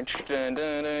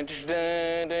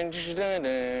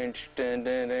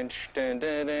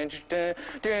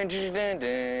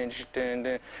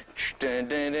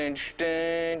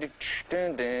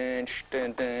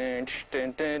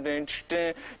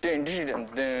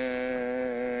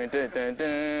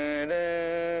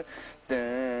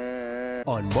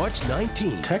 On March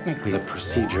 19th, Technically, the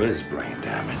procedure is brain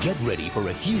damage. get ready for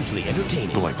a hugely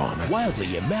entertaining,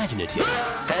 wildly imaginative,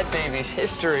 That baby's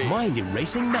history.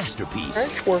 mind-erasing masterpiece.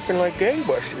 That's working like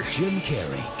gangbusters. Jim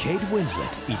Carrey, Kate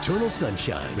Winslet, Eternal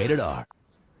Sunshine, rated R.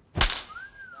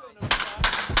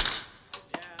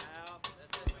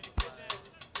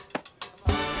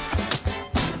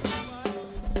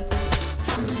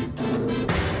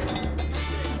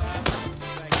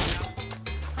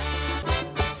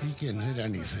 He can hit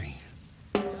anything.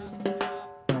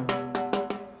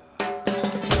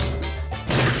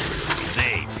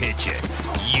 They pitch it.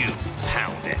 You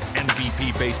pound it.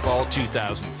 MVP Baseball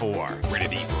 2004.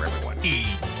 Rated E for everyone. EA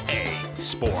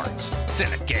Sports. It's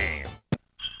in a game.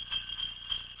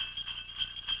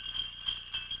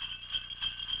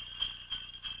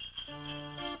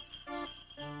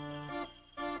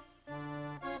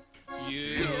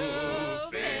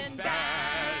 You've been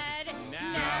bad,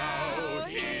 now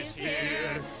he's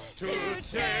here to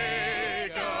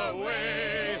take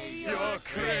away your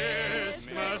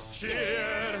Christmas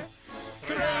cheer.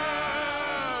 Krampus,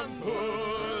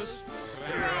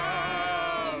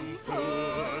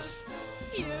 Krampus,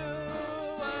 You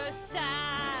were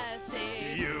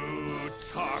sassy. you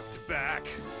talked back.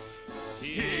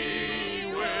 He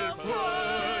will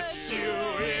put you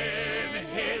in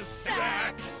his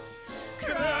sack.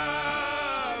 Krampus,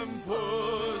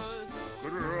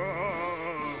 Krampus.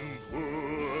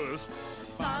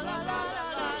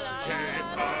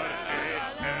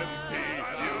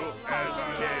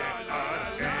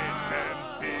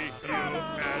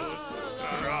 K-R-A-M-P-U-S-K-R-A-M-P-U-S.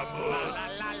 Krampus.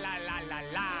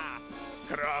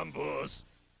 Krampus.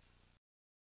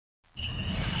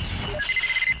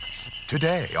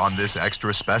 Today on this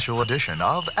extra special edition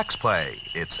of X-Play,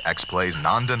 it's X-Play's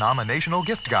non-denominational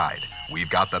gift guide. We've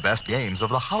got the best games of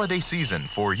the holiday season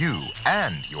for you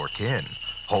and your kin.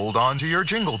 Hold on to your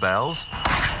jingle bells.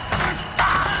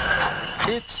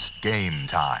 It's game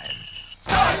time.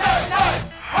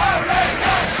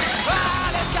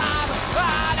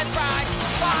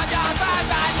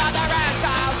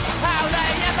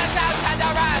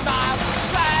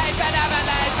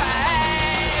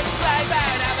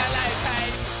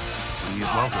 Please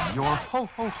welcome your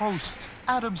ho-ho hosts,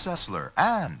 Adam Sessler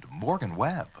and Morgan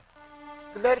Webb.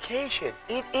 The medication,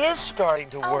 it is starting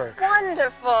to work.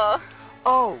 Wonderful.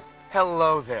 Oh,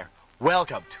 hello there.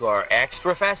 Welcome to our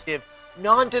extra festive,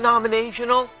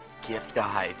 non-denominational gift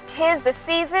guide. 'Tis the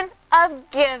season of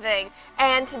giving,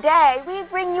 and today we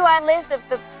bring you our list of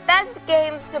the best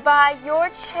games to buy your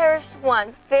cherished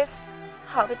ones this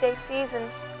holiday season.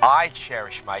 I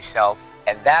cherish myself,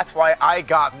 and that's why I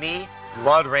got me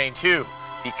Blood Rain 2,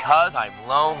 because I'm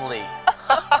lonely.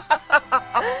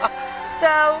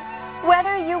 So,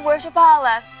 whether you worship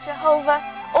Allah, Jehovah,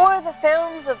 or the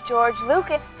films of George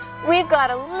Lucas, we've got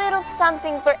a little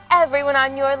something for everyone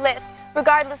on your list,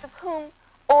 regardless of whom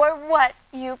or what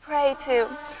you pray to.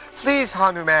 Please,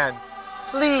 Hanuman,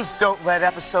 please don't let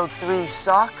episode 3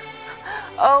 suck.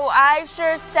 Oh, I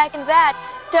sure second that,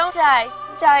 don't I,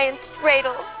 Giant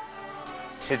Dreidel?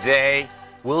 Today,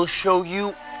 we'll show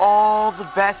you all the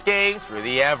best games for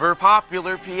the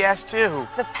ever-popular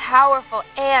PS2. The powerful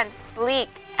and sleek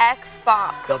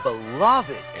Xbox. The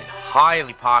beloved and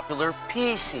highly popular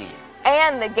PC.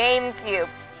 And the GameCube.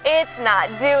 It's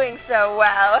not doing so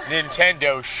well.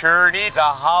 Nintendo sure needs a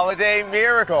holiday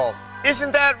miracle.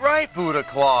 Isn't that right, Buddha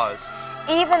Claus?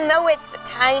 Even though it's the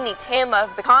Tiny Tim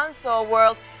of the console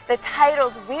world, the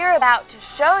titles we're about to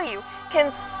show you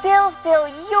can still fill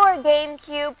your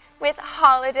GameCube with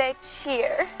holiday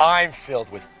cheer. I'm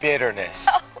filled with bitterness.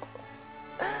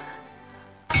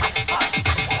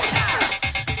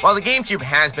 While the GameCube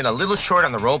has been a little short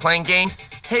on the role-playing games,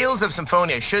 Tales of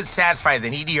Symphonia should satisfy the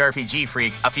needy RPG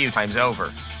freak a few times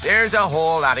over. There's a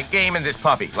whole lot of game in this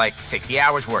puppy, like 60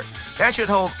 hours worth. That should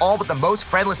hold all but the most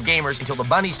friendless gamers until the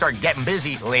bunnies start getting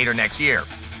busy later next year.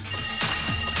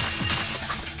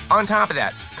 On top of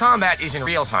that, combat is in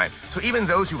real time, so even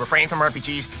those who refrain from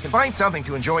RPGs can find something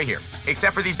to enjoy here.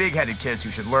 Except for these big-headed kids who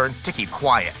should learn to keep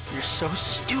quiet. You're so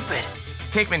stupid.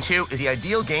 Pikmin 2 is the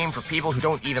ideal game for people who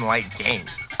don't even like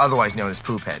games, otherwise known as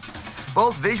poopheads.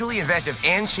 Both visually inventive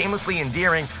and shamelessly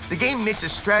endearing, the game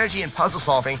mixes strategy and puzzle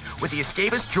solving with the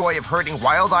escapist joy of herding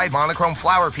wild-eyed monochrome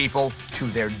flower people to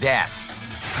their death.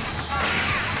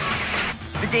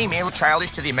 The game may look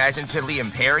childish to the imaginatively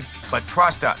impaired, but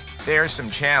trust us, there's some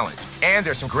challenge, and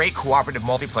there's some great cooperative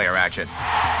multiplayer action.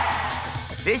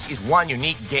 This is one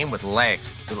unique game with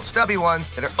legs, little stubby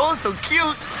ones that are oh so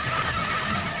cute.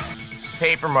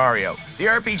 Paper Mario, the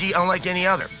RPG unlike any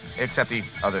other, except the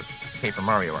other Paper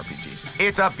Mario RPGs.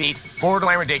 It's upbeat,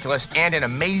 borderline ridiculous, and an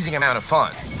amazing amount of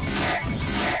fun.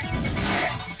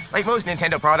 Like most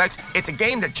Nintendo products, it's a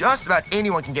game that just about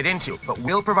anyone can get into, but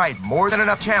will provide more than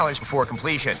enough challenge before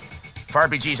completion. If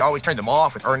RPGs always turn them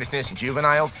off with earnestness and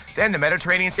juveniles, then the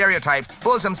Mediterranean stereotypes,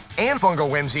 bosoms, and fungal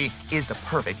whimsy is the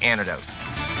perfect antidote.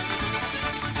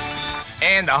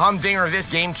 And the humdinger of this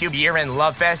GameCube year-end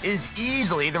love fest is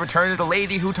easily the return of the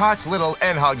lady who talks little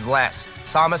and hugs less,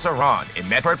 Samus Aran in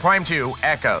Metroid Prime 2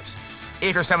 Echoes.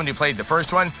 If you're someone who played the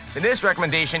first one, then this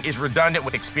recommendation is redundant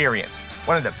with experience.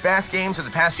 One of the best games of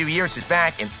the past few years is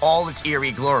back in all its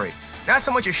eerie glory. Not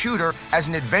so much a shooter as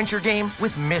an adventure game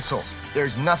with missiles.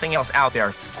 There's nothing else out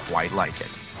there quite like it.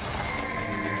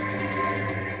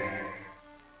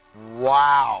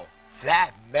 Wow,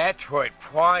 that Metroid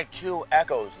Prime 2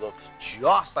 Echoes looks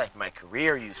just like my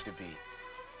career used to be.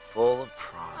 Full of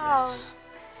promise. Oh,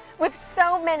 with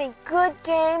so many good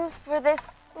games for this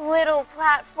little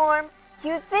platform,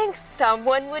 you'd think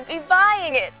someone would be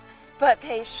buying it. But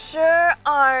they sure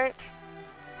aren't.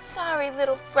 Sorry,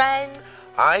 little friend.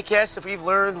 I guess if we've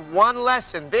learned one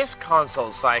lesson this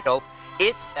console cycle,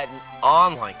 it's that an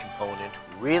online component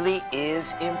really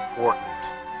is important.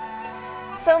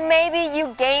 So maybe you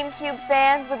GameCube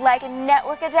fans would like a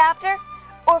network adapter?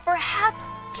 Or perhaps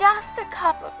just a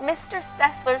cup of Mr.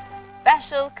 Sessler's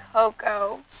special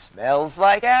cocoa. Smells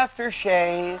like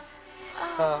aftershave.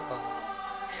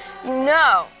 You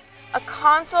know, a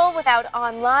console without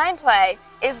online play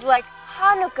is like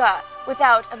Hanukkah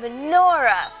without a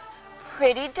menorah.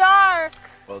 Pretty dark.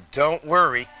 Well, don't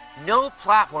worry. No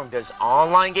platform does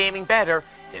online gaming better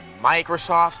than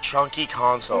Microsoft's chunky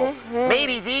console.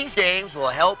 Maybe these games will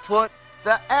help put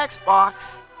the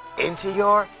Xbox into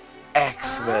your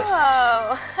Xmas.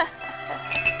 Oh.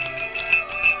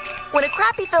 When a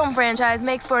crappy film franchise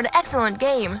makes for an excellent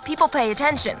game, people pay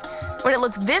attention. When it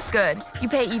looks this good, you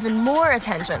pay even more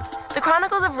attention. The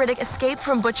Chronicles of Riddick Escape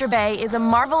from Butcher Bay is a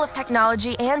marvel of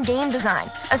technology and game design.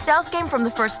 A stealth game from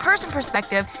the first-person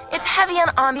perspective, it's heavy on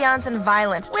ambiance and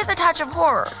violence, with a touch of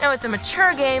horror. Now, it's a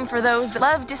mature game for those that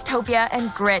love dystopia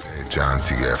and grit. Hey, John,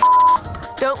 see ya.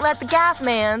 Don't let the Gas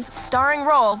Man's starring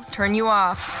role turn you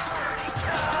off.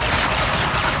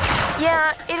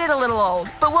 Yeah, it is a little old,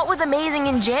 but what was amazing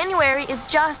in January is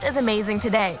just as amazing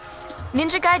today.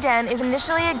 Ninja Gaiden is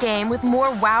initially a game with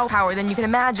more wow power than you can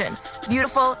imagine.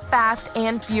 Beautiful, fast,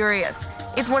 and furious.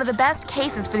 It's one of the best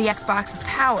cases for the Xbox's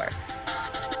power.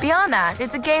 Beyond that,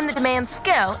 it's a game that demands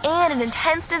skill and an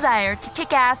intense desire to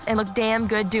kick ass and look damn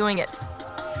good doing it.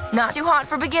 Not too hot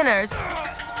for beginners,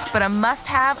 but a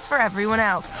must-have for everyone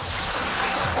else.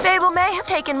 Fable may have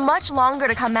taken much longer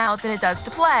to come out than it does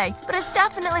to play, but it's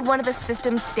definitely one of the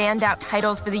system's standout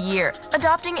titles for the year,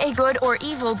 adopting a good or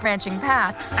evil branching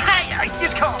path. Hey, you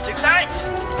can't do that!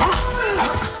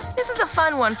 This is a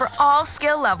fun one for all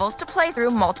skill levels to play through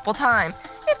multiple times,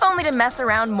 if only to mess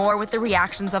around more with the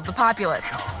reactions of the populace.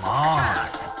 Come on.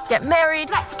 Get married.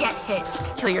 Let's get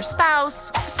hitched. Kill your spouse.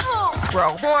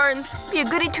 Grow horns. Be a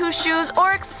goody two-shoes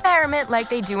or experiment like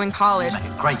they do in college. Make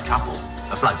a great couple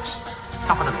of blokes.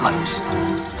 Couple of blokes.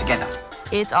 Together.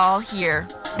 It's all here.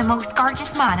 The most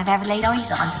gorgeous man I've ever laid eyes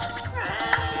on.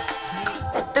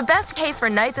 The best case for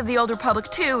Knights of the Old Republic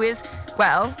 2 is,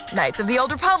 well, Knights of the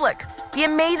Old Republic. The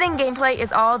amazing gameplay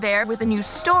is all there with a new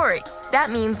story. That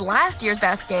means last year's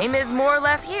best game is more or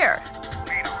less here.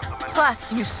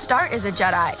 Plus, you start as a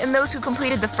Jedi, and those who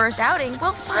completed the first outing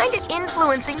will find it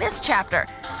influencing this chapter.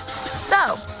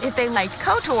 So, if they liked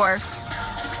KOTOR,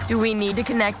 do we need to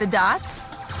connect the dots?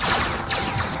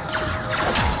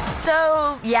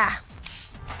 So, yeah.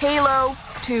 Halo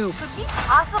 2. Could he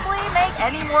possibly make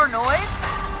any more noise?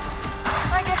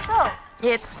 I guess so.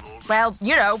 It's, well,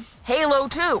 you know, Halo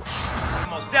 2.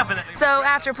 Most definitely. So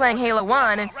after playing Halo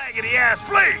 1 and... Raggedy ass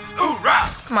flames! Hoorah!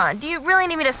 Come on, do you really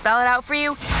need me to spell it out for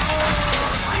you?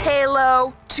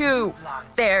 Halo 2.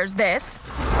 There's this.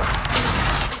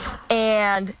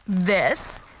 And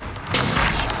this.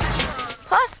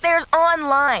 Plus there's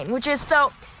online, which is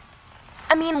so...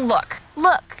 I mean, look.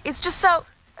 It's just so...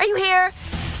 Are you here?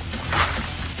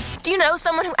 Do you know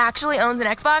someone who actually owns an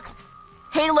Xbox?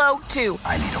 Halo 2.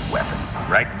 I need a weapon.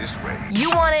 Right this way. You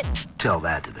want it. Tell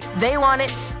that to them. They want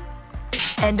it.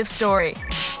 End of story.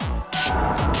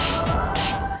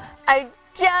 I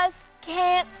just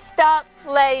can't stop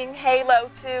playing Halo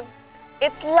 2.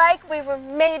 It's like we were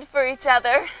made for each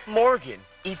other. Morgan,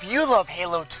 if you love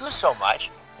Halo 2 so much,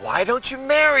 why don't you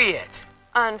marry it?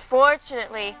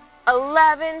 Unfortunately,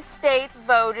 11 states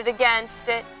voted against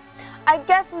it. I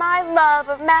guess my love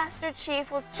of Master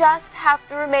Chief will just have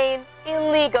to remain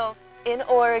illegal in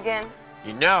Oregon.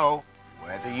 You know,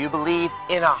 whether you believe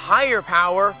in a higher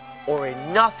power or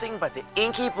in nothing but the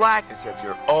inky blackness of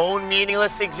your own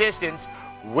meaningless existence,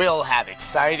 we'll have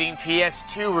exciting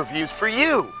PS2 reviews for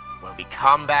you when we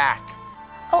come back.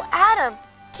 Oh, Adam,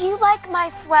 do you like my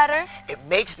sweater? It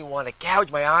makes me want to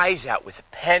gouge my eyes out with a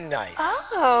penknife.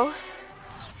 Oh.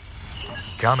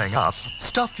 Coming up,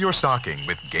 stuff your stocking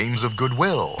with Games of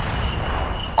Goodwill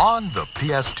on the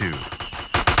PS2.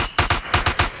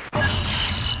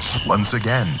 Once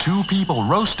again, two people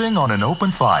roasting on an open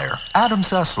fire, Adam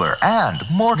Sessler and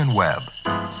Morgan Webb.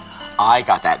 I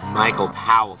got that Michael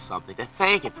Powell something to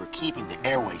thank him for keeping the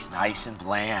airways nice and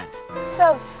bland.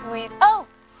 So sweet. Oh,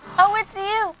 it's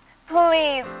you.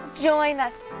 Please, join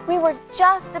us. We were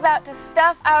just about to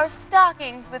stuff our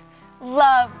stockings with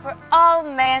love for all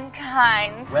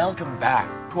mankind. Welcome back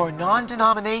to our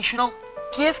non-denominational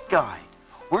gift guide.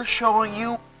 We're showing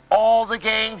you all the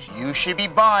games you should be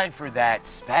buying for that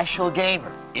special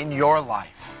gamer in your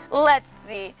life. Let's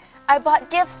see. I bought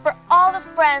gifts for all the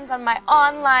friends on my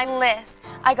online list.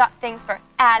 I got things for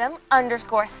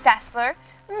Adam_Sessler,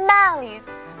 Mally's,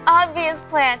 Obvious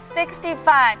Plant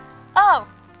 65, oh,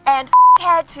 and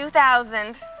Head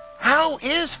 2000. How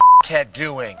is Head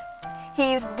doing?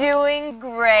 He's doing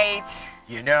great.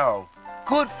 You know,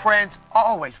 good friends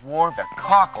always warm the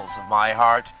cockles of my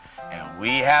heart, and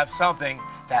we have something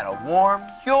that'll warm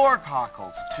your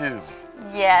cockles too.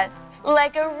 Yes,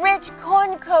 like a rich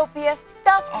cornucopia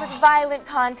stuffed with violent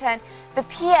content, the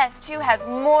PS2 has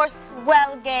more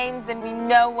swell games than we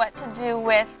know what to do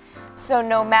with. So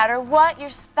no matter what your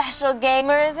special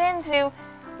gamer is into,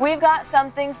 we've got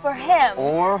something for him.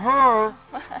 Or her.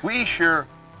 We sure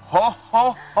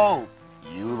hope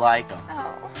you like them.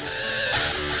 Oh.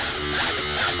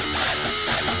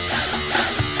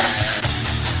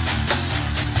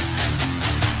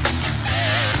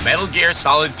 Metal Gear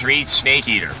Solid 3 Snake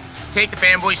Eater. Take the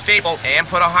fanboy staple and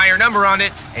put a higher number on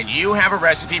it, and you have a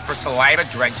recipe for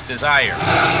saliva-drenched desire.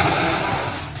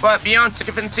 But beyond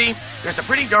sycophancy, there's a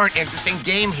pretty darn interesting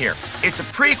game here. It's a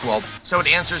prequel, so it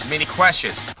answers many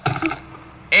questions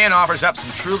and offers up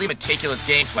some truly meticulous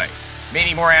gameplay.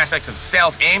 Many more aspects of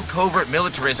stealth and covert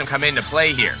militarism come into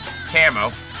play here.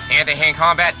 Camo, hand-to-hand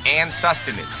combat, and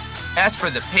sustenance. As for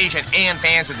the patient and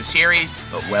fans of the series,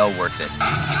 but well worth it.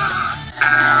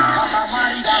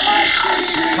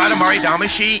 Katamari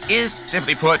Damacy is,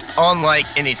 simply put, unlike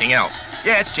anything else.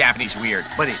 Yeah, it's Japanese weird,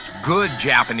 but it's good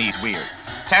Japanese weird.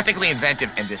 Technically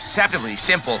inventive and deceptively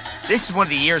simple, this is one of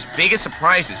the year's biggest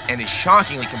surprises and is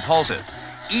shockingly compulsive.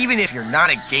 Even if you're not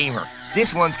a gamer,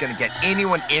 this one's gonna get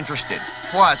anyone interested.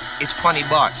 Plus, it's $20.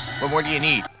 What more do you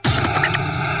need?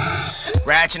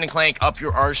 Ratchet & Clank Up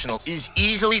Your Arsenal is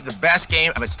easily the best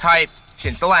game of its type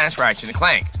since the last Ratchet &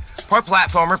 Clank. Part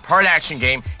platformer, part action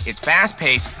game, it's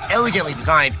fast-paced, elegantly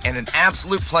designed, and an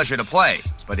absolute pleasure to play.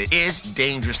 But it is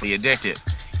dangerously addictive.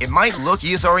 It might look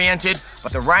youth-oriented,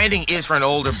 but the writing is for an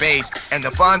older base, and the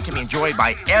fun can be enjoyed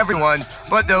by everyone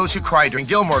but those who cry during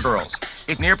Gilmore Girls.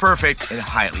 It's near perfect and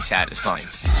highly satisfying.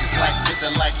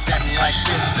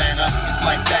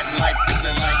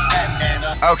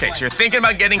 Okay, so you're thinking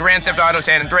about getting Grand Theft Auto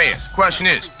San Andreas. Question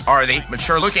is, are they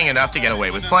mature-looking enough to get away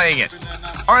with playing it?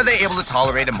 Are they able to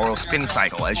tolerate a moral spin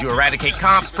cycle as you eradicate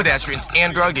cops, pedestrians,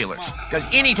 and drug dealers? Does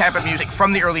any type of music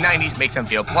from the early 90s make them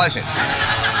feel pleasant?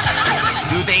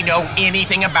 Do they know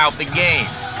anything about the game?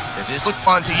 Does this look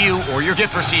fun to you or your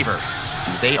gift receiver?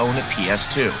 Do they own a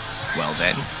PS2? Well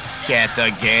then, get the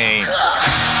game.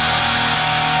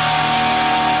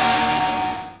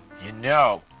 You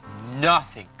know,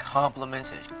 nothing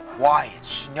compliments a quiet,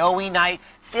 snowy night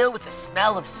filled with the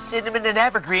smell of cinnamon and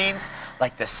evergreens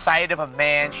like the sight of a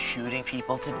man shooting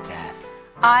people to death.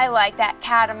 I like that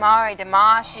Katamari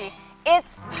Damashi.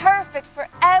 It's perfect for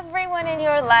everyone in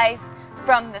your life,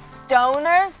 from the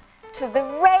stoners to the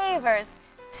ravers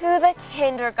to the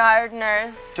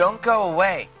kindergartners. Don't go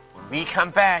away. When we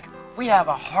come back, we have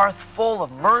a hearth full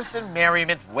of mirth and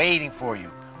merriment waiting for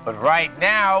you. But right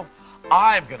now,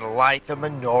 I'm gonna light the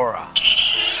menorah.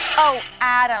 Oh,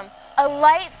 Adam, a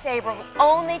lightsaber will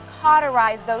only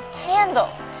cauterize those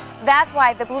candles. That's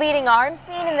why the bleeding arm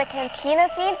scene in the cantina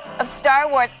scene of Star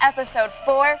Wars Episode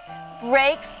 4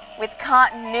 breaks with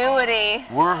continuity.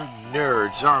 We're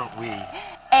nerds, aren't we?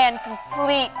 And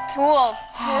complete tools,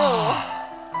 too.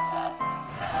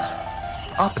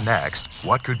 Up next,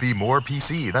 what could be more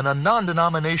PC than a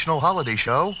non-denominational holiday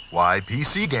show? Why,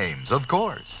 PC games, of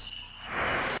course.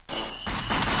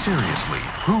 Seriously,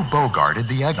 who bogarted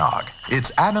the eggnog?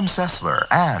 It's Adam Sessler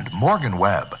and Morgan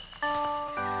Webb.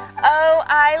 Oh,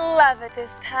 I love it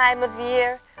this time of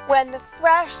year, when the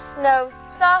fresh snow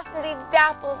softly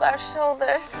dapples our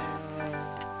shoulders.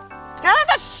 Get out of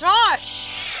the shot!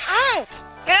 Out!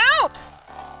 Get out!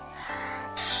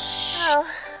 Oh.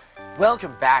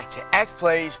 Welcome back to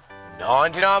X-Play's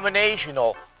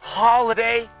non-denominational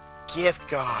holiday gift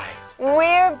guide.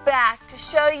 We're back to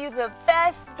show you the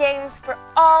best games for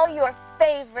all your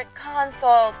favorite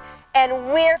consoles, and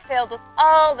we're filled with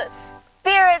all the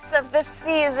spirits of the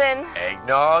season.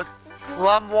 Eggnog,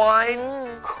 plum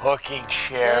wine, cooking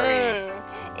sherry.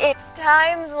 It's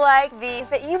times like these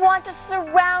that you want to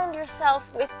surround yourself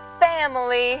with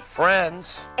family,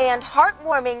 friends, and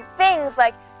heartwarming things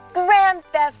like Grand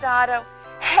Theft Auto,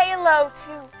 Halo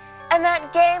 2, and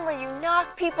that game where you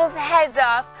knock people's heads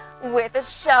off with a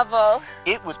shovel.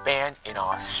 It was banned in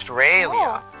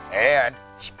Australia. And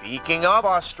speaking of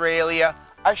Australia,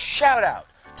 a shout out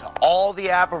to all the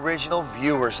Aboriginal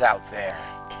viewers out there.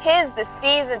 'Tis the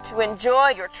season to enjoy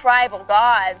your tribal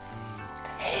gods.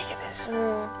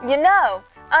 Paganism. You know,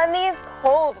 on these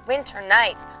cold winter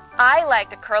nights, I like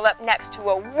to curl up next to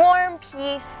a warm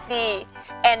PC.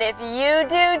 And if you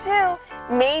do too,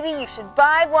 maybe you should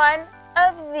buy one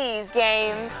of these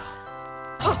games.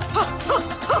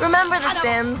 Remember The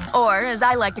Sims, or as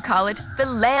I like to call it, the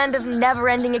land of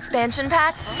never-ending expansion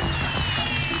packs?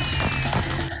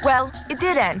 Well, it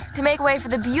did end to make way for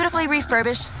the beautifully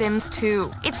refurbished Sims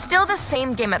 2. It's still the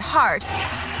same game at heart,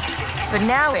 but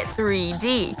now it's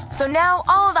 3D. So now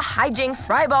all of the hijinks,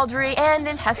 ribaldry, and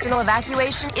intestinal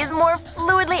evacuation is more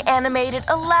fluidly animated,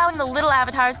 allowing the little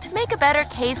avatars to make a better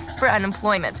case for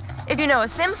unemployment. If you know a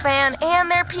Sims fan and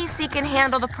their PC can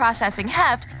handle the processing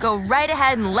heft, go right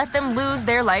ahead and let them lose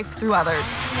their life through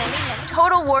others.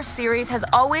 Total War series has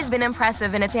always been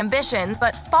impressive in its ambitions,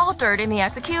 but faltered in the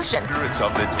execution. Spirits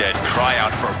of the dead cry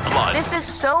out for blood. This is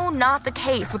so not the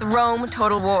case with Rome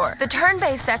Total War. The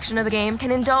turn-based section of the game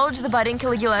can indulge the budding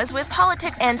Caligulas with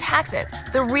politics and taxes.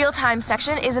 The real-time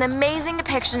section is an amazing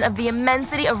depiction of the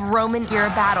immensity of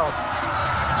Roman-era battles.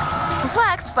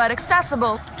 Complex, but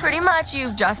accessible. Pretty much,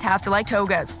 you just have to like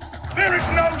togas. There is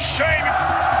no shame.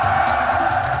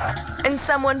 And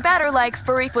someone better like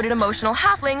furry-footed emotional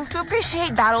halflings to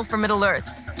appreciate Battle for Middle-earth.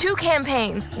 2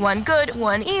 campaigns, one good,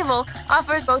 one evil,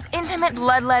 offers both intimate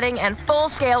bloodletting and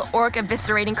full-scale orc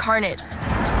eviscerating carnage.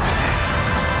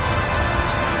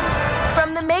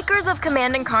 From the makers of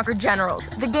Command & Conquer Generals,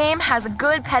 the game has a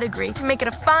good pedigree to make it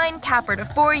a fine capper to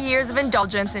 4 years of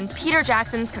indulgence in Peter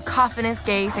Jackson's cacophonous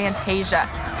gay fantasia.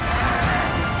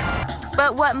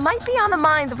 But what might be on the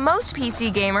minds of most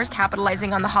PC gamers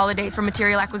capitalizing on the holidays for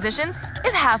material acquisitions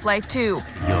is Half-Life 2.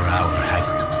 Your hour has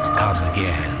come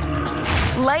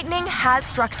again. Lightning has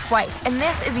struck twice, and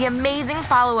this is the amazing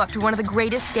follow-up to one of the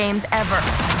greatest games ever.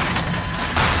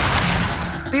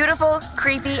 Beautiful,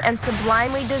 creepy, and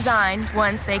sublimely designed,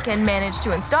 once they can manage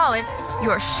to install it,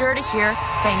 you are sure to hear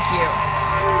thank you.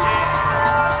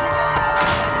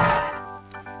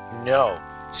 No,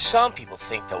 Some people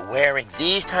think that wearing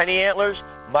these tiny antlers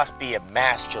must be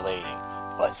emasculating,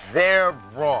 but they're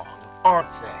wrong,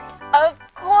 aren't they? Of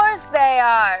course they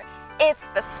are. It's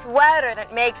the sweater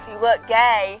that makes you look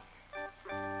gay.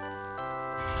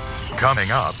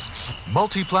 Coming up,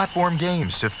 multi-platform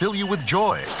games to fill you with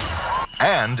joy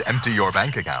and empty your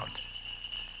bank account.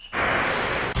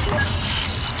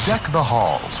 Deck the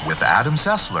halls with Adam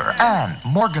Sessler and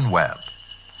Morgan Webb.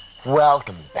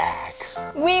 Welcome back.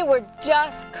 We were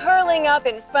just curling up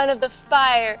in front of the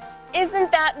fire.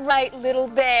 Isn't that right, little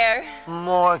bear?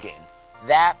 Morgan,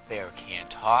 that bear can't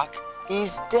talk.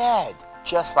 He's dead,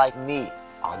 just like me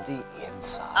on the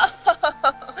inside.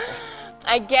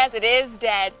 I guess it is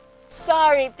dead.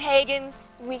 Sorry, pagans.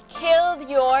 We killed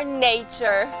your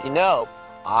nature. You know,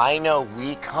 I know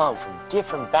we come from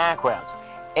different backgrounds,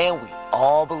 and we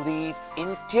all believe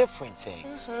in different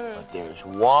things. But there's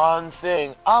one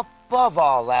thing above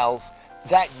all else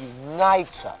that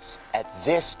unites us at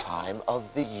this time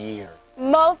of the year.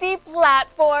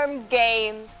 Multi-platform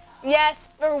games. Yes,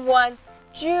 for once,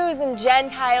 Jews and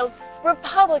Gentiles,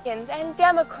 Republicans and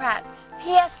Democrats,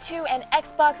 PS2 and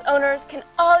Xbox owners can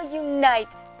all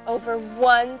unite over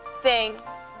one thing.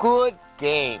 Good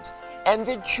games and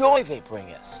the joy they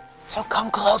bring us. So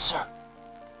come closer.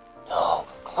 No,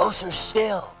 closer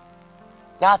still.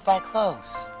 Not that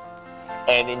close.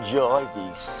 And enjoy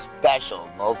these special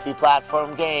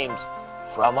multi-platform games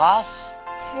from us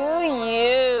to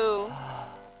you.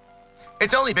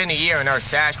 It's only been a year and our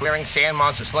sash-wearing sand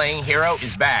monster slaying hero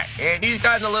is back, and he's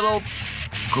gotten a little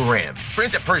grim.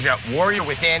 Prince of Persia Warrior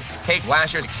Within takes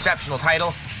last year's exceptional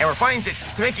title and refines it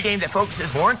to make a game that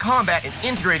focuses more on combat and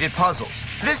integrated puzzles.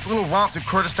 This little romp through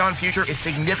Kurdistan future is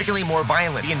significantly more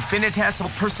violent. The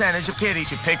infinitesimal percentage of kiddies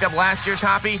who picked up last year's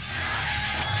copy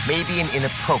may be an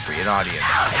inappropriate audience.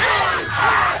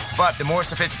 But the more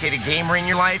sophisticated gamer in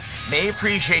your life may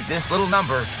appreciate this little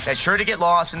number that's sure to get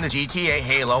lost in the GTA,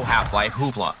 Halo, Half-Life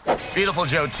hoopla. Beautiful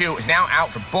Joe 2 is now out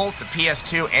for both the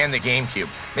PS2 and the GameCube,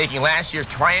 making last year's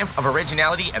triumph of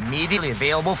originality immediately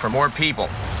available for more people.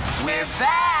 We're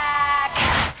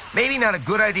back! Maybe not a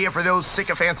good idea for those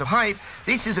sycophants of hype,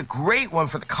 this is a great one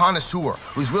for the connoisseur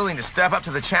who's willing to step up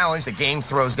to the challenge the game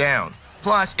throws down.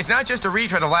 Plus, it's not just a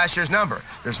retread of last year's number.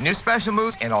 There's new special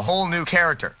moves and a whole new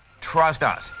character. Trust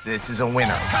us, this is a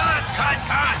winner.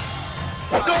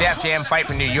 Def Jam Fight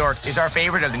for New York is our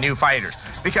favorite of the new fighters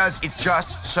because it's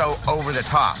just so over the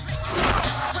top.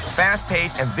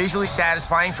 Fast-paced and visually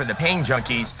satisfying for the pain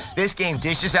junkies, this game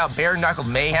dishes out bare-knuckled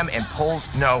mayhem and pulls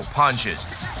no punches.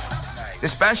 The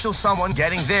special someone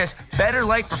getting this better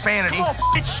like profanity,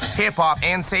 hip-hop,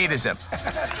 and sadism.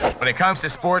 When it comes to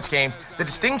sports games, the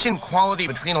distinction quality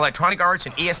between Electronic Arts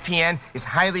and ESPN is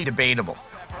highly debatable.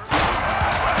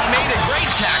 Made a great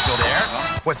tackle there.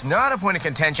 What's not a point of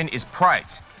contention is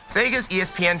price. Sega's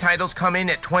ESPN titles come in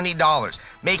at $20,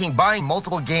 making buying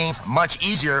multiple games much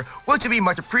easier, which would be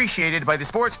much appreciated by the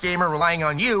sports gamer relying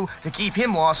on you to keep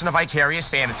him lost in a vicarious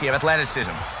fantasy of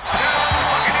athleticism.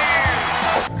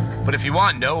 But if you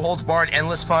want no-holds-barred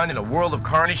endless fun in a world of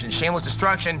carnage and shameless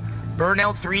destruction,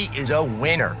 Burnout 3 is a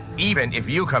winner, even if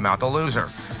you come out the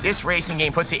loser. This racing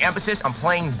game puts the emphasis on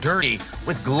playing dirty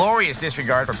with glorious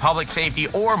disregard for public safety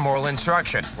or moral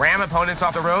instruction. Ram opponents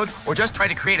off the road or just try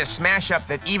to create a smash-up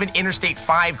that even Interstate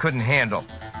 5 couldn't handle.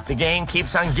 The game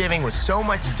keeps on giving with so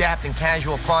much depth and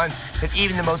casual fun that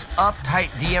even the most uptight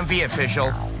DMV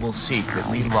official will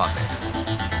secretly love it.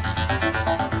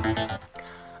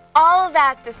 All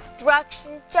that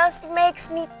destruction just makes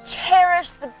me cherish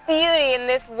the beauty in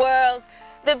this world.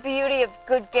 The beauty of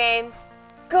good games,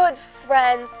 good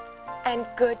friends, and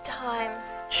good times.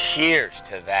 Cheers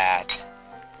to that.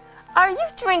 Are you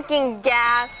drinking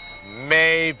gas?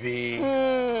 Maybe.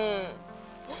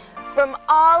 From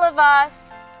all of us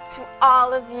to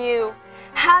all of you,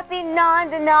 happy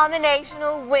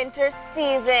non-denominational winter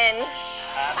season.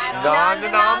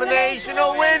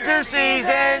 Non-denominational winter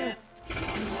season.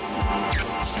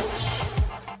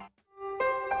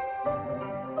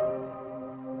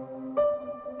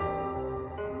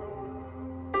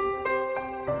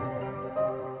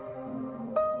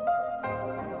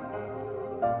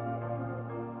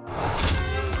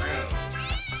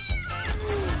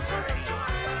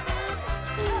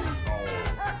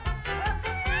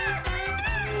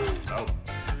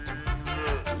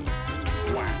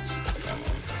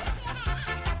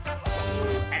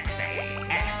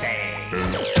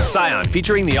 Scion,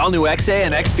 featuring the all-new XA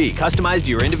and XB, customized to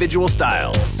your individual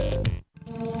style.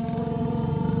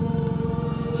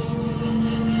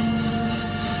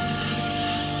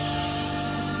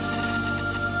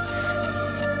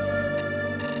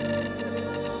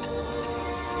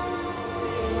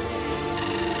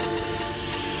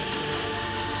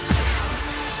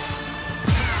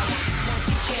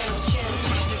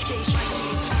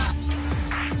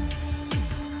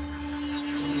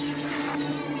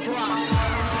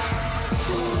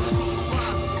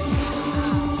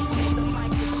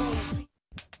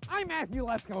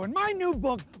 Lesko, and my new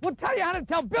book will tell you how to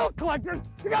tell bill collectors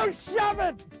to go shove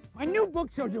it! My new book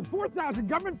shows you 4,000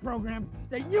 government programs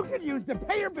that you can use to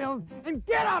pay your bills and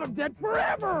get out of debt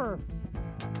forever!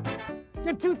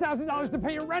 Get $2,000 to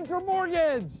pay your rent or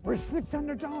mortgage, or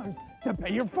 $600 to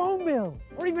pay your phone bill,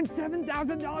 or even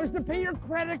 $7,000 to pay your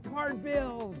credit card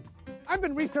bills. I've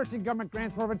been researching government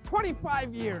grants for over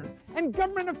 25 years, and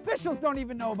government officials don't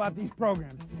even know about these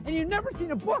programs. And you've never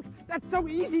seen a book that's so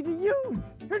easy to use.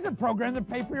 Here's a program to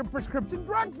pay for your prescription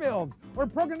drug bills, or a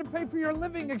program to pay for your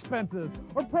living expenses,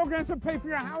 or programs to pay for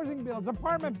your housing bills,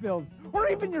 apartment bills, or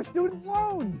even your student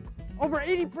loans. Over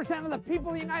 80% of the people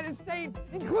in the United States,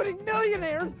 including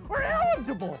millionaires, are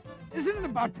eligible. Isn't it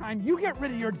about time you get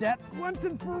rid of your debt once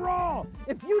and for all?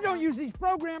 If you don't use these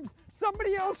programs,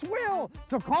 somebody else will.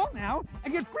 So call now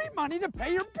and get free money to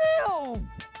pay your bills.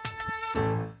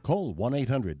 Call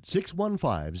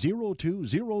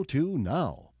 1-800-615-0202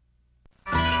 now.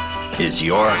 Is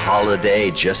your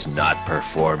holiday just not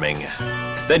performing?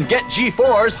 Then get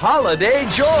G4's Holiday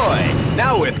Joy,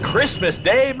 now with Christmas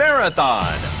Day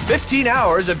Marathon. 15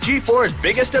 hours of G4's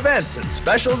biggest events and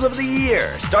specials of the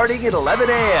year, starting at 11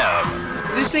 a.m.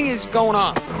 This thing is going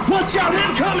off. Watch out,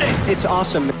 incoming! It's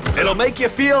awesome. It'll make you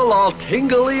feel all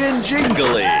tingly and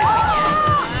jingly.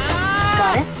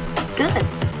 Got it? Good.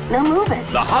 Now move it.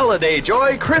 The Holiday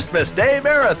Joy Christmas Day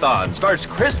Marathon starts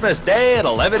Christmas Day at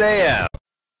 11 a.m.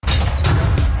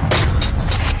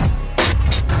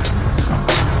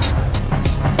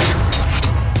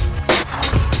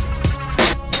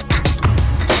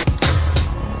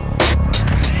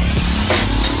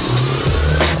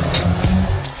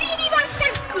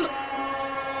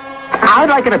 I'd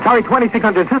like an Atari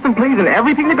 2600 system, please, and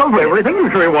everything that goes with it. Everything?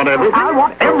 You sure you want everything? I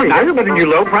want everything. Now you're getting your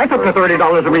low price up to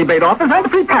 $30 a rebate offers and a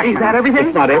free pack. Is that everything?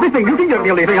 It's not everything. You can get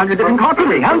nearly 300 different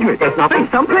cartridges. 300? That's nothing.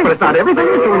 Something. But it's not everything.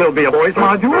 Soon there'll be a voice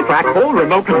module, a trackball,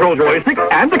 remote control joystick,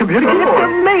 and the computer keyboard.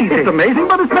 It's amazing. It's amazing,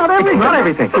 but it's not everything. It's not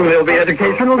everything. Soon there'll be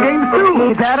educational games, too.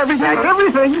 Is that everything? That's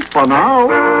everything. For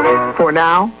now. For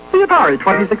now, the Atari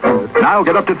 2600. Now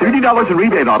get up to $30 in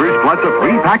rebate offers, plus a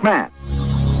free Pac-Man.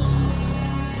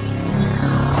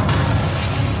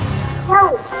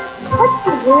 Kelly, what's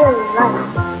the real life?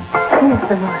 She's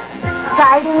the most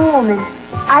exciting woman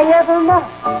I ever met.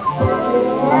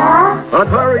 Yeah?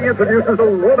 Atari introduces a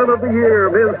Woman of the Year,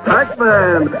 Ms.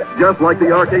 Pac-Man. Just like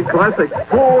the arcade classic,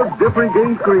 4 different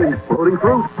game screens, floating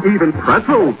fruit, even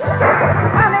pretzels.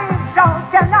 Honey,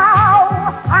 don't you know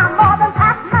I'm more than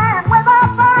Pac-Man with a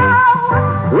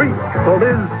bow? Reach for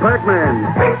Ms. Pac-Man.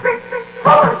 Reach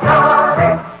for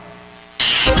Atari.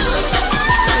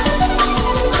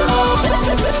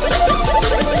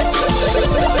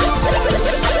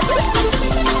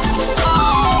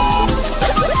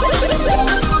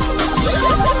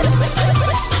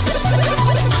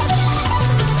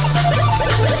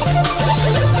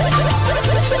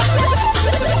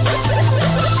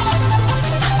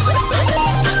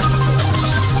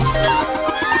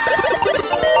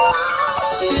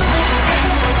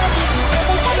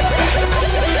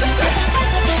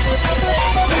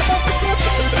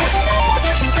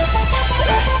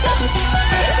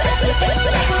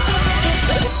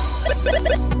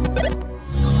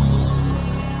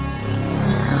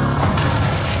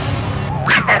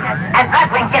 And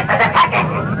Bradley gets it attacking.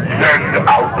 Send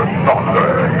out the saucer.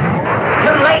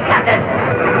 Too late, Captain.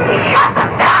 He shot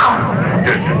them down.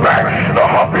 Dispatch the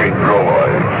hopping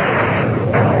droid.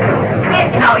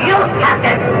 It's no use,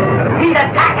 Captain. He's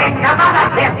attacking the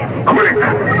mothership. Quick,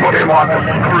 put him on the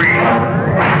screen.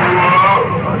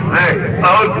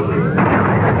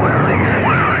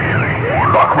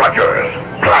 Buck Rogers,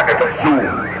 Planet of Zoom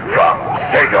from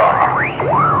Sega.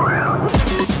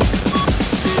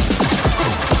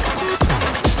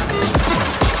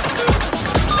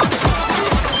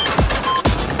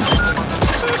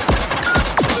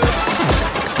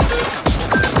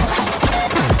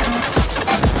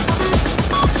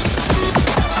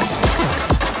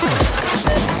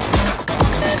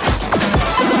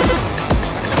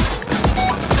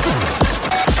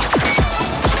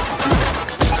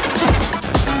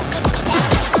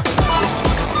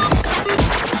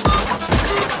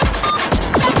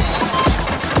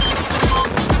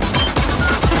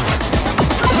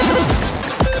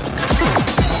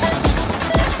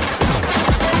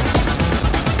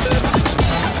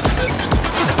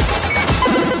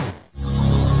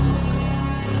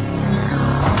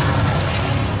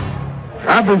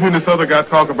 I've been hearing this other guy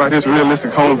talk about his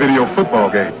realistic home video football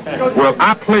game. Well,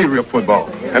 I play real football,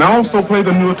 and I also play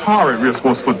the new Atari real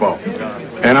sports football.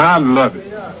 And I love it,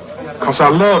 because I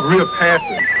love real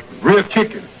passing, real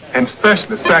kicking, and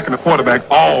especially sacking the quarterback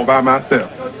all by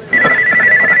myself.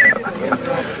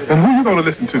 then who you gonna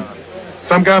listen to?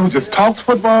 Some guy who just talks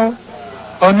football?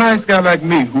 Or a nice guy like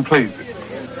me who plays it?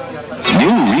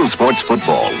 New Real Sports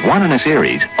Football, one in a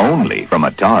series, only from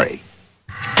Atari.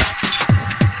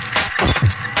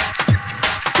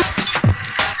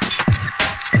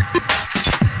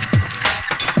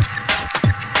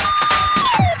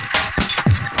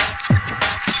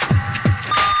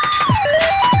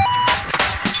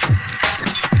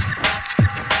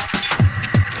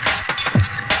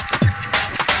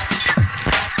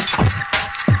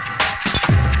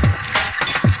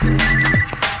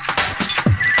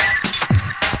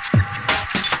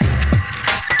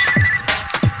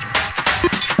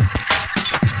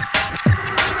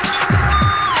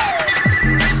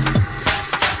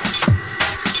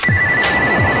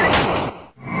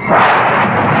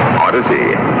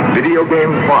 Video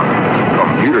game fun.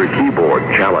 Computer keyboard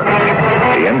challenge.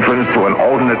 The entrance to an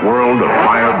alternate world of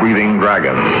fire-breathing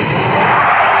dragons.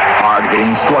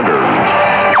 Hard-hitting sluggers.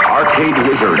 Arcade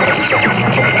wizards.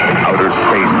 Outer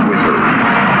space wizards.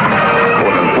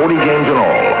 More than 40 games in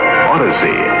all.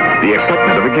 Odyssey. The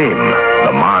excitement of a game.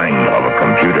 The mind of a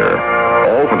computer.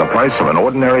 All for the price of an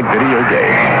ordinary video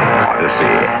game.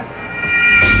 Odyssey.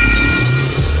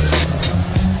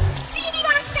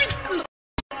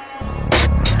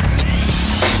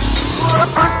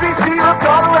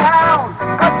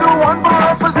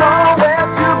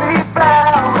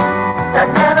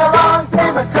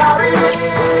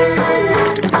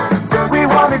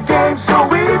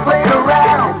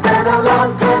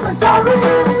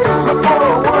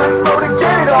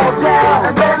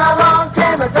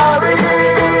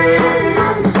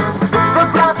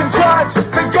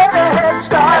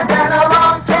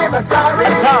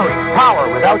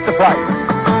 Power without the price.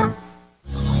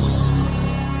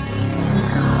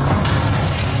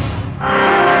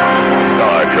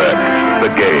 Star Trek, the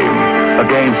game. A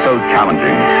game so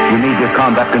challenging, you need this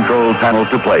combat control panel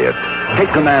to play it.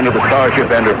 Take command of the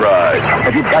Starship Enterprise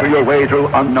as you battle your way through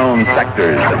unknown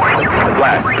sectors.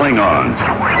 Blast Klingons.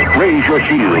 Raise your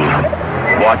shield.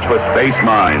 Watch for space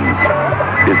mines.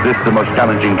 Is this the most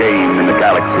challenging game in the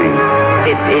galaxy?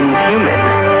 It's inhuman.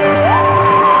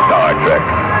 Star Trek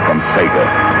from Sega.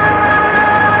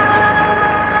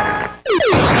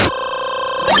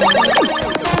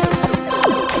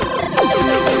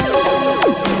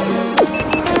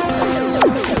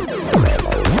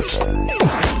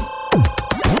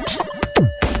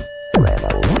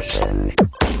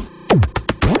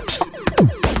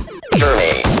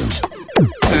 Journey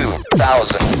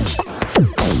 2000.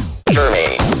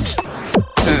 Journey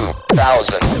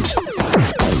 2000.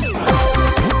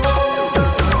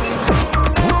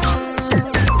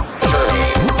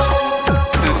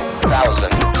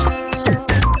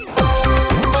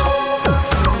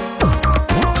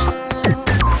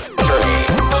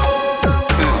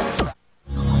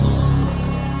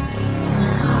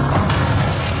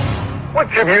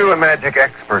 Which of you magic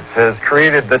experts has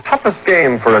created the toughest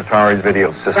game for Atari's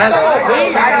video system?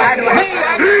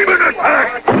 Demon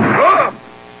attack!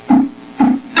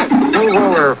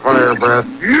 Whoa there, Fire Breath.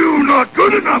 You not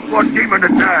good enough for demon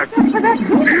attack.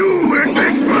 You in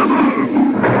big trouble.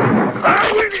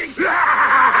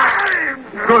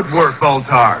 Good work,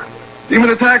 Voltar. Demon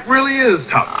Attack really is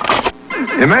tough.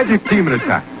 A magic Demon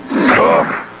Attack.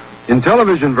 Tough. In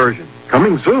television version.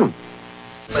 Coming soon.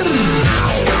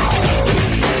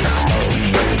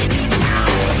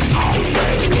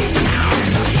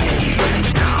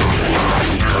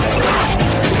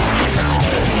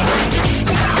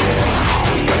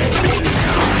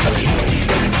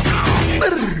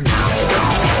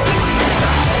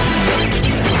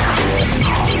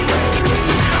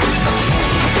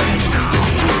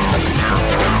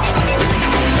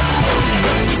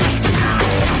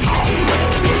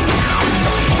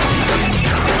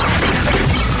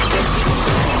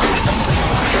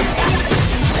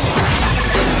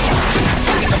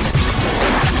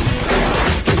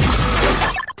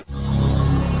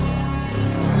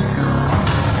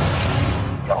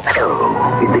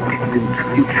 In the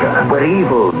distant future, where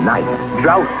evil night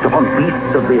jousts upon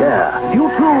beasts of the air, you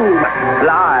too must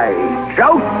fly,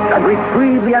 joust, and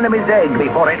retrieve the enemy's egg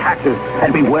before it hatches,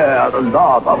 and beware the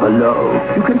lava below.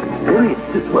 You can experience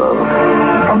this world.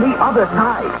 On the other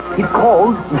side, it's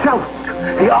called Joust,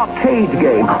 the arcade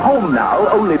game, home now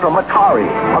only from Atari.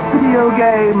 A video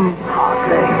game,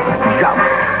 hardly.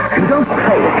 Joust. You don't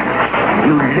play it,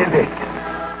 you live it.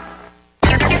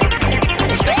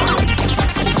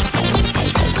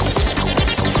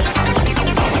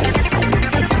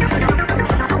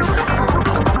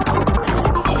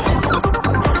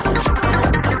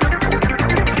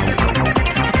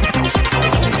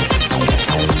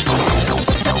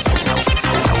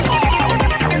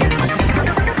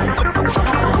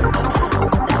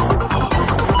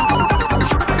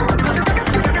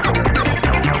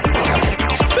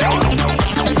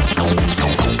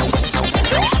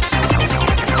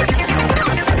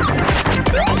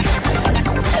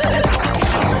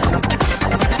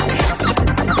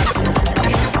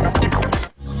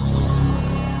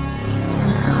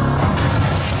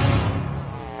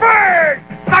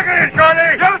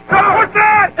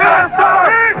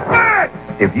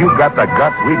 If you've got the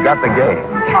guts, we've got the game.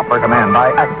 Chopper Command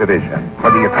by Activision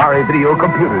for the Atari Video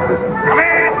Computer System.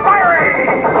 Command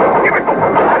firing! Give it!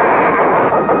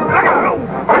 Look out!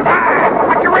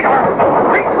 Watch your radar!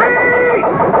 Retreat!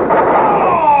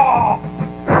 Oh!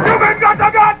 You men got the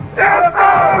guts! Yes,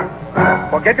 sir!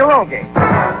 Well, get your own game.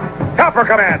 Chopper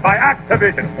Command by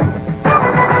Activision.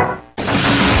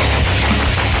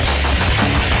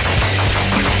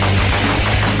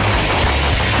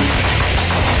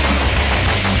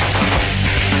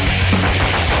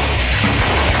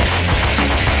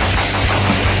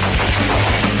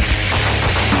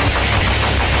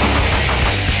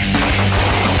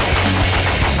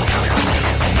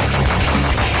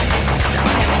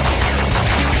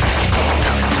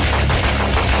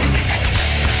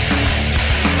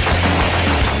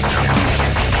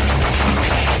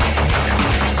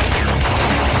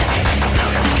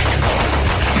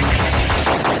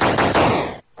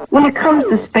 When it comes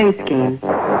to space games,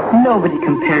 nobody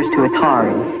compares to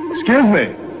Atari. Excuse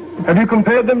me. Have you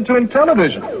compared them to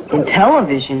Intellivision?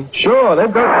 Intellivision? Sure,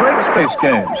 they've got great space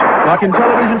games, like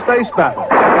Intellivision Space Battle.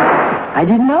 I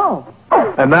didn't know.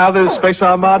 And now there's Space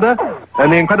Armada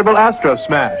and the incredible Astro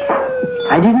Smash.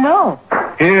 I didn't know.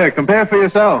 Here, compare for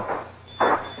yourself.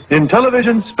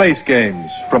 Intellivision Space Games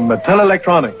from Mattel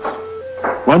Electronics.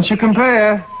 Once you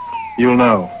compare, you'll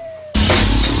know.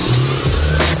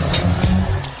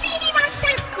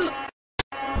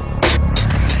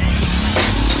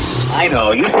 I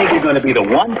know. You think you're going to be the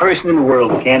one person in the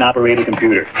world who can't operate a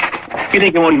computer. You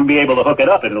think you won't even be able to hook it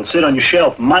up and it'll sit on your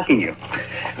shelf mocking you.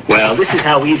 Well, this is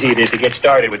how easy it is to get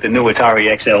started with the new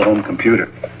Atari XL home computer.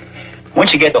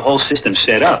 Once you get the whole system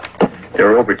set up, there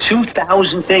are over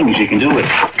 2,000 things you can do with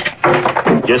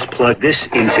it. Just plug this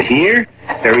into here.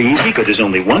 Very easy, because there's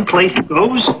only one place it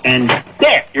goes, and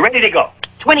there, you're ready to go.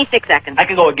 26 seconds. I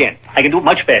can go again. I can do it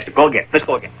much faster. Go again. Let's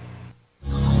go again.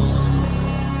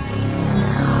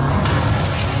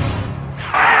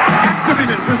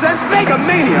 Activision presents Mega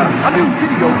Mania, a new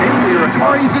video game for your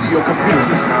Atari video computer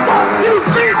system. 1, 2,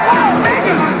 3, 4,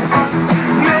 Mega!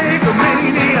 Mega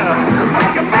Mania!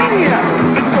 Mega Mania!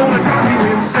 It's gonna drive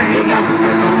you insane.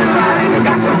 You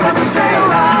got to run the tail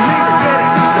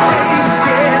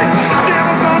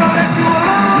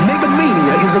Mega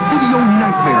Mania is a video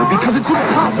nightmare because it's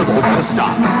impossible to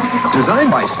stop.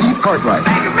 Designed by Steve Cartwright.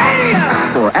 Mega Mania!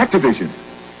 For Activision.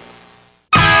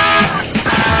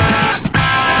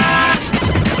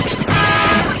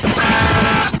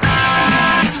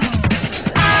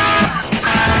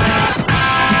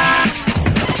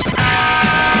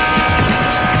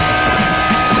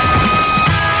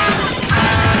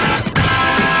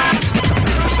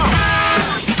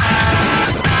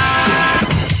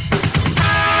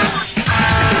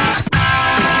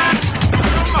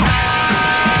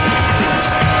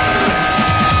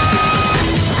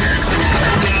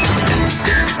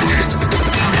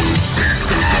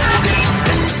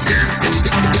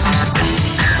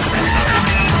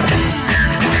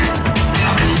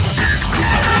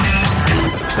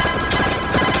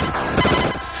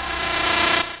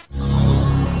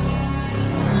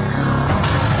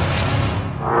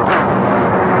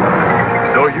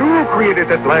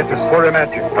 Atlantis for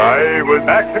Imagine. I was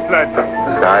back Atlantis.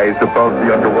 Skies above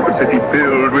the underwater city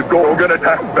filled with Gorgon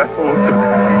attack vessels.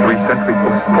 3 sentries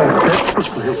fought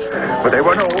desperately, but they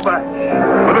were no match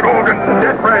for the Gorgon's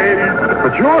death rays.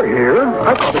 But you're here.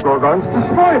 I thought the Gorgons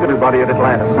destroyed everybody at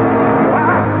Atlantis.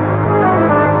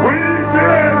 We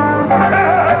did!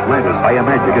 Atlantis by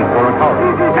Imagine is for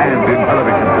Atari and in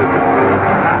television systems.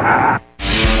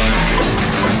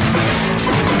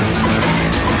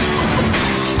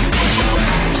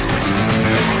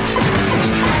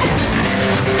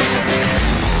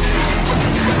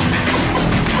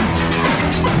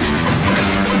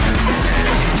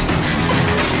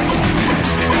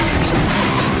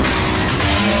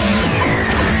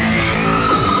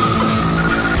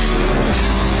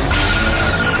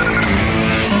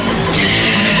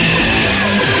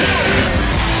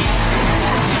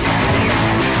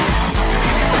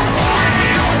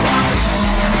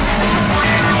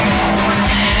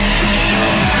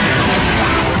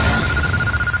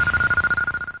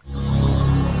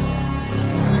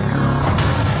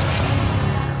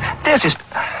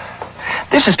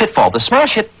 This is Pitfall, the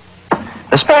smash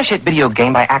hit video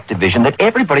game by Activision that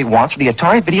everybody wants for the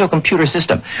Atari Video Computer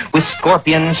System, with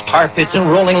scorpions, tar pits,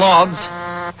 and rolling logs,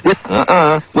 with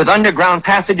underground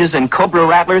passages and cobra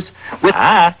rattlers, with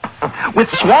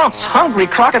swamps, hungry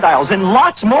crocodiles, and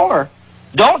lots more.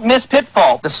 Don't miss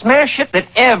Pitfall, the smash hit that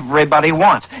everybody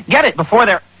wants. Get it before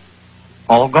they're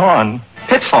all gone.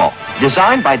 Pitfall,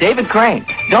 designed by David Crane.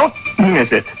 Don't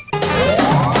miss it.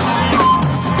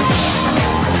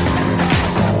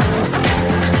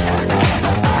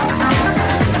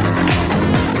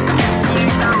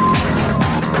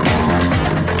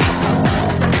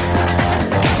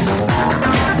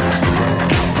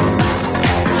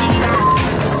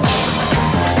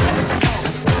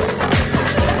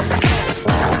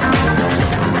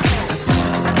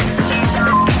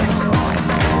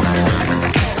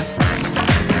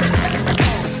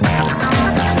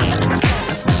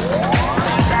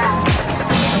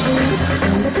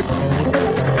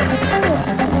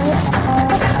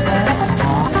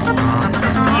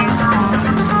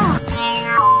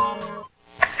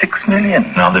 million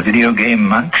on the video game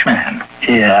Munchman.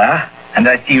 Yeah? And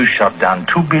I see you shot down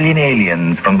 2 billion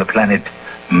aliens from the planet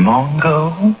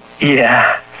Mongo.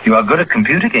 Yeah. You are good at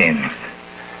computer games.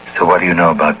 So what do you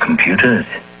know about computers?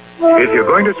 If you're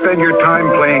going to spend your time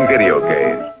playing video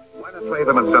games, why not play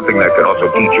them on something that can also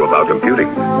teach you about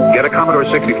computing? Get a Commodore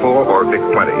 64 or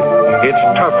VIC-20. It's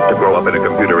tough to grow up in a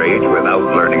computer age without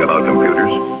learning about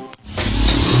computers.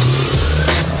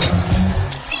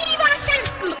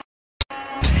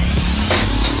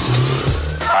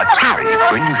 Atari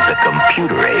brings the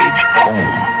computer age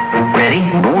home. Ready?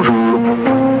 Bonjour.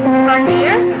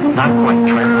 Not quite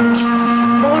Trevor.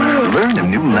 Learn a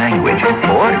new language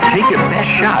or take your best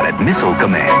shot at missile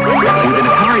command. With an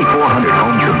Atari 400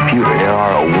 home computer, there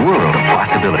are a world of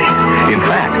possibilities. In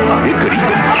fact, it could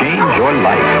even change your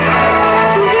life.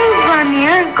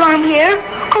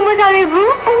 Comment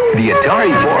allez-vous? The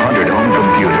Atari 400 home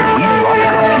computer. We brought the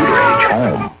computer age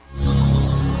home.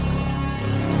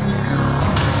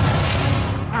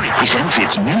 Presents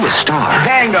its newest star.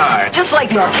 Vanguard. Just like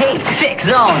the arcade 6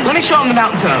 zone. Let me show them the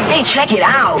mountain zone. Hey, check it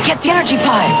out. Get the energy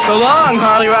pies. So long,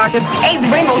 Harley Rocket. Hey, the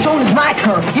rainbow zone is my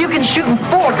turn. You can shoot in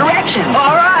 4 directions.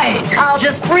 All right. I'll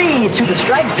just freeze to the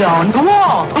stripe zone. The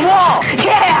wall. The wall.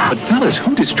 Yeah. But fellas,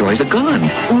 who destroys the gun?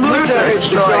 Luther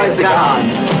destroys the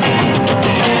gun.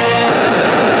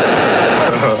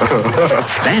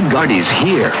 Vanguard is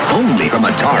here, only from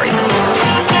Atari.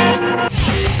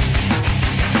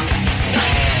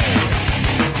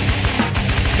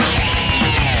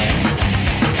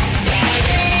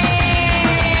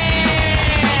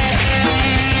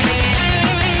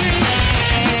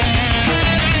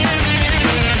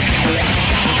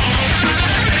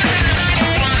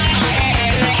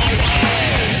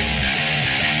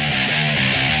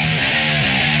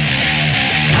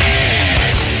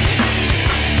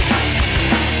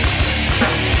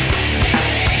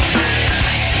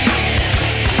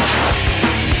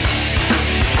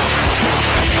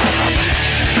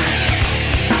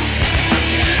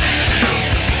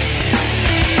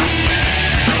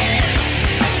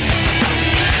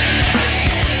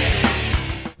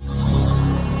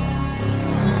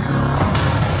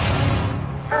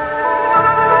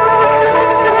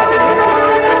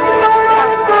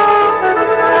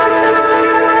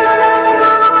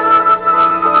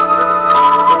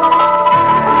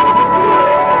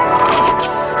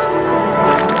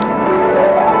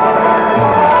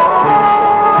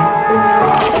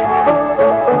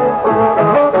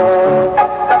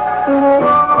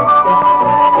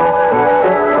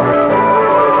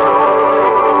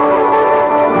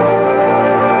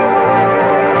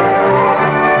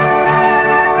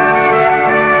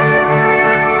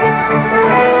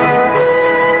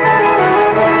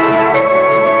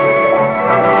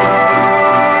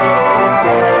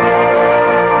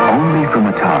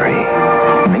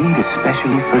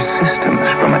 Especially for systems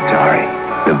from Atari.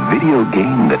 The video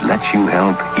game that lets you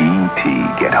help E.T.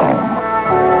 get home.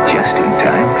 Just in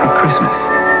time for Christmas.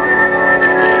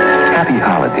 Happy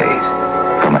holidays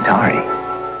from Atari.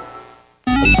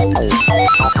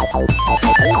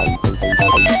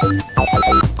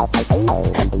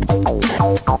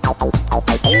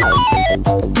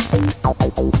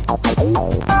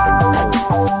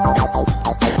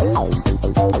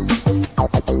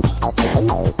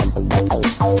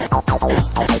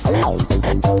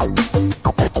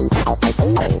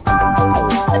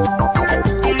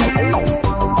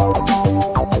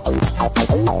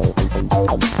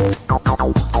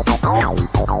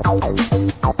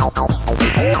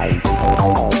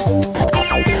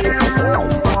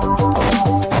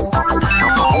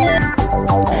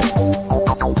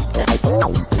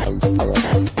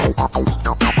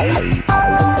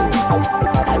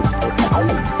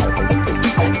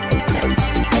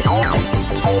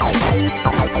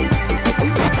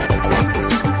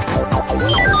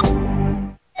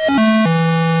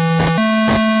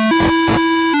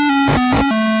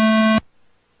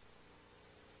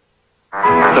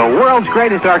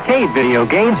 Greatest arcade video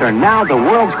games are now the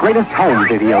world's greatest home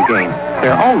video games.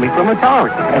 They're only from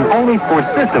Atari, and only for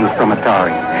systems from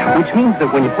Atari, which means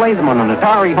that when you play them on an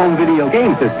Atari home video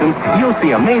game system, you'll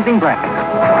see amazing graphics,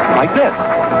 like this.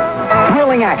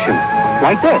 Thrilling action,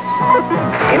 like this.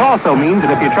 It also means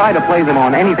that if you try to play them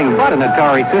on anything but an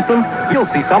Atari system, you'll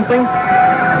see something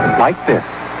like this.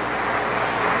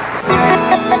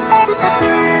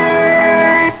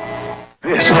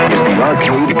 This is the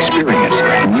arcade experience.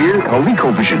 We're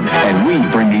ColecoVision, and we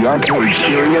bring the arcade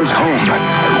stereos home.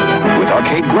 with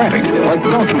arcade graphics like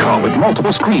Donkey Kong with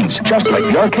multiple screens, just like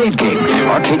the arcade game,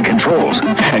 arcade controls.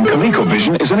 And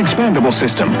ColecoVision is an expandable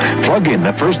system. Plug in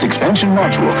the first expansion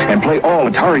module and play all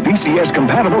Atari VCS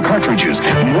compatible cartridges.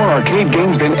 More arcade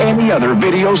games than any other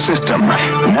video system.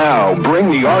 Now bring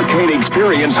the arcade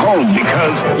experience home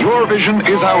because your vision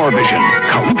is our vision.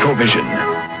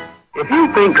 ColecoVision. If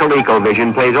you think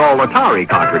ColecoVision plays all Atari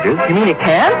cartridges... You mean it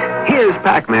can't? Here's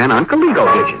Pac-Man on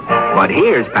ColecoVision. But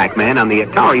here's Pac-Man on the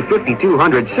Atari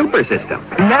 5200 Super System.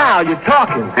 Now you're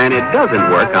talking. And it doesn't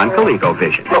work on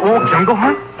ColecoVision. But won't Jungle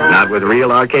Hunt? Not with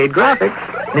real arcade graphics.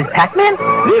 Ms. Pac-Man?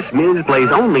 This Ms. plays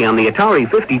only on the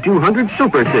Atari 5200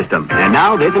 Super System. And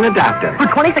now there's an adapter. For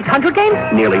 2,600 games?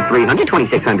 Nearly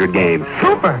 300 games.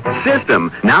 Super.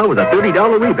 System. Now with a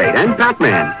 $30 rebate and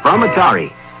Pac-Man from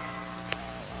Atari.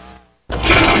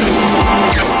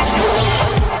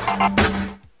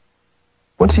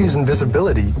 Once you use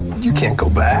invisibility, you can't go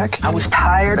back. I was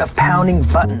tired of pounding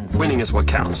buttons. Winning is what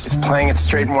counts. Is playing it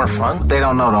straight more fun? They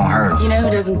don't know, don't hurt them. You know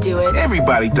who doesn't do it?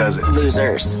 Everybody does it.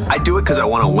 Losers. I do it because I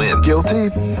want to win.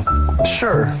 Guilty?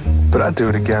 Sure, but I'd do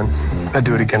it again. I'd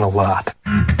do it again a lot.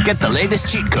 Get the latest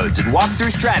cheat codes and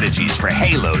walkthrough strategies for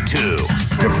Halo 2.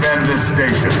 Defend this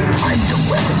station. Hide the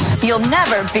weapon. You'll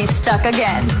never be stuck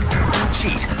again.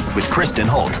 Cheat with Kristen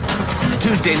Holt.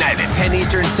 Tuesday night at 10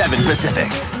 Eastern, 7 Pacific.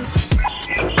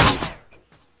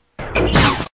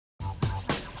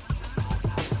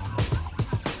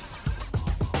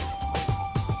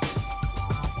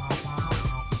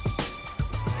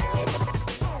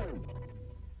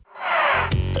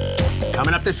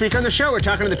 Coming up this week on the show, we're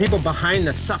talking to the people behind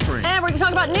the suffering. And we're going to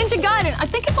talk about Ninja Gaiden. I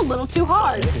think it's a little too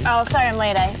hard. Oh, sorry I'm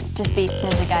late. I just beat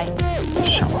Ninja Gaiden.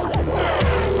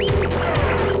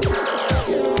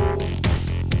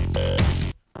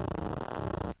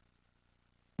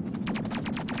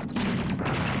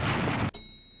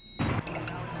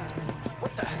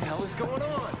 What the hell is going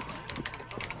on?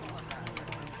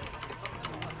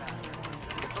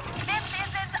 This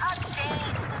isn't a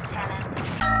game, Lieutenant.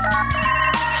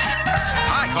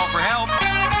 Hi, call for help.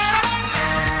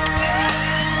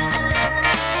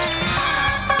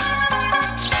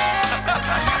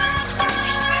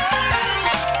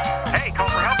 Hey, call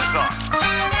for help is on.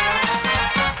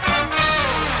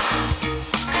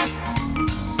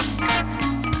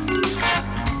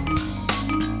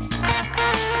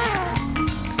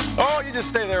 Oh, you just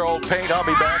stay there, old paint. I'll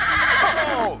be back.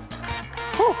 Oh.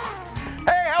 Whew.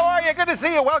 Hey, how are you? Good to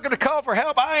see you. Welcome to Call for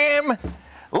Help. I am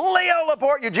Leo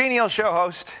Laporte, your genial show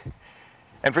host.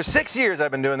 And for 6 years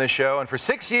I've been doing this show, and for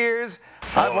 6 years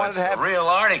I've wanted to have... a real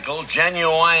article,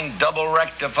 genuine double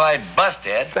rectified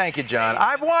busthead. Thank you, John.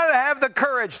 I've wanted to have the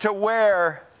courage to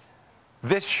wear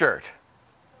this shirt.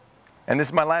 And this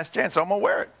is my last chance, so I'm going to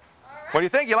wear it. What do you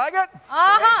think? You like it?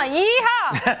 Uh-huh,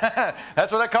 yeehaw.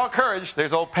 That's what I call courage.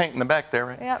 There's old paint in the back there,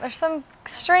 right? Yeah, there's some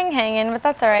string hanging, but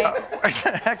that's all right. What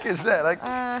the heck is that?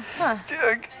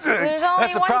 There's only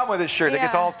That's the one... problem with this shirt. It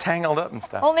gets Yeah. all tangled up and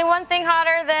stuff. Only one thing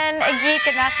hotter than a geek,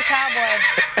 and that's a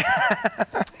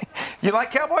cowboy. You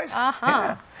like cowboys? Uh-huh.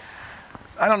 Yeah.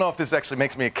 I don't know if this actually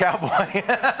makes me a cowboy.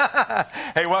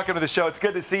 Hey, welcome to the show. It's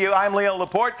good to see you. I'm Leo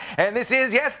Laporte, and this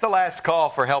is, yes, the last Call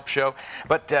for Help show.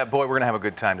 But, boy, we're going to have a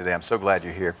good time today. I'm so glad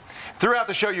you're here. Throughout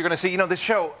the show, you're going to see, you know, this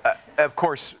show, of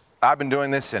course, I've been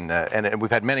doing this, and we've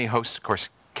had many hosts, of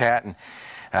course, Kat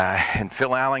and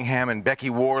Phil Allingham and Becky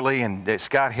Worley and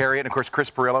Scott Harriott, and, of course, Chris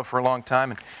Perillo for a long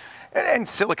time. And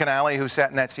Silicon Alley, who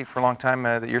sat in that seat for a long time,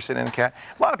 that you're sitting in, Kat.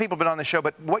 A lot of people have been on the show,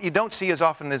 but what you don't see as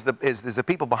often is the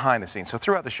people behind the scenes. So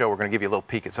throughout the show, we're going to give you a little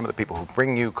peek at some of the people who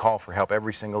bring you Call for Help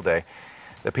every single day.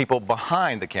 The people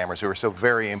behind the cameras who are so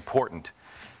very important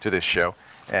to this show.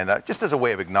 And just as a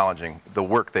way of acknowledging the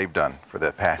work they've done for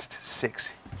the past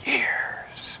 6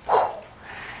 years. Whew.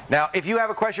 Now, if you have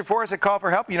a question for us at Call for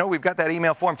Help, you know, we've got that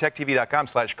email form,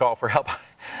 techtv.com/call-for-help.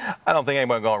 I don't think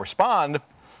anyone's going to respond,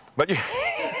 but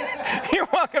you're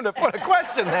welcome to put a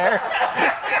question there.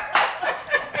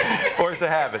 Force a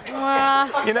habit.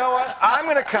 You know what? I'm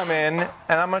going to come in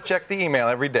and I'm going to check the email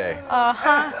every day.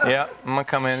 Uh-huh. Yeah, I'm going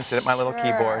to come in and sit at my little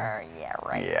keyboard. Yeah,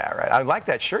 right. Yeah, right. I like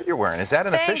that shirt you're wearing. Is that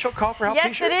an official Call for Help yes,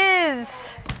 t-shirt?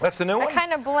 Yes, it is. That's the new one? I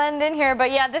kind of blend in here, but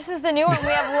yeah, this is the new one.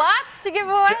 We have lots to give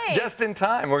away. Just in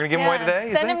time. We're going to give them away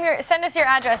today, Send us your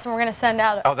address, and we're going to send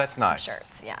out Oh, that's nice.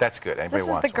 shirts. Yeah. That's good. Anybody This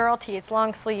wants is the girl tee. It's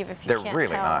long sleeve, if you They're can't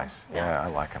really tell. nice. Yeah, I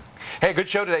like them. Hey, good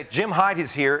show today. Jim Hyde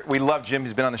is here. We love Jim.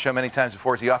 He's been on the show many times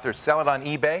before. He's the author of Sell It on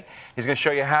eBay. He's going to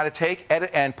show you how to take, edit,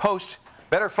 and post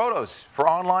better photos for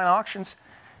online auctions.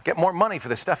 Get more money for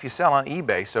the stuff you sell on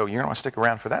eBay, so you're going to want to stick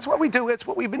around for that. That's what we do. It's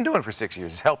what we've been doing for 6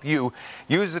 years, is help you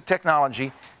use the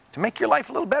technology to make your life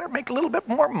a little better, make a little bit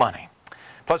more money.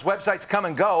 Plus, websites come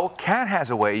and go. Kat has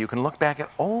a way you can look back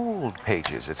at old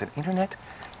pages. It's an internet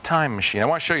time machine. I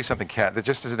want to show you something, Kat, that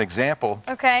just as an example.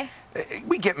 Okay.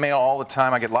 We get mail all the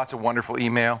time. I get lots of wonderful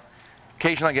email.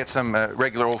 Occasionally I get some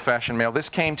regular old-fashioned mail. This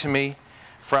came to me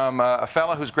from a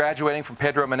fellow who's graduating from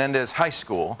Pedro Menendez High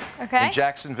School in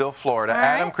Jacksonville, Florida,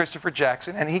 Adam Christopher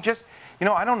Jackson. And he just, you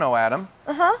know, I don't know Adam.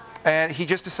 And he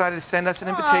just decided to send us an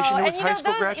invitation to his high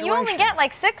school graduation. You only get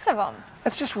like 6 of them.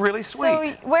 That's just really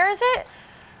sweet. So where is it?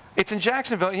 It's in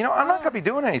Jacksonville. You know, I'm not going to be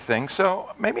doing anything, so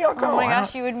maybe I'll go. Oh my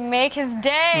gosh, you would make his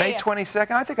day. May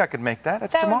 22nd. I think I could make that.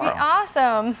 That's tomorrow. That would be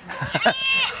awesome.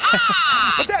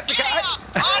 But that's the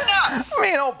kind.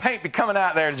 Me and old Paint be coming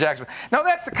out there to Jacksonville. No,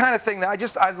 that's the kind of thing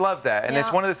that I love that, and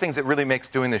it's one of the things that really makes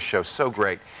doing this show so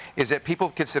great, is that people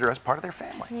consider us part of their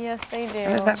family. Yes, they do.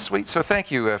 And isn't that sweet? So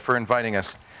thank you for inviting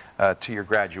us to your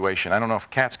graduation. I don't know if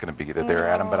Kat's going to be there,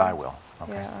 Adam, but I will.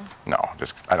 Okay. Yeah. No,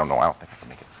 I don't know. I don't think I can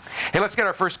make it. Hey, let's get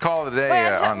our first call of the day. Wait,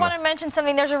 I just want to mention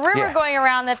something. There's a rumor going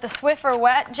around that the Swiffer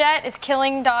wet jet is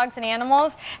killing dogs and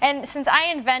animals. And since I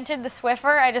invented the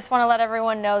Swiffer, I just want to let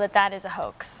everyone know that that is a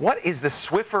hoax. What is the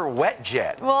Swiffer wet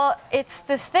jet? Well, it's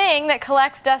this thing that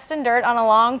collects dust and dirt on a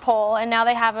long pole, and now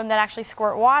they have them that actually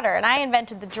squirt water. And I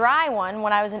invented the dry one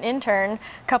when I was an intern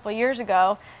a couple years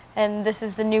ago, and this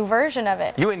is the new version of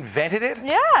it. You invented it?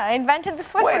 Yeah, I invented the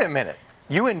Swiffer. Wait a minute.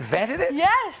 You invented it?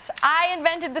 Yes, I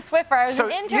invented the Swiffer. I was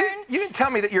an intern. You didn't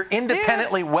tell me that you're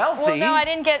independently wealthy. Well, no, I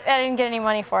didn't get any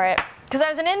money for it because I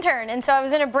was an intern, and so I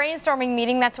was in a brainstorming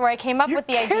meeting. That's where I came up with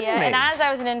the idea. And as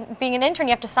I was being an intern,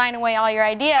 you have to sign away all your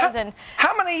ideas.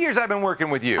 How many years I've been working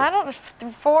with you? I don't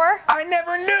know, 4. I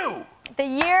never knew. The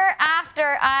year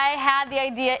after I had the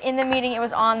idea in the meeting, it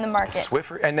was on the market.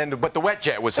 Swiffer, and then but the wet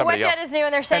jet was somebody else. The wet jet is new,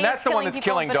 and they're saying that's the one that's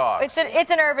killing dogs. It's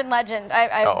an urban legend.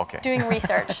 I'm doing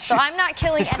research, so I'm not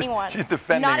killing anyone. She's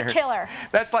defending her. Not a killer.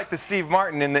 That's like the Steve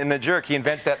Martin in the Jerk. He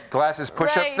invents that glasses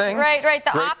push-up thing. Right.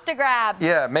 The Optograb.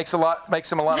 Yeah, makes him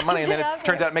a lot of money, and then it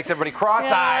turns out it makes everybody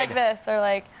cross-eyed. Yeah, like this. They're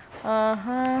like,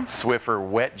 Swiffer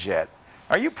wet jet.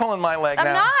 Are you pulling my leg now?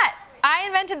 I'm not. I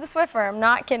invented the Swiffer. I'm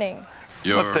not kidding.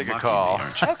 Let's take a call.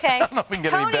 Okay. I don't know if we can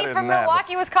get any better Tony from than that.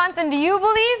 Milwaukee, Wisconsin, do you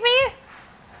believe me?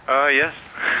 Yes.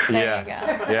 There you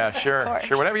go. Yeah, sure.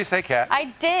 Whatever you say, Kat.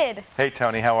 I did. Hey,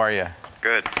 Tony, how are you?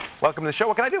 Good. Welcome to the show.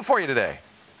 What can I do for you today?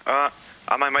 On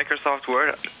my Microsoft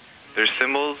Word, there's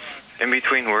symbols in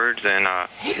between words and I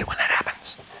hate it when that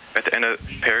happens. At the end of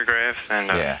paragraphs and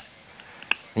yeah.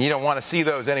 And you don't want to see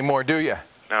those anymore, do you?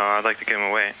 No, I'd like to give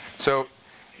them away. So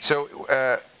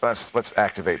let's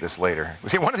activate this later.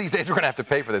 See, one of these days we're going to have to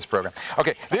pay for this program.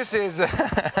 Okay, this is that's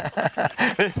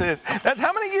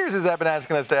how many years has that been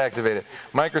asking us to activate it?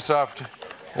 Microsoft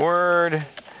Word.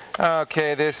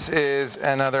 Okay, this is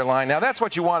another line. Now that's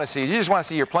what you want to see. You just want to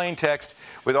see your plain text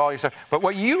with all your stuff. But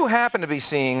what you happen to be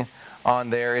seeing on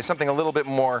there is something a little bit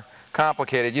more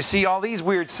complicated. You see all these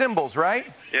weird symbols,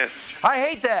 right? Yes. I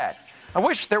hate that. I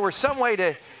wish there were some way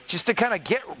to just to kind of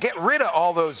get rid of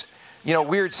all those, you know,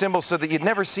 weird symbols so that you'd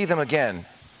never see them again.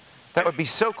 That would be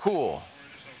so cool.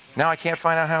 Now I can't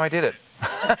find out how I did it.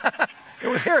 It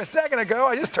was here a second ago.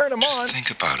 I just turned them on. Just think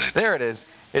about it. There it is.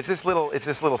 It's this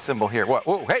little symbol here. What?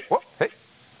 Whoa, hey, whoa, hey,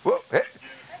 whoa, hey.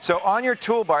 So on your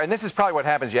toolbar, and this is probably what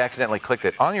happens, you accidentally clicked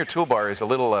it. On your toolbar is a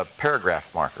little paragraph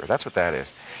marker. That's what that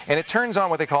is. And it turns on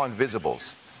what they call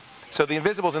invisibles. So the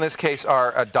invisibles in this case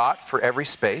are a dot for every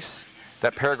space,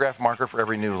 that paragraph marker for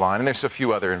every new line, and there's a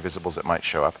few other invisibles that might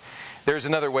show up. There's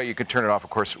another way you could turn it off, of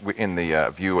course, in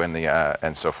the view and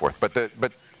and so forth. But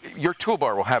your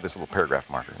toolbar will have this little paragraph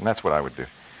marker, and that's what I would do.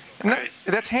 And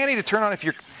that's handy to turn on if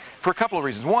you're, for a couple of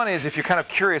reasons. One is if you're kind of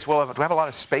curious, well, do I have a lot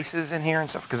of spaces in here and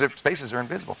stuff? Because spaces are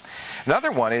invisible.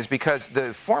 Another one is because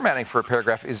the formatting for a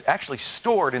paragraph is actually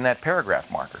stored in that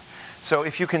paragraph marker. So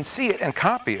if you can see it and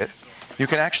copy it, you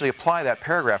can actually apply that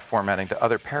paragraph formatting to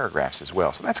other paragraphs as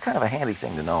well. So that's kind of a handy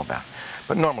thing to know about.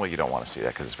 But normally you don't want to see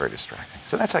that because it's very distracting.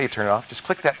 So that's how you turn it off. Just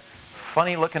click that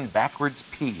funny-looking backwards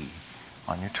P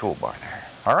on your toolbar there.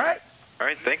 All right? All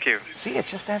right, thank you. See, it's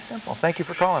just that simple. Thank you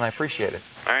for calling. I appreciate it.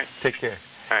 All right. Take care.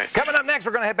 All right. Coming up next,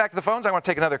 we're going to head back to the phones. I want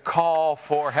to take another call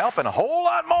for help and a whole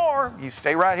lot more. You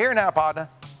stay right here now, partner.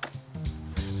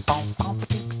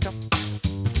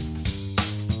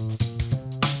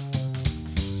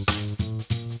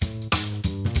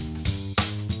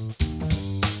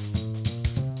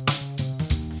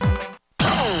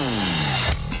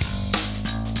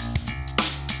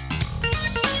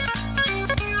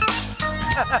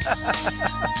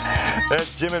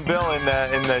 That's Jim and Bill in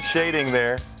the shading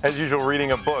there, as usual,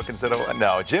 reading a book instead of,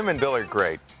 no, Jim and Bill are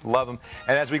great. Love them.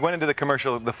 And as we went into the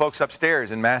commercial, the folks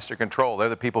upstairs in Master Control, they're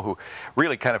the people who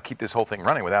really kind of keep this whole thing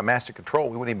running. Without Master Control,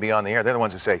 we wouldn't even be on the air. They're the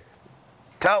ones who say,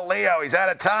 Tell Leo he's out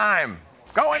of time.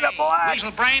 Go into black. Weasel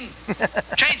brain,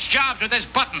 change jobs with this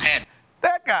buttonhead.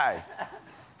 That guy.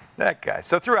 That guy.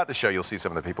 So throughout the show, you'll see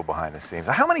some of the people behind the scenes.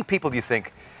 How many people do you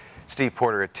think, Steve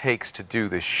Porter, it takes to do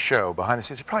this show behind the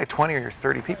scenes? There's probably 20 or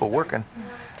 30 people working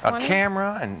on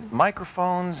camera and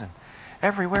microphones and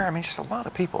everywhere. I mean, just a lot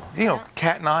of people. You know,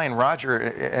 Kat and I and Roger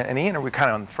and Ian are kind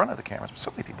of on the front of the cameras, but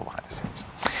so many people behind the scenes.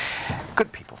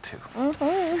 Good people, too.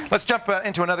 Let's jump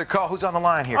into another call. Who's on the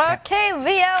line here, Kat? Okay,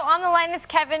 Leo. On the line is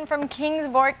Kevin from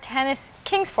Kingsport, Tennessee.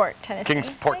 Kingsport. Hi,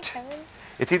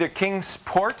 It's either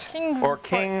Kingsport or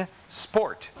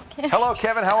Kingsport. Hello,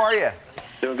 Kevin. How are you?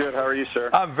 Doing good. How are you,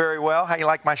 sir? I'm very well. How you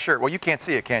like my shirt? Well, you can't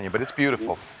see it, can you? But it's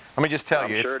beautiful. Let me just tell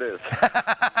you. I'm sure it is.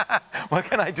 What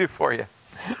can I do for you?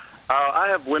 I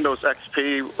have Windows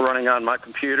XP running on my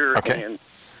computer, and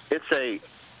it's a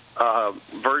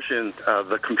version of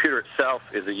the computer itself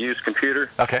is a used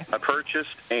computer I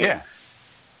purchased, and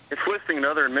it's listing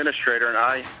another administrator, and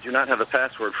I do not have the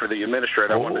password for the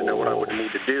administrator. I wanted to know what I would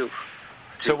need to do.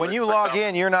 So when you log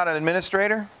in, you're not an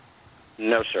administrator?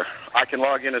 No, sir. I can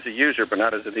log in as a user, but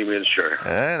not as an administrator.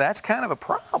 That's kind of a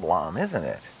problem, isn't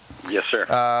it? Yes,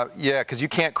 sir. Yeah, because you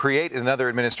can't create another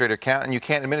administrator account, and you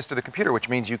can't administer the computer, which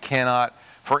means you cannot,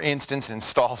 for instance,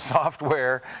 install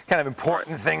software, kind of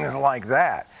important things like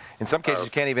that. In some cases, you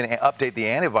can't even update the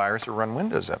antivirus or run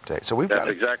Windows Update. So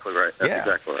That's exactly right. That's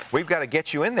exactly right. We've got to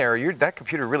get you in there, or that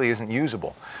computer really isn't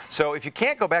usable. So if you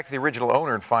can't go back to the original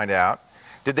owner and find out,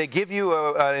 did they give you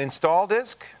an install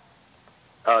disk?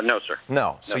 No, sir.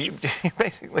 No. So you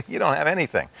basically, you don't have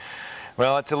anything.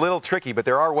 Well, it's a little tricky, but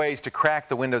there are ways to crack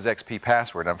the Windows XP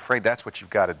password. I'm afraid that's what you've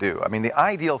got to do. I mean, the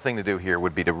ideal thing to do here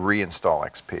would be to reinstall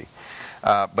XP.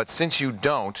 But since you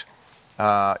don't,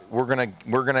 we're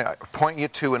gonna point you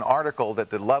to an article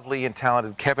that the lovely and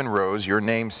talented Kevin Rose, your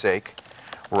namesake,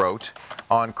 wrote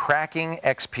on cracking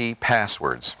XP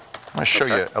passwords. I'm going to show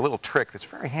you a little trick that's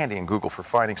very handy in Google for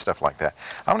finding stuff like that.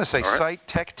 I'm going to say site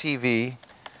techtv.com,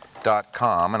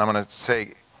 and I'm going to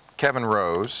say Kevin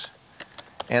Rose,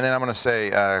 and then I'm going to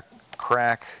say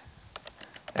crack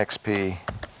XP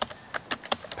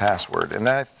password. And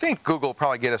then I think Google will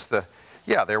probably get us the,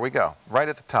 there we go, right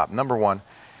at the top, number 1.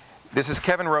 This is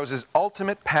Kevin Rose's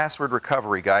Ultimate Password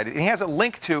Recovery Guide. And he has a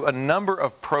link to a number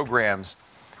of programs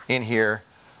in here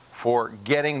for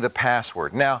getting the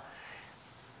password. Now,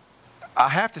 I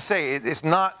have to say, it's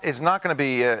not going to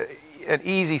be an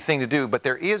easy thing to do, but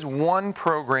there is one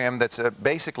program that's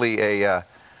basically you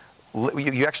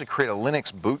actually create a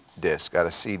Linux boot disk out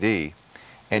of CD,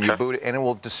 and you boot it, and it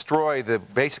will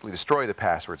basically destroy the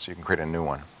password, so you can create a new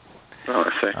one. Oh,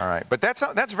 I see. All right, but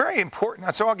that's very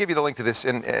important. So I'll give you the link to this,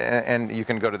 and you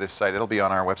can go to this site. It'll be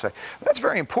on our website. But that's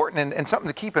very important and something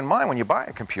to keep in mind when you buy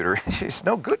a computer. It's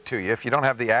no good to you if you don't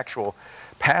have the actual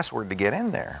password to get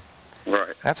in there.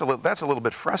 Right. That's a little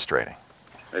bit frustrating.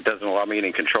 It doesn't allow me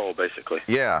any control, basically.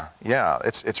 Yeah.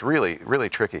 It's really, really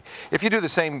tricky. If you do the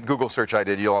same Google search I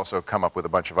did, you'll also come up with a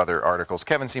bunch of other articles.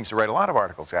 Kevin seems to write a lot of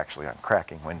articles, actually, on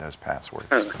cracking Windows passwords.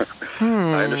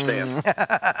 I understand.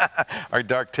 Our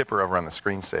dark tipper over on the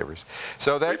screensavers.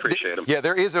 So we appreciate him. Yeah,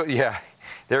 there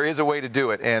is a way to do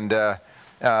it, and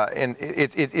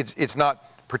it's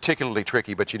not particularly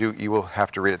tricky, but you will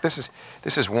have to read it. This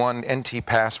is one NT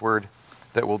password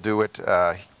that will do it.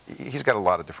 He's got a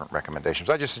lot of different recommendations.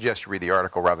 I just suggest you read the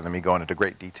article rather than me going into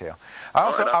great detail.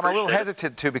 I'm a little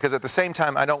hesitant too, because at the same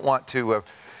time I don't want to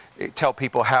tell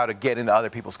people how to get into other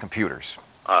people's computers.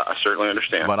 I certainly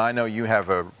understand. But I know you have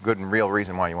a good and real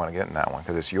reason why you want to get in that one,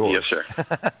 because it's yours. Yes, sir.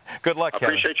 Good luck,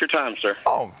 Kevin. I appreciate your time, sir.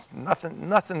 Oh,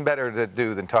 nothing better to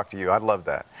do than talk to you. I'd love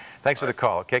that. Thanks for the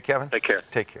call. Okay, Kevin? Take care.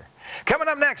 Take care. Coming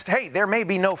up next, hey, there may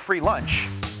be no free lunch.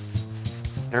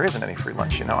 There isn't any free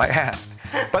lunch, I asked.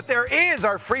 But there is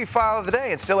our free file of the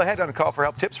day, and still ahead on Call for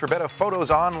Help, tips for better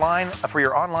photos online for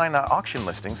your online auction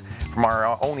listings from our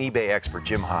own eBay expert,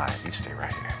 Jim Hyde. You stay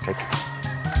right here. Take care.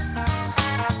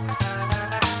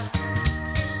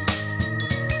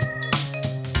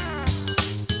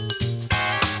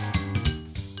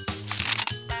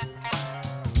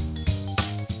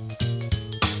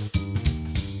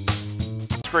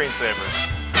 Screensavers.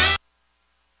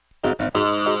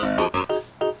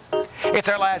 It's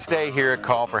our last day here at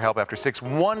Call for Help after 6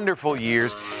 wonderful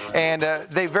years, and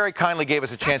they very kindly gave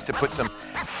us a chance to put some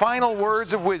final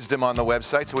words of wisdom on the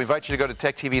website, so we invite you to go to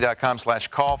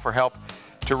techtv.com/callforhelp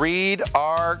to read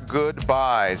our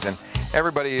goodbyes. And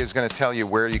everybody is going to tell you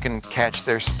where you can catch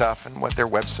their stuff and what their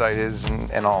website is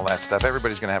and all that stuff.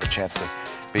 Everybody's going to have a chance to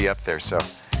be up there, so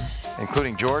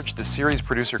including George, the series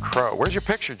producer Crow. Where's your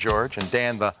picture, George? And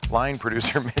Dan, the line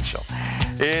producer Mitchell.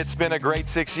 It's been a great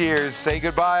 6 years. Say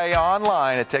goodbye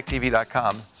online at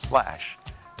techtv.com/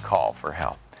 call for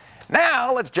help.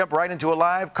 Now, let's jump right into a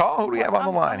live call. Who do we have on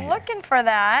the line I'm here? looking for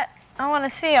that. I want to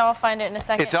see. I'll find it in a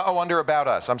second. It's under About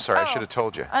Us. I'm sorry, I should have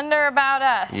told you. Under About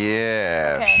Us.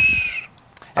 Yeah. Okay.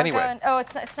 Anyway.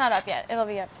 It's not up yet. It'll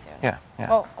be up soon. Yeah.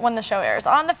 Well, when the show airs.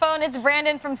 On the phone, it's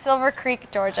Brandon from Silver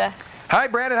Creek, Georgia. Hi,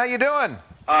 Brandon. How you doing?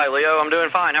 Hi, Leo. I'm doing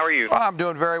fine. How are you? Oh, I'm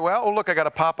doing very well. Oh, look, I got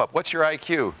a pop-up. What's your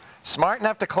IQ? Smart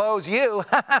enough to close you.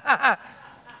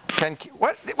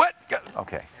 What?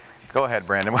 Okay. Go ahead,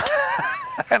 Brandon.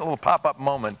 I had a little pop-up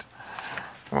moment.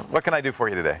 What can I do for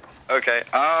you today? Okay.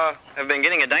 I've been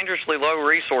getting a dangerously low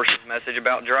resources message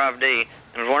about Drive D, and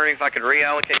I was wondering if I could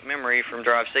reallocate memory from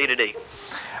Drive C to D.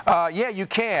 Yeah, you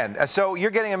can. So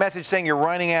you're getting a message saying you're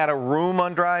running out of room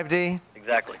on Drive D?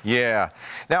 Exactly. Yeah.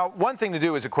 Now, one thing to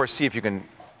do is, of course, see if you can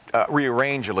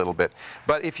rearrange a little bit.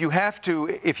 But if you have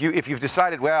to, if you've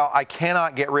decided, well, I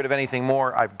cannot get rid of anything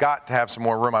more, I've got to have some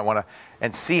more room, I want to,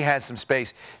 and C has some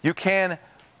space, you can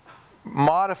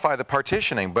modify the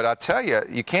partitioning, but I'll tell you,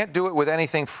 you can't do it with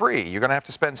anything free. You're going to have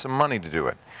to spend some money to do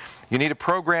it. You need a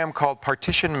program called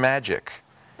Partition Magic.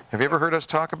 Have you ever heard us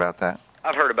talk about that?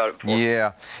 I've heard about it before.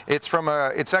 Yeah, it's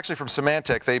actually from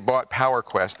Symantec. They bought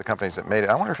PowerQuest, the companies that made it.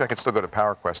 I wonder if I could still go to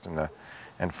PowerQuest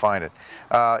and find it.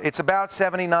 It's about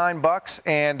 $79,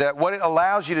 and what it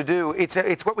allows you to do,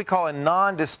 it's what we call a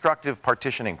non-destructive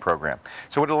partitioning program.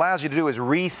 So what it allows you to do is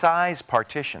resize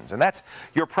partitions, and that's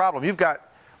your problem. You've got,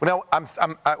 well,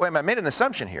 I made an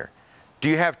assumption here. Do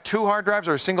you have two hard drives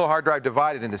or a single hard drive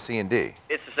divided into C and D?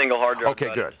 It's a single hard drive.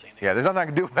 Okay, good. Yeah, there's nothing I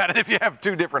can do about it if you have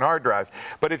two different hard drives.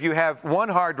 But if you have one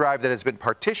hard drive that has been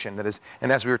partitioned, that is,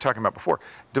 and as we were talking about before,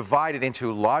 divided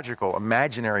into logical,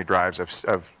 imaginary drives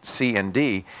of C and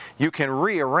D, you can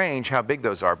rearrange how big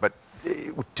those are. But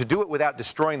to do it without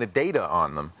destroying the data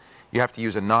on them, you have to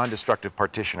use a non-destructive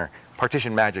partitioner.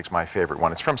 Partition Magic's my favorite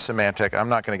one. It's from Symantec. I'm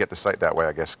not going to get the site that way,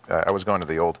 I guess. I was going to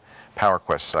the old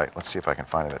PowerQuest site. Let's see if I can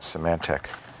find it at Symantec.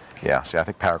 Yeah, see, I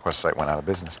think PowerQuest site went out of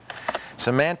business.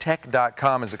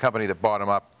 Symantec.com is the company that bought them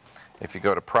up. If you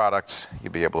go to products,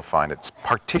 you'll be able to find it. It's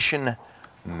Partition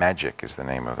Magic is the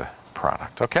name of the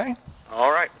product, okay?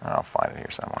 All right. I'll find it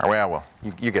here somewhere. Well,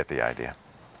 you get the idea.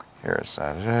 Here's,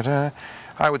 I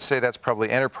would say that's probably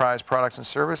enterprise products and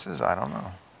services. I don't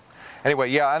know. Anyway,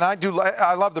 yeah, and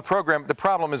I love the program. The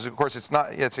problem is, of course,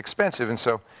 it's expensive, and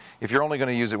so if you're only going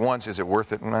to use it once, is it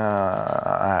worth it?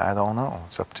 I don't know.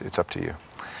 It's up to you.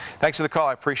 Thanks for the call.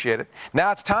 I appreciate it.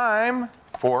 Now it's time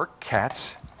for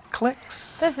Cat's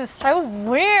Clicks. This is so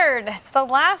weird. It's the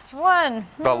last one.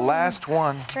 The last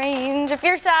one. Strange. If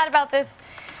you're sad about this,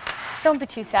 don't be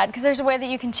too sad, because there's a way that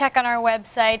you can check on our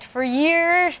website for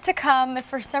years to come. If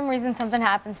for some reason something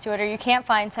happens to it or you can't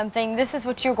find something, this is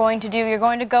what you're going to do. You're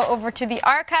going to go over to the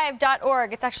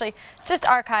archive.org. It's actually just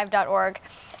archive.org.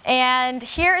 And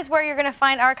here is where you're going to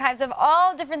find archives of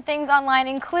all different things online,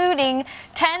 including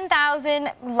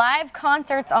 10,000 live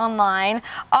concerts online,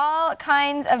 all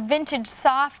kinds of vintage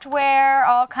software,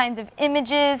 all kinds of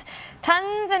images.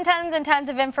 Tons and tons and tons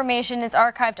of information is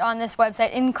archived on this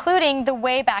website, including the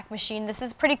Wayback Machine. This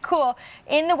is pretty cool.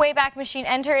 In the Wayback Machine,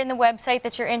 enter in the website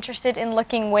that you're interested in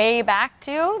looking way back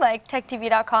to, like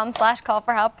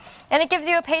techtv.com/call-for-help, and it gives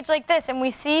you a page like this. And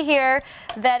we see here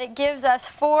that it gives us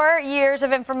 4 years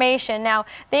of information. Now,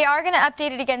 they are going to update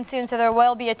it again soon, so there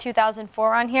will be a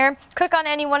 2004 on here. Click on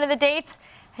any one of the dates,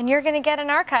 and you're going to get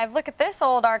an archive. Look at this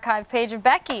old archive page of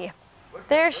Becky.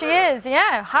 There she is,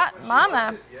 yeah, hot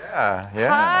mama. Yeah.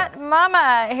 Hot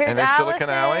mama. Here's and there's Allison. Silicon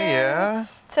Alley, yeah.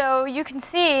 So you can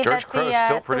see George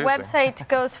that the website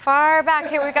goes far back.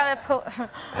 Here we've got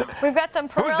some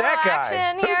Perilla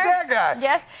action here. Who's that guy?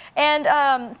 Yes, and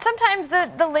sometimes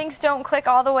the links don't click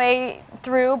all the way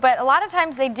through, but a lot of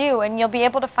times they do, and you'll be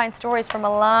able to find stories from a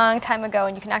long time ago,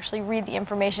 and you can actually read the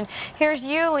information. Here's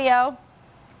you, Leo.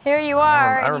 Here you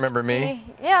are. I remember me.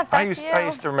 Yeah, I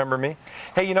used to remember me.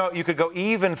 Hey, you know, you could go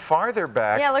even farther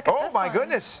back. Yeah, look at this Oh my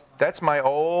goodness, that's my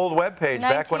old webpage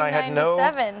back when I had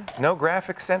no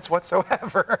graphic sense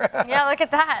whatsoever. Yeah, look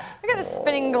at that. Look at the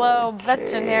spinning globe.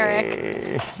 That's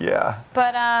generic. Yeah.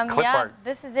 But Clip yeah, art.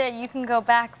 this is it. You can go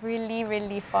back really,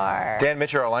 really far. Dan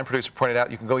Mitchell, our line producer, pointed out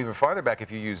you can go even farther back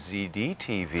if you use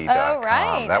ZDTV.com. Oh,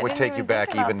 right. That would take you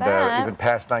back even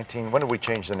past 19. When did we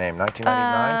change the name?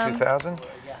 1999, 2000?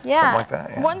 Yeah. Something like that.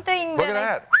 Yeah. One thing. Look at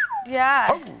that. Yeah.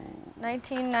 Oh.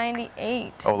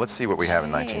 1998. Oh, let's see what we have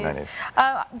in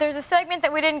 1998. There's a segment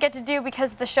that we didn't get to do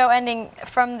because of the show ending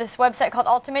from this website called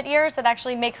Ultimate Ears that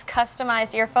actually makes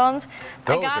customized earphones.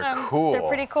 Those are cool. They're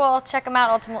pretty cool. Check them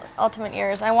out, Ultimate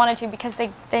Ears. I wanted to because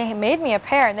they made me a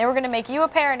pair, and they were going to make you a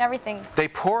pair and everything. They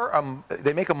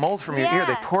make a mold from your ear.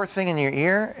 They pour a thing in your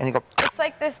ear, and you go. It's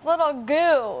like this little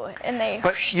goo, and they.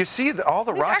 But you see all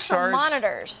the rock stars.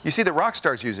 Monitors. You see the rock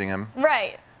stars using them.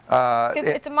 Right.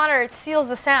 It's a monitor. It seals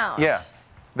the sound. Yeah.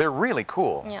 They're really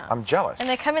cool. Yeah. I'm jealous. And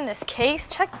they come in this case.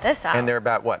 Check this out. And they're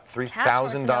about what,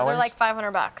 $3,000? No, they're like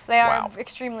 $500. They are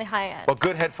extremely high end. Well,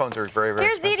 good headphones are very, very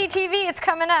expensive. Here's ZDTV. It's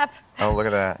coming up. Oh, look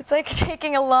at that. It's like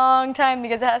taking a long time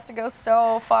because it has to go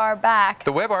so far back.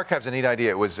 The Web Archive's a neat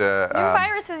idea. It was New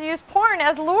viruses use porn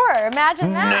as lure.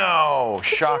 Imagine that. No,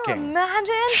 shocking. Could you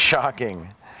imagine?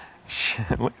 Shocking.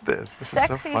 Look at this. This is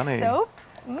so funny. Soap.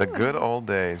 The good old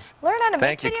days. Learn how to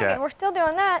Thank make you, video. Kat. We're still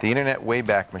doing that. The Internet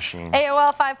Wayback Machine.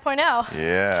 AOL 5.0.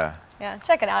 Yeah. Yeah,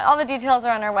 check it out. All the details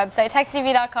are on our website,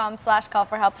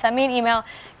 techtv.com/call4help. Send me an email,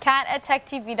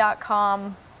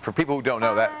 kat@techtv.com. For people who don't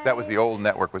know, that was the old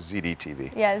network was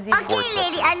ZDTV. Yeah, ZDTV. Okay,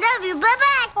 lady, I love you.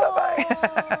 Bye-bye.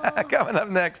 Bye-bye. Coming up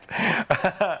next.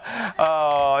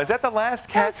 Oh, is that the last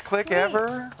Cat's Click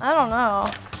ever? I don't know.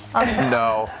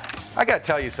 No. I got to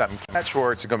tell you something. Kat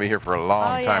Schwartz is going to be here for a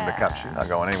long time to come. She's not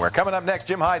going anywhere. Coming up next,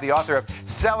 Jim Hyde, the author of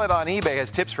Sell It on eBay,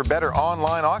 has tips for better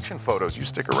online auction photos. You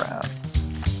stick around.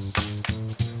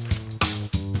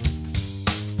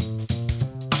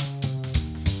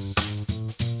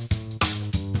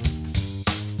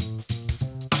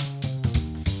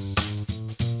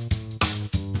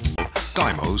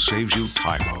 Dymo saves you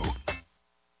time-o.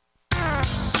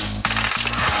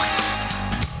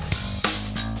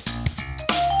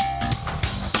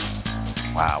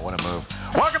 Wow, what a move.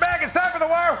 Welcome back. It's time for the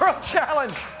Wire World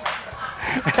Challenge.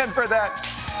 And for that,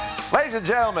 ladies and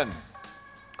gentlemen,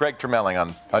 Greg Tremelling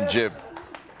on Jib.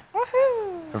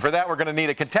 And for that, we're going to need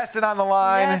a contestant on the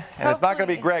line. Yes, and it's not going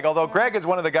to be Greg, although Greg is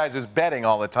one of the guys who's betting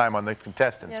all the time on the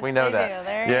contestants. Yes, we know they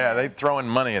that. do. Yeah, they're throwing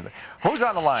money in. Who's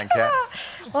on the line, Kat?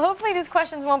 Well, hopefully these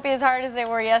questions won't be as hard as they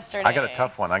were yesterday. I got a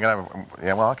tough one.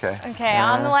 Yeah, well, okay. Okay,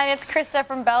 on the line, it's Krista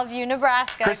from Bellevue,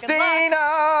 Nebraska.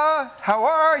 Christina, how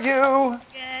are you?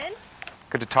 Good.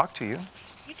 Good to talk to you.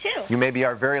 You too. You may be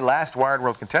our very last Wired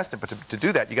World contestant, but to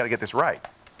do that, you got to get this right.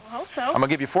 I hope so. I'm going to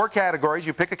give you 4 categories.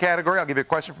 You pick a category. I'll give you a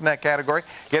question from that category.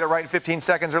 Get it right in 15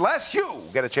 seconds or less. You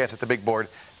get a chance at the big board.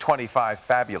 25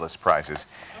 fabulous prizes.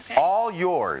 Okay. All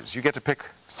yours. You get to pick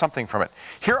something from it.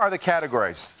 Here are the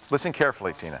categories. Listen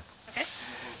carefully, Tina. Okay.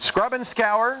 Scrub and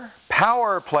Scour,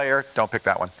 Power Player. Don't pick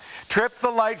that one. Trip the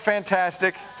Light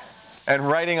Fantastic, and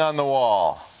Writing on the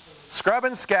Wall. Scrub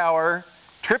and Scour,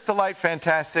 Trip the Light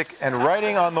Fantastic, and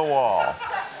Writing on the Wall.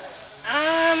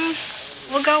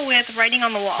 We'll go with Writing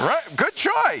on the Wall. Right, good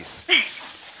choice.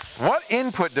 What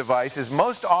input device is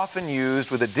most often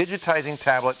used with a digitizing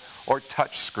tablet or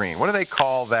touch screen? What do they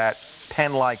call that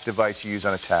pen-like device you use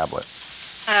on a tablet?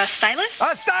 Stylus?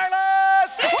 A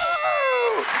stylus!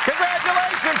 Woo!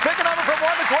 Congratulations! Pick a number from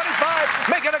 1 to 25.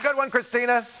 Make it a good one,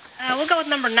 Christina. We'll go with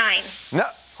number 9. No.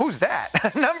 Who's that?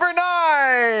 Number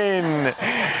 9!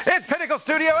 It's Pinnacle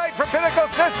Studio 8 from Pinnacle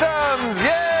Systems!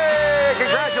 Yay!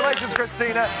 Congratulations,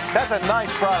 Christina. That's a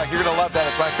nice product. You're going to love that.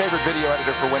 It's my favorite video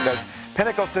editor for Windows.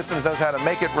 Pinnacle Systems knows how to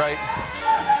make it right.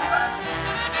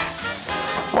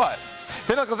 What?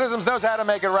 Pinnacle Systems knows how to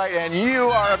make it right, and you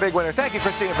are a big winner. Thank you,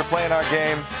 Christina, for playing our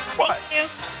game. What? Thank you.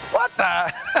 What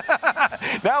the?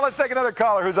 Now let's take another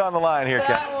caller who's on the line here, Kat.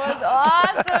 That was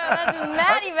awesome. That's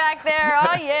Maddie back there.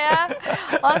 Oh,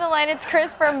 yeah. On the line, it's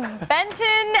Chris from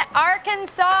Benton,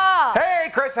 Arkansas. Hey,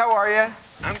 Chris, how are you?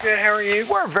 I'm good. How are you?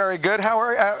 We're very good. How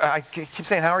are you? I keep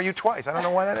saying, how are you twice. I don't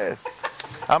know why that is.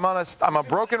 I'm a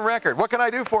broken record. What can I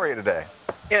do for you today?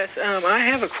 Yes, I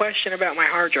have a question about my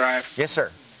hard drive. Yes,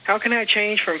 sir. How can I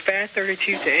change from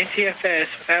FAT32 to NTFS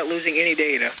without losing any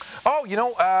data? Oh, you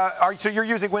know, so you're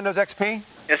using Windows XP?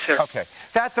 Yes, sir. Okay.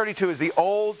 FAT32 is the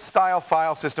old style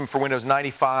file system for Windows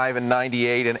 95 and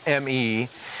 98 and ME.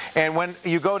 And when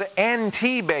you go to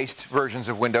NT-based versions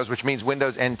of Windows, which means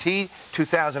Windows NT,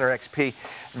 2000, or XP,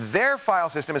 their file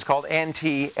system is called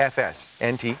NTFS.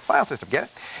 NT file system, get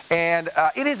it? And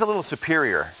it is a little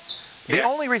superior. The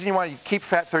only reason you want to keep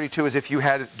FAT32 is if you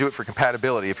had to do it for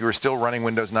compatibility. If you were still running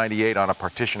Windows 98 on a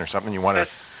partition or something, you want to...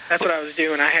 That's what I was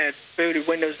doing. I had booted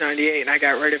Windows 98, and I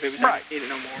got rid of it because I didn't need it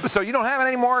no more. So you don't have it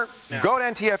anymore? No. Go to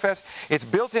NTFS. It's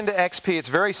built into XP. It's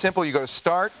very simple. You go to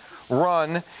Start,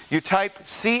 Run. You type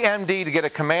CMD to get a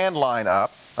command line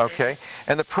up, okay?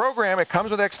 And the program, it comes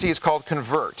with XT, is called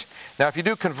Convert. Now, if you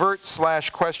do Convert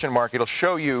 /?, it'll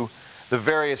show you the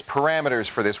various parameters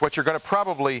for this. What you're going to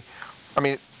probably,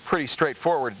 pretty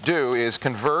straightforward do is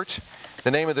convert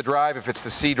the name of the drive, if it's the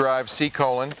C drive, C:,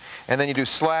 and then you do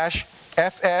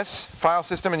 /FS file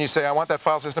system, and you say, I want that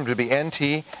file system to be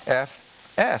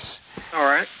NTFS. All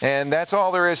right. And that's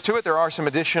all there is to it. There are some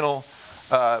additional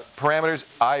parameters.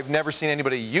 I've never seen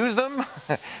anybody use them.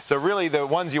 So really the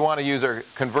ones you want to use are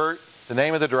convert, the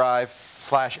name of the drive,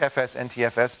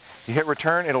 /FSNTFS. You hit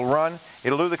return, it'll run.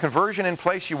 It'll do the conversion in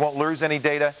place. You won't lose any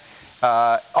data.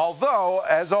 Although,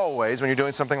 as always, when you're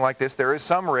doing something like this, there is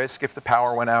some risk if the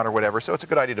power went out or whatever, so it's a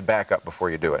good idea to back up before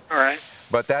you do it. All right.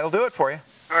 But that'll do it for you.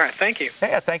 All right, thank you.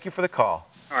 Hey, thank you for the call.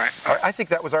 All right. I think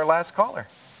that was our last caller.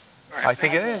 All right, I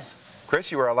think it is. Chris,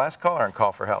 you were our last caller on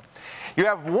Call for Help. You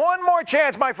have one more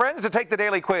chance, my friends, to take the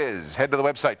daily quiz. Head to the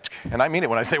website, and I mean it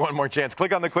when I say one more chance.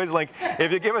 Click on the quiz link.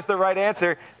 If you give us the right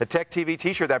answer, the Tech TV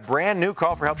t-shirt, that brand new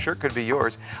Call for Help shirt could be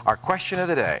yours. Our question of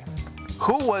the day: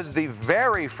 who was the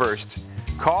very first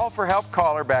Call for Help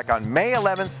caller back on May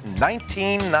 11th,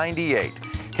 1998?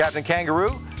 Captain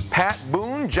Kangaroo, Pat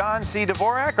Boone, John C.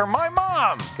 Dvorak, or my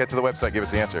mom? Get to the website, give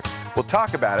us the answer. We'll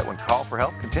talk about it when Call for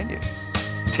Help continues.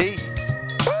 T.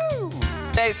 Woo!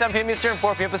 Today, 7 p.m. Eastern,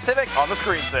 4 p.m. Pacific on the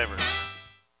Screensaver.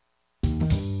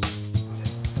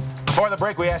 Before the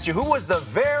break, we asked you who was the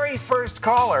very first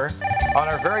caller on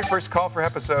our very first Call for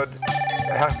Help episode.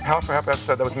 Call for Help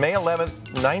episode. That was May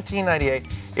 11th, 1998.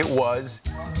 It was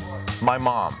my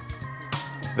mom.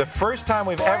 The first time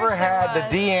we've ever had the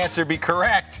D answer be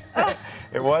correct.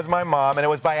 It was my mom, and it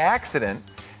was by accident.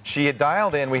 She had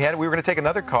dialed in. We were going to take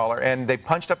another caller, and they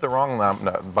punched up the wrong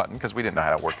button because we didn't know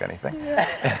how to work anything.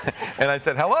 And I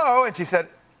said, hello, and she said,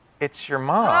 it's your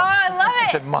mom. Oh, I love it.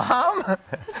 I said, Mom?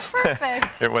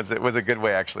 Perfect. It was a good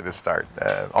way, actually, to start,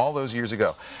 all those years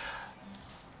ago.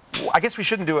 I guess we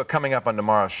shouldn't do a coming up on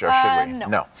tomorrow's show, should we?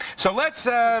 No. So let's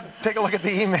take a look at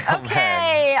the email.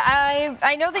 Okay,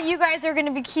 I know that you guys are going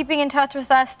to be keeping in touch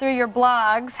with us through your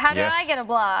blogs. How do I get a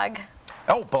blog?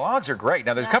 Oh, blogs are great.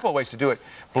 Now, there's a couple of ways to do it.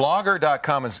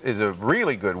 Blogger.com is a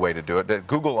really good way to do it.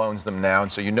 Google owns them now,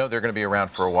 and so you know they're going to be around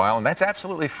for a while, and that's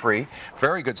absolutely free.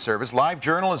 Very good service.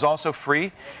 LiveJournal is also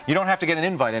free. You don't have to get an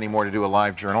invite anymore to do a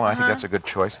LiveJournal, and I think that's a good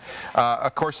choice.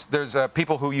 Of course, there's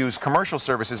people who use commercial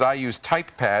services. I use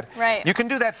TypePad. Right. You can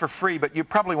do that for free, but you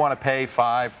probably want to pay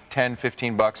 $5, $10,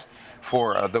 $15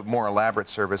 for the more elaborate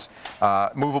service.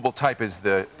 Movable Type is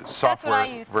the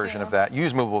software version of that.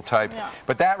 Use Movable Type,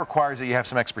 but that requires that you have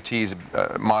some expertise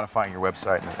modifying your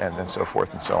website and so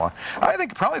forth and so on. I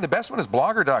think probably the best one is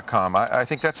Blogger.com. I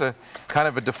think that's a kind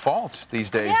of a default these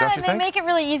days, don't you think? Yeah, they make it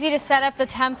really easy to set up the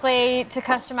template, to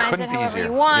customize it however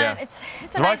you want. Yeah.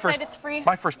 It's a nice site, it's free.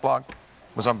 My first blog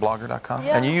was on Blogger.com,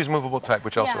 and you use Movable Type,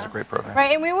 which also is a great program.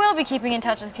 Right, and we will be keeping in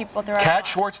touch with people throughout.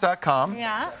 CatSchwartz.com.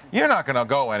 Yeah. You're not going to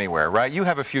go anywhere, right? You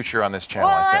have a future on this channel,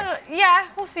 I think. Yeah,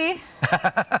 we'll see.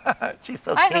 She's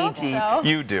so cagey. I hope so.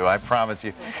 You do, I promise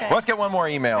you. Okay. Well, let's get one more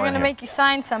email I'm in going to here. make you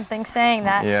sign something saying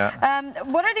that. Yeah.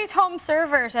 What are these home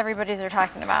servers everybody's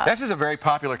talking about? This is a very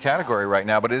popular category right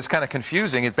now, but it is kind of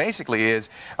confusing. It basically is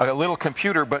a little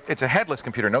computer, but it's a headless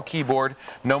computer. No keyboard,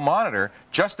 no monitor,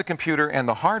 just the computer and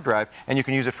the hard drive, and you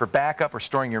can use it for backup or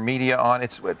storing your media on.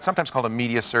 It's sometimes called a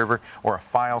media server or a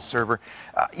file server.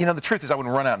 You know, the truth is I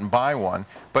wouldn't run out and buy one,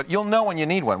 but you'll know when you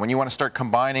need one. When you want to start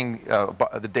combining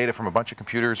the data from a bunch of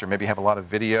computers, or maybe have a lot of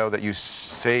video that you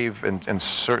save and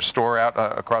store out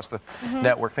across the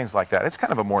network, things like that. It's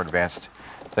kind of a more advanced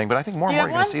thing, but I think more and more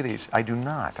you're going to see these. I do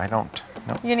not. I don't.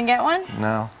 No. You going to get one?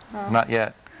 No, not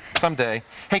yet. Someday.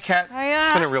 Hey, Kat,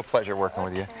 it's been a real pleasure working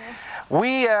with you.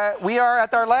 We are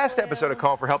at our last episode of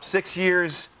Call for Help, 6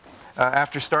 years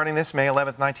after starting this, May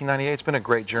 11th, 1998. It's been a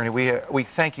great journey. We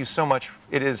thank you so much.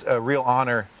 It is a real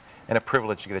honor and a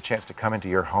privilege to get a chance to come into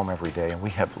your home every day, and we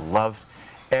have loved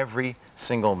every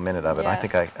single minute of it. I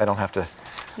think I don't have to,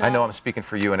 I know I'm speaking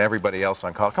for you and everybody else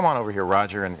on call. Come on over here,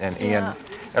 Roger and Ian,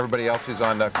 everybody else who's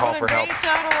on Call for Help.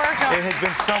 It has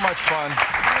been so much fun.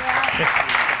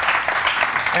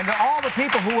 And to all the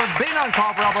people who have been on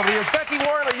Call for Help over the years, Becky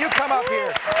Worley, you come up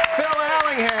here. Phil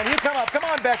Allingham, you come up. Come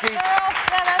on, Becky.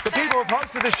 The people who've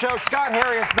hosted the show, Scott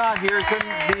Harriet's not here,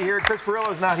 couldn't be here. Chris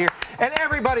Perillo's not here. And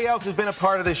everybody else who's been a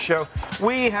part of this show.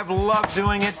 We have loved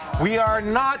doing it. We are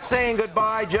not saying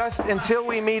goodbye just until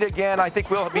we meet again. I think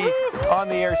we'll be on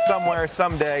the air somewhere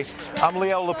someday. I'm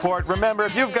Leo Laporte. Remember,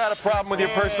 if you've got a problem with your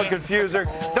personal confuser,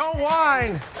 don't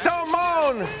whine, don't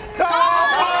moan, don't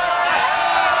moan!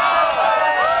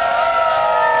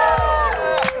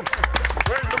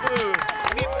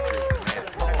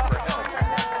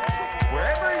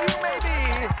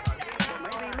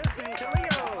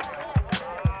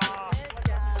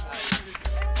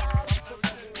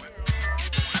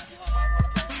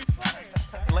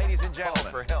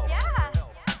 For help.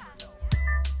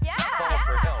 Call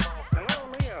for help.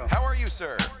 Hello, Leo. How are you,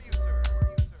 sir?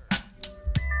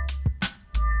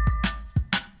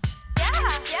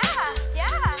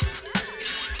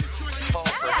 Call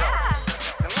for help.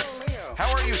 Hello, Leo. How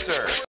are you, sir?